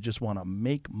people that just want to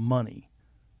make money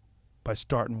by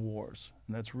starting wars.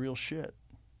 And that's real shit.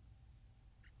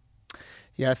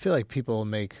 Yeah, I feel like people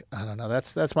make, I don't know,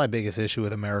 that's my biggest issue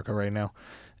with America right now,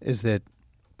 is that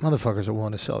motherfuckers are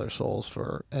willing to sell their souls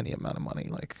for any amount of money.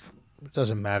 Like, it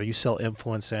doesn't matter. You sell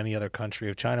influence to any other country.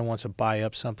 If China wants to buy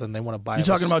up something, they want to buy You up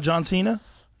talking about John Cena?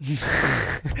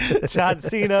 John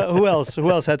Cena. Who else?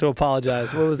 Who else had to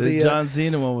apologize? What was The the John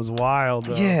Cena one was wild,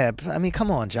 though. Yeah, I mean,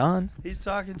 come on, John. He's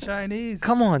talking Chinese.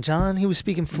 Come on, John. He was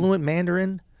speaking fluent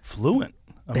Mandarin. Fluent.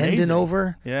 Amazing. Bending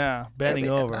over. Yeah, bending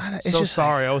over. it's So just-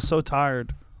 sorry. I was so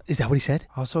tired. Is that what he said?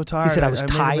 I was so tired. He said I was made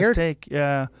a tired? mistake.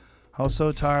 Yeah. I was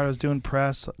so tired. I was doing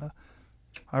press.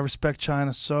 I respect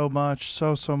China so much.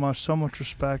 So much. So much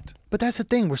respect. But that's the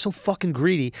thing. We're so fucking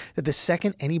greedy that the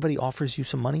second anybody offers you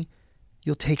some money,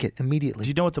 you'll take it immediately. Do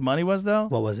you know what the money was, though?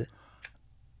 What was it?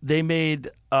 They made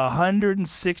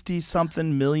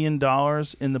 $160-something million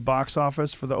in the box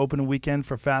office for the opening weekend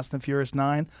for Fast and Furious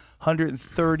 9.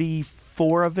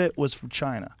 134 of it was from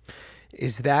China.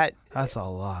 Is that... That's a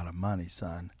lot of money,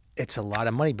 son. It's a lot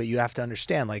of money, but you have to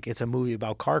understand, like, it's a movie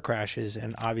about car crashes,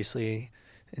 and obviously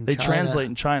in They China, translate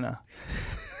in China.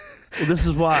 Well, this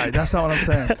is why. That's not what I'm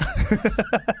saying.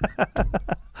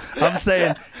 I'm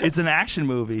saying it's an action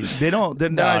movie. They're not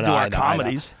do our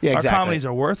comedies. Yeah, exactly. Our comedies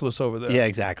are worthless over there. Yeah,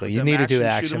 exactly. But You them need to do action,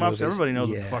 action shoot 'em ups, movies. everybody knows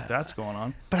what Yeah. the fuck that's going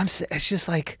on. But it's just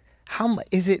like,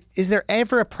 is there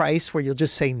ever a price where you'll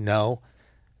just say no?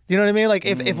 You know what I mean? Like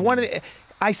if one of the,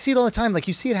 I see it all the time. Like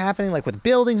you see it happening like with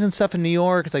buildings and stuff in New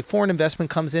York. It's like foreign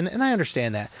investment comes in, and I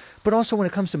understand that. But also when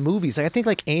it comes to movies, like I think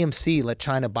like AMC let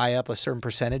China buy up a certain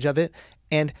percentage of it.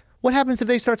 And what happens if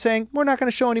they start saying, we're not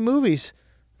going to show any movies,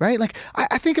 right? Like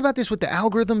I think about this with the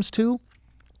algorithms too.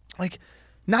 Like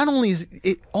not only is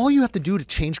it, all you have to do to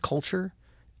change culture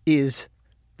is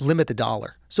limit the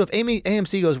dollar. So if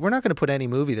AMC goes, we're not going to put any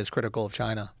movie that's critical of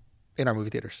China in our movie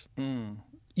theaters.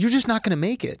 You're just not going to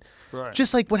make it. Right.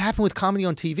 Just like what happened with comedy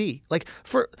on TV. Like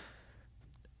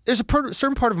there's a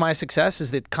certain part of my success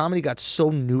is that comedy got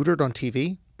so neutered on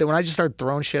TV that when I just started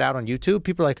throwing shit out on YouTube,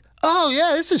 people are like, "Oh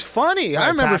yeah, this is funny. I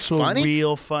remember it's funny,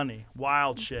 real funny,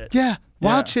 wild shit." Yeah,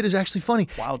 wild shit is actually funny.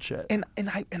 Wild shit. And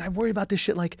I worry about this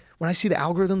shit. Like when I see the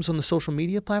algorithms on the social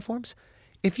media platforms,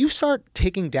 if you start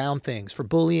taking down things for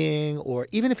bullying or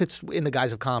even if it's in the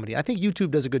guise of comedy, I think YouTube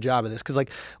does a good job of this because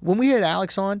like when we had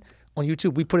Alex on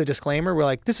YouTube, we put a disclaimer. We're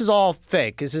like, "This is all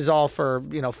fake. This is all for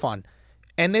fun,"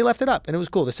 and they left it up, and it was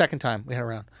cool. The second time we had it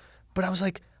around, but I was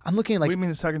like. I'm looking at like. What do you mean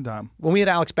the second time? When we had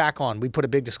Alex back on, we put a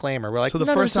big disclaimer. We're like, so the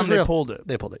no, first time they real. pulled it.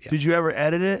 They pulled it. Yeah. Did you ever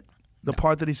edit it? The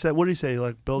part that he said. What did he say?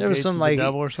 Like Bill Gates is the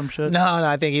devil or some shit? No.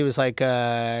 I think he was like,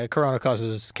 Corona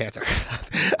causes cancer.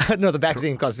 No, the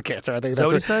vaccine causes cancer. I think that's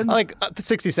what he said. Like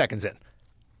 60 seconds in.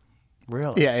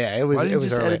 Really? Yeah. It was. Why didn't it you was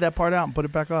just early. edit that part out and put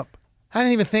it back up? I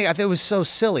didn't even think. I think it was so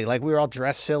silly. Like we were all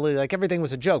dressed silly. Like everything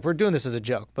was a joke. We're doing this as a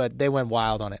joke, but they went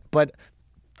wild on it. But.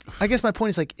 I guess my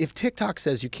point is like if TikTok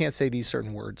says you can't say these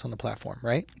certain words on the platform,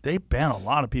 right? They ban a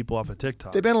lot of people off of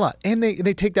TikTok. They ban a lot. And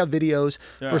they take down videos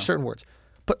for certain words.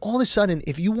 But all of a sudden,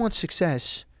 if you want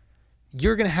success,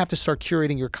 you're going to have to start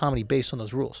curating your comedy based on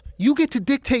those rules. You get to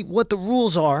dictate what the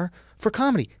rules are for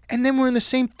comedy. And then we're in the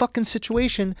same fucking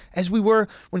situation as we were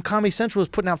when Comedy Central was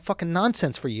putting out fucking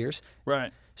nonsense for years.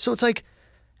 Right. So it's like,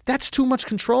 that's too much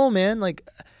control, man. Like,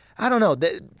 I don't know.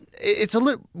 It's a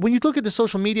little, when you look at the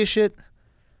social media shit,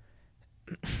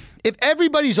 if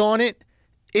everybody's on it,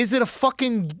 is it a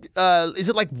fucking, is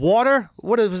it like water?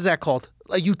 What is that called?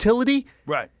 A utility?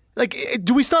 Right. Like,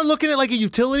 do we start looking at it like a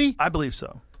utility? I believe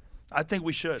so. I think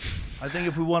we should. I think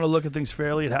if we want to look at things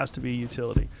fairly, it has to be a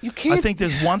utility. You can't. I think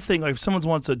there's one thing, like if someone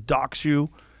wants to dox you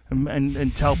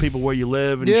and tell people where you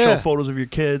live and show photos of your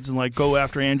kids and like go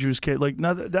after Andrew's kid, like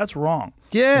no, that's wrong.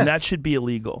 Yeah. And that should be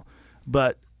illegal.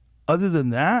 But other than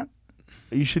that,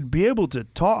 you should be able to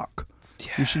talk. Yeah.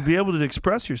 You should be able to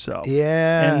express yourself.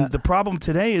 Yeah. And the problem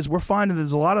today is we're finding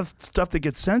there's a lot of stuff that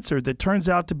gets censored that turns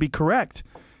out to be correct.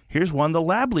 Here's one, the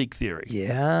lab leak theory.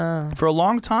 Yeah. For a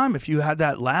long time, if you had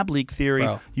that lab leak theory,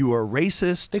 you were a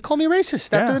racist. They call me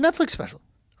racist after the Netflix special.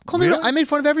 Really? I made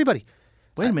fun of everybody.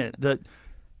 Wait a minute.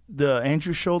 The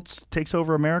Andrew Schulz takes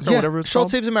over America, Yeah, whatever it's Schulz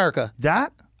called? saves America.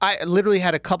 That? I literally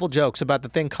had a couple jokes about the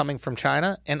thing coming from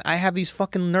China, and I have these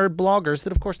fucking nerd bloggers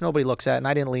that, of course, nobody looks at, and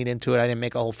I didn't lean into it. I didn't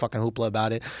make a whole fucking hoopla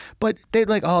about it. But they're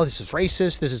like, oh, this is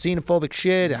racist. This is xenophobic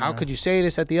shit. How could you say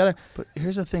this, at the other? But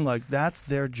here's the thing. Like, that's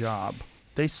their job.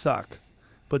 They suck.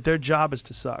 But their job is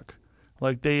to suck.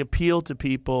 Like, they appeal to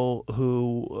people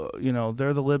who,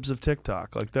 they're the libs of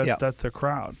TikTok. Like, that's their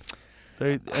crowd.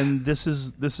 And this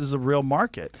is a real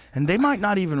market. And they might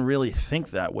not even really think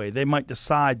that way. They might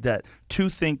decide that to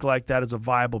think like that is a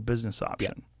viable business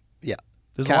option. Yeah.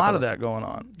 There's a lot of that going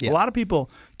on. Yeah. A lot of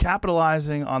people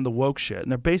capitalizing on the woke shit,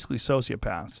 and they're basically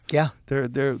sociopaths. Yeah.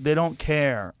 They don't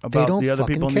care about the other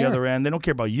people on the other end. They don't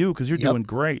care about you because you're doing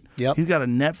great. Yep. He's got a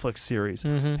Netflix series.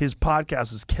 Mm-hmm. His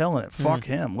podcast is killing it. Fuck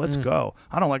him. Let's go.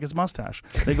 I don't like his mustache.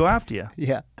 They go after you.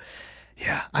 Yeah.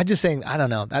 Yeah, I'm just saying, I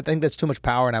don't know. I think that's too much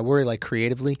power, and I worry, like,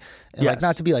 creatively. And, like,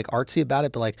 not to be, like, artsy about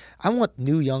it, but, like, I want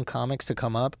new young comics to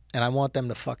come up, and I want them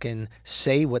to fucking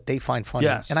say what they find funny.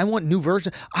 Yes. And I want new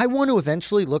versions. I want to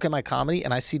eventually look at my comedy,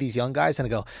 and I see these young guys, and I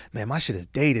go, man, my shit is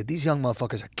dated. These young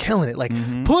motherfuckers are killing it. Like,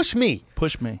 push me.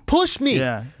 Push me. Push me.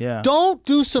 Yeah, yeah. Don't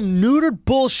do some neutered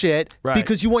bullshit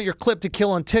because you want your clip to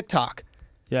kill on TikTok.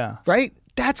 Yeah. Right?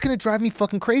 That's going to drive me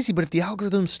fucking crazy. But if the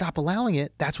algorithms stop allowing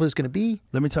it, that's what it's going to be.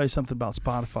 Let me tell you something about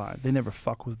Spotify. They never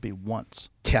fuck with me once.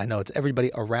 Yeah, I know. It's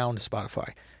everybody around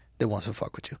Spotify that wants to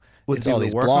fuck with you. With it's all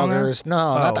these bloggers.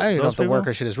 No, I don't even know if the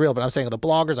worker shit is real, but I'm saying the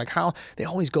bloggers, like how they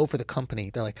always go for the company.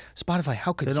 They're like, Spotify,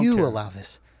 how could you allow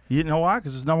this? You know why?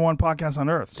 Because it's number one podcast on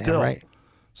earth. Still. Damn right.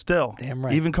 Still. Damn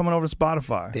right. Even coming over to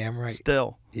Spotify. Damn right.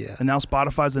 Still. Yeah. And now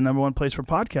Spotify's the number one place for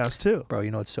podcasts, too. Bro,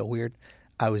 you know what's so weird?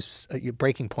 I was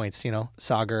Breaking Points,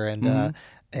 Sagar and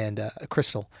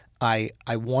Crystal. I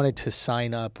wanted to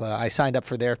sign up. I signed up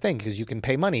for their thing because you can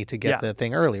pay money to get the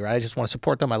thing early, right? I just want to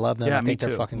support them. I love them. Yeah, I think they're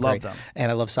fucking great. Them.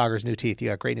 And I love Sagar's new teeth. You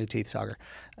got great new teeth, Sagar.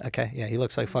 Okay, yeah, he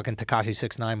looks like fucking Tekashi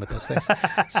 6ix9ine with those things.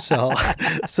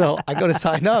 so I go to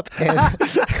sign up, and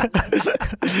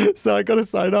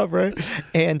right?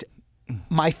 And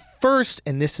my first,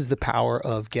 and this is the power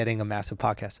of getting a massive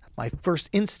podcast, my first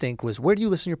instinct was, where do you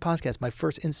listen to your podcast? My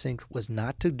first instinct was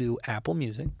not to do Apple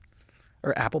Music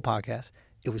or Apple Podcasts.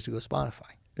 It was to go Spotify.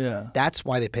 Yeah. That's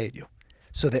why they paid you.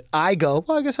 So that I go,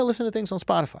 well, I guess I listen to things on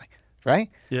Spotify, right?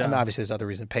 Yeah. I mean, obviously, there's other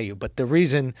reasons to pay you, but the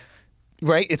reason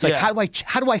Right? It's like, Yeah.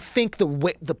 how do I think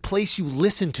the place you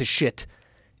listen to shit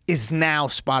is now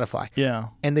Spotify? Yeah.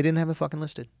 And they didn't have it fucking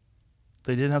listed.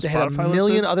 They didn't have They Spotify had a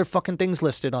million listed? other fucking things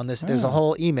listed on this. There's a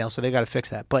whole email, so they got to fix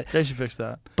that. But They should fix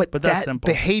that. But that's that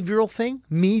simple. behavioral thing,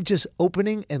 me just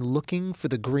opening and looking for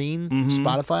the green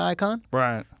Spotify icon,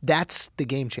 Right. that's the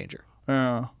game changer.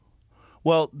 Yeah.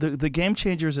 Well, the game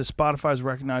changers is Spotify's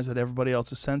recognized that everybody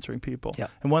else is censoring people. Yeah.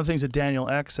 And one of the things that Daniel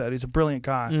Ek said, he's a brilliant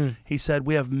guy. He said,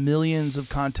 we have millions of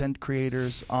content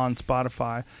creators on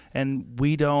Spotify, and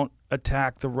we don't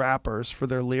attack the rappers for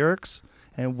their lyrics,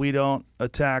 and we don't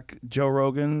attack Joe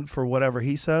Rogan for whatever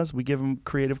he says. We give him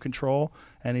creative control,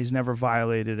 and he's never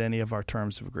violated any of our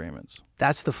terms of agreements.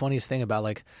 That's the funniest thing about,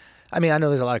 like, I mean, I know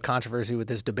there's a lot of controversy with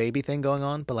this DaBaby thing going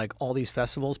on, but like all these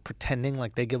festivals pretending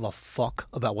like they give a fuck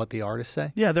about what the artists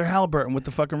say. Yeah, they're Halliburton with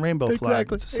the fucking rainbow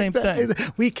flag. It's the same thing.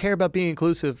 We care about being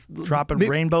inclusive. Dropping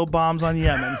rainbow bombs on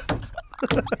Yemen.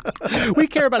 We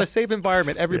care about a safe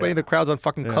environment. Everybody in the crowd's on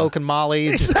fucking coke and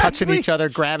Molly, just touching each other,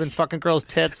 grabbing fucking girls'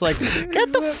 tits. Like,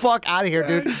 get the fuck out of here,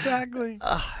 dude. Exactly.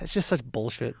 It's just such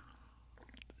bullshit.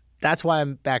 That's why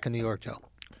I'm back in New York, Joe.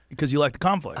 Because you like the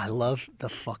conflict. I love the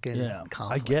fucking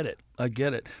conflict. I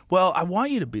get it. Well, I want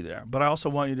you to be there, but I also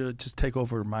want you to just take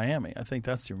over Miami. I think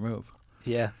that's your move.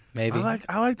 Yeah, maybe.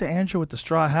 I like the Andrew with the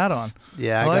straw hat on.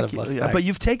 Yeah, I like got a bust it. back. But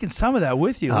you've taken some of that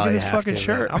with you. Look at you this have fucking to,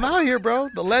 shirt. man. I'm out here, bro.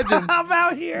 The legend. I'm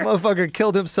out here. Motherfucker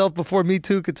killed himself before Me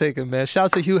Too could take him, man.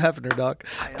 Shouts to Hugh Hefner, dog.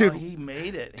 Dude, he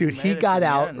made it. Dude, he got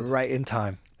out right in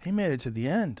time. He made it to the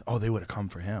end. Oh, they would have come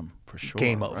for him for sure.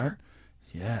 Game over. Right?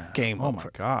 Yeah. Game over. over. Oh my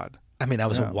God. I mean, that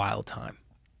was a wild time.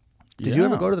 Did you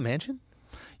ever go to the mansion?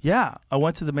 Yeah, I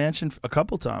went to the mansion a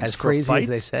couple times. As for crazy as fights.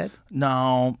 they said?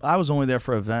 No, I was only there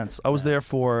for events. I was there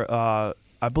for,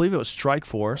 I believe it was Strike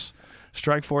Force.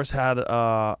 Strike Force had,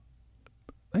 I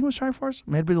think it was Strike Force,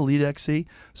 maybe the Lead XC.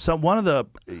 One of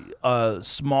the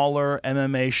smaller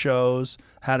MMA shows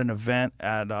had an event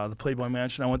at the Playboy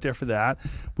Mansion. I went there for that.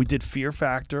 We did Fear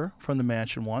Factor from the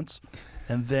mansion once.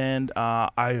 And then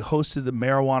I hosted the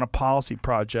Marijuana Policy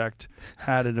Project,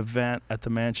 had an event at the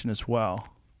mansion as well.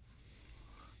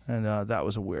 And that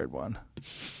was a weird one.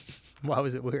 Why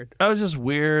was it weird? That was just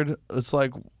weird. It's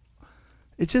like,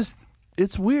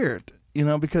 it's weird, you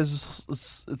know, because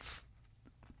it's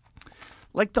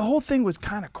like the whole thing was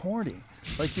kind of corny.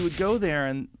 Like you would go there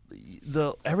and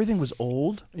everything was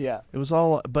old. Yeah. It was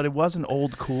all, but it wasn't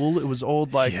old cool. It was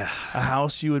old like a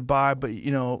house you would buy, but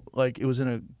you know, like it was in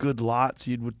a good lot,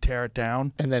 so you would tear it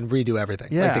down and then redo everything.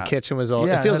 Yeah. Like the kitchen was all.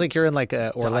 Yeah, it feels like you're in like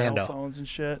Orlando. dial phones and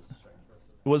shit.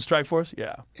 It was Strike Force?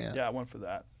 Yeah. Yeah. Yeah, I went for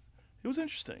that. It was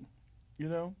interesting, you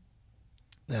know.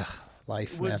 Ugh,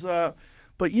 life, It was, man.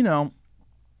 but you know,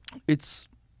 it's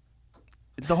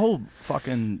the whole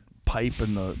fucking pipe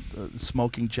and the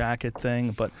smoking jacket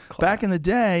thing. But back in the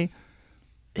day,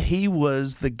 he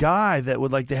was the guy that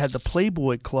would they had the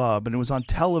Playboy Club, and it was on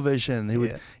television. They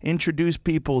would introduce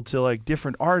people to like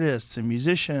different artists and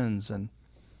musicians, and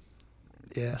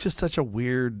it's just such a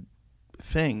weird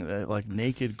thing that like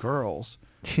naked girls.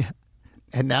 Yeah.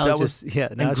 And now that it's just, now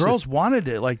and it's girls just wanted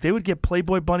it. Like they would get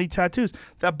Playboy bunny tattoos.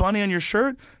 That bunny on your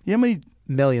shirt, you know how many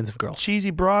millions of girls,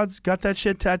 cheesy broads got that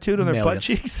shit tattooed on their butt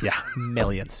cheeks? Yeah,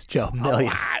 millions, Joe,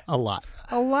 millions, a lot.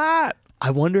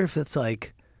 I wonder if it's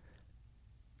like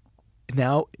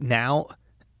now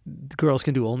girls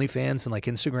can do OnlyFans and like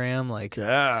Instagram, like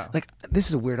this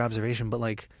is a weird observation, but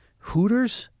like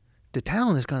Hooters, the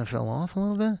talent has kind of fell off a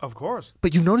little bit. Of course.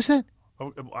 But you've noticed that?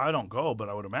 I don't go, but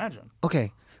I would imagine.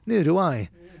 Okay, neither do I.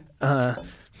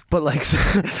 But like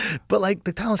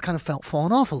the talent's kind of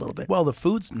fallen off a little bit. Well, the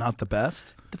food's not the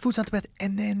best.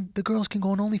 And then the girls can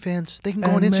go on OnlyFans. They can go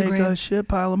on Instagram. Make a shit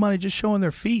pile of money just showing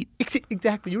their feet.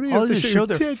 Exactly. You don't All have they to just show show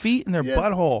their tits. feet and their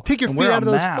butthole. Take your and feet wear out a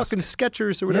of those mask. fucking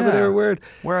Skechers or whatever they were wearing.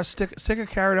 Wear stick a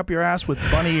carrot up your ass with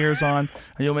bunny ears on,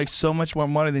 and you'll make so much more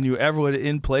money than you ever would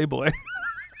in Playboy.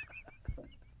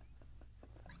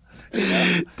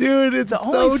 Dude, it's the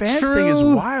so OnlyFans true. thing is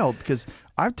wild because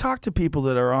I've talked to people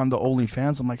that are on the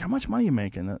OnlyFans. I'm like, how much money are you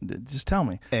making? Just tell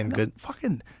me. And good,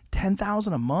 fucking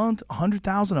 $10,000 a month,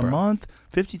 $100,000 a month,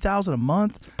 $50,000 a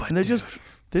month, and they're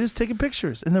just taking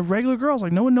pictures. And the regular girls,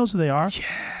 like no one knows who they are,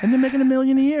 and they're making $1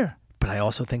 million a year. But I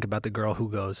also think about the girl who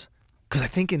goes, because I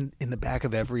think in the back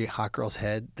of every hot girl's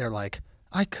head, they're like,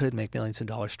 I could make millions of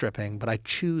dollars stripping, but I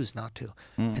choose not to.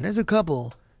 And there's a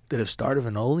couple that have started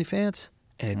an OnlyFans.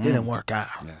 And it didn't work out.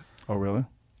 Yeah. Oh, really?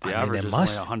 The average is only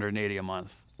 180 a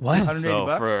month. What? 180 so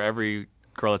bucks? for every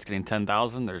girl that's getting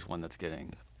 10,000, there's one that's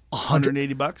getting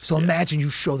 180 bucks. So imagine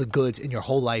you show the goods in your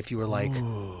whole life. You were like,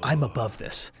 I'm above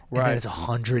this. And then it's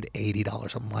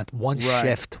 $180 a month. One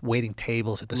shift waiting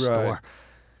tables at the store.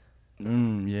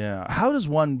 Yeah. How does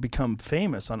one become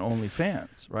famous on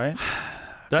OnlyFans, right?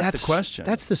 That's the question.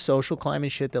 That's the social climbing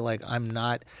shit that, like, I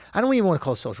don't even want to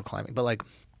call it social climbing, but, like,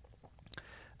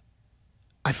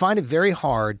 I find it very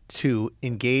hard to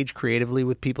engage creatively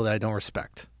with people that I don't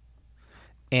respect.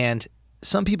 And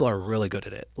some people are really good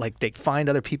at it. Like, they find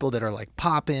other people that are, like,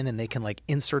 popping and they can, like,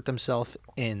 insert themselves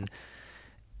in.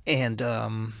 And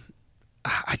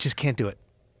I just can't do it.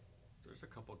 There's a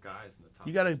couple guys in the top.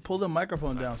 You got to pull the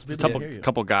microphone down so There's people can hear you.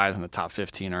 couple guys in the top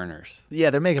 15 earners. Yeah,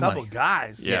 they're making Couple money.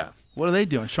 guys. Yeah. What are they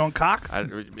doing? Showing cock?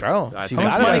 Bro, I if you How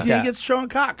much got it money like do that. you get showing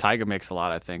cock? Tyga makes a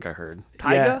lot, I think I heard.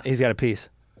 Tyga? Yeah, he's got a piece.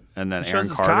 And then He Aaron shows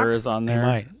his Carter cock? is on He there.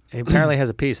 might. He apparently has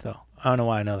a piece, though. I don't know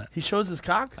why I know that. He shows his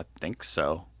cock? I think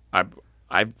so.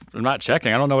 I'm not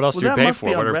checking. I don't know what else Well, you that pay must for.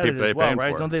 be on What are Reddit people as well, paying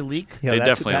right? for? Don't they leak? They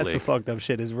definitely That's the leak. fucked up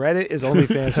shit. Is Reddit is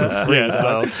OnlyFans for free. Yeah,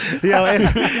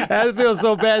 so I feel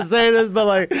so bad saying this, but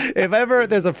like, if ever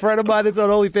there's a friend of mine that's on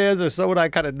OnlyFans or someone I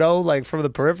kind of know, like from the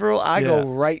peripheral, I go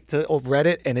right to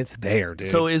Reddit and it's there, dude.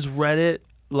 So is Reddit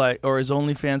or is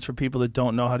OnlyFans for people that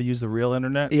don't know how to use the real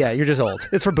internet? Yeah, you're just old.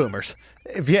 It's for boomers.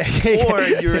 Or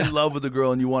you're in love with a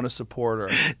girl and you want to support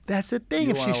her. That's the thing. You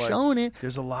If she's wanna, showing it.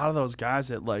 There's a lot of those guys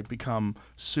that like become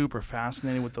super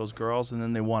fascinated with those girls and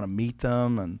then they want to meet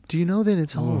them. And Do you know that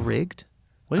it's all rigged?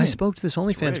 What do you I mean? spoke to this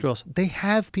OnlyFans rigged? girls. They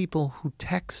have people who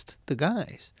text the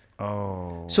guys.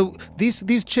 Oh. So these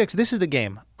chicks, this is the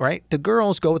game, right? The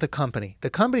girls go with a company. The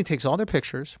company takes all their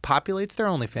pictures, populates their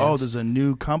OnlyFans. Oh, there's a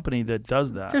new company that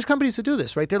does that. There's companies that do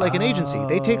this, right? They're like an agency.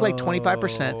 They take like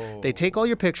 25%. They take all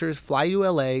your pictures, fly you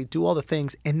to LA, do all the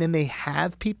things, and then they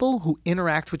have people who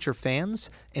interact with your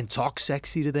fans and talk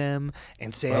sexy to them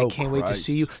and say, I can't wait to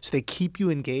see you. So they keep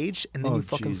you engaged, and then you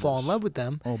fucking fall in love with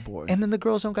them. Oh, boy. And then the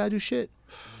girls don't gotta do shit.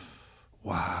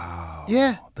 Wow.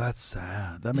 Yeah. That's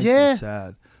sad. That makes me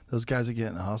sad. Those guys are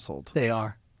getting hustled. They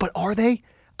are. But are they?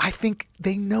 I think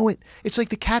they know it. It's like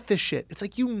the catfish shit. It's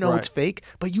like, you know, it's fake,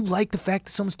 but you like the fact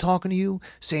that someone's talking to you,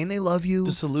 saying they love you.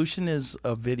 The solution is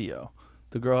a video.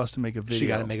 The girl has to make a video. She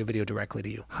got to make a video directly to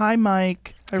you. Hi,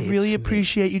 Mike. I really me.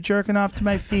 appreciate you jerking off to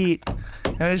my feet.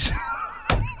 And I just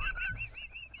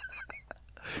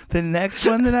the next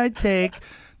one that I take,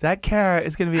 that carrot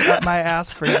is going to be up my ass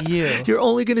for you. You're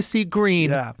only going to see green.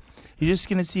 Yeah. You're just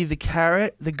going to see the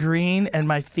carrot, the green, and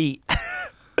my feet.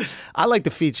 I like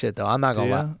the feet shit, though. I'm not going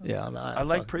to Do lie. ya? Yeah, I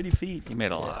like pretty feet. He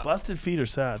made a lot. Busted feet are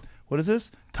sad. What is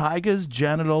this? Tyga's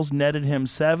genitals netted him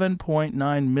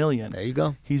 $7.9 million. There you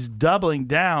go. He's doubling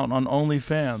down on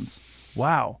OnlyFans.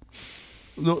 Wow.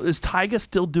 Is Tyga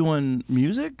still doing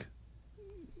music?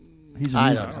 He's a I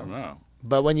music. don't know.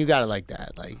 But when you got it like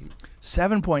that, like,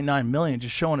 $7.9 million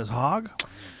just showing his hog?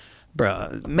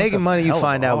 bro, making money, you hell of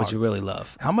find a out what hog. you really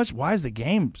love. How much? Why is the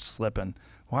game slipping?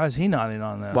 Why is he not in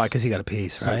on this? Why? Because he got a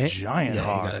piece, It's right? a giant Yeah,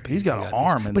 hog. he got a piece. He's got He an a piece.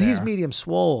 arm in but there. he's medium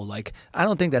swole. Like, I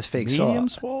don't think that's fake medium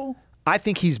saw. swole? I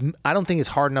think I don't think it's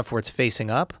hard enough where it's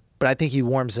facing up, but I think he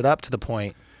warms it up to the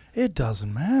point. It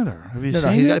doesn't matter. Have you No,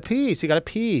 seen he's it? got a piece. He got a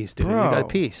piece, dude. Bro, He got a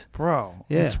piece. Bro,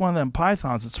 Yeah. it's one of them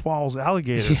pythons that swallows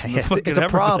alligators. in the Yeah, it's fucking a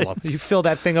problem. Everglades. You fill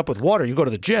that thing up with water, you go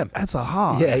to the gym. That's a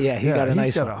hog. Yeah, he got a nice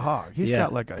He's got one. a hog. He's Yeah.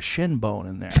 got like a shin bone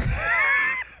in there.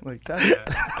 Like that's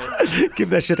Give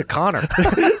that shit to Connor.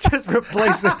 Just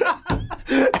replace it.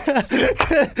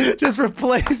 Just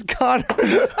replace Connor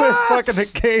with fucking the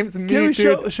game's meat, Give me,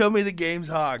 dude. show me the game's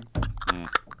hog.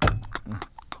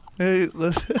 Hey,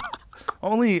 listen.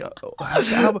 I'm a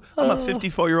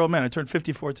 54-year-old man. I turned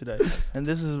 54 today, and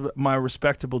this is my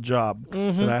respectable job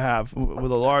that I have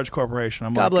with a large corporation.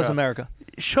 I'm God like, bless America.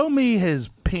 Show me his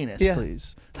penis, Yeah.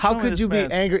 please. How Show me could this you be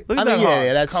man's- angry? Look I at mean, that yeah, hog.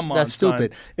 yeah, that's- Come on, that's son.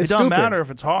 stupid. It It's don't stupid. matter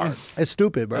if it's hard. It's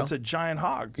stupid, bro. That's a giant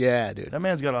hog. Yeah, dude. That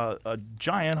man's got a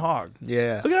giant hog.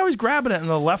 Yeah. Look at how he's grabbing it in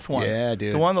the left one. Yeah,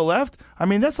 dude. The one on the left, I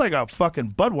mean, that's like a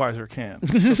fucking Budweiser can.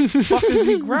 The fuck is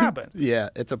he grabbing? Yeah,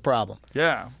 it's a problem.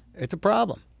 Yeah. It's a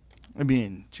problem. I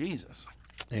mean, Jesus.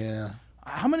 Yeah.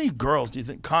 How many girls do you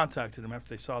think contacted him after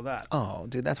they saw that? Oh,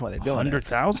 dude, that's why they're doing it.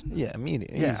 100,000? Yeah,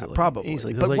 immediately. Yeah, easily, probably.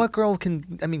 Easily. There's But like- what girl can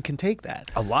take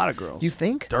that? A lot of girls. You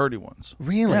think? Dirty ones.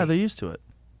 Really? Yeah, they're used to it.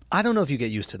 I don't know if you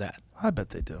get used to that. I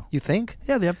bet they do. You think?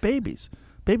 Yeah, they have babies.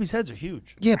 Babies' heads are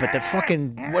huge. Yeah, but the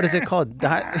fucking, what is it called?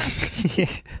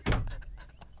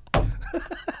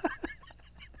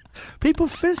 People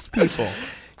fist people.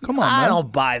 Come on, I man.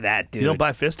 don't buy that, dude. You don't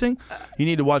buy fisting? You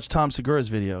need to watch Tom Segura's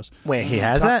videos. Wait, he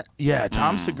has that? Yeah,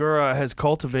 Tom Segura has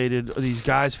cultivated these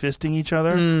guys fisting each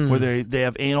other where they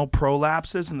have anal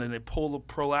prolapses and then they pull the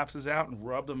prolapses out and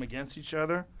rub them against each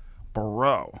other.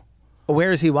 Bro.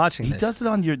 Where is he watching He this? does it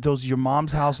on those Your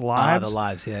Mom's House lives. the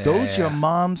lives, yeah. Those Your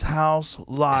Mom's House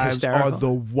lives Hysterical. are the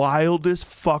wildest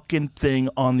fucking thing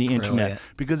on the internet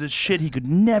because it's shit he could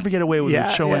never get away with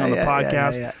showing on the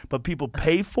podcast. But people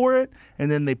pay for it, and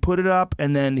then they put it up,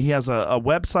 and then he has a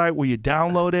website where you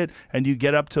download it, and you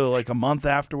get up to like a month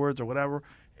afterwards or whatever.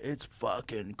 It's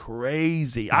fucking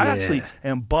crazy. I actually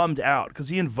am bummed out because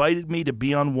he invited me to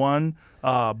be on one,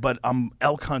 but I'm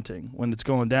elk hunting when it's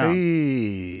going down.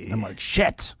 I'm like,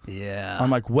 shit. Yeah.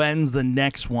 I'm like, when's the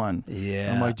next one?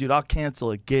 Yeah. I'm like, dude, I'll cancel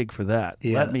a gig for that.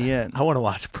 Yeah. Let me in. I want to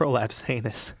watch Prolapse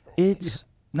Anus. It's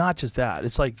not just that.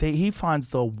 It's like he finds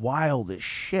the wildest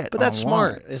shit. But that's online.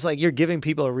 smart. It's like you're giving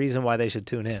people a reason why they should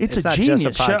tune in. It's a not genius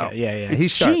just a podcast. show. Yeah, yeah. It's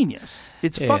He's sharp. genius.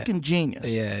 It's fucking genius.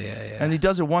 Yeah. And he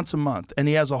does it once a month, and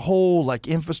he has a whole like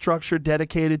infrastructure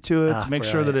dedicated to it to make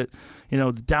sure that it, the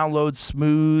downloads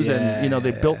smooth, and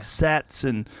they built sets,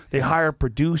 and they hired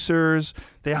producers.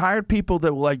 They hired people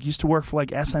that like used to work for like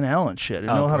SNL and shit and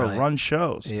know how to run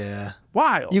shows. Yeah.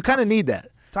 Wild. You kind of need that.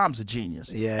 Tom's a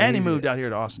genius. Yeah. And he moved out here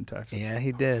to Austin, Texas. Yeah,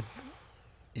 he did.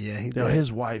 Yeah, he did.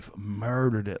 His wife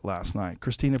murdered it last night.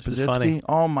 Christina Pazitsky. Funny.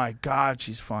 Oh my God,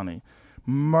 she's funny.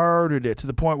 Murdered it to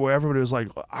the point where everybody was like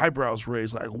eyebrows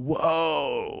raised, like,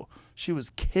 whoa. She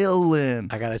was killing.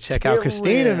 I gotta check out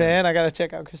Christina, man. I gotta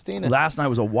check out Christina. Last night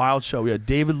was a wild show. We had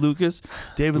David Lucas.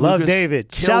 Love Lucas David.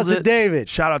 kills Shouts to it. David.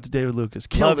 Shout out to David Lucas.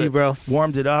 Killed Love you, bro.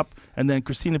 Warmed it up. And then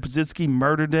Christina Pazitsky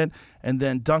murdered it. And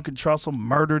then Duncan Trussell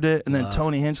murdered it. And then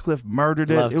Tony Hinchcliffe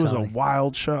murdered it. Love it was Tony. a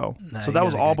wild show. Nah, so that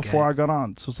was you got a all good before guy. I got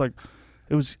on. So it's like,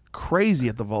 it was crazy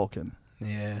at the Vulcan.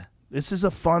 Yeah. This is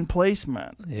a fun place,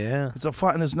 man. Yeah. It's a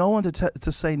fun, and there's no one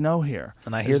to say no here.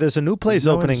 And I hear there's a new place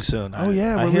no one opening to- soon. Oh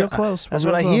yeah, I we're hear- real close. That's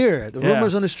We're what I real close. hear. The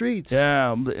rumors on the streets.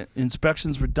 Yeah, the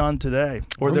inspections were done today,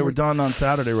 or they were done on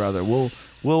Saturday rather. We'll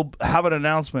have an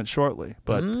announcement shortly,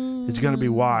 but it's going to be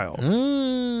wild.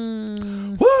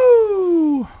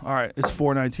 Woo! All right, it's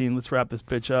 4:19. Let's wrap this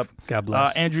bitch up. God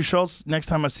bless. Andrew Schulz, next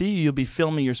time I see you, you'll be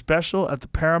filming your special at the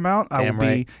Paramount. I will Damn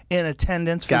right. be in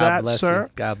attendance for God that, bless sir. you.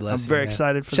 God bless I'm you. very man.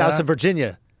 excited for Shouts that. to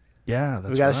Virginia. Yeah,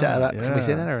 that's We got right. a shout out. Can we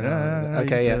say that or no? Yeah,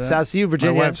 Okay, you yeah. say that. Shouts to you,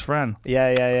 Virginia. My wife's friend.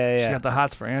 Yeah. She got the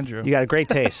hots for Andrew. You got a great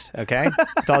taste, okay?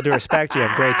 With all due respect, you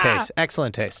have great taste.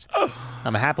 Excellent taste.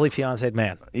 I'm a happily fiancéed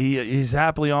man. He's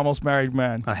happily almost married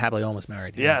man. I'm happily almost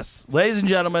married. Yeah. Yes. Ladies and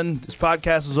gentlemen, this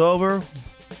podcast is over.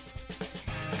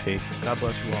 Peace. God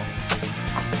bless you all.